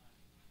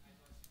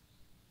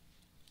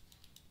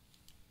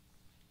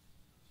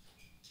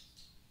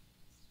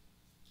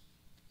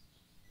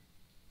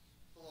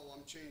 Hello,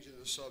 I'm changing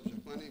the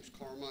subject. My name's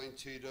Carmine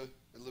Tita.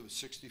 I live at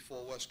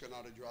 64 West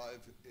Granada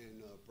Drive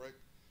in Brick.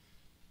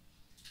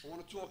 I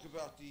want to talk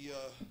about the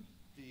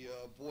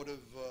Board of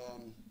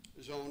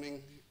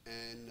Zoning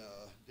and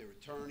their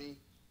attorney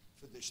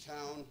for this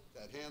town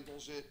that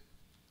handles it.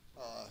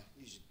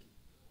 He's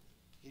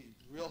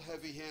real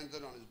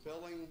heavy-handed on his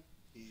billing.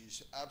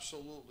 He's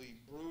absolutely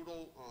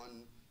brutal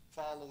on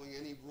following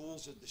any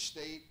rules of the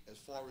state as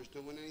far as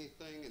doing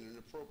anything in an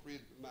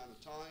appropriate amount of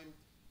time.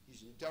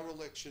 He's in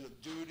dereliction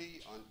of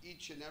duty on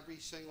each and every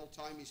single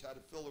time he's had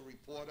to fill a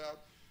report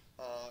out,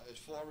 as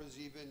far as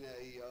even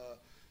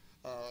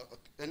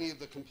any of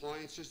the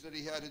compliances that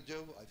he had to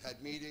do. I've had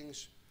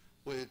meetings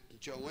with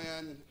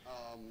Joanne.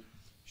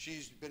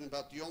 She's been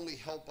about the only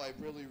help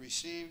I've really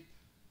received.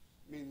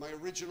 I mean, my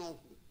original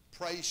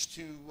price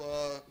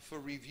for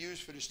reviews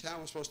for this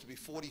town was supposed to be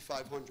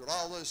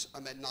 $4,500.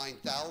 I'm at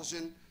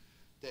 $9,000.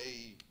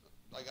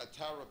 I got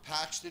Tara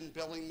Paxton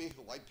billing me,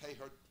 who I pay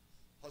her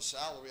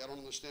salary. I don't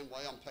understand why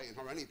I'm paying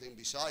her anything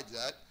besides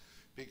that,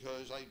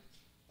 because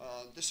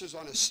This is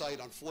on a site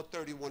on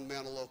 431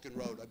 Manalocan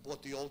Road. I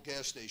bought the old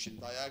gas station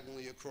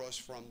diagonally across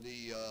from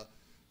the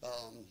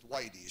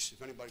Whitey's.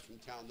 If anybody from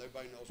town,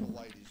 everybody knows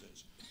what Whitey's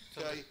is.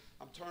 Okay,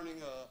 I'm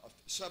turning a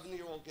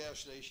 70-year-old gas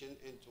station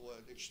into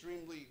an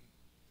extremely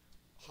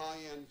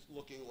high-end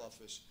looking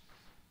office.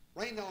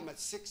 Right now I'm at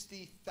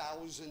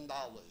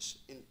 $60,000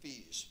 in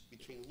fees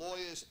between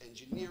lawyers,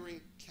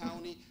 engineering,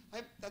 county.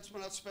 That's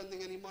without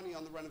spending any money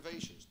on the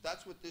renovations.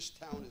 That's what this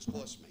town has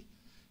cost me.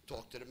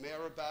 Talked to the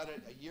mayor about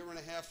it a year and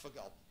a half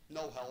ago.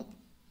 No help.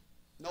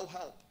 No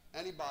help.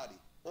 Anybody.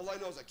 All I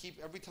know is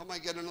every time I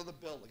get another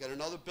bill, I get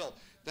another bill.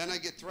 Then I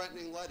get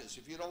threatening letters.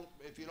 If you don't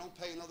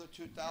pay another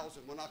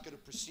 $2,000, we're not going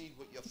to proceed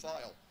with your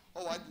file.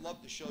 Oh, I'd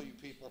love to show you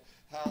people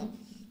how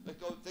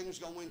things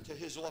go into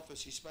his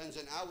office. He spends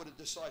an hour to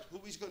decide who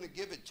he's going to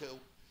give it to.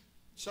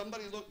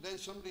 Then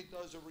somebody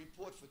does a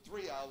report for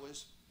 3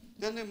 hours.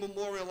 Then they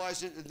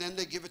memorialize it, and then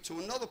they give it to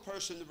another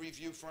person to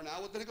review for an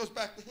hour. Then it goes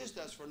back to his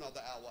desk for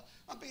another hour.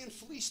 I'm being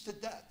fleeced to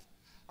death.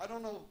 I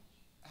don't know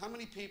how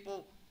many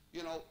people,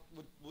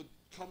 would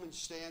come and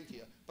stand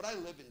here. But I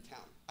live in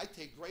town. I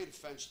take great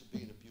offense to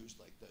being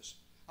abused like this.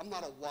 I'm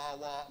not a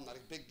Wawa. I'm not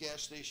a big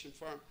gas station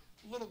firm.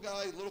 Little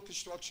guy, little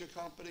construction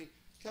company.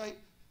 Okay,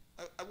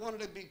 I wanted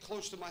to be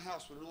close to my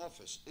house with an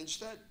office.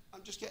 Instead,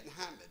 I'm just getting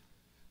hammered.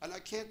 And I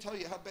can't tell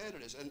you how bad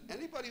it is. And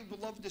anybody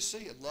would love to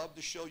see it, love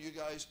to show you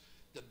guys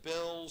the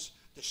bills,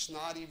 the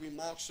snotty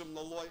remarks from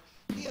the lawyer.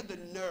 He had the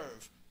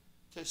nerve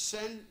to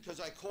send, because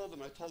I called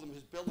him, I told him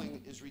his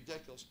billing is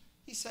ridiculous.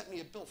 He sent me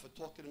a bill for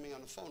talking to me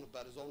on the phone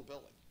about his own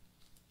billing.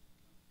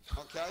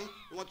 Okay?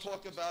 You want to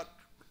talk about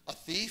a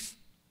thief?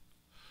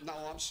 No,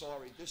 I'm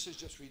sorry. This is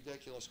just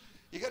ridiculous.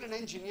 You got an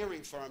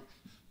engineering firm.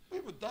 We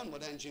were done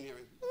with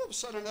engineering. All of a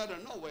sudden, out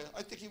of nowhere,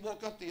 I think he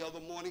woke up the other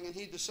morning and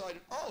he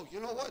decided, oh, you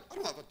know what? I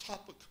don't have a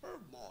top of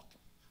curb mark.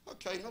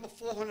 Okay, another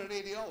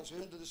 $480 for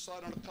him to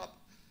decide on a top.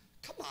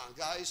 Come on,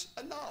 guys,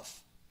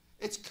 enough.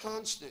 It's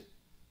constant.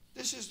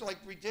 This is like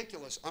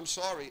ridiculous. I'm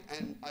sorry,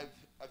 and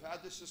I've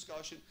had this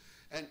discussion,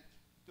 and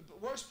the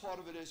worst part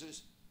of it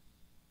is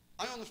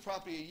I own this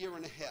property a year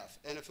and a half,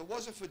 and if it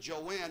wasn't for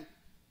Joanne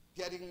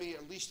getting me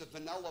at least a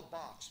vanilla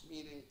box,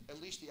 meaning at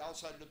least the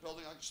outside of the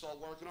building I could start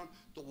working on,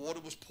 the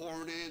water was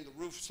pouring in, the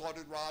roof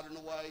started rotting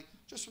away,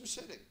 just from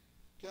sitting,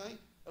 okay?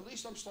 At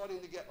least I'm starting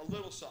to get a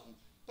little something.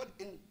 But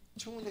in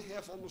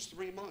 2.5, almost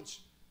 3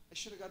 months, I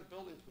should have got a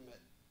building permit.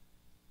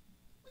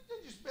 They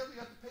just barely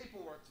got the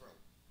paperwork through.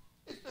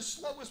 It's the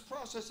slowest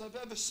process I've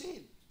ever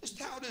seen. This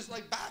town is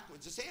like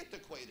backwards. It's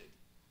antiquated.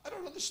 I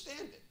don't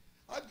understand it.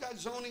 I've got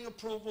zoning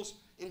approvals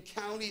in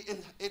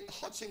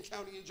Hudson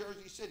County in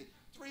Jersey City.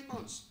 3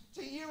 months. It's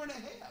a year and a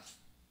half.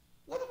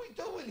 What are we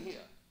doing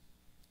here?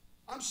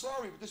 I'm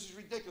sorry, but this is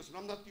ridiculous, and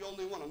I'm not the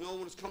only one. I'm the only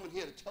one who's coming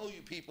here to tell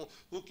you people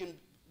who can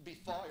be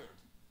fired.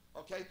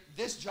 Okay?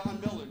 This John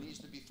Miller needs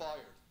to be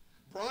fired.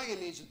 Brian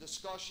needs a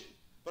discussion,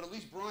 but at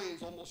least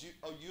Brian's almost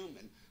a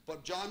human.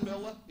 But John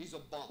Miller, he's a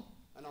bum.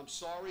 And I'm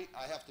sorry,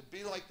 I have to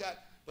be like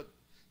that, but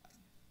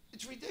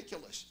it's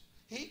ridiculous.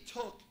 He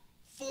took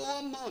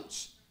 4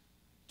 months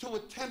to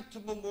attempt to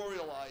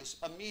memorialize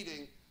a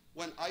meeting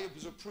when I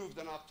was approved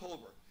in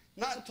October.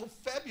 Not until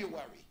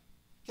February.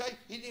 Okay?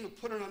 He didn't even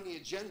put it on the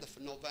agenda for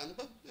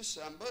November,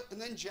 December,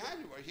 and then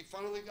January. He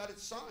finally got it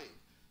signed.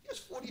 He has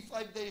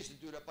 45 days to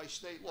do that by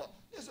state law.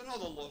 There's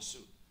another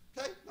lawsuit.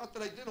 Okay? Not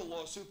that I did a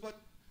lawsuit, but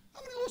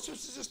how many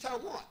lawsuits does this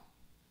town want?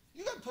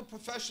 You got to put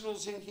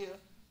professionals in here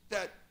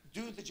that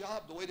do the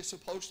job the way they're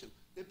supposed to.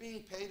 They're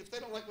being paid. If they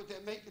don't like what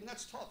they're making,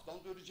 that's tough.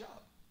 Don't do the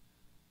job.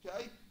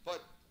 Okay?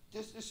 But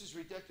this is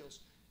ridiculous.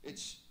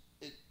 It's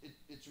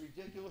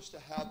ridiculous to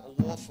have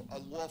a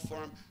law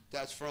firm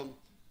that's from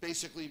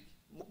basically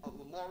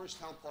the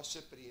Morristown,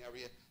 Parsippany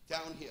area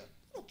down here.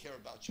 They don't care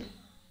about you.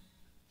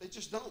 They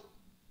just don't.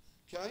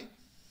 Okay?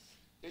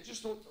 They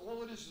just don't.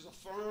 All it is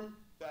a firm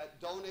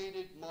that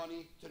donated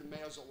money to the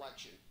mayor's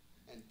election.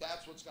 And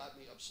that's what's got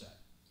me upset.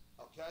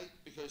 Okay?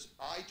 Because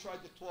I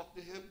tried to talk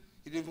to him.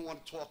 He didn't even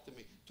want to talk to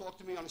me. Talk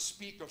to me on a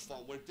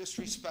speakerphone. We're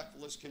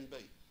disrespectful as can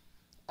be.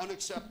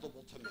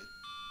 Unacceptable to me.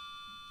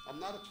 I'm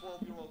not a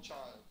 12-year-old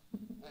child.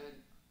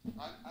 And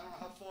I don't know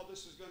how far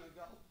this is going to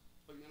go.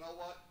 But you know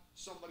what?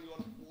 Somebody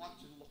ought to want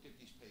to look at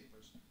these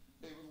papers.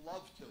 They would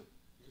love to.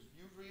 Because if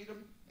you read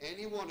them,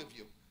 any one of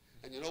you,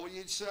 and you know what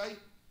you'd say?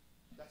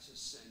 That's a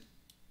sin.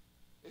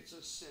 It's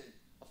a sin.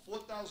 A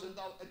 $4,000, and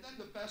then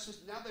the best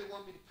is now they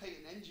want me to pay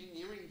an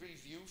engineering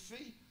review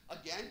fee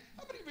again.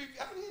 How many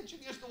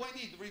engineers do I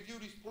need to review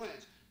these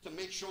plans to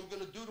make sure I'm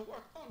going to do the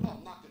work? Oh no,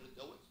 I'm not going to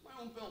do it. It's my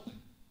own building.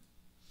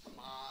 Come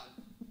on,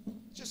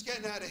 it's just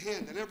getting out of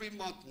hand. And every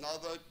month,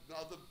 another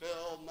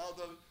bill,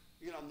 another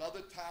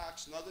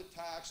tax.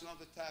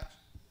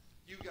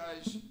 You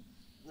guys,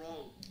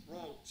 wrong.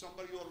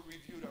 Somebody ought to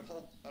review that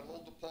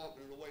whole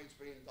department and the way it's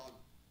being done.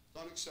 It's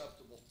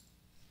unacceptable.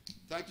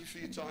 Thank you for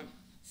your time.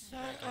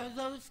 Sir, are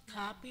those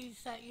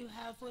copies that you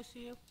have with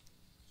you?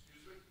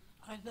 Excuse me?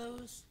 Are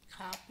those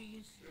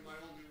copies? They're my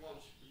only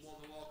ones. You're more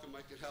than welcome.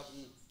 I could have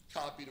them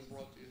copied and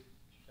brought to you.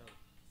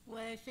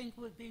 What I think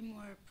would be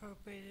more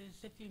appropriate is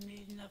if you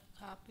made enough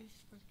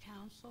copies for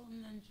council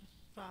and then just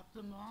drop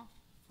them off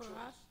for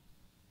us,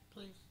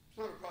 please. It's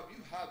not a problem.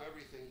 You have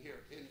everything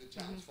here in the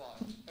town's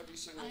files, every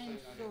single thing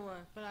I'm I have. sure,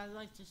 but I'd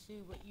like to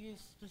see what you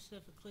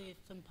specifically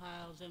have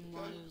compiled and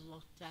wanted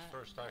looked at.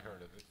 First I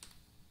heard of it.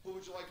 Who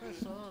would you like me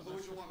First to, of all, who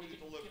would you want me to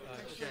deliver?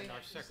 Jen,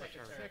 our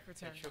secretary,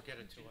 and she'll get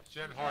it to us.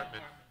 Jen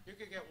Hartman. You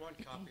could get one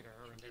copy to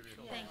her and maybe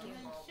she'll. Thank you.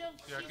 And then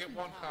Yeah, get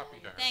one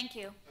copy to her. Thank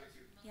you. Thank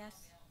you. Yes.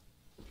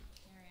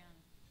 Carry on.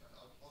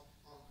 I'll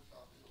copy it.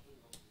 I'll bring it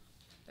over to you.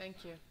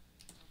 Thank you.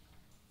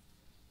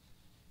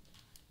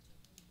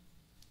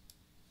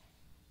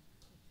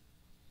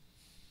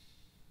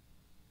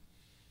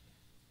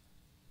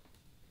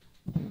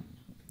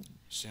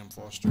 Sam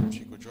Foster,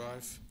 Chico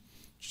Drive.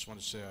 Just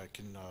want to say I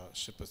can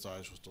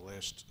sympathize with the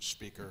last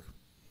speaker.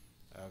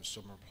 I have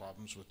similar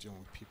problems with dealing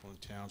with people in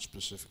town,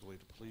 specifically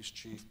the police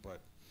chief, but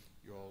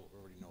you all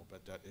already know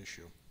about that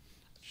issue.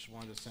 I just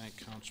wanted to thank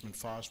Councilman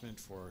Fosman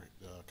for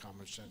the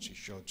common sense he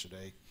showed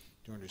today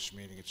during this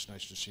meeting. It's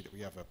nice to see that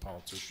we have a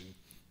politician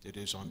that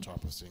is on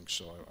top of things,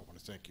 so I want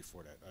to thank you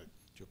for that. I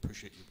do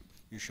appreciate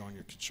you showing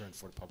your concern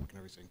for the public and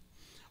everything.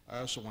 I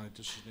also wanted,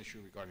 this is an issue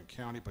regarding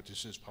county, but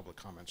this is public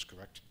comments,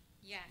 correct?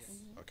 Yes.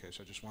 Okay,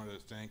 so I just wanted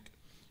to thank,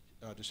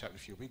 this happened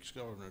a few weeks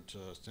ago, and to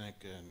thank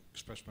and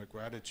express my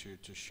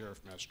gratitude to Sheriff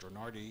Master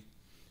Nardi,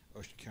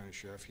 Ocean County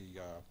Sheriff. He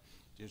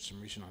did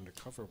some recent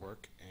undercover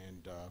work,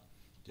 and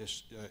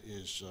this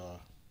is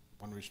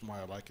one reason why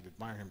I like and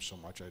admire him so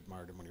much. I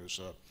admired him when he was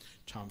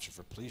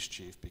Township Police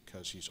Chief,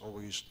 because he's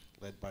always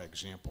led by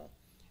example,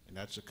 and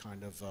that's the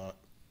kind of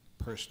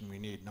person we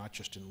need, not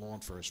just in law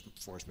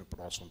enforcement, but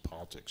also in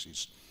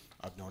politics.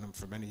 I've known him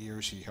for many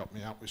years. He helped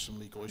me out with some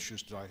legal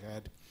issues that I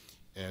had,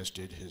 as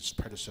did his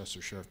predecessor,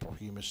 Sheriff Paul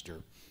Hemus.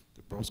 Sheriff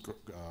Paul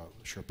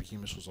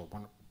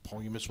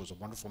Hemus was a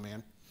wonderful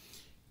man.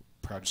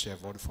 Proud to say I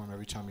voted for him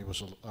every time he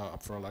was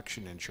up for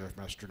election, and Sheriff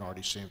Master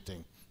Nardi, same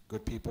thing.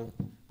 Good people.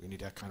 We need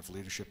that kind of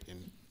leadership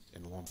in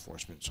law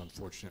enforcement. It's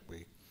unfortunate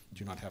we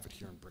do not have it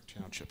here in Brick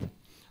Township.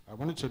 I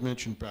wanted to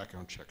mention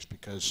background checks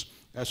because,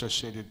 as I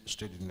stated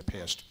in the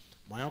past,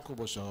 my uncle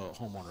was a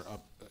homeowner.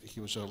 He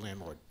was a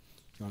landlord.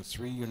 He owned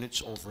 3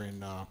 units over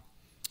in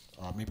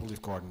Maple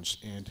Leaf Gardens.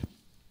 And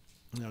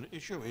now the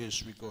issue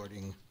is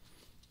regarding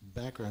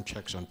background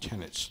checks on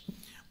tenants.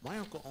 My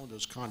uncle owned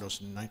those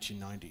condos in the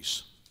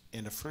 1990s.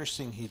 And the first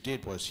thing he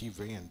did was he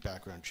ran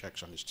background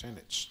checks on his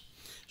tenants.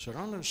 So I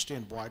don't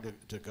understand why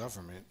the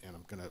government, and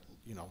I'm going to,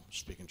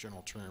 speak in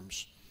general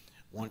terms,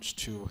 wants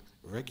to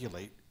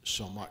regulate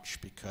so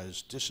much,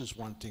 because this is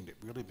one thing that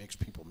really makes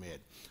people mad.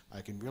 I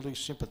can really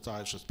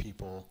sympathize with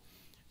people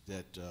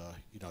that,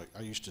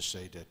 I used to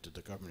say that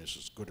the government is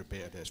as good or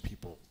bad as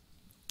people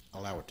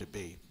allow it to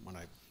be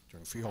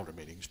during freeholder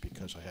meetings,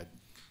 because I had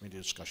many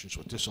discussions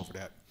with this over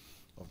that,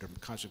 of them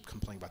constantly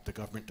complaining about the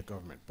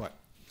government. But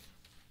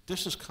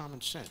this is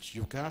common sense.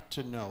 You've got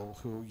to know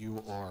who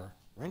you are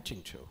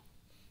renting to.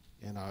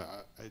 And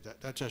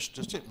that's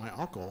just it. My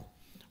uncle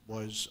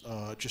was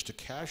just a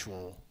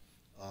casual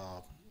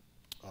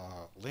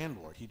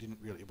landlord.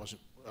 It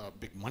wasn't a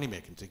big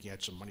money-making thing. He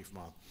had some money from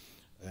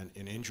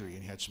an injury,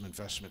 and he had some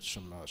investments,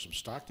 some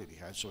stock that he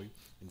had. So he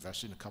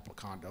invested in a couple of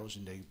condos,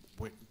 and they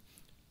went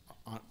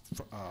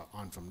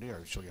on from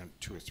there. So he had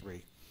 2 or 3.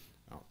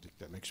 I don't think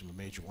that makes him a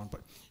major one.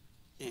 But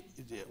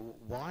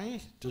why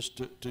do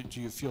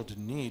you feel the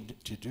need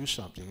to do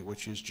something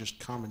which is just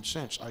common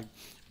sense? I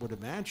would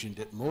imagine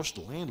that most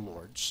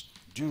landlords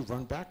do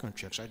run background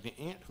checks. I had an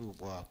aunt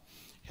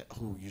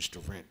who used to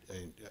rent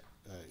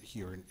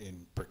here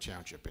in Brick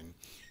Township, and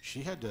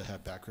she had to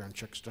have background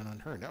checks done on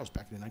her, and that was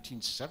back in the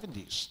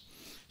 1970s.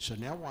 So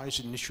now why is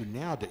it an issue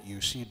now that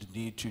you see the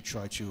need to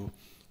try to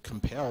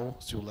compel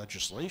through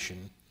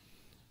legislation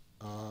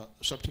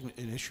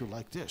an issue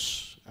like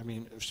this? I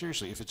mean,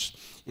 seriously, if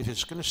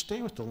it's going to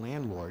stay with the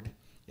landlord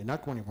and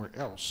not go anywhere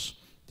else,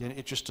 then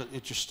it just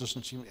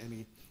doesn't seem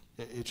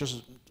it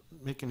doesn't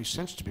make any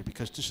sense to me,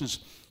 because this is,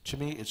 to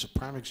me, it's a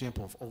prime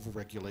example of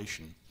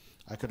overregulation.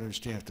 I could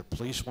understand if the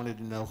police wanted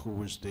to know who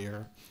was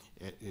there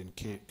in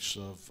case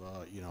of,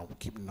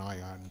 keeping an eye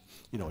on,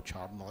 a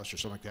child molester or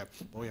something like that.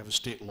 Well, we have a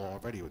state law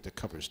already that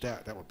covers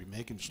that. That would be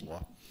Megan's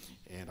law.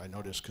 And I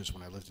noticed because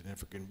when I lived in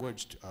Evergreen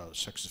Woods, a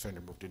sex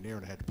offender moved in there,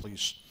 and I had the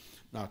police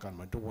knock on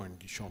my door and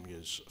show me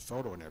his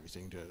photo and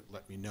everything to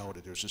let me know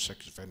that there's a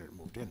sex offender that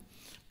moved in.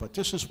 But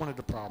this is one of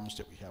the problems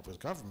that we have with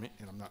government,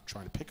 and I'm not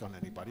trying to pick on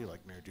anybody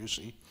like Mayor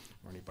Ducey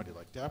or anybody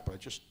like that, but I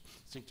just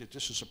think that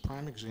this is a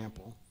prime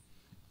example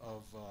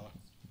of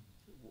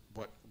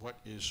what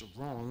is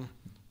wrong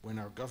when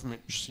our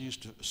government sees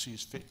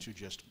fit to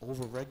just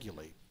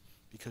overregulate,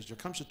 because there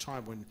comes a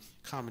time when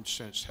common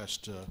sense has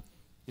to,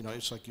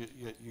 it's like you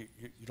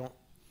don't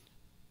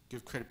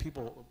give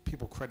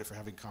people credit for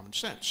having common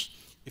sense.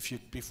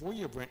 Before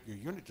you rent your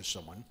unit to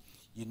someone,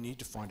 you need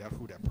to find out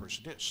who that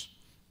person is,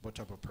 what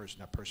type of person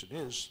that person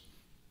is,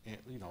 and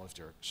if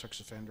they're a sex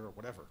offender or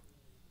whatever.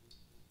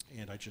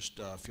 And I just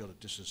feel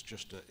that this is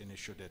just an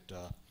issue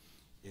that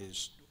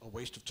is a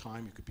waste of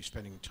time. You could be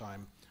spending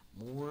time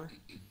more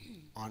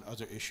on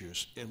other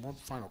issues. And one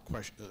final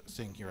question,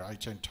 thing here, I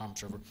attend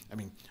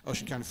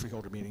Ocean County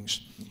Freeholder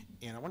meetings,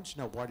 and I wanted to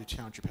know why the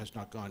township has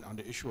not gone on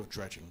the issue of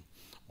dredging.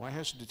 Why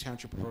hasn't the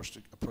township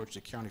approached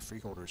the county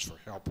freeholders for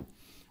help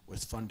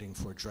with funding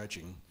for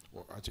dredging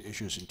or other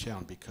issues in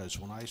town? Because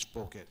when I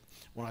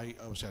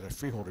was at a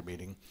freeholder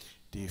meeting,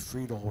 the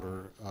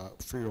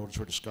freeholders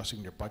were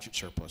discussing their budget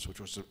surplus, which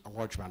was a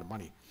large amount of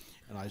money.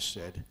 And I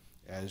said,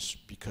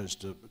 because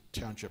the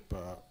township,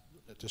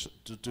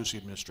 the Ducey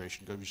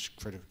administration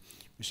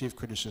received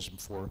criticism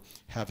for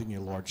having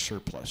a large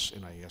surplus.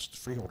 And I asked the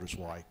freeholders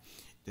why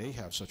they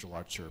have such a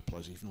large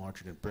surplus, even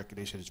larger than Brick. And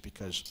they said it's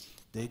because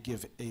they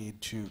give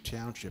aid to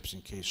townships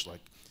in case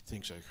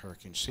things like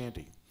Hurricane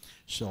Sandy.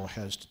 So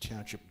has the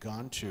township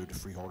gone to the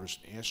freeholders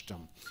and asked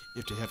them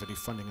if they have any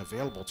funding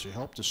available to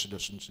help the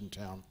citizens in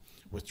town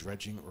with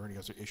dredging or any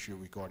other issue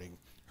regarding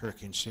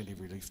Hurricane Sandy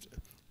relief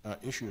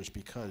issues?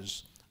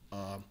 Because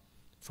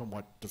from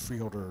what the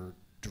freeholder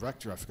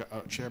director,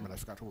 chairman, I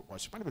forgot who it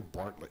was, it might have been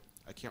Bartlett,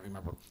 I can't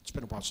remember, it's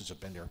been a while since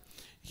I've been there.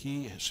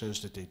 He says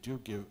that they do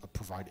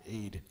provide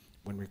aid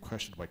when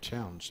requested by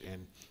towns,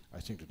 and I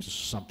think that this is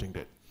something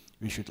that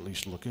we should at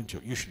least look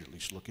into, you should at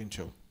least look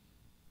into.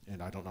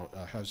 And I don't know,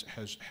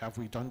 have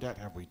we done that?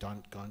 Have we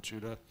gone to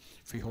the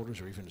freeholders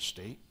or even the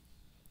state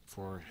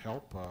for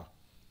help?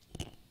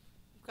 We've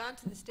gone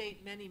to the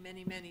state many,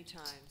 many, many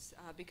times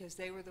because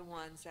they were the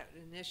ones that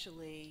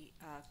initially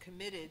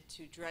committed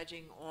to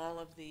dredging all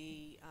of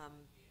the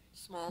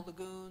small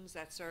lagoons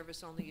that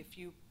service only a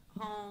few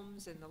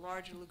homes, and the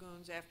larger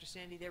lagoons after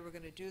Sandy. They were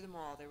going to do them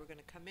all. They were going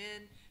to come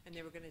in and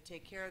they were going to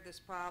take care of this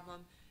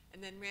problem,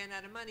 and then ran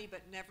out of money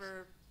but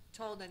never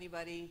told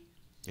anybody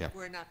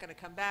we're not going to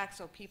come back.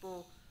 So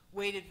people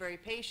waited very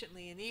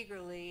patiently and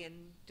eagerly and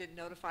didn't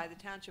notify the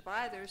township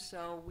either,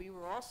 so we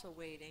were also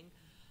waiting.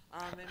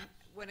 And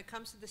when it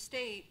comes to the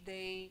state,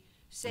 they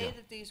say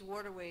that these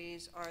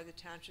waterways are the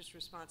township's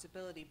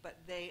responsibility, but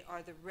they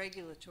are the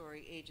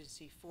regulatory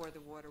agency for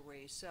the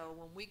waterways. So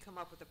when we come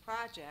up with a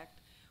project,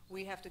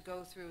 we have to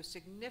go through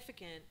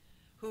significant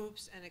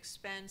hoops and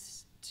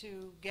expense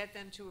to get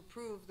them to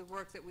approve the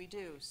work that we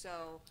do.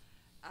 So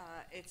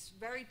it's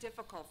very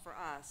difficult for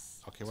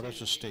us. Okay, well, that's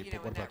the state,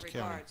 but what about the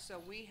county?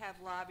 So we have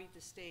lobbied the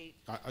state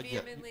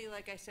vehemently,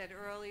 like I said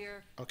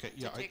earlier, to take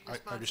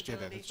responsibility. I understand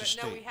that. It's but the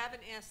no, state. we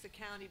haven't asked the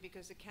county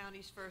because the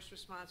county's first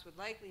response would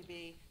likely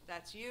be,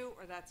 that's you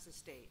or that's the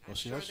state. Well,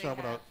 see, that's not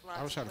what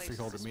I was at a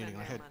freeholder meeting.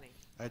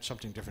 I had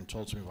something different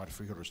told to me by the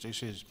freeholders. They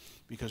say it's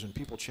because when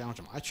people challenge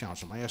them, I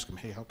challenge them. I ask them,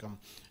 hey, how come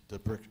the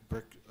Brick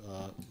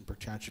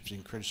Township's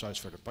being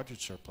criticized for the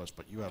budget surplus,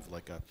 but you have I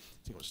think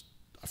it was,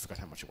 I forgot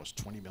how much it was,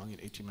 20 million,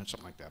 18 million,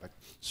 something like that.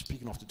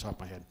 Speaking off the top of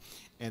my head.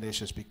 And they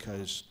says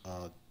because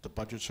the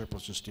budget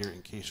surplus is there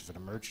in case of an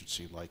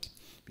emergency,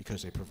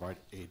 because they provide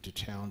aid to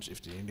towns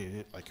if they need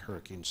it, like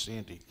Hurricane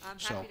Sandy. I'm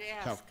happy to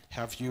ask.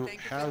 Have you,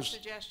 Thank you for the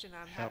suggestion.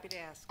 I'm happy to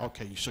ask.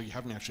 Okay, so you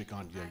haven't actually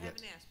gone there yet? I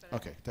haven't asked, but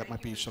okay, that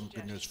might be some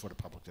good news for the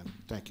public then.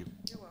 Thank you.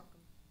 You're welcome.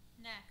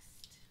 Next.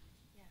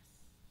 Yes.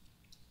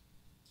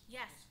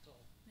 Yes.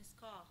 Ms.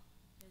 Call.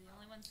 You're the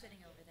only one sitting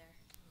over there.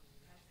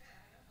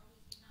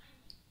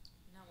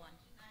 No one.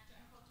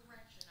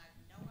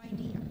 No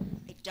idea.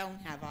 I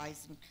don't have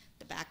eyes in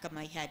the back of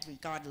my head,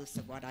 regardless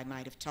of what I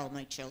might have told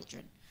my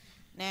children.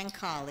 Nan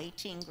Call,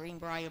 18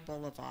 Greenbrier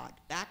Boulevard.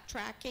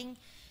 Backtracking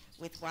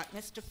with what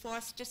Mr.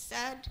 Foster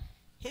said,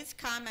 his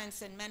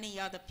comments and many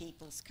other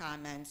people's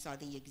comments are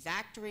the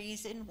exact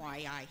reason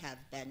why I have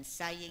been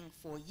saying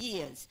for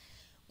years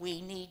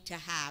we need to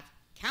have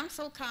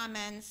council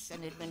comments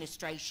and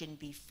administration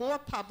before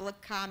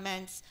public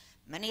comments.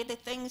 Many of the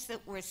things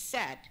that were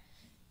said,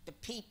 the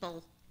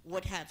people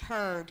would have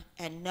heard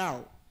and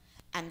know.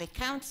 And the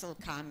council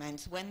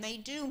comments, when they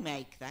do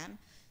make them,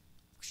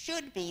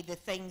 should be the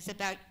things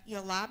about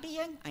your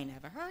lobbying. I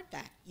never heard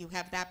that. You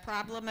have that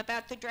problem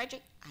about the dredging.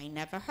 I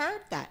never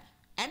heard that.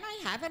 And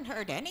I haven't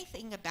heard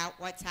anything about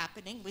what's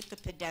happening with the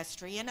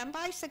pedestrian and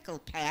bicycle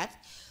path,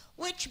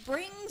 which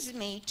brings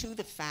me to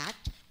the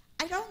fact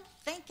I don't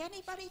think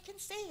anybody can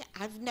see.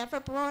 I've never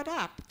brought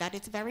up that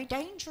it's very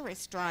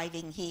dangerous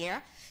driving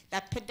here,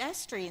 that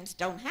pedestrians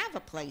don't have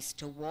a place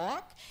to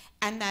walk,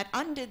 and that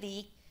under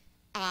the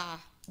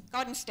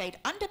Garden State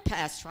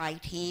underpass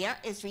right here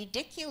is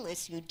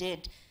ridiculous.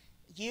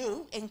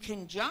 You, in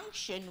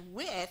conjunction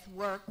with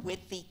work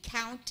with the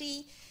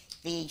county,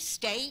 the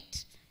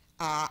state,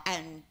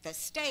 and the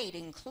state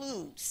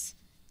includes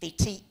the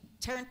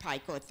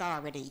Turnpike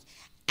Authority,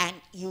 and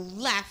you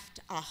left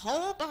a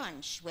whole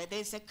bunch where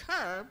there's a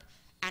curb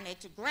and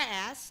it's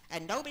grass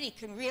and nobody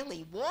can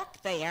really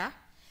walk there.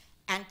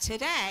 And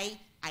today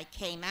I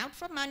came out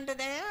from under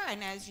there,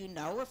 and as you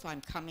know, if I'm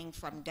coming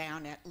from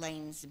down at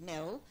Lanes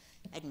Mill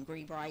and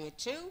Greenbrier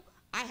 2,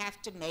 I have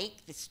to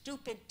make the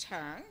stupid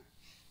turn.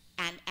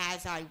 And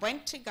as I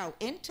went to go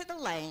into the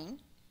lane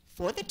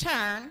for the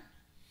turn,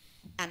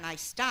 and I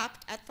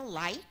stopped at the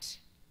light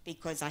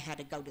because I had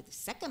to go to the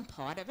second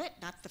part of it,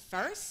 not the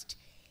first,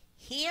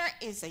 here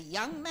is a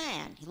young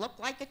man, he looked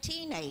like a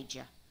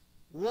teenager,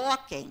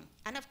 walking.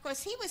 And of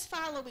course, he was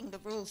following the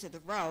rules of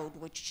the road,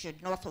 which an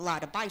awful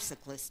lot of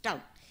bicyclists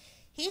don't.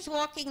 He's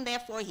walking,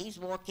 therefore he's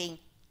walking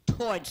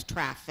towards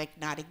traffic,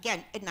 not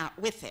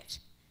with it.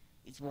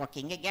 He's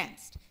walking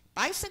against.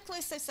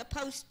 Bicyclists are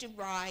supposed to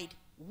ride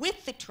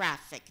with the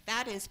traffic.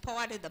 That is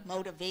part of the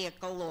motor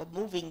vehicle or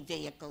moving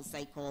vehicles,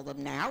 they call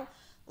them now,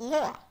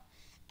 law.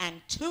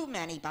 And too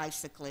many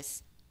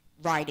bicyclists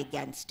ride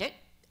against it.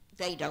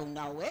 They don't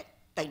know it.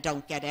 They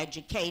don't get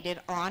educated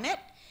on it.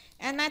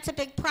 And that's a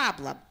big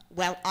problem.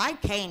 Well, I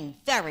came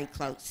very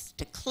close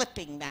to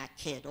clipping that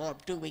kid, or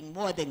doing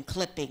more than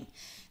clipping.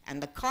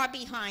 And the car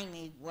behind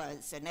me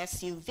was an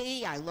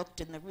SUV. I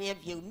looked in the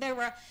rearview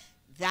mirror.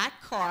 That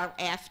car,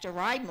 after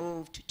I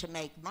moved to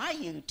make my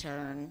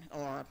U-turn,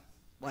 or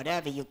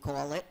whatever you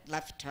call it,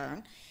 left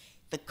turn,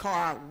 the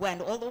car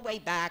went all the way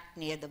back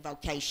near the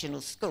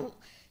vocational school.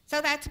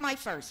 So that's my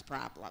first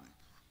problem.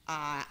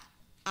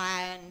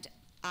 And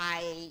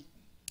I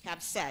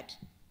have said,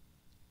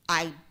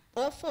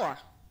 all 4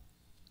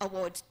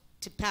 awards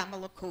to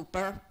Pamela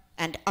Cooper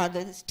and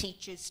others,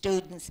 teachers,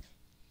 students,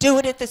 do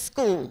it at the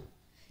school.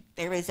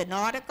 There is an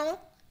article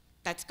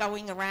that's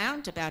going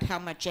around about how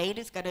much aid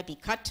is going to be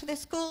cut to the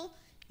school.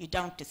 You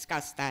don't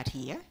discuss that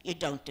here. You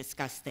don't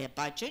discuss their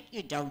budget.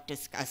 You don't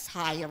discuss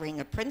hiring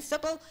a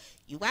principal.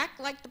 You act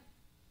like the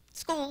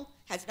school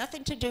has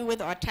nothing to do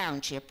with our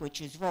township,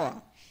 which is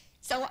wrong.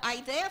 So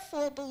I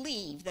therefore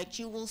believe that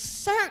you will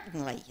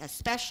certainly,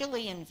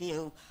 especially in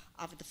view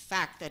of the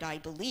fact that I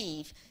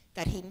believe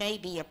that he may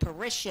be a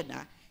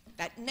parishioner,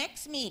 that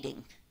next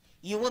meeting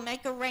you will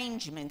make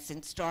arrangements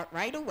and start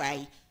right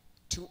away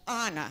to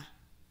honor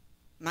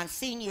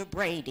Monsignor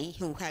Brady,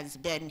 who has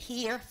been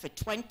here for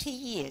 20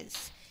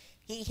 years.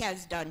 He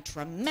has done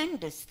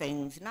tremendous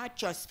things, not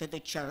just for the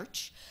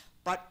church,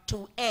 but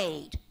to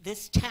aid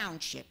this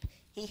township.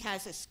 He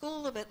has a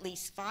school of at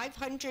least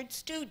 500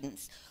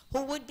 students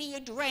who would be a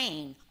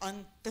drain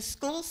on the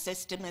school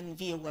system in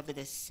view of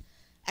this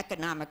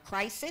economic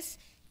crisis.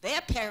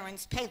 Their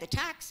parents pay the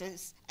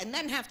taxes and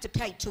then have to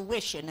pay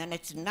tuition, and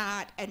it's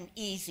not an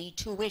easy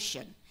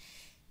tuition.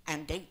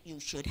 And you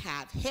should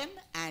have him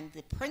and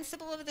the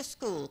principal of the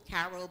school,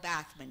 Carol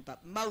Bathman, but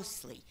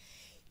mostly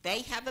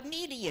they have a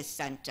media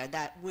center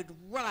that would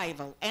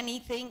rival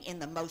anything in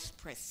the most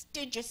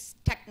prestigious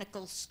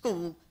technical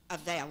school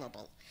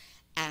available.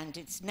 And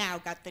it's now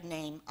got the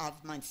name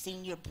of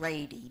Monsignor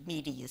Brady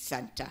Media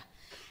Center.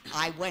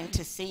 I went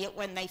to see it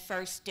when they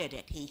first did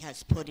it. He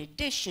has put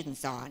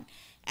additions on.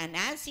 And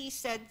as he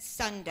said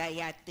Sunday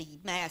at the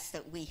Mass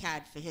that we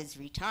had for his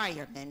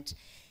retirement,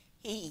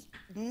 he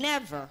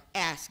never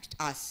asked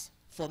us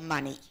for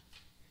money.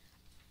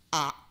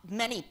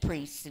 Many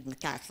priests in the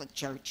Catholic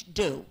Church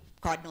do.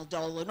 Cardinal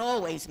Dolan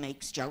always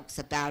makes jokes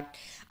about,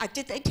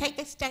 did they take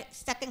a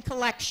second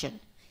collection?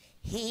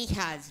 He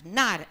has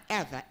not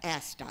ever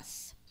asked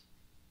us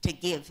to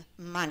give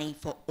money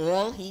for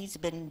all he's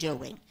been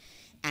doing,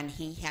 and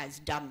he has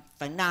done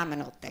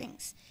phenomenal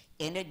things.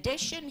 In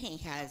addition, he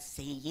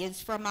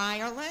is from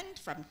Ireland,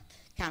 from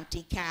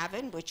County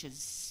Cavan, which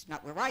is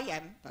not where I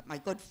am, but my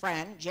good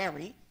friend,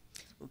 Jerry,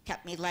 who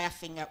kept me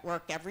laughing at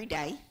work every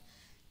day,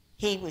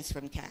 he was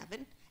from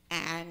Cavan,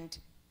 and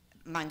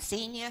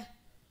Monsignor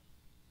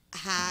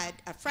had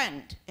a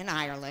friend in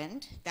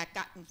Ireland that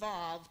got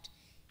involved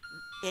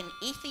in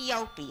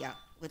Ethiopia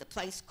with a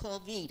place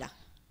called Vida.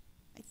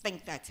 I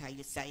think that's how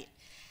you say it.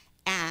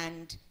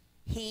 And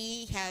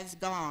he has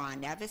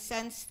gone, ever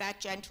since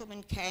that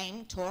gentleman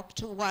came, talked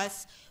to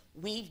us,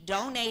 we've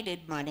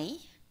donated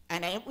money,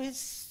 and it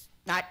was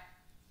not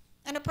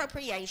an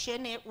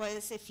appropriation, it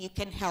was if you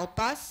can help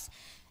us.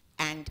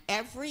 And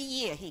every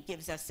year he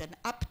gives us an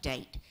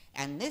update.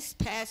 And this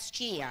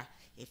past year,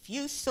 if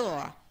you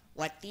saw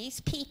what these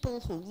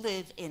people who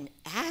live in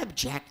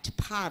abject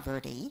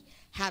poverty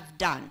have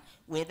done,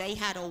 where they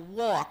had to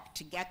walk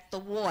to get the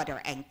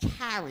water and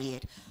carry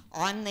it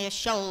on their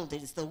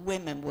shoulders, the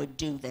women would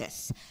do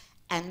this.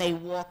 And they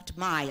walked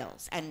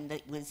miles, and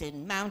it was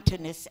in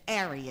mountainous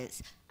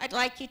areas. I'd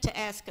like you to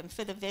ask them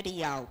for the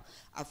video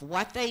of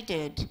what they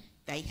did.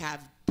 They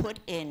have put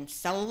in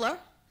solar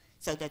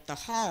so that the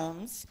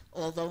homes,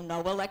 although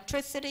no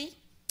electricity,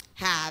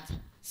 have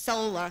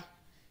solar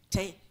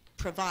to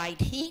provide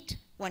heat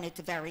when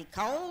it's very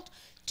cold,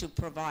 to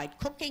provide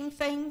cooking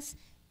things.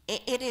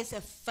 It is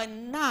a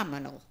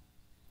phenomenal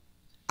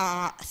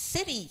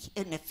city,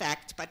 in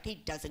effect, but he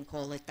doesn't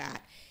call it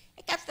that.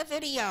 Get the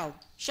video,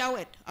 show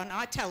it on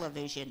our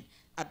television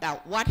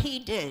about what he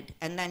did,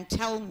 and then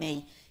tell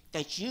me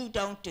that you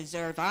don't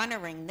deserve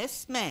honoring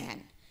this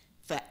man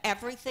for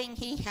everything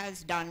he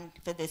has done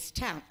for this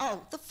town.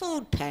 Oh, the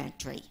food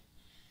pantry.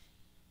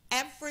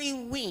 Every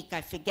week,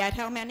 I forget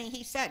how many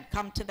he said,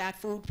 come to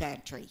that food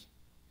pantry.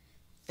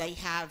 They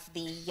have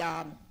the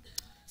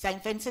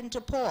St. Vincent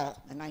de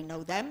Paul, and I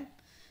know them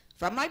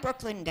from my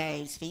Brooklyn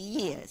days for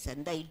years,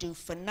 and they do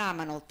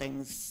phenomenal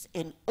things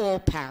in all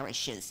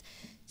parishes.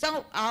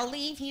 So I'll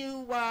leave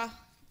you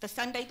the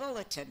Sunday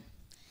bulletin,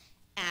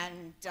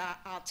 and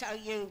I'll tell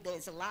you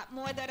there's a lot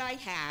more that I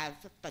have,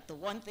 but the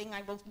one thing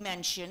I will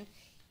mention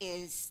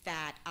is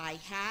that I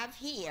have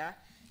here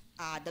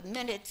the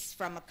minutes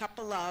from a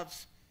couple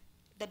of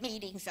the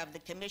meetings of the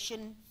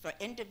Commission for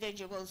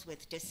Individuals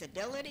with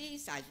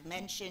Disabilities. I've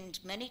mentioned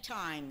many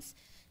times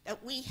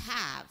that we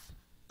have,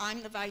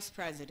 I'm the vice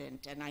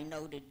president, and I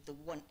noted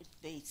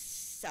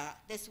this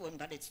one,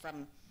 but it's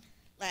from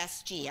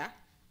last year.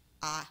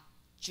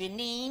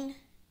 Janine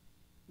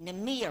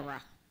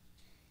Namira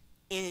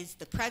is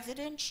the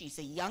president. She's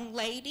a young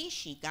lady.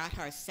 She got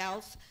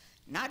herself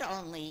not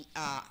only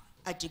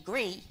a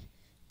degree,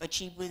 but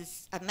she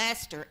was a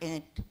master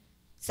in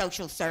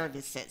social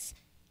services.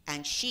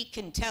 And she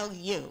can tell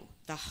you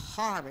the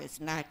horrors,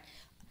 not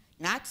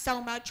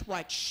so much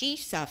what she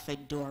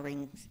suffered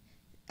during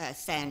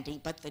Sandy,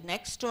 but the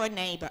next door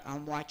neighbor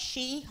on what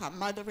she, her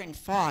mother and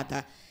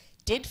father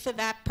did for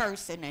that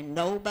person, and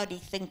nobody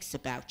thinks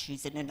about.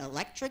 She's in an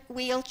electric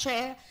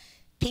wheelchair,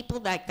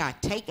 people that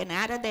got taken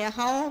out of their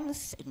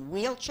homes in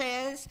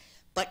wheelchairs,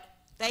 but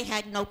they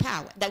had no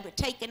power. They were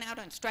taken out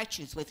on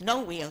stretchers with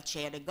no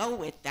wheelchair to go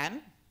with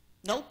them,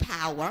 no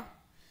power,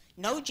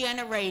 no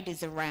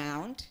generators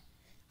around.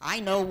 I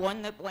know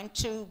one that went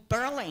to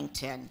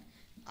Burlington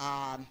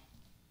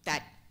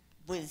that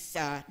was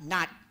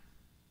not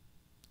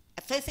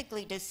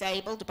physically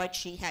disabled, but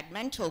she had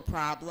mental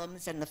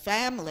problems, and the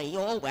family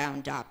all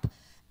wound up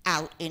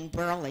out in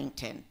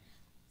Burlington.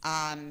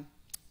 Colleen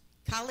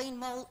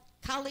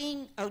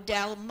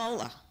Odell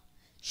Mola,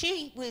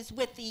 she was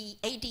with the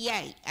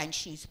ADA, and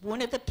she's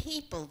one of the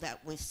people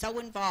that was so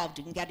involved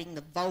in getting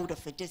the Voter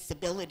for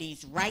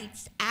Disabilities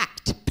Rights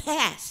Act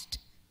passed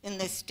in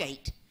this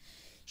state.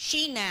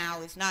 She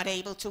now is not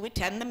able to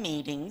attend the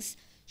meetings.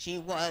 She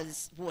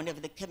was one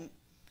of the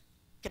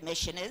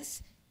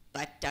commissioners,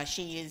 but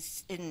she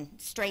is in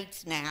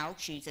straits now.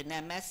 She's an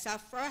MS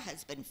sufferer,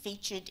 has been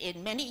featured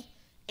in many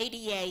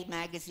ADA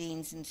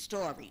magazines and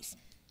stories.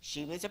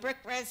 She was a Brick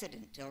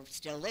resident, or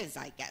still is,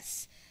 I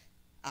guess.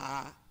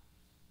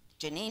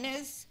 Janine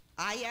is,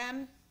 I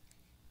am,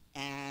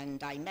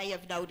 and I may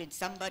have noted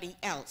somebody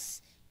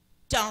else.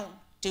 Don't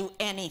do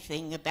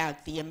anything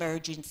about the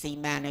emergency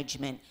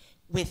management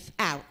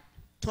without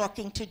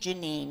talking to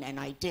Janine, and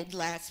I did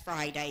last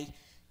Friday,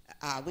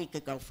 a week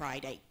ago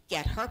Friday,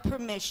 get her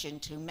permission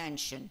to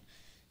mention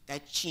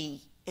that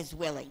she is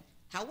willing.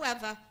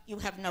 However, you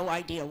have no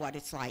idea what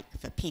it's like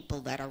for people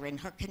that are in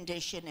her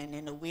condition and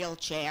in a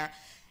wheelchair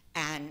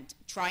and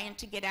trying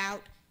to get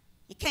out.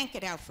 You can't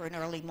get out for an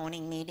early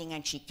morning meeting,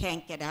 and she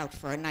can't get out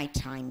for a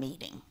nighttime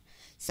meeting.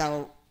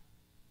 So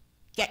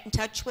get in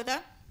touch with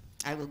her.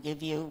 I will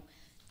give you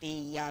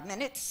the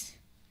minutes.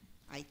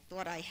 I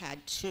thought I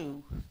had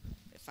two,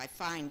 if I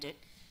find it,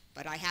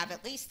 but I have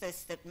at least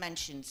this that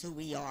mentions who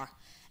we are.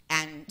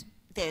 And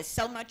there's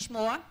so much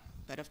more,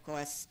 but of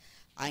course,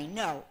 I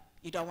know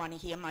you don't want to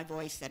hear my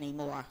voice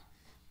anymore.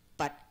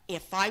 But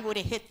if I would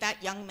have hit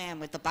that young man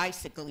with the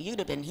bicycle, you'd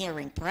have been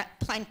hearing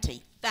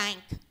plenty.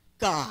 Thank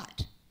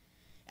God.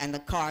 And the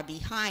car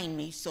behind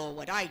me saw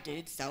what I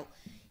did, so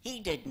he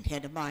didn't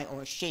hit him,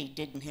 or she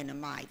didn't hit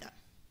him either.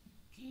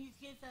 Can you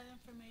give that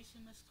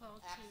information, Ms.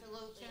 Cole,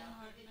 Absolutely. to Jen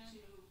Hartman?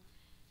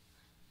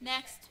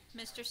 Next,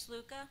 Mr.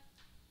 Sluka.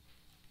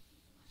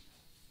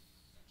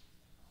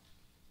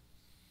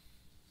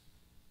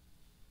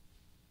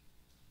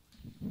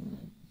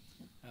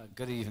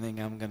 Good evening.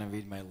 I'm going to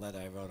read my letter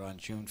I wrote on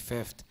June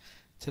 5th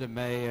to the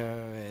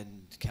mayor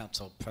and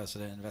council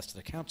president and the rest of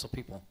the council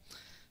people.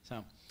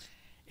 So,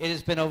 it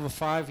has been over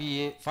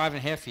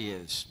 5.5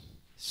 years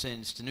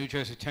since the New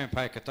Jersey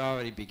Turnpike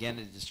Authority began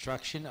the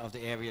destruction of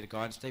the area of the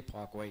Garden State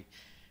Parkway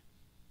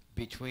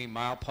between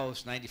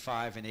milepost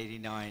 95 and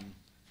 89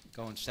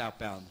 going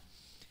southbound.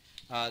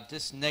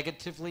 This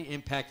negatively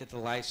impacted the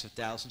lives of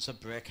thousands of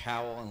Brick,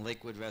 Howell, and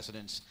Lakewood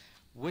residents.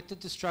 With the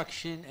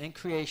destruction and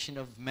creation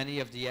of many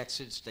of the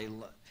exits, the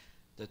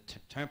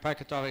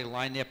Turnpike Authority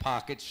lined their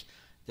pockets,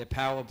 their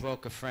power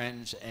broker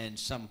friends, and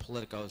some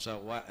politicos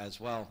as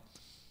well.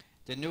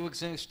 The new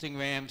existing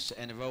ramps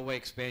and the roadway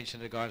expansion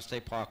of the Garden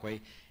State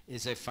Parkway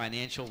is a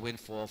financial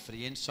windfall for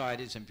the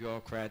insiders and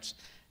bureaucrats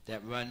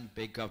that run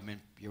big government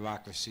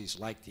bureaucracies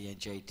like the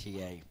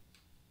NJTA.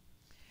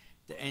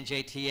 The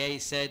NJTA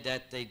said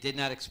that they did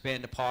not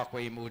expand the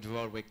parkway and move the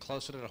roadway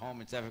closer to the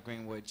home in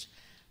Evergreen Woods,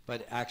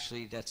 but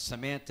actually that's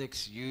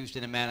semantics used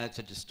in a manner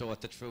to distort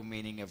the true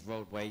meaning of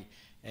roadway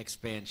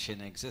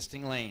expansion in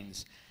existing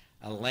lanes.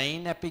 A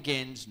lane that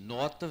begins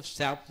north of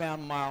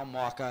southbound mile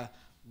marker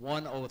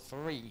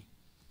 103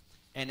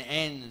 and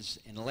ends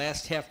in the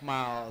last half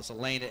mile is a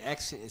lane that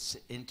exits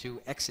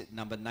into exit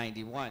number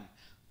 91.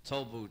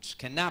 Toll booths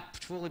cannot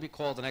truly be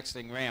called an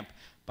exiting ramp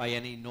by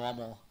any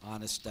normal,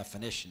 honest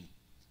definition.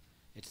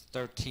 It's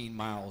 13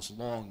 miles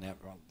long,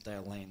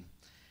 that lane.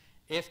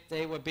 If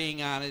they were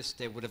being honest,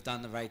 they would have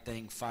done the right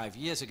thing 5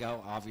 years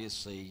ago.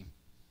 Obviously,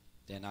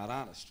 they're not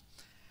honest.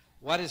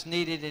 What is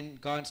needed in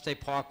Garden State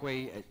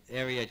Parkway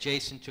area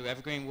adjacent to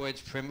Evergreen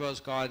Woods,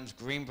 Primrose Gardens,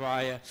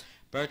 Greenbrier,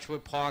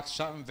 Birchwood Park,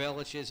 Sutton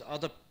Villages,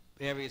 other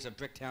areas of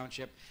Brick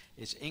Township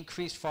is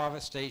increased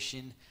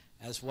forestation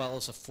as well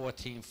as a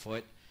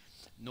 14-foot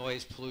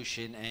noise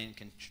pollution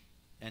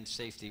and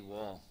safety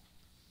wall.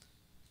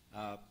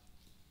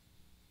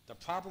 The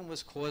problem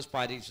was caused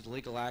by these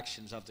illegal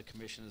actions of the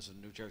commissioners of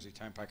New Jersey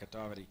Turnpike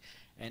Authority,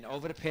 and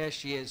over the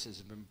past years it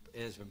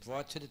has been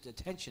brought to the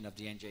attention of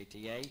the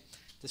NJTA,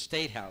 the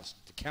State House,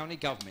 the county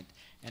government,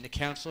 and the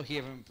council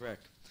here in Brick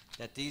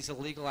that these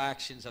illegal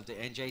actions of the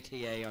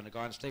NJTA on the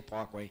Garden State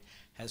Parkway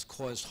has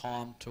caused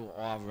harm to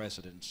our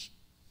residents.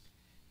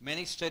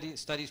 Many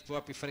studies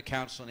brought before the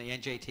council and the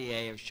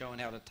NJTA have shown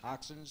how the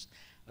toxins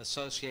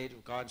associated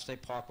with Garden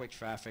State Parkway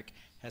traffic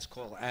has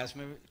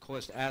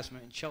caused asthma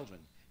in children,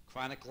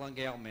 chronic lung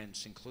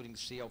ailments including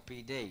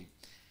COPD,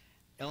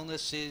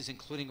 illnesses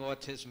including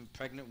autism,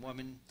 pregnant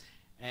women,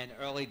 and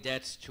early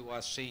deaths to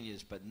our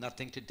seniors, but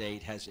nothing to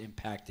date has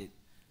impacted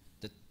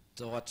the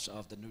thoughts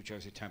of the New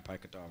Jersey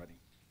Turnpike Authority.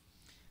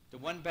 The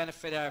one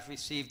benefit I've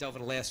received over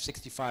the last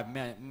 65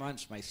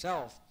 months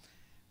myself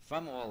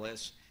from all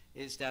this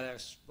is that I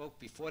spoke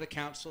before the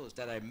council, is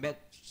that I met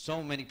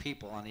so many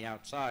people on the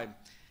outside,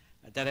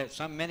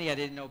 that many I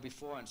didn't know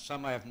before, and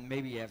some I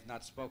maybe have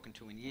not spoken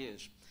to in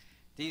years.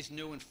 These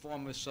new and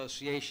former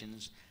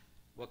associations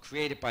were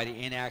created by the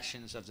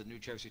inactions of the New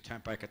Jersey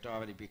Turnpike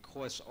Authority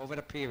because over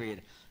the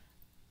period,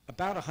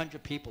 about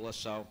 100 people or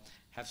so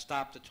have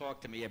stopped to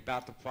talk to me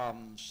about the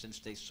problems since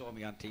they saw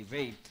me on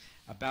TV,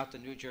 about the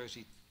New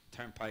Jersey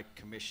Turnpike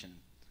Commission.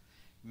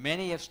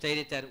 Many have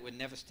stated that they would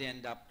never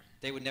stand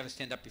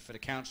up before the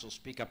council,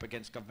 speak up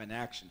against government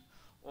action.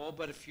 All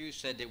but a few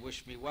said they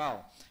wish me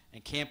well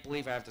and can't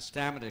believe I have the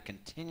stamina to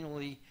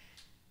continually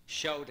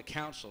show the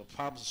council the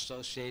problems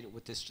associated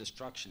with this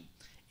destruction.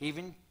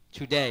 Even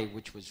today,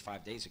 which was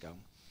 5 days ago,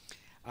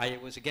 I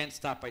was again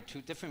stopped by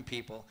 2 different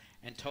people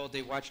and told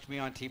they watched me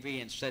on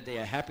TV and said they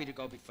are happy to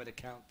go before the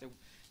council.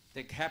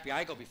 They're happy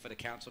I go before the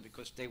council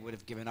because they would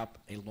have given up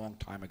a long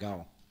time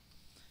ago.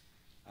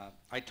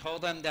 I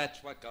told them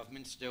that's what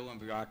governments do and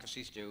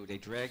bureaucracies do. They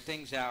drag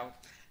things out,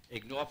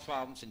 ignore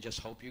problems, and just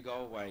hope you go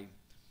away.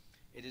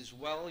 It is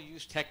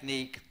well-used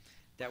technique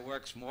that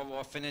works more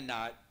often than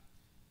not,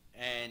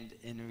 and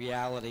in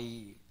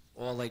reality,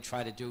 all they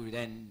try to do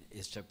then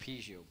is to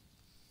appease you.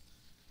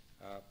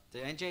 The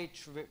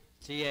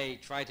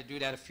NJTA tried to do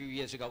that a few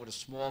years ago with a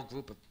small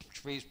group of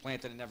trees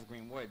planted in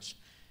evergreen woods,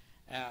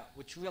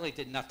 which really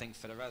did nothing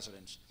for the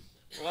residents.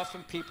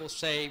 Often people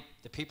say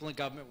the people in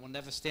government will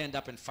never stand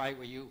up and fight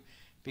with you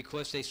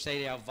because they say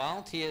they are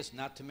volunteers,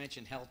 not to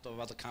mention health or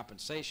other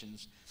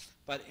compensations.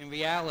 But in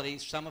reality,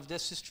 some of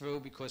this is true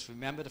because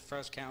remember the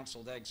first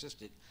council that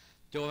existed.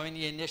 During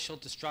the initial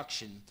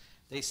destruction,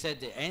 they said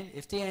that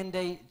if the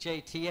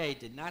NJTA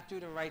did not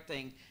do the right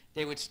thing,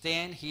 they would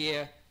stand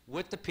here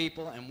with the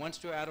people, and once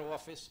they're out of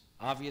office,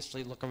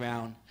 obviously look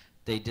around,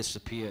 they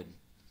disappeared.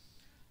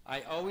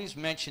 I always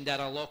mention that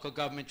our local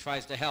government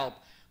tries to help,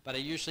 but I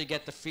usually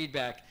get the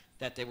feedback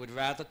that they would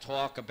rather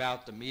talk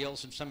about the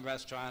meals in some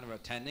restaurant or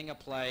attending a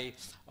play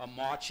or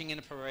marching in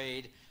a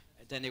parade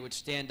than they would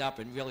stand up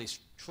and really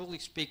truly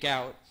speak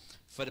out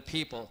for the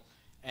people,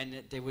 and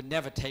that they would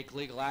never take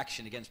legal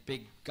action against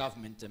big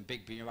government and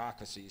big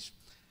bureaucracies.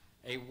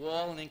 A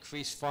wall and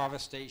increased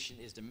forestation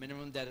is the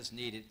minimum that is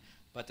needed,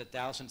 but the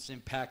thousands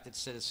impacted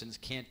citizens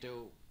can't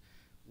do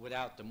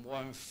without the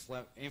more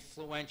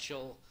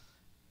influential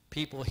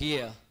people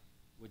here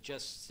would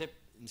just sit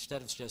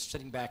instead of just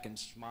sitting back and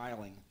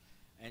smiling,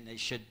 and they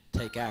should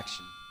take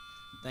action.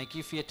 Thank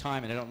you for your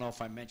time, and I don't know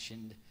if I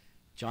mentioned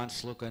John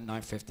Sluka,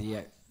 950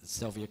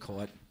 Sylvia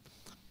Court.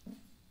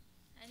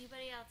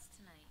 Anybody else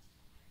tonight?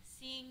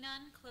 Seeing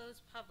none,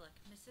 close public.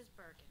 Mrs.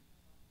 Bergen.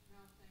 No,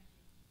 thank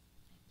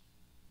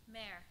you.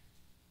 Mayor.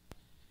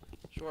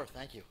 Sure,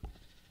 thank you.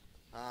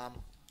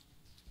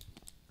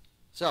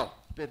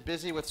 Been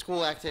busy with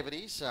school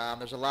activities.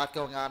 There's a lot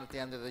going on at the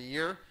end of the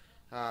year.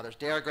 There's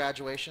DARE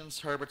graduations,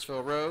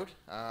 Herbertsville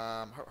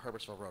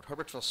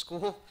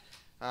School,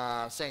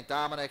 St.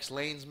 Dominic's,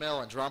 Lanes Mill,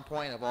 and Drum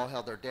Point have all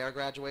held their DARE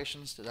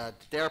graduations. The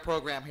DARE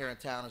program here in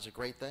town is a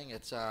great thing.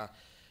 It's a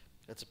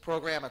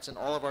program that's in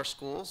all of our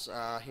schools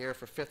here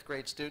for 5th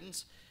grade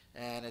students,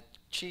 and it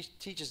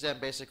teaches them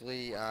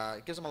basically,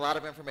 it gives them a lot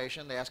of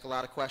information. They ask a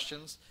lot of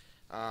questions.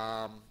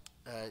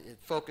 It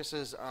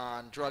focuses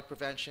on drug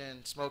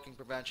prevention, smoking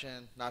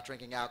prevention, not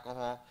drinking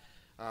alcohol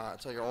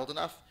until you're old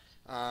enough.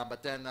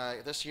 But then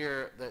this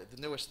year,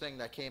 the newest thing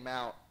that came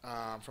out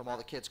from all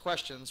the kids'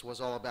 questions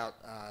was all about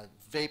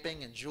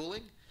vaping and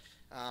juuling.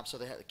 So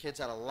the kids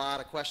had a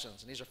lot of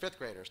questions, and these are 5th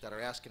graders that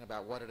are asking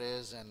about what it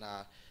is and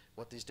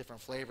what these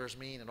different flavors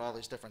mean and all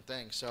these different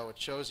things. So it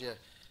shows you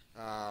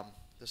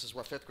this is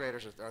what 5th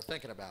graders are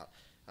thinking about.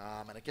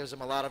 And it gives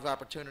them a lot of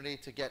opportunity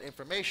to get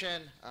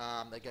information.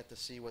 They get to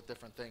see what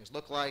different things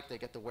look like. They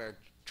get to wear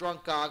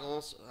drunk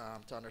goggles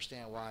to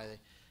understand why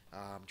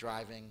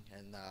driving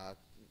and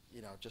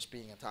just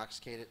being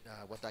intoxicated,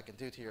 what that can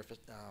do to your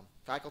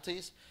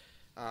faculties.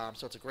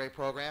 So it's a great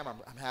program.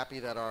 I'm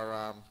happy that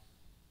our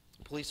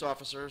police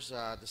officers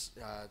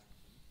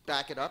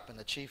back it up, and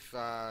the chief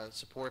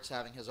supports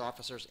having his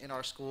officers in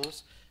our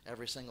schools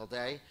every single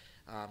day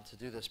to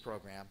do this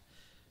program.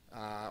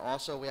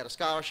 Also, we had a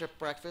scholarship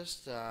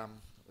breakfast.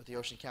 with the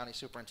Ocean County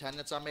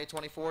Superintendents on May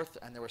 24th,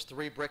 and there was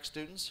 3 Brick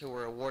students who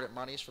were awarded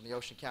monies from the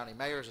Ocean County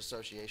Mayor's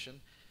Association,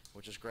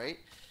 which is great.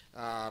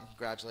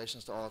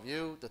 Congratulations to all of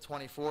you. The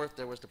 24th,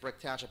 there was the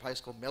Brick Township High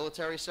School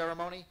military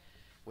ceremony,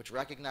 which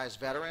recognized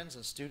veterans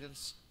and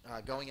students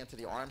going into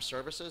the armed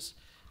services.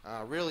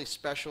 Really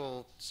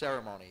special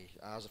ceremony.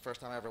 It was the first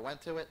time I ever went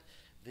to it.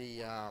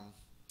 The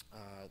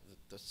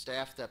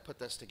staff that put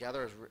this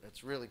together,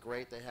 it's really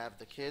great. They have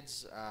the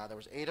kids, there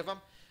was 8 of them.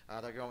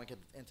 They're going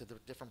into the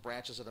different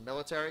branches of the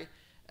military,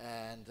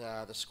 and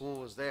the school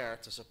was there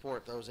to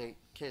support those 8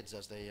 kids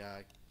as they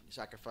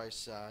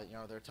sacrifice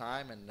their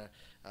time and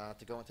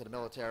to go into the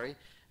military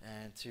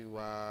and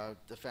to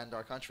defend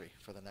our country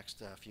for the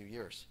next few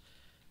years.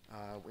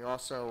 We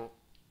also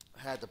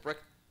had the Brick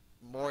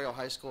Memorial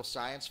High School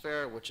Science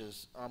Fair, which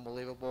is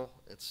unbelievable.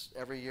 It's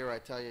every year, I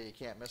tell you, you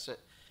can't miss it,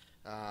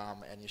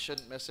 and you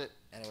shouldn't miss it.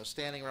 And it was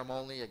standing room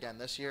only again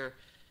this year.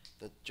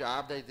 The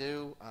job they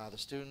do, the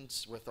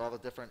students with all the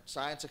different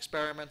science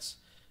experiments.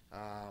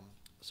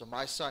 So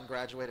my son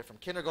graduated from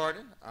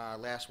kindergarten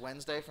last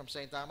Wednesday from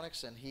St.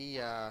 Dominic's, and he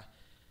had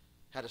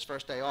his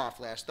first day off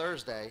last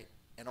Thursday,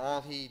 and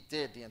all he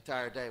did the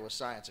entire day was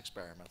science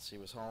experiments. He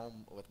was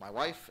home with my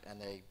wife, and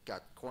they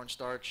got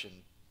cornstarch and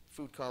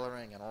food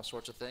coloring and all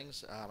sorts of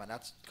things, and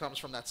that comes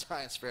from that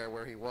science fair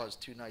where he was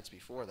 2 nights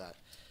before that.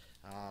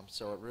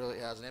 So it really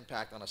has an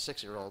impact on a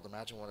 6-year-old.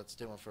 Imagine what it's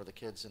doing for the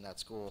kids in that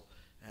school.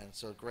 And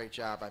so great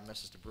job by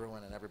Mrs.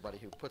 DeBruin and everybody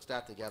who puts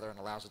that together and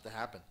allows it to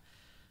happen.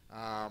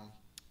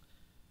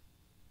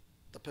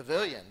 The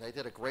Pavilion, they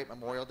did a great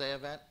Memorial Day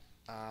event.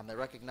 They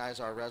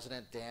recognized our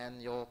resident,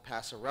 Daniel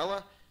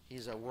Passarella.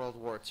 He's a World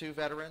War II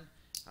veteran,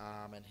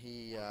 and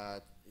he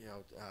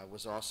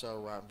was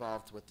also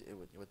involved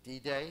with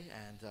D-Day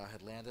and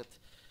had landed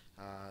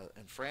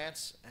in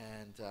France,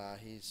 and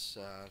he's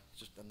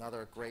just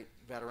another great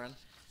veteran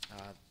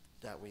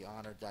that we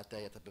honored that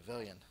day at the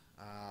Pavilion.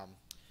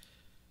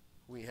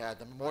 We had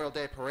the Memorial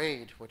Day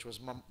Parade, which was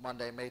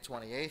Monday, May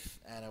 28th,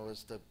 and it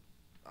was the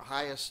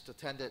highest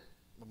attended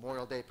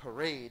Memorial Day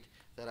Parade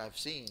that I've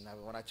seen.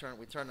 When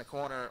we turned the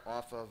corner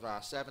off of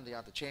 70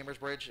 onto Chambers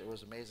Bridge, it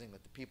was amazing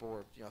that the people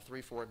were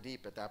 3-4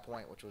 deep at that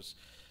point, which was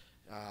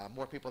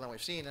more people than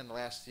we've seen in the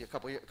last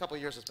couple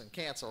of years. It's been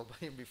canceled, but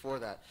even before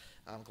that,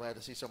 I'm glad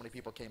to see so many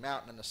people came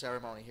out. And then the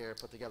ceremony here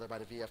put together by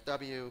the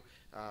VFW,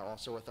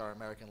 also with our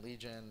American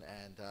Legion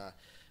and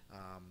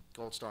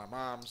Gold Star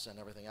Moms and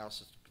everything else.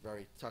 It's a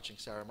very touching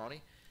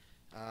ceremony.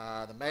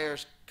 The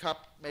Mayor's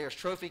Cup, Mayor's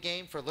Trophy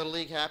game for Little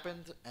League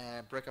happened,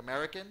 and Brick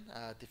American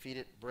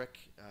defeated Brick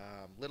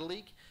Little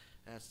League.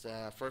 And it's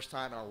the first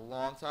time in a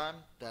long time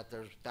that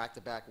there's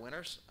back-to-back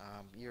winners,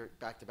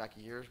 back-to-back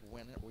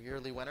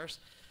yearly winners.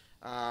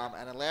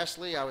 And then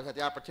lastly, I had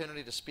the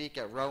opportunity to speak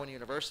at Rowan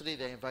University.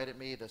 They invited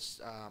me, the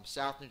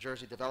South New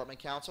Jersey Development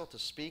Council, to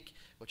speak,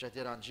 which I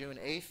did on June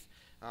 8th,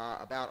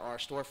 about our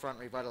storefront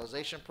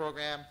revitalization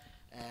program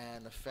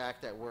and the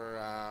fact that we're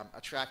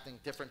attracting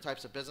different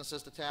types of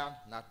businesses to town.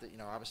 Not that,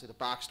 obviously the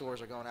box stores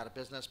are going out of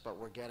business, but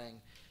we're getting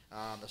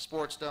the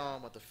sports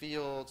dome with the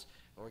fields,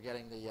 we're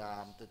getting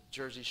the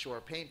Jersey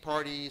Shore paint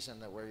parties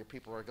and where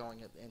people are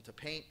going into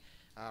paint.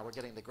 We're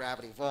getting the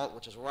Gravity Vault,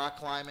 which is rock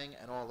climbing,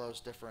 and all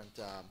those different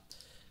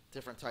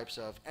types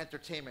of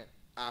entertainment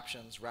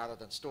options rather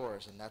than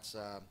stores. And that's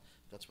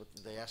what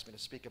they asked me to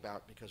speak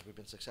about because we've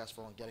been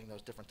successful in getting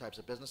those different types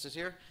of businesses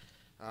here.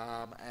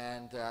 I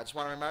just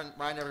want to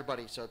remind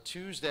everybody, so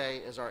Tuesday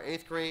is our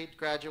 8th grade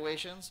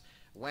graduations.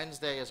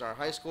 Wednesday is our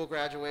high school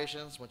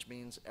graduations, which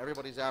means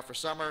everybody's out for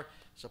summer.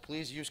 So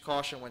please use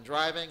caution when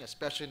driving,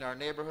 especially in our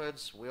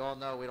neighborhoods. We all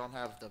know we don't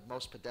have the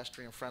most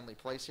pedestrian-friendly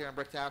place here in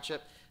Brick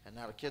Township, and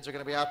now the kids are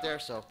going to be out there,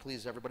 so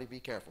please, everybody, be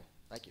careful.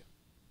 Thank you.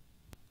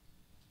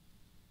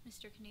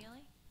 Mr.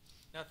 Keneally?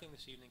 Nothing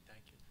this evening,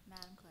 thank you.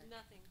 Madam Clerk?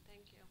 Nothing,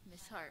 thank you.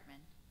 Ms.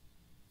 Hartman?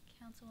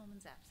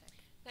 Councilwoman Zapsik?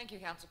 Thank you,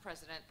 Council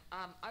President.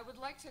 I would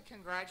like to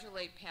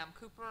congratulate Pam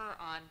Cooper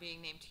on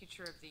being named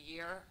Teacher of the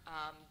Year.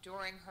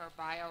 During her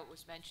bio, it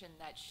was mentioned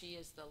that she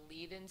is the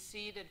Lead and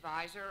Seed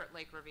Advisor at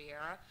Lake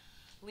Riviera.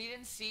 Lead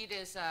and Seed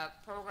is a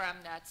program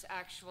that's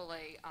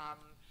actually,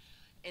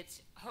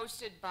 it's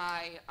hosted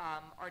by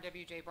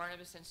RWJ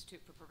Barnabas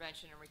Institute for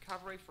Prevention and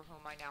Recovery, for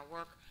whom I now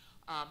work,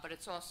 but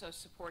it's also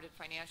supported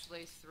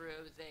financially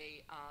through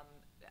the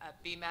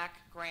BMAC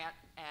grant,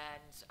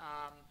 and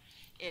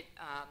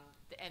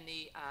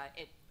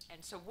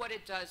so what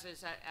it does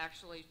is it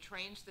actually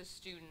trains the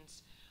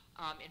students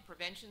in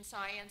prevention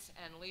science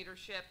and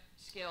leadership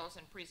skills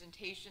and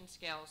presentation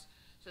skills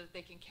so that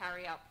they can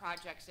carry out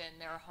projects in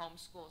their home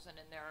schools and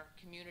in their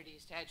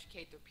communities to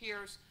educate their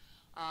peers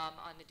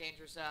on the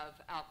dangers of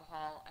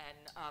alcohol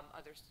and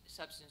other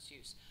substance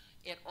use.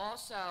 It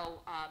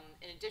also,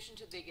 in addition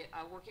to the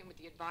working with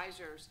the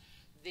advisors,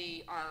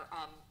 our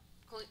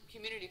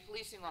community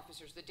policing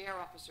officers, the DARE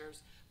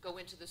officers, go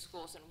into the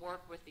schools and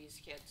work with these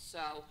kids.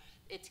 So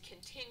it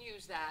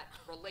continues that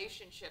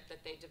relationship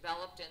that they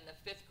developed in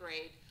the 5th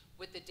grade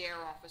with the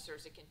DARE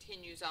officers. It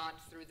continues on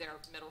through their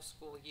middle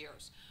school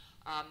years.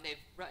 They've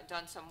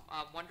done some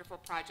wonderful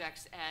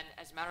projects, and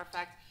as a matter of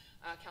fact,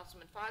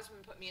 Councilman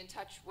Fosman put me in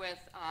touch with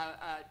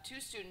 2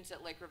 students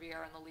at Lake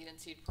Riviera in the Lead and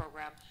Seed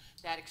program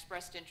that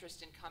expressed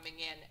interest in coming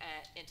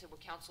into a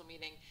council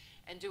meeting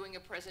and doing a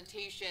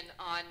presentation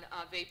on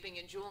vaping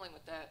and juuling,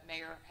 what the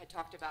mayor had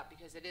talked about,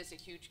 because it is a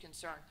huge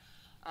concern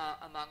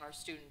among our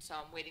students. So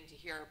I'm waiting to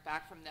hear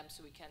back from them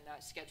so we can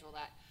schedule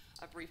that,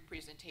 a brief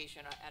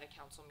presentation at a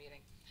council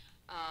meeting.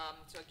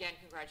 So again,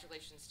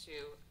 congratulations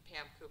to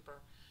Pam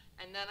Cooper.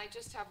 And then I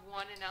just have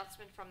one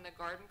announcement from the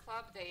Garden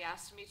Club. They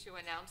asked me to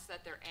announce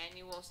that their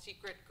annual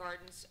Secret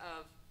Gardens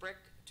of Brick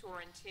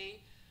Tour and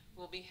Tea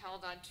will be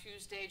held on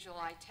Tuesday,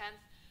 July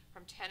 10th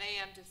from 10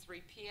 a.m. to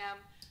 3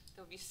 p.m.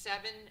 There'll be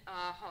 7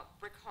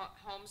 brick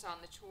homes on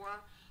the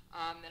tour,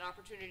 an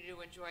opportunity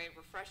to enjoy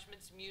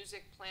refreshments,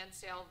 music, plant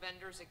sale,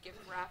 vendors, a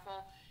gift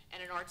raffle,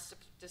 and an arts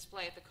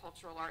display at the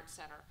Cultural Arts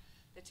Center.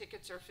 The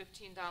tickets are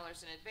 $15 in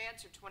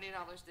advance or $20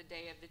 the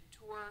day of the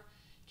tour.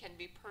 Can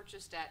be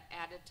purchased at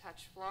Added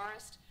Touch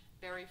Florist,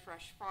 Berry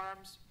Fresh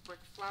Farms,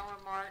 Brick Flower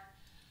Mart,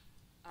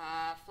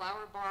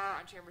 Flower Bar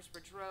on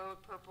Chambersbridge Road,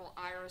 Purple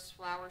Iris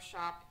Flower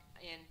Shop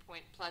in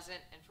Point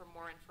Pleasant. And for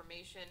more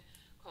information,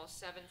 call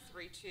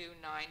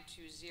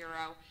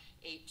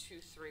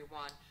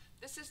 732-920-8231.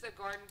 This is the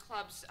Garden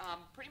Club's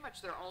pretty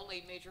much their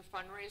only major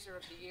fundraiser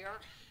of the year,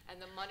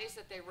 and the monies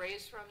that they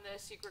raise from the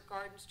Secret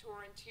Gardens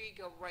Tour and Tea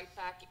go right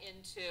back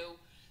into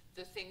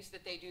the things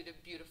that they do to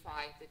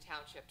beautify the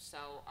township.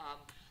 So I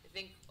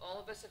think all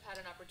of us have had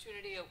an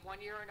opportunity of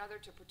one year or another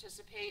to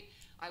participate.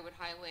 I would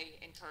highly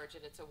encourage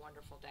it. It's a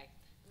wonderful day.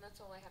 And that's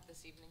all I have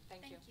this evening.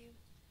 Thank you. Thank you.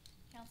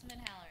 Councilman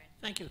Halloran.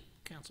 Thank you,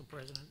 Council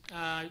President.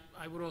 I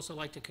would also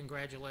like to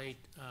congratulate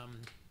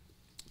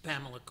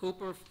Pamela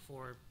Cooper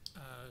for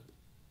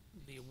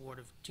the award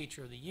of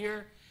Teacher of the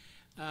Year.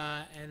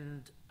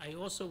 And I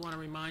also want to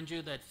remind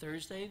you that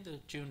Thursday, the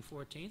June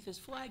 14th, is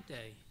Flag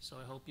Day. So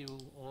I hope you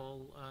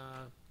all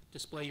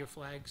display your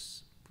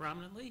flags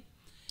prominently.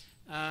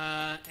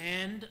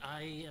 And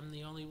I am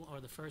the only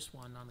or the first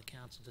one on the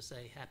council to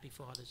say Happy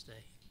Father's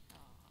Day.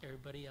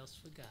 Everybody else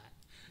forgot.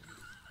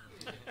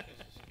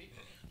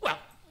 Well,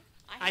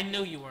 I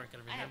knew you weren't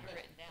going to remember. I have it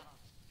written down.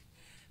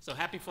 So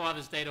happy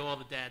Father's Day to all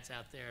the dads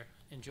out there.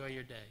 Enjoy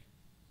your day.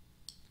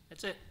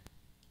 That's it.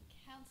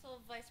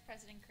 Council Vice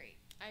President Crate.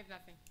 I have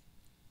nothing.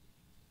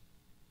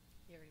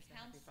 You already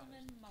said happy Father's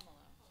Councilman Day. Mumolo.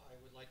 I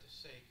would like to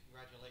say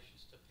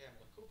congratulations to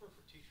Pamela Cooper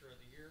for Teacher of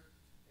the Year,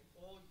 and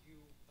all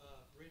you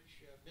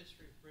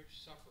midstream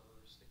bridge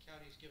sufferers. The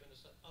county's given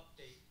us an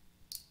update.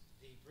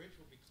 The bridge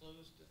will be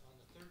closed on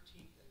the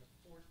 13th and the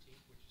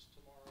 14th, which is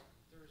tomorrow and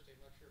Thursday.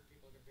 I'm not sure if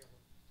people are going to be able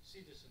to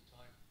see this in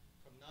time,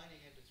 from 9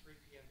 a.m. to 3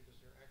 p.m. because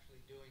they're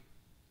actually doing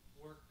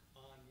work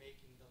on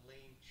making the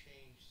lane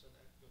change so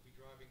that you'll be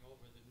driving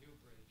over the new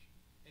bridge.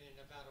 And in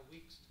about a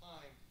week's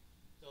time,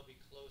 they'll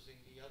be closing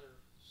the other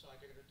side.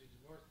 They're going to do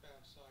the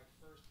northbound side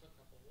first, putting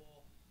up a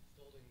wall,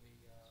 building the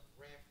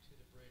ramp to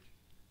the bridge,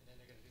 and then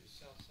they're going to do the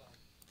south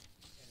side,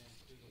 and then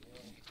do the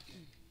wall and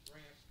the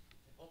ramp,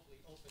 and hopefully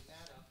open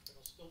that up.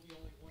 It'll still be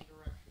only one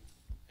direction,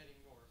 heading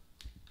north,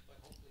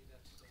 but hopefully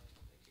that's they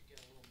could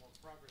get a little more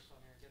progress on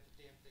there and get the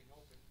damn thing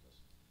open, because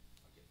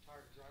I'm getting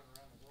tired of driving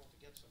around the world to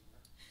get somewhere.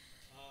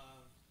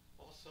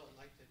 Also, I'd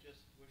like to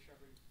just wish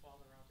every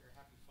father out there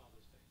happy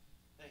Father's Day.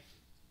 Thank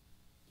you.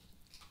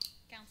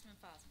 Councilman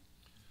Fosman.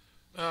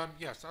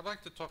 Yes, I'd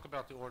like to talk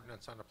about the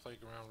ordinance on the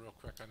playground real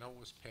quick. I know it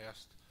was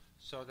passed,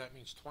 so that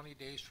means 20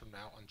 days from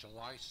now, on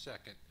July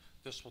 2nd,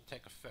 this will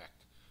take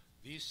effect.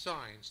 These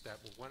signs that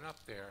went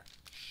up there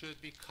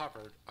should be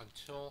covered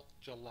until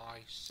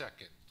July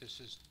 2nd. This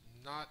is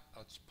not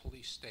a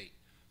police state.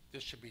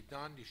 This should be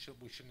done. We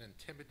shouldn't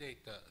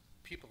intimidate the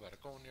people that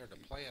are going there to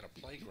play at a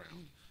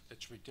playground.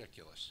 It's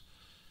ridiculous.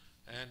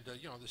 And,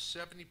 you know, there's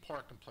 70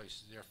 parking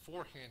places there,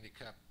 4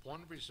 handicap,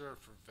 1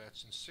 reserved for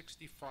vets, and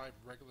 65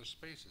 regular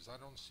spaces. I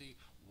don't see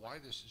why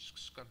this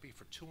is going to be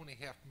for 2.5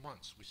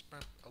 months. We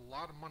spent a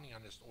lot of money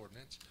on this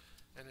ordinance,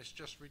 and it's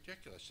just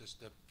ridiculous.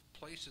 The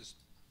places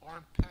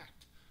aren't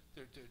packed.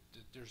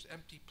 There's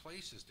empty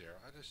places there.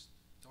 I just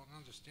don't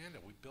understand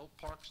it. We build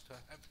parks to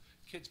have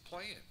kids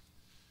play in,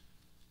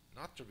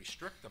 not to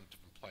restrict them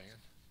from playing.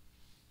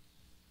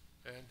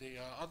 And the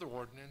other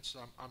ordinance,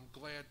 I'm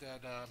glad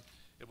that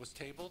it was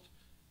tabled,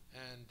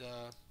 and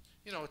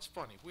you know, it's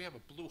funny. We have a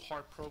Blue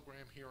Heart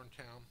program here in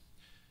town.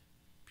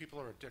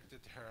 People are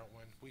addicted to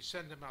heroin. We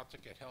send them out to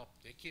get help.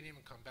 They can't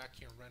even come back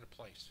here and rent a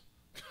place,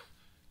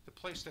 the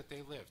place that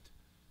they lived.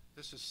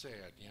 This is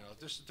sad. You know,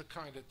 this is the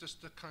kind of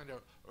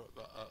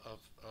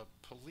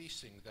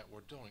policing that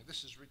we're doing.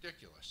 This is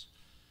ridiculous.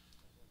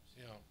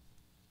 You know,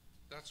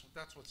 that's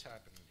what's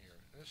happening here.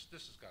 This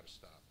has got to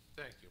stop.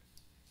 Thank you.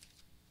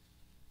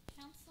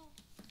 Council?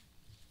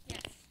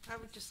 Yes. I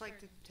would just like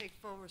to take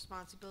full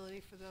responsibility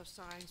for those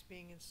signs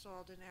being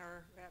installed in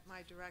error at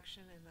my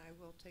direction, and I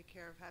will take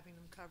care of having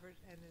them covered,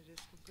 and it is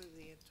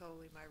completely and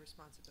totally my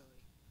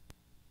responsibility.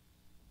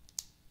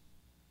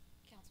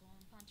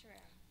 Councilwoman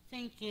Poncherero.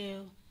 Thank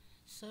you.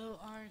 So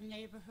our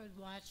Neighborhood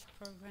Watch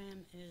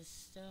program is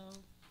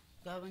still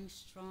going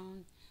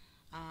strong.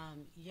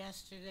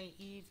 Yesterday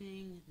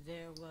evening,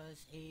 there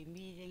was a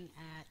meeting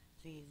at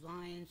the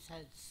Lions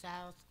Head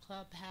South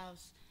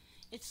Clubhouse.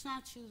 It's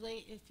not too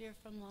late if you're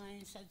from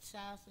Lions Head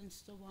South and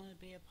still want to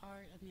be a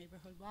part of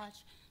Neighborhood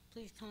Watch.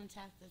 Please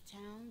contact the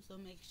towns. They'll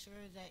make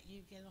sure that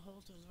you get a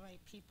hold of the right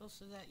people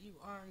so that you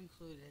are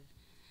included.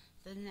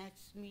 The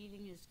next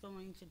meeting is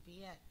going to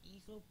be at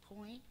Eagle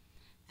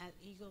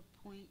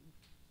Point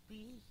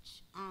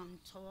Beach on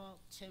Tall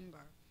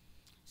Timber.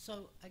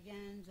 So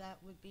again, that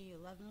would be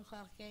 11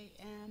 o'clock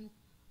a.m.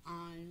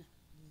 on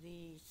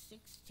the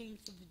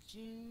 16th of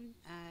June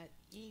at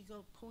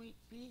Eagle Point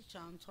Beach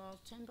on Tall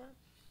Timber.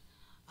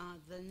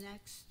 The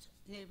next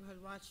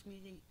Neighborhood Watch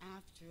meeting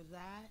after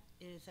that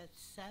is at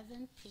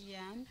 7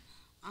 p.m.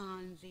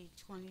 on the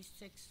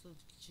 26th of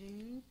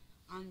June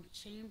on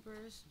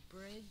Chambers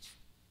Bridge,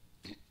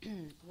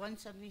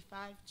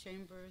 175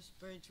 Chambers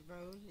Bridge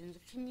Road in the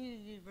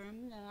community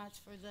room. Now that's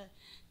for the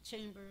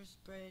Chambers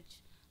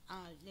Bridge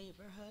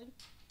neighborhood.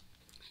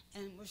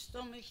 And we're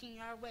still making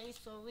our way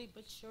slowly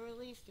but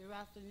surely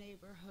throughout the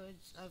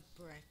neighborhoods of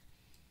Brick.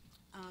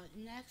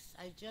 Next,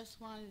 I just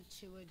wanted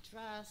to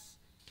address,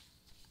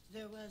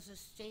 there was a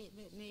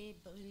statement made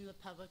in the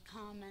public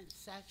comment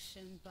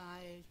section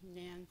by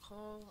Nan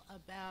Cole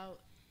about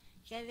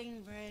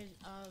getting rid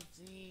of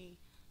the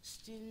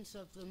Students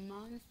of the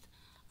Month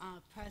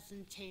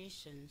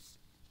presentations.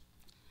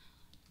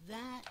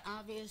 That,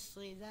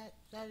 obviously,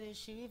 that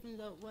issue, even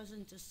though it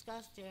wasn't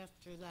discussed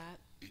after that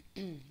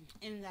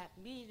in that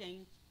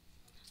meeting,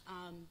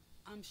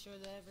 I'm sure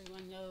that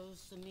everyone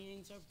knows the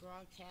meetings are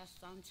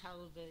broadcast on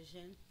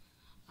television,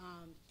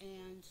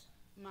 and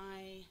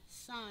my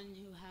son,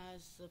 who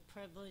has the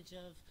privilege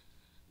of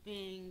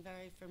being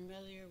very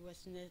familiar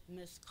with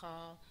Miss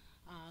Call,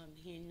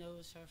 he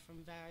knows her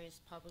from various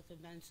public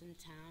events in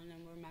town,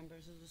 and we're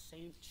members of the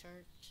same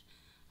church.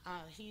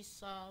 He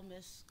saw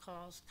Miss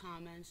Call's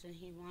comments, and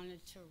he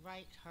wanted to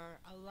write her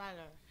a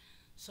letter.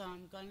 So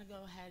I'm going to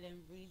go ahead and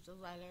read the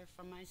letter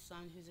from my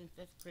son, who's in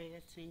 5th grade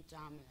at St.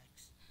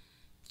 Dominic's.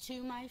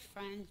 To my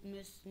friend,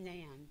 Miss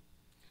Nan,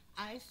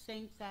 I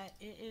think that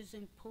it is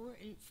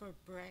important for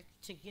Brick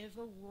to give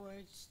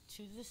awards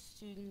to the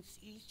students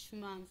each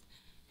month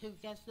who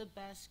get the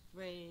best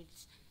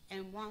grades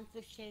and want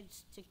the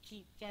kids to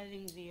keep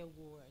getting the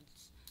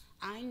awards.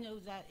 I know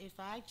that if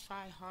I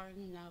try hard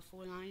enough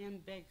when I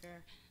am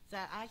bigger,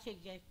 that I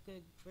could get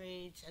good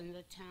grades and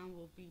the town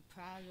will be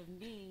proud of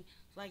me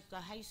like the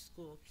high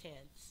school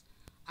kids.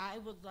 I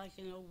would like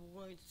an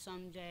award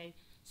someday,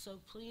 so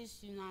please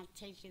do not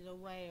take it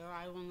away or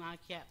I will not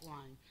get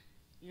one.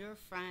 Your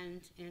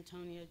friend,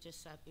 Antonio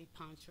Giuseppe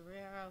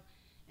Pontorero,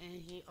 and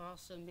he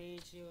also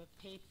made you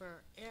a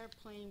paper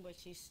airplane,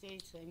 which he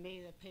states they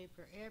made a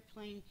paper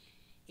airplane,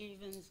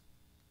 even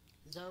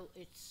though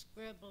it's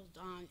scribbled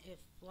on, it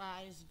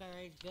flies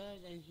very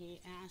good, and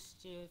he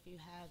asked you if you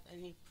have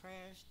any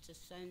prayers to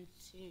send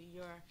to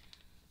your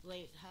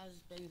late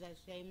husband that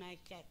they might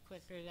get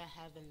quicker to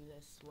heaven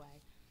this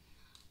way.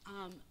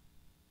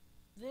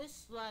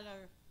 This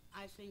letter,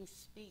 I think,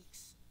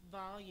 speaks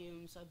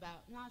volumes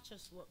about not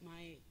just what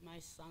my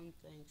son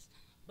thinks,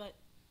 but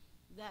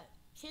that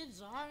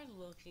kids are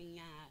looking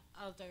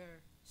at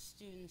other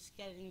students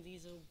getting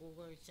these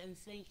awards and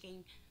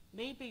thinking,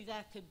 maybe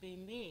that could be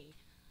me.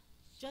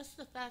 Just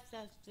the fact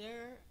that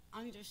they're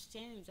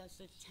understanding that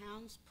the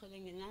town's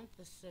putting an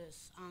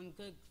emphasis on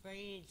good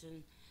grades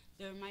and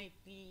there might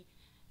be,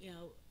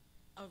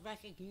 a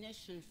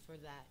recognition for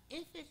that.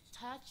 If it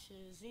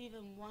touches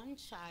even one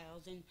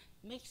child and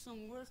makes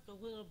them work a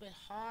little bit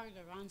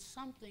harder on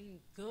something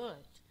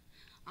good,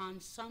 on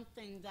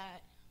something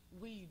that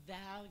we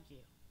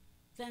value,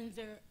 then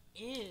there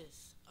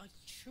is a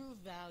true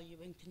value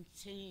in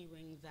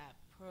continuing that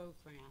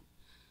program.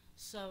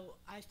 So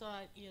I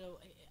thought,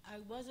 I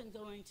wasn't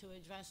going to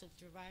address it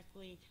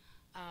directly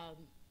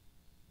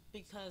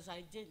because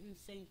I didn't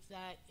think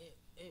that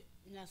it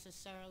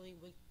necessarily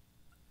would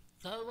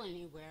go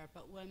anywhere.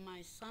 But when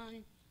my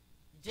son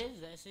did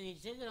this, and he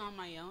did it on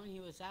my own, he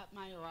was at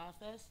my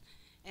office,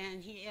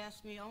 and he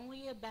asked me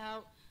only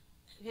about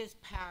his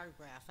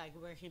paragraph, like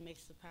where he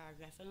makes the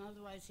paragraph, and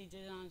otherwise he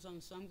did it on his own.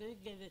 So I'm going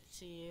to give it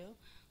to you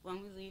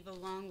when we leave,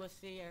 along with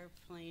the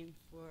airplane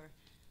for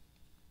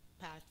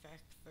Patrick,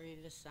 for you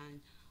to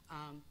send.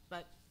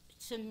 But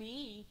to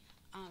me,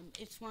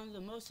 it's one of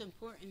the most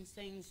important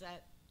things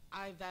that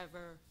I've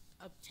ever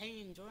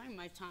obtained during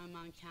my time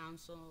on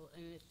council,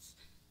 and it's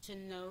to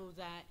know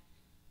that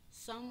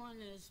someone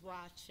is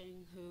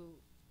watching who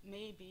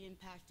may be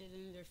impacted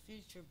in their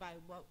future by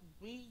what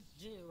we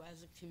do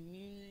as a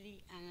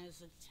community and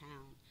as a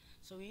town.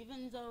 So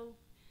even though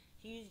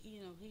he's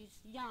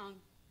young,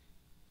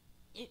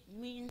 it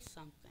means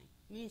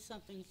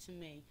something to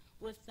me.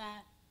 With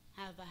that,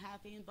 have a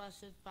happy and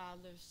blessed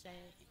Father's Day.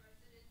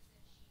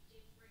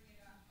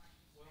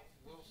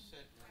 Well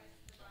said,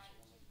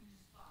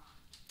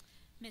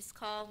 Ms.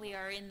 Call, we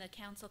are in the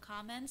council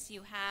comments.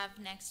 You have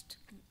next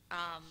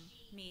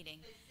meeting.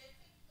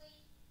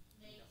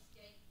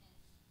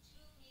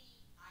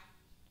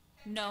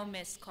 No,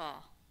 Ms.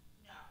 Call.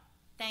 No.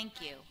 Thank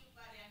you.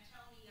 But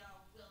Antonio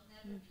will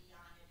never be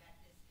on it at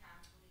this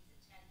council. He's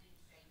attending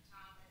St.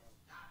 Thomas,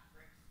 not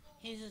Brick School.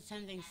 He's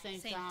attending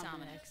St.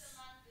 Dominic's.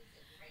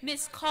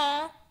 Miss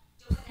Call,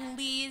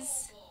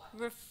 please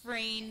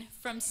refrain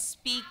from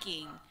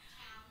speaking.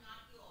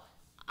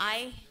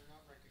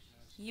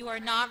 You are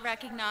not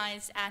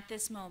recognized at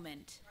this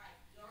moment.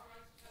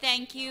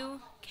 Thank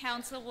you,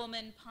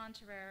 Councilwoman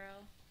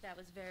Ponterero. That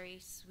was very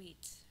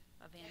sweet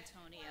of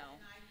Antonio.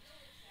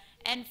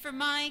 And for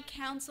my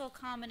council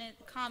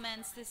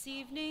comments this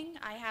evening,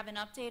 I have an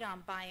update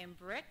on Buy-in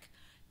Brick.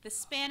 The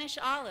Spanish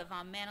Olive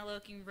on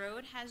Maniloking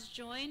Road has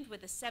joined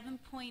with a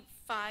 7.5%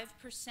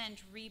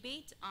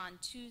 rebate on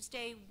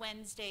Tuesday,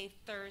 Wednesday,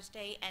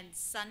 Thursday, and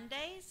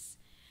Sundays,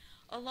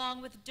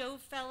 along with Doe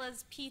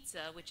Fella's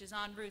Pizza, which is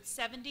on Route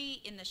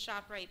 70 in the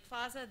ShopRite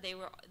Plaza.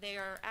 They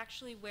are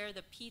actually where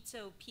the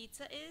Pizza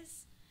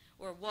is,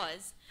 or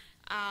was,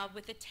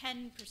 with a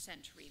 10%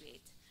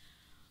 rebate.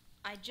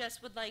 I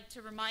just would like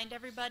to remind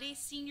everybody,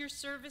 Senior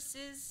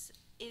Services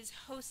is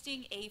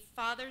hosting a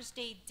Father's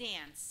Day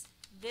dance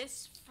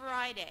this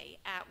Friday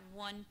at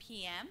 1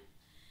 p.m.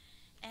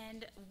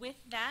 And with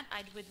that,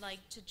 I would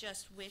like to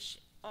just wish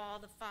all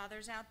the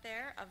fathers out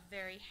there a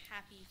very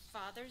happy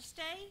Father's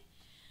Day.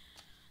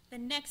 The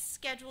next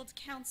scheduled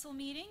council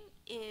meeting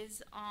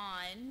is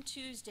on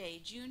Tuesday,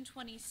 June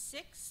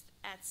 26th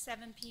at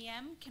 7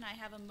 p.m. Can I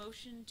have a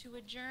motion to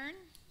adjourn?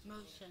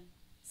 Motion.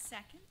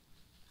 Second?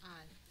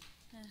 Aye.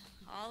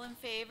 All in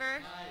favor?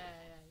 Aye.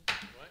 Aye.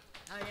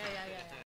 Aye. Aye. Aye. Aye.